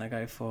also going to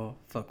go for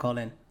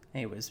Colin.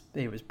 He was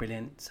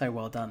brilliant. So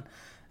well done.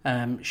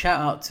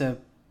 Shout out to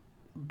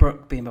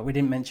Brooke but we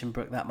didn't mention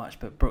Brooke that much,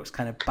 but Brooke's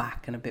kind of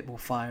back and a bit more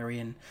fiery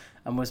and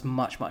was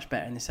much, much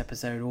better in this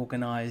episode.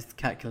 Organised,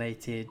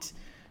 calculated,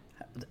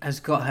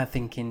 has got her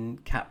thinking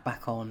cap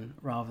back on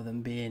rather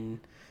than being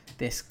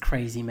this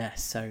crazy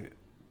mess. So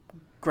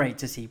great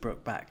to see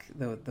Brooke back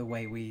the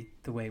way we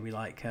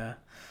like her.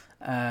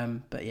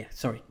 But yeah,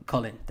 sorry,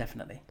 Colin,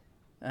 definitely.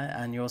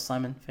 And yours,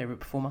 Simon, favourite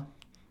performer?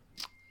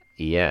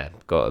 Yeah,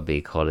 gotta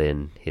be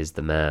Colin. He's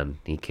the man.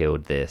 He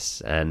killed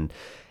this, and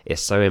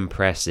it's so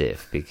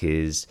impressive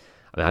because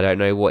I don't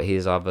know what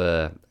his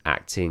other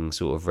acting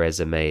sort of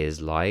resume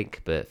is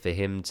like, but for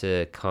him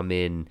to come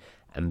in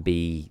and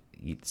be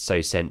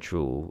so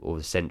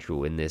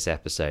central in this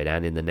episode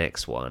and in the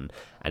next one,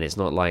 and it's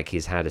not like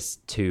he's had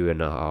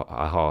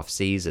 2.5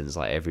 seasons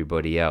like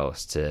everybody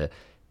else to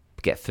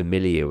get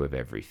familiar with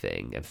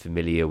everything and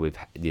familiar with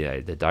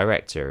the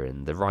director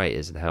and the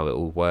writers and how it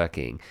all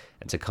working,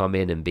 and to come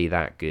in and be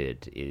that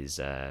good is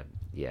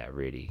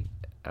really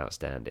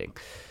outstanding.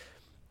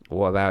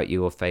 What about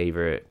your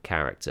favorite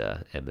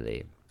character,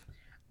 Emily?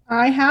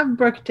 I have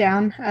Brooke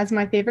down as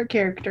my favorite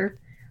character.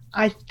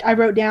 I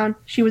wrote down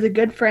she was a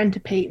good friend to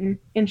Peyton,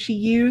 and she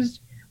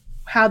used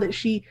how that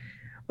she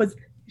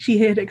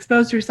had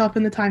exposed herself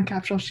in the time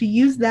capsule. She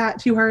used that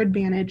to her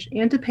advantage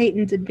and to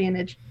Peyton's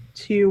advantage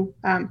to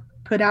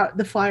put out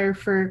the flyer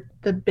for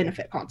the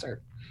benefit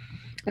concert.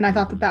 And I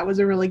thought that was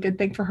a really good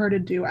thing for her to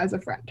do as a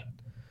friend.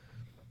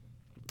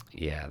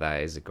 Yeah,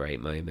 that is a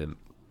great moment.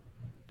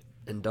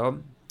 And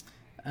Dom?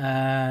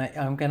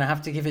 I'm going to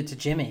have to give it to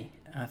Jimmy.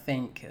 I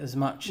think as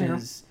much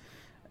as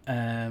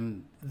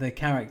the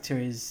character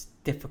is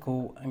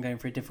difficult and going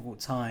through a difficult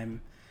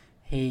time,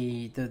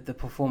 the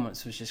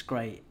performance was just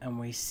great, and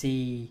we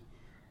see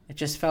it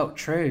just felt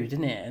true,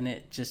 didn't it? And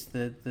it just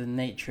the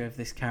nature of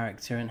this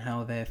character and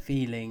how they're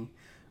feeling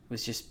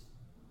was just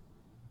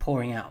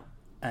pouring out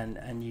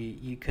and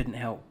you couldn't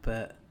help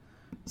but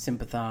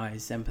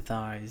sympathise,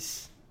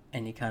 empathise,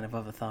 any kind of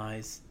other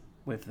thighs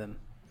with them.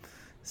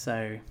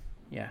 So,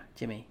 yeah,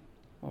 Jimmy,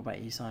 what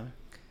about you, Simon?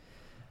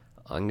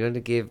 I'm going to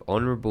give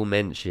honourable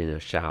mention, a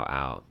shout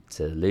out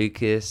to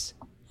Lucas,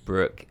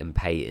 Brooke and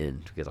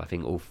Peyton, because I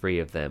think all three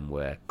of them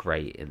were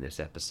great in this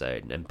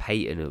episode. And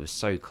Peyton, it was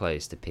so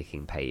close to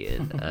picking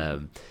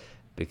Peyton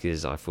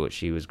because I thought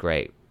she was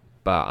great.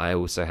 But I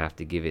also have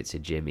to give it to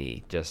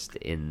Jimmy, just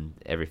in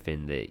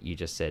everything that you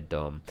just said,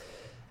 Dom.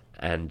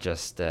 And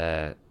just,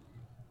 I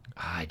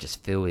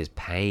just feel his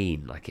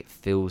pain. Like, it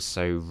feels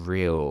so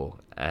real.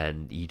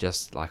 And you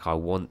just, like, I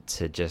want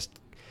to just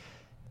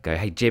go,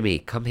 hey, Jimmy,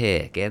 come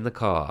here, get in the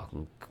car.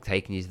 I'm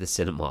taking you to the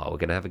cinema. We're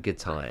going to have a good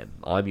time.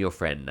 I'm your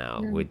friend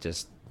now. We're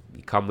just,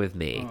 you come with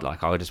me.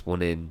 Like, I just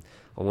want him,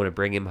 I want to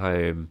bring him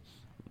home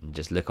and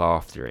just look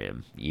after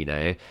him, you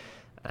know?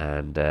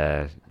 And,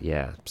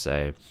 yeah,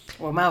 so.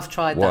 Well, Mouth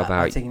tried that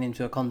by taking him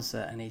to a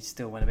concert and he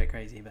still went a bit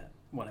crazy, but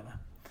whatever.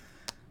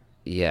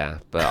 Yeah,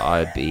 but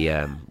I'd be,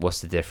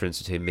 what's the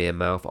difference between me and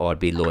Mouth? Oh, I'd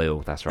be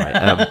loyal, that's right.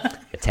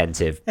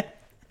 Attentive.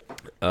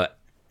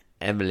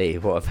 Emily,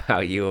 what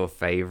about your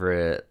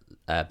favourite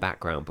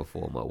background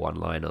performer, one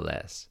line or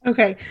less?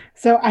 Okay,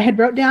 so I had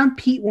wrote down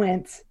Pete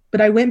Wentz,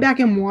 but I went back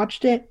and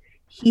watched it.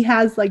 He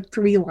has like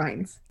 3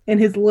 lines in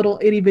his little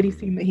itty bitty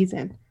scene that he's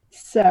in.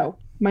 So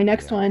my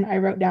next one I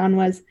wrote down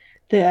was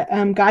the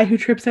guy who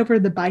trips over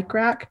the bike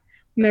rack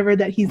whenever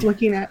that he's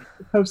looking at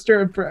the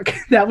poster of Brooke.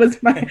 That was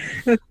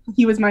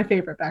he was my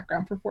favorite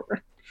background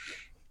performer.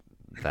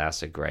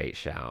 That's a great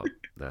shout.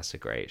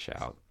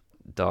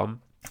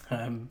 Dom?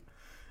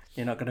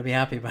 You're not going to be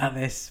happy about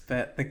this,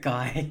 but the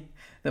guy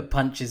that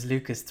punches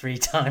Lucas 3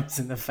 times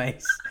in the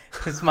face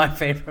is my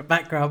favourite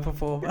background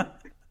performer.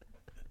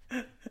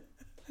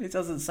 He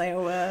doesn't say a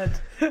word,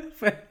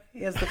 but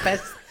he has the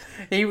best.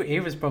 He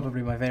was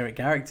probably my favourite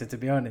character, to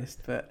be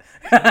honest. But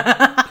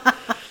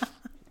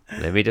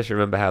let me just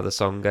remember how the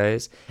song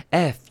goes.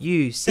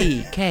 Fuckyou,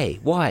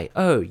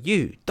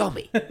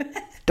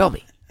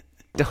 Dommy.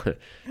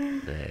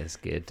 That's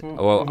good.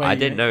 Well, I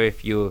didn't know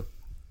if you're.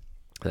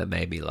 That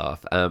made me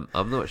laugh. I'm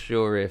not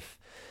sure if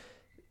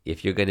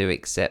you're going to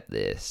accept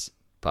this,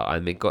 but I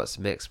got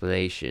some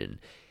explanation.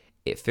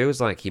 It feels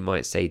like he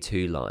might say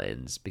 2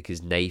 lines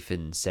because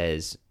Nathan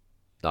says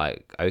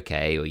like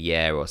okay or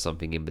yeah or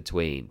something in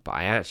between. But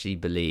I actually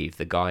believe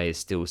the guy is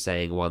still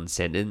saying 1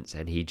 sentence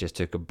and he just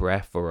took a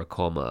breath or a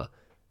comma.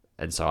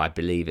 And so I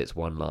believe it's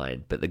 1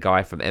 line. But the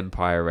guy from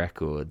Empire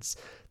Records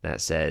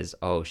that says,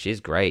 oh, she's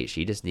great,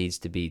 she just needs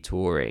to be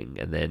touring,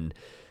 and then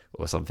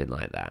or something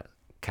like that.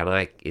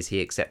 Is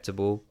he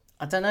acceptable?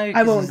 I don't know,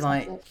 because he's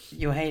like,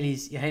 you're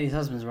Hayley's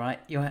husband's right?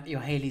 You're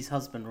Hayley's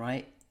husband,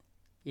 right?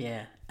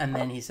 Yeah. And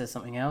then he says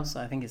something else.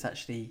 I think it's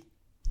actually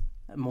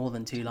more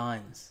than 2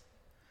 lines.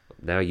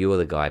 Now you're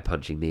the guy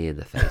punching me in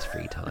the face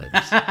 3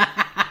 times.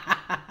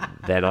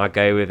 Then I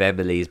go with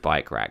Emily's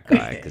bike rack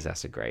guy, because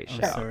that's a great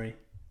shout. Sorry.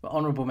 But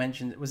honourable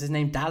mention, was his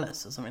name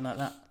Dallas or something like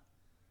that?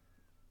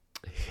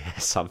 Yeah,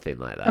 something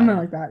like that. Something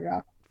like that,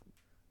 yeah.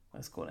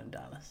 Let's call him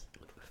Dallas.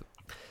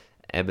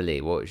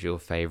 Emily, what was your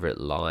favourite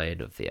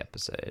line of the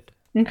episode?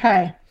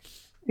 Okay. Are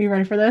you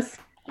ready for this?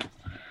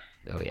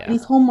 Oh, yeah.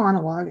 His whole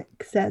monologue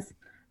says,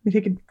 let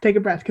me take a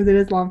breath because it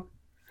is long.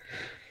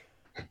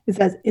 It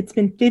says, it's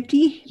been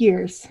 50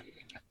 years,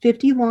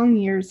 50 long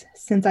years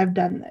since I've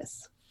done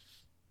this.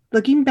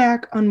 Looking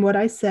back on what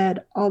I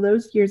said all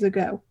those years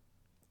ago,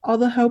 all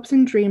the hopes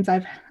and dreams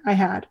I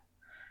had,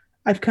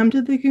 I've come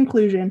to the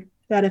conclusion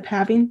that if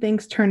having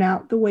things turn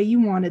out the way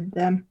you wanted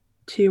them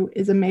to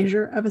is a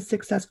measure of a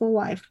successful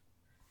life,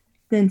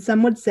 then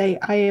some would say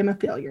I am a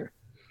failure.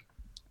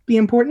 The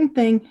important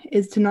thing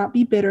is to not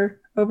be bitter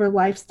over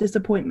life's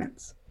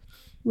disappointments.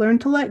 Learn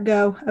to let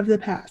go of the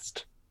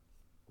past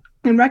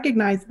and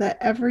recognize that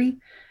every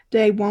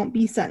day won't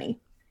be sunny.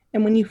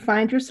 And when you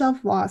find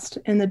yourself lost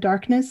in the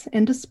darkness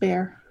and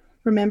despair,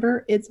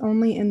 remember it's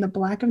only in the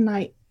black of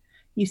night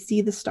you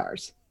see the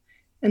stars,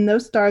 and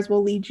those stars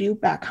will lead you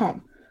back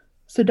home.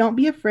 So don't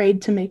be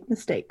afraid to make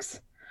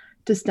mistakes,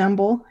 to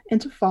stumble and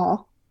to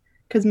fall,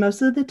 because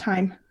most of the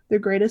time, the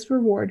greatest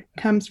reward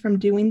comes from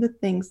doing the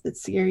things that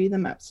scare you the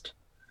most.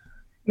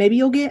 Maybe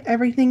you'll get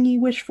everything you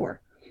wish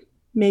for.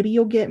 Maybe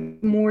you'll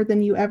get more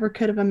than you ever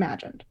could have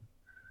imagined.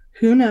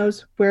 Who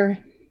knows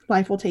where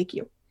life will take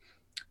you?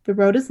 The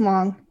road is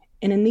long,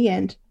 and in the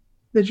end,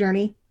 the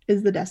journey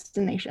is the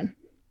destination.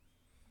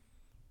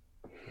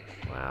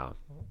 Wow.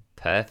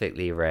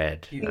 Perfectly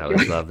read. That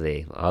was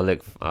lovely. I'll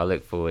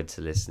look forward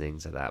to listening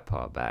to that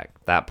part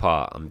back. That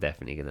part I'm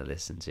definitely going to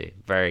listen to.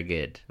 Very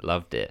good.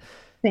 Loved it.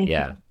 Thank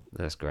you.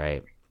 That's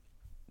great.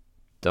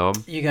 Dom?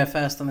 You go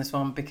first on this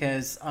one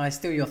because I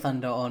steal your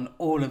thunder on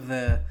all of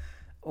the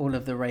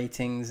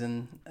ratings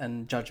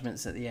and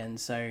judgments at the end.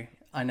 So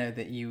I know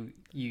that you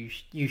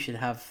should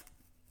have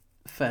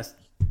first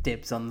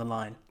dibs on the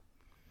line.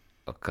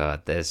 Oh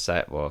God,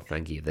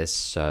 thank you. There's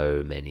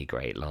so many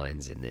great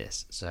lines in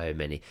this. So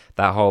many.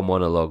 That whole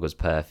monologue was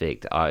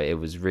perfect. It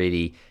was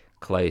really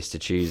close to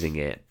choosing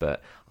it,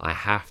 but I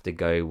have to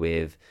go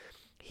with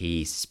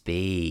he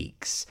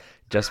speaks,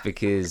 just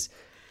because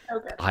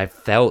Okay. I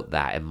felt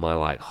that in my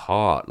like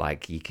heart.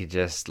 Like you could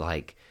just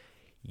like,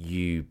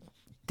 you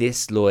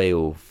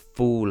disloyal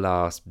fool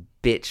ass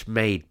bitch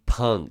made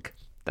punk.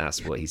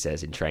 That's what he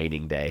says in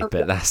Training Day.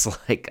 But that's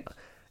like,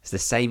 it's the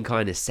same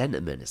kind of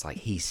sentiment. It's like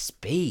he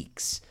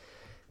speaks.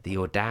 The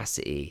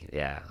audacity.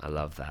 Yeah, I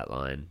love that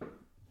line.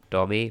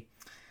 Dommy?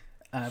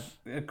 A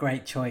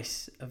great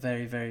choice. A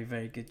very, very,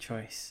 very good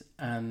choice.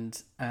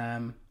 And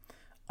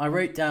I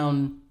wrote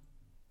down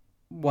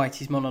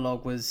Whitey's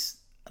monologue was,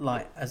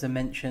 like, as a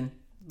mention,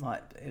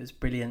 like, it was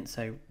brilliant.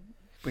 So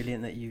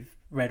brilliant that you've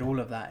read all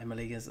of that,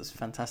 Emily, because that's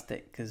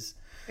fantastic. Because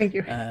thank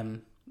you.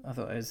 I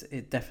thought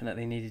it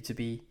definitely needed to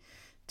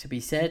be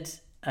said.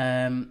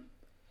 I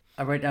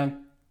wrote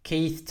down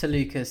Keith to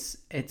Lucas,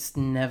 it's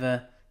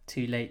never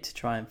too late to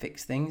try and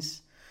fix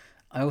things.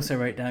 I also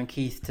wrote down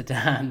Keith to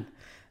Dan,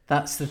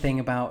 that's the thing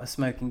about a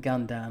smoking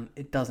gun, Dan,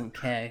 it doesn't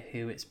care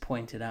who it's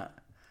pointed at.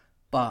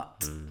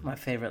 But my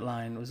favourite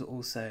line was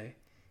also,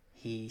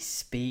 he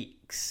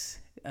speaks,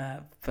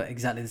 for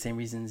exactly the same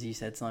reasons you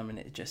said,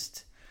 Simon.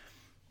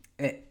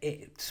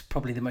 It's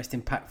probably the most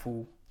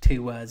impactful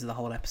 2 words of the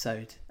whole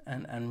episode,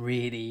 and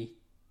really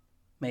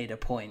made a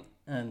point.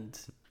 And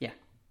yeah,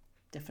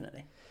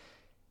 definitely.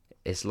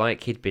 It's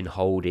like he'd been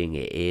holding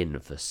it in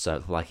for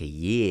like a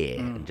year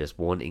and just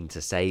wanting to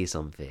say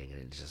something,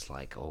 and it's just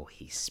like, oh,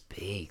 he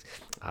speaks.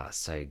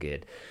 So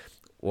good.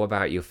 What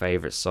about your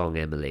favorite song,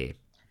 Emily?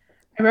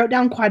 I wrote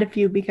down quite a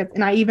few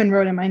and I even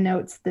wrote in my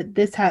notes that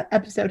this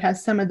episode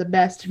has some of the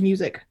best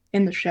music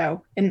in the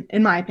show, in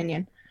my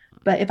opinion.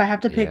 But if I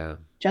have to pick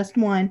just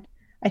one,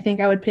 I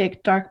think I would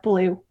pick Dark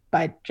Blue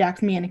by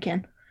Jack's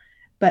Mannequin.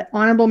 But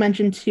honorable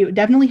mention too,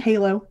 definitely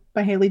Halo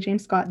by Haley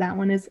James Scott. That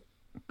one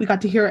we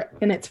got to hear it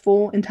in its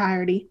full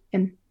entirety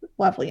and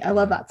lovely. I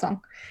love that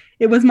song.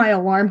 It was my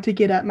alarm to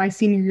get up my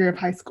senior year of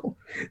high school.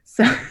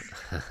 So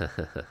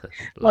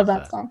love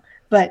that song.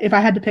 But if I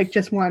had to pick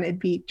just one, it'd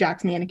be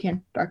Jack's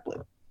Mannequin, Dark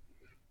Blue.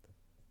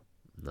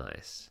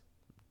 Nice.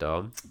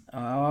 Dom?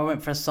 I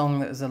went for a song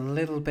that was a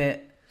little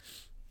bit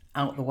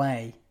out the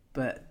way,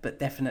 but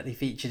definitely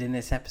featured in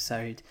this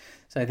episode.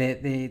 So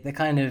the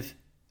kind of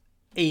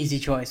easy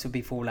choice would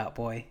be Fall Down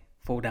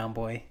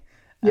Boy.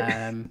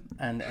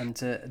 And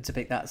to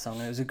pick that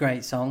song. It was a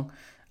great song.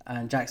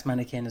 And Jack's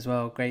Mannequin as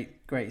well,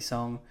 great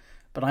song.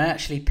 But I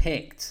actually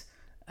picked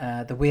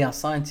the We Are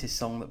Scientists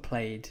song that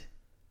played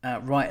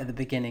right at the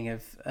beginning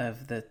of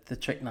the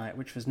trick night,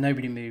 which was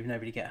Nobody Move,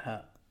 Nobody Get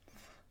Hurt.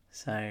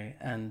 So,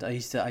 and I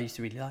used to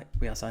really like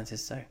We Are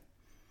Scientists, so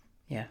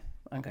yeah,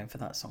 I'm going for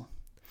that song.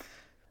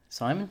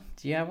 Simon,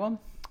 do you have one?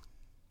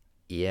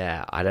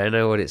 Yeah, I don't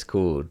know what it's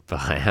called, but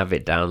I have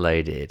it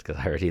downloaded because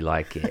I really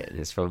like it. And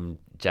it's from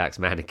Jack's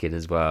Mannequin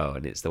as well,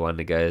 and it's the one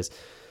that goes,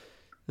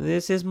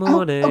 "This is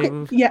morning." Oh,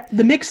 okay. Yeah,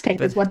 the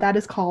mixtape is what that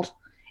is called.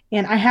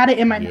 And I had it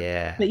in my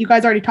notes, but you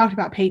guys already talked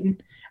about Peyton.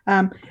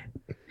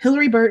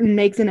 Hillary Burton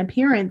makes an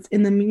appearance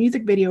in the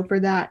music video for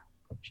that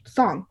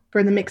song,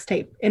 for the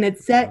mixtape, and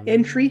it's set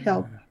in Tree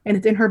Hill, and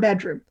it's in her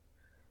bedroom.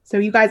 So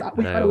you guys,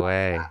 no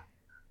way.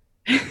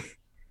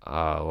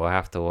 Oh, we'll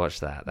have to watch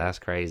that. That's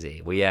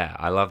crazy. Well, yeah,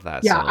 I love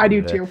that song. Yeah, I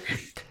do too.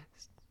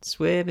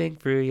 Swimming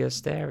through your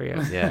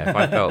stereo. Yeah, if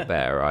I felt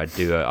better,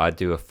 I'd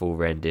do a full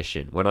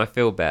rendition. When I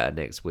feel better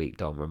next week,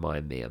 Dom,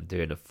 remind me. I'm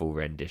doing a full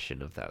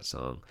rendition of that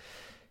song.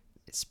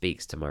 It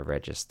speaks to my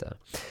register.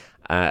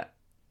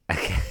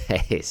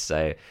 Okay,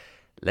 so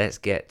let's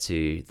get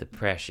to the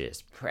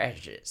precious.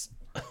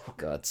 Oh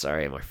God,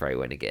 sorry, my throat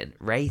went again.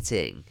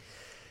 Rating.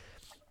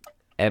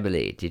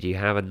 Emily, did you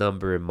have a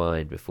number in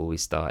mind before we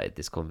started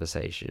this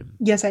conversation?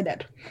 Yes, I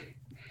did.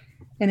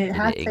 And it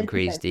has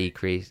increased,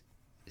 decreased.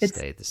 It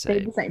stayed the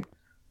same.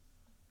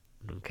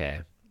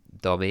 Okay,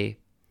 Dommy.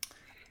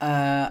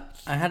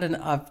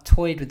 I've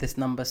toyed with this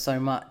number so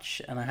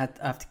much, and I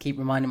have to keep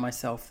reminding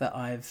myself that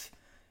I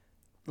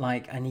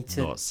need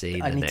to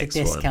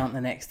discount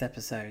the next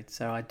episode.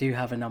 So I do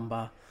have a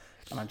number,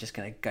 and I'm just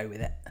going to go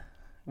with it.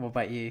 What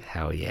about you?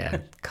 Hell yeah!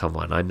 Come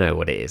on, I know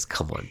what it is.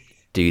 Come on,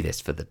 do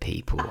this for the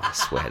people. I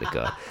swear to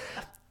God.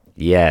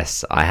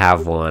 Yes, I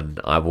have one.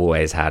 I've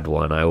always had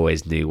one. I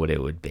always knew what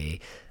it would be.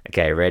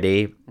 Okay,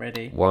 ready?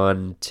 Ready.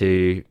 1,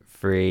 2,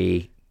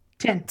 3.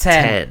 10.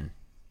 10.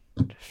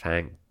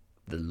 Thank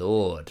the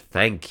Lord.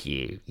 Thank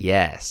you.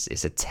 Yes,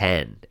 it's a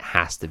 10. It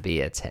has to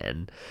be a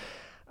 10.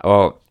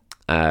 Well,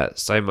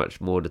 so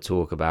much more to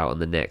talk about on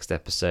the next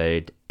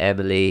episode.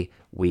 Emily,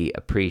 we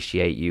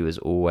appreciate you as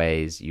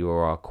always.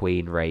 You're our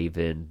Queen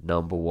Raven,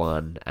 number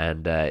one,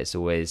 and it's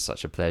always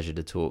such a pleasure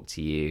to talk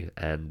to you.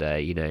 And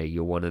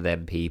you're one of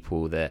them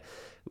people that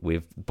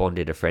we've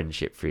bonded a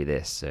friendship through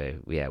this. So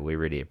yeah, we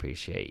really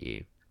appreciate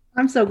you.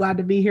 I'm so glad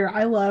to be here.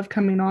 I love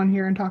coming on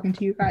here and talking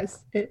to you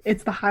guys.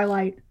 It's the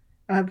highlight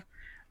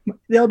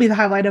they'll be the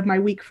highlight of my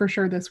week for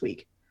sure this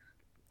week.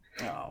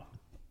 Oh,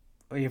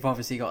 well, you've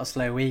obviously got a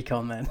slow week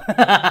on then.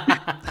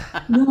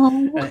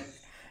 No.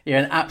 You're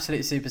an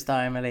absolute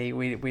superstar, Emily.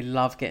 We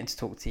love getting to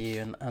talk to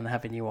you and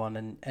having you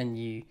on, and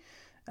you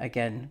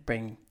again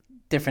bring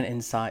different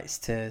insights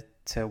to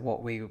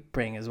what we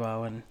bring as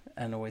well,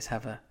 and always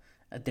have a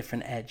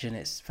different edge, and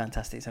it's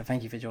fantastic. So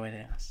thank you for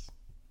joining us.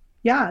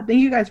 Yeah, thank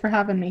you guys for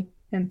having me,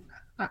 and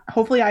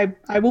hopefully I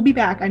will be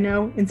back. I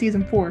know in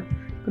season 4,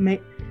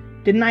 but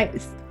didn't I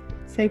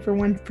say for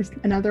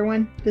another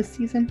one this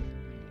season?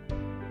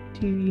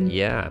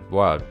 Yeah,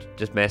 well,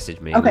 just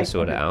message me. Okay, We'll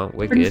sort it out.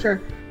 We're pretty good.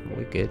 Sure.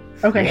 We're good.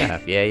 Okay.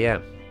 Yeah.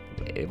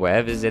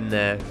 Whatever's in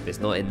there, if it's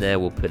not in there,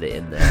 we'll put it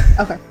in there.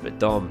 Okay. But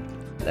Dom,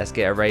 let's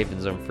get a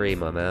Ravens on 3,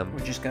 my man. We're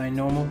just going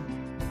normal.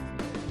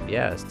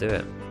 Yeah, let's do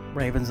it.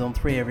 Ravens on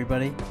 3,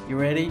 everybody. You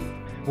ready?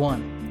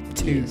 1,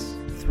 2, Yes.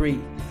 3.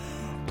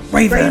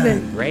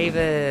 Ravens.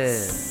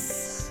 Ravens.